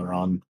granular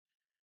on.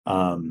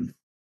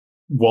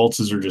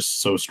 Waltzes are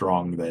just so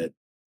strong that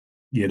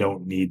you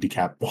don't need to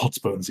cap waltz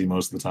potency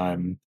most of the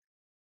time.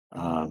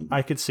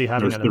 I could see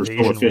having an they're so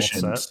evasion waltz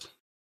efficient. set,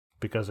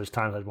 because there's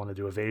times I'd want to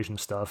do evasion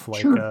stuff.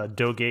 Like Sure.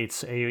 Doe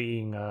Gates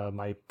AoEing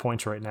my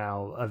points right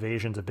now.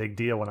 Evasion's a big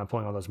deal when I'm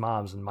pulling all those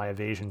mobs, and my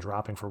evasion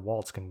dropping for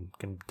waltz can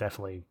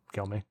definitely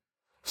kill me.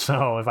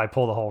 So if I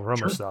pull the whole room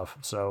Sure. of stuff,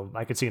 so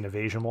I could see an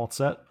evasion waltz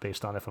set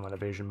based on if I'm in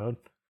evasion mode.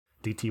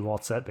 DT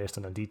waltz set based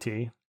on a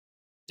DT.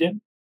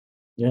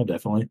 Yeah,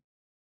 definitely.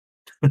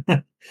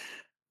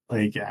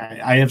 Like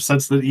I have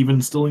sets that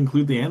even still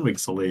include the Anwig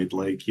Salade.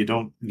 Like you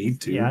don't need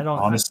to. Yeah, I don't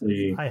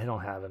honestly. I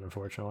don't have it,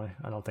 unfortunately.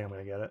 I don't think I'm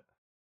gonna get it.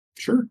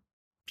 Sure.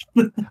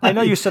 I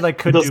know you said I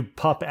could Those- do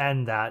pup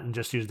and that and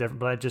just use different,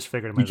 but I just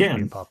figured it might You as well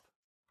be a can. pup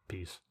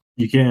piece.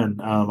 You can.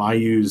 I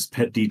use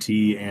Pet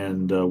DT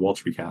and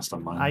Waltz Recast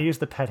on mine. I use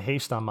the pet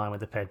haste on mine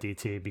with the pet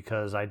DT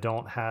because I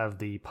don't have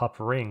the pup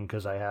ring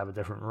because I have a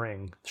different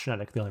ring.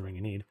 Shinetic, the only ring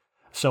you need.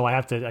 So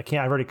I've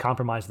already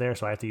compromised there,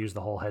 so I have to use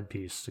the whole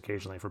headpiece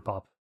occasionally for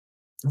pup.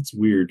 That's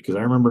weird because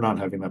I remember not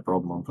having that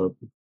problem on Pup.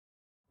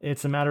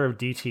 It's a matter of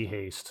DT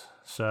haste.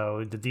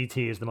 So the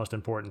DT is the most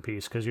important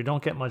piece because you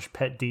don't get much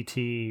pet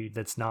DT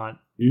that's not.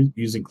 You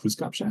using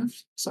Kluskop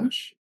shaft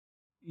sash?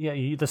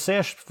 Yeah, the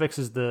sash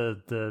fixes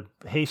the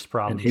haste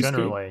problem haste gate?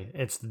 generally.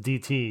 It's the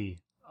DT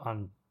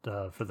on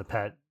for the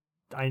pet.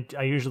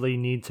 I usually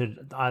need to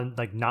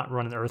like not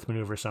run an earth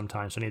maneuver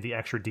sometimes, so I need the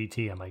extra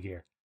DT on my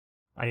gear.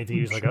 I need to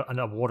use like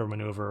a water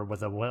maneuver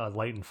with a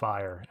light and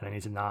fire, and I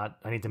need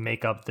to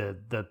make up the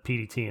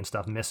PDT and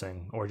stuff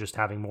missing, or just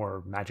having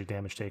more magic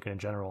damage taken in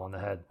general on the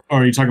head.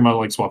 Or are you talking about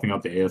like swapping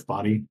out the AF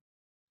body?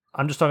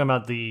 I'm just talking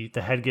about the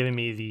head giving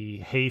me the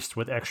haste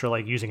with extra,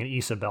 like using an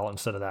Issa belt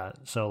instead of that.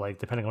 So like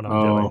depending on what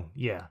I'm doing,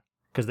 yeah.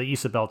 Because the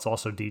Issa belt's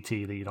also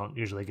DT that you don't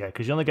usually get,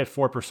 because you only get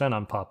 4%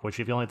 on Pup, which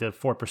if you only did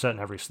 4% in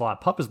every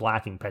slot, Pup is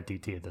lacking pet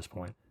DT at this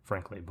point,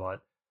 frankly.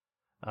 But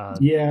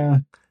Yeah.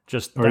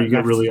 just Or you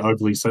get really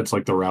ugly sets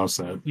like the Rouse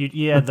set.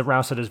 yeah, the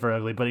Rouse set is very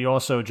ugly, but you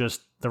also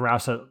just the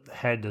Rouse set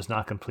head does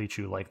not complete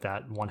you like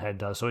that one head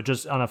does. So it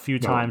just on a few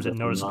No, times it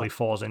definitely noticeably not.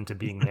 falls into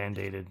being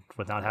mandated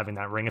without having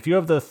that ring. If you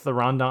have the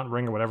Thorondont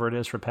ring or whatever it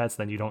is for pets,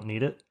 then you don't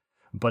need it.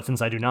 But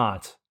since I do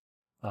not,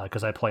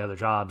 because I play other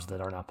jobs that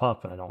are not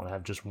Pup, and I don't want to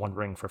have just one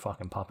ring for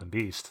fucking Pup and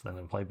Beast, then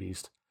I play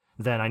Beast,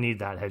 then I need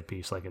that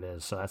headpiece like it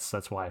is. So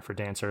that's why for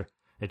Dancer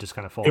it just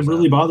kind of falls. It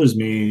really out. bothers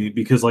me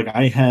because like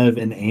I have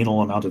an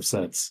anal amount of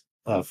sets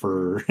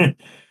for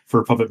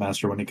for Puppet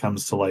Master when it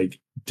comes to like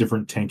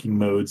different tanking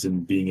modes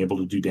and being able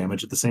to do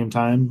damage at the same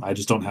time. I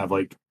just don't have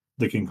like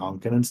the King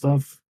Honkin and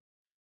stuff.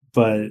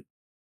 But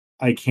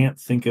I can't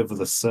think of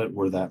the set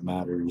where that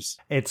matters.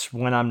 It's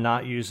when I'm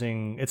not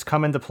using. It's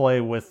come into play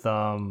with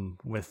Omen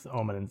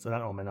and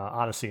not Omen,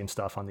 Odyssey and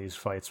stuff on these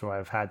fights where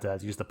I've had to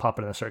use the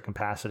puppet in a certain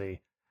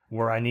capacity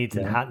where I need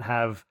to not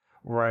have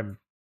where I'm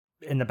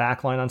in the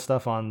back line on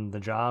stuff on the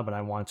job and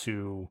I want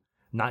to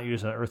not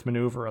use an earth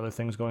maneuver or other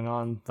things going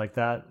on like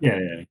that. Yeah,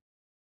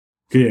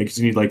 because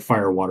you need like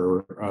fire,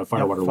 water,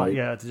 light.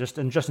 Yeah, just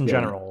in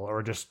general,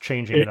 or just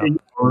changing it up,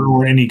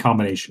 or any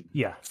combination.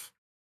 Yeah.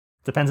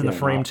 Depends on the Yeah,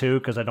 frame too,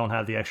 because I don't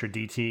have the extra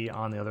DT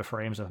on the other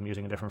frames if I'm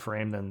using a different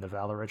frame than the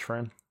Valor Edge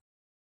frame.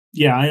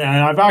 Yeah,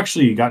 I've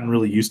actually gotten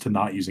really used to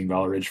not using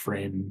Valor Edge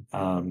frame,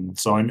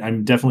 so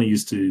I'm definitely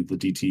used to the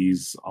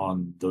DTs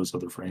on those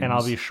other frames. And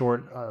I'll be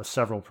short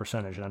several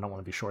percentage, and I don't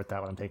want to be short that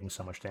when I'm taking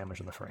so much damage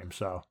in the frame.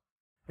 So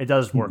it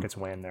does work its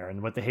way in there,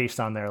 and with the haste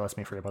on there, it lets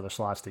me free up other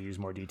slots to use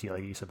more DT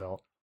like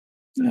Isabel.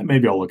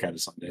 Maybe I'll look at it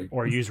someday.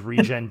 Or use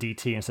regen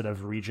DT instead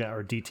of regen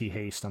or DT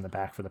haste on the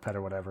back for the pet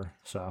or whatever.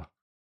 So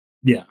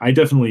Yeah, I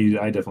definitely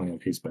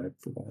have haste back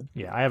for that.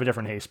 yeah, I have a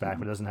different haste back,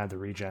 but it doesn't have the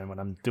regen. When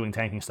I'm doing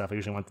tanking stuff, I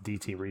usually want the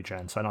DT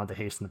regen, so I don't have the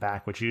haste in the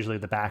back, which usually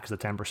the back is the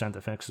 10%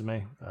 that fixes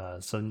me.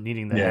 So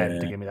needing the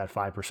head to give me that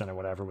 5% or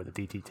whatever with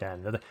the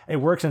DT10. It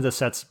works into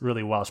sets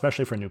really well,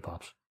 especially for new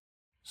pups.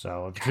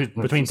 So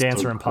between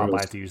Dancer and Pup, I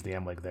have to use the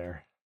Amwig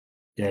there.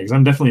 Yeah, because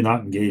I'm definitely not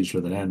engaged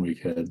with an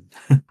Amwig head.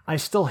 I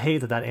still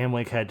hate that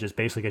Amwig head just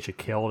basically gets you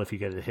killed if you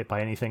get hit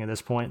by anything at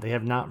this point. They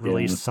have not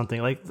released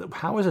something like,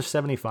 how is a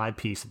 75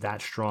 piece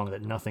that strong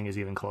that nothing is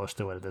even close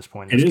to it at this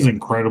point? It is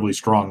incredibly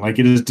strong. Like,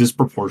 it is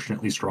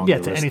disproportionately strong. Yeah,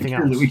 to anything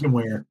else that we can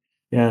wear.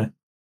 Yeah,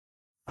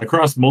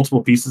 across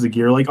multiple pieces of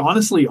gear. Like,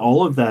 honestly,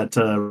 all of that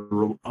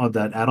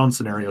that add-on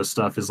scenario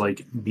stuff is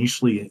like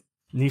nichely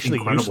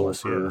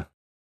useless.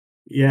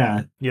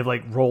 Yeah. You have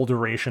like roll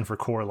duration for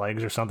core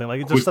legs or something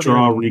like quick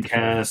draw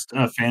recast,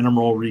 phantom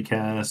roll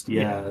recast.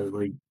 Yeah.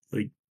 like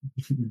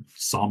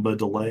Samba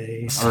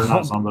delay or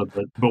not Samba,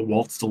 but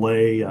waltz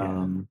delay.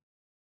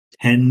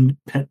 10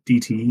 pet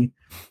DT.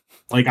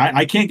 Like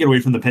I can't get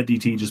away from the pet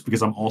DT just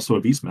because I'm also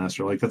a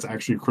Beastmaster. Like that's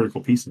actually a critical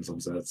piece in some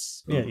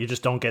sets. Yeah, you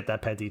just don't get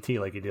that pet DT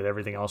like you did.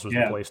 Everything else was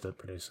replaced it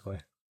basically.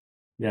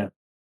 Yeah.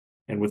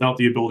 And without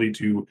the ability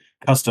to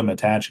custom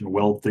attach and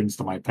weld things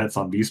to my pets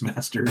on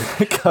Beastmaster,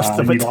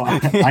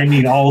 I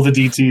need all the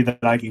DT that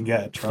I can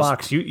get.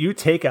 Fox, you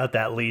take out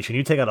that leash and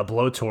you take out a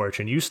blowtorch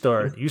and you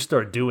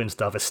start doing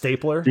stuff. A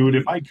stapler, dude.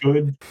 If I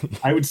could,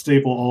 I would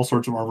staple all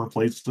sorts of armor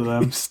plates to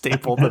them.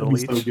 Staple to the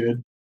leash. So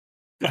good.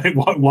 I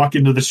walk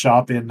into the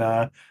shop in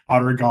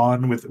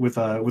Ottergon with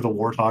a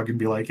warthog and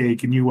be like, "Hey,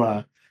 can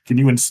you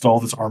install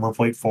this armor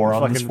plate 4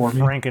 on this for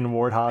me?" Franken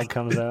warthog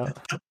comes out.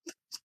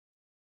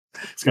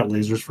 It's got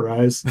lasers for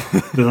eyes.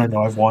 Then I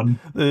know I've won.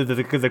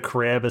 The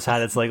crab has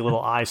had its like little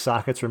eye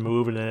sockets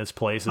removed, and in its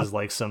place is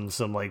like some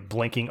like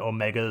blinking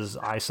Omega's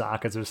eye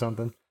sockets or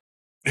something.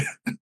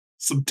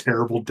 Some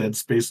terrible Dead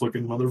Space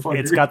looking motherfucker.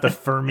 It's got the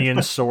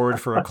Fermion sword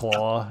for a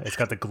claw. It's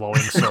got the glowing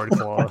sword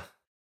claw.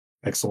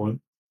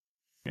 Excellent.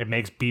 It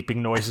makes beeping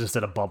noises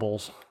instead of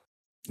bubbles.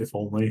 If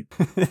only.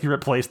 You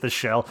replace the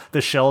shell.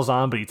 The shell's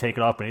on, but you take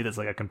it off beneath. It's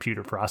like a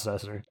computer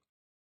processor.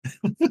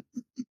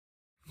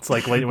 It's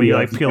like when you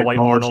like peel away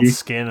Arnold's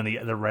skin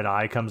and the red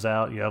eye comes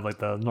out. You have like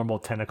the normal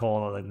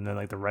tentacle and then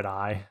like the red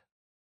eye.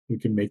 We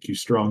can make you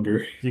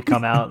stronger. You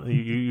come out,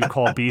 you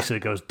call Beast, and it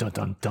goes dun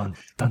dun dun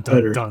dun dun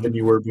better dun than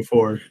you were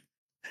before.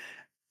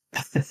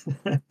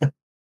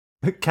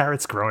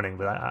 Carrot's groaning,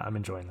 but I'm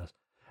enjoying this.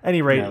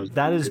 Any rate,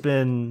 that has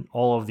been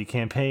all of the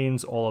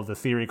campaigns, all of the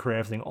theory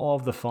crafting, all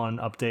of the fun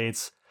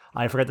updates.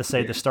 I forgot to say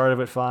at the start of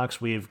it,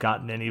 Fox, we've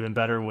gotten in even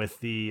better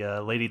with the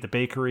lady at the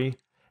bakery.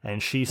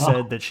 And she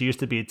said that she used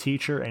to be a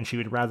teacher and she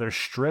would rather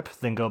strip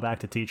than go back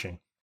to teaching.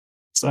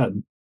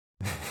 Sad.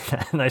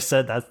 And I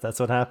said, that's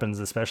what happens,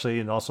 especially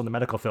and also in the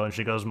medical field. And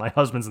she goes, my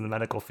husband's in the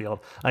medical field.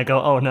 I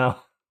go, oh no.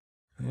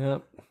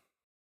 Yep.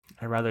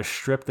 I'd rather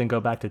strip than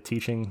go back to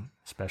teaching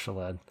special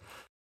ed.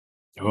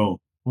 Oh.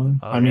 Well,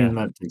 I mean,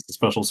 that takes a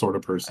special sort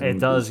of person. It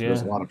does, yeah.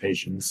 There's a lot of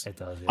patience. It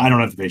does, yeah. I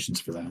don't have the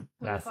patience for that.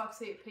 Did Fox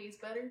say it pays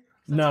better?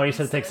 No, he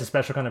said it takes a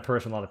special kind of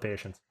person, a lot of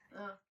patience.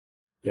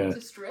 Yeah.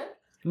 To strip?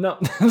 No.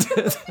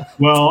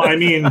 Well, I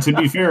mean, to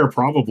be fair,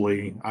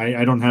 probably.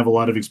 I don't have a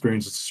lot of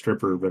experience as a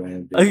stripper, but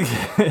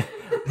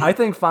I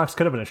think Fox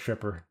could have been a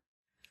stripper.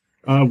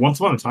 Once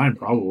upon a time,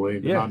 probably,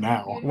 but not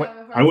now.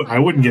 I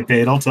wouldn't get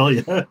paid, I'll tell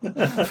you.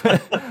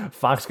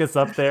 Fox gets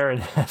up there and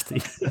has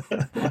to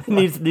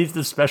needs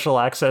the special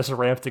access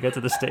ramp to get to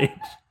the stage.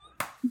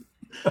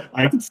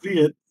 I can see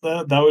it.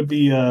 That would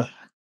be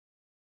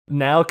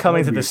now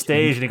coming to the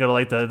stage, and you go to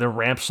like the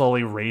ramp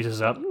slowly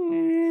raises up.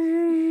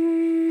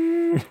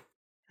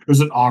 There's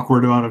an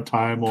awkward amount of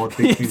time while it takes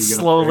me to get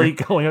slowly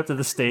going up to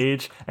the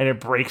stage, and it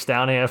breaks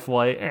down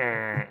halfway.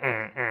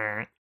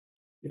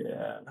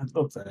 Yeah,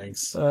 no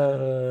thanks.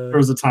 There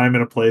was a time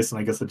and a place, and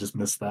I guess I just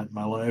missed that in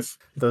my life.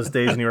 Those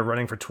days when you were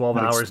running for 12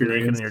 hours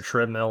naked in your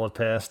treadmill have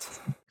passed.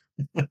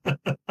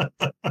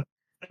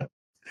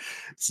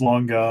 It's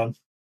long gone.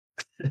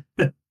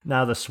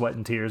 Now the sweat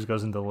and tears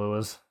goes into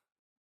Lewis.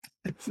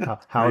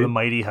 How the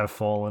mighty have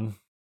fallen.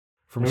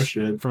 From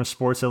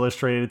Sports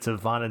Illustrated to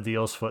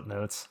Vanadil's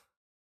footnotes.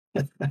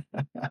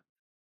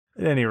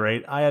 At any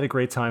rate, I had a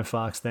great time,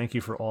 Fox. Thank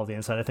you for all the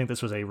insight. I think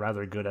this was a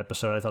rather good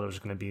episode. I thought it was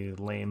going to be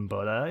lame,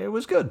 but it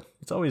was good.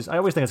 I always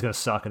think it's going to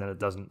suck, and then it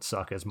doesn't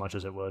suck as much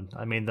as it would.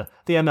 I mean, the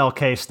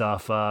MLK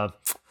stuff,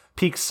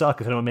 peaks suck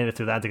if anyone made it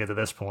through that to get to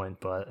this point,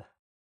 but...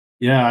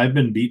 Yeah, I've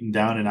been beaten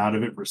down and out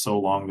of it for so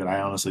long that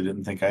I honestly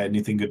didn't think I had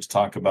anything good to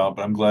talk about,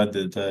 but I'm glad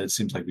that it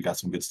seems like we got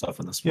some good stuff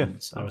in this one.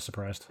 So. I was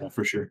surprised. Yeah,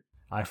 for sure.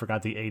 I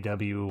forgot the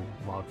AW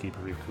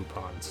Wildkeeper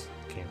coupons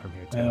came from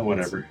here, too.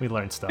 Whatever. We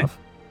learned stuff.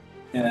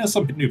 Yeah,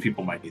 some new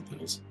people might need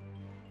those.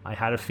 I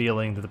had a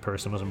feeling that the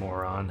person was a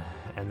moron,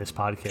 and this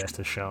podcast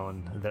has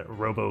shown that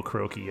Robo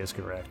Croaky is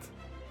correct.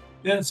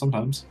 Yeah,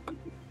 sometimes.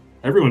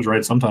 Everyone's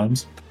right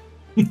sometimes.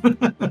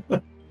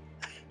 It's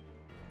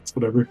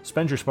whatever.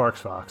 Spend your sparks,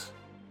 Fox.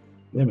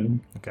 Yeah,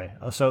 man. Okay.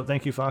 So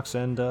thank you, Fox,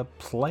 and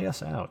play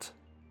us out.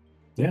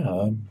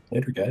 Yeah.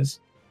 Later, guys.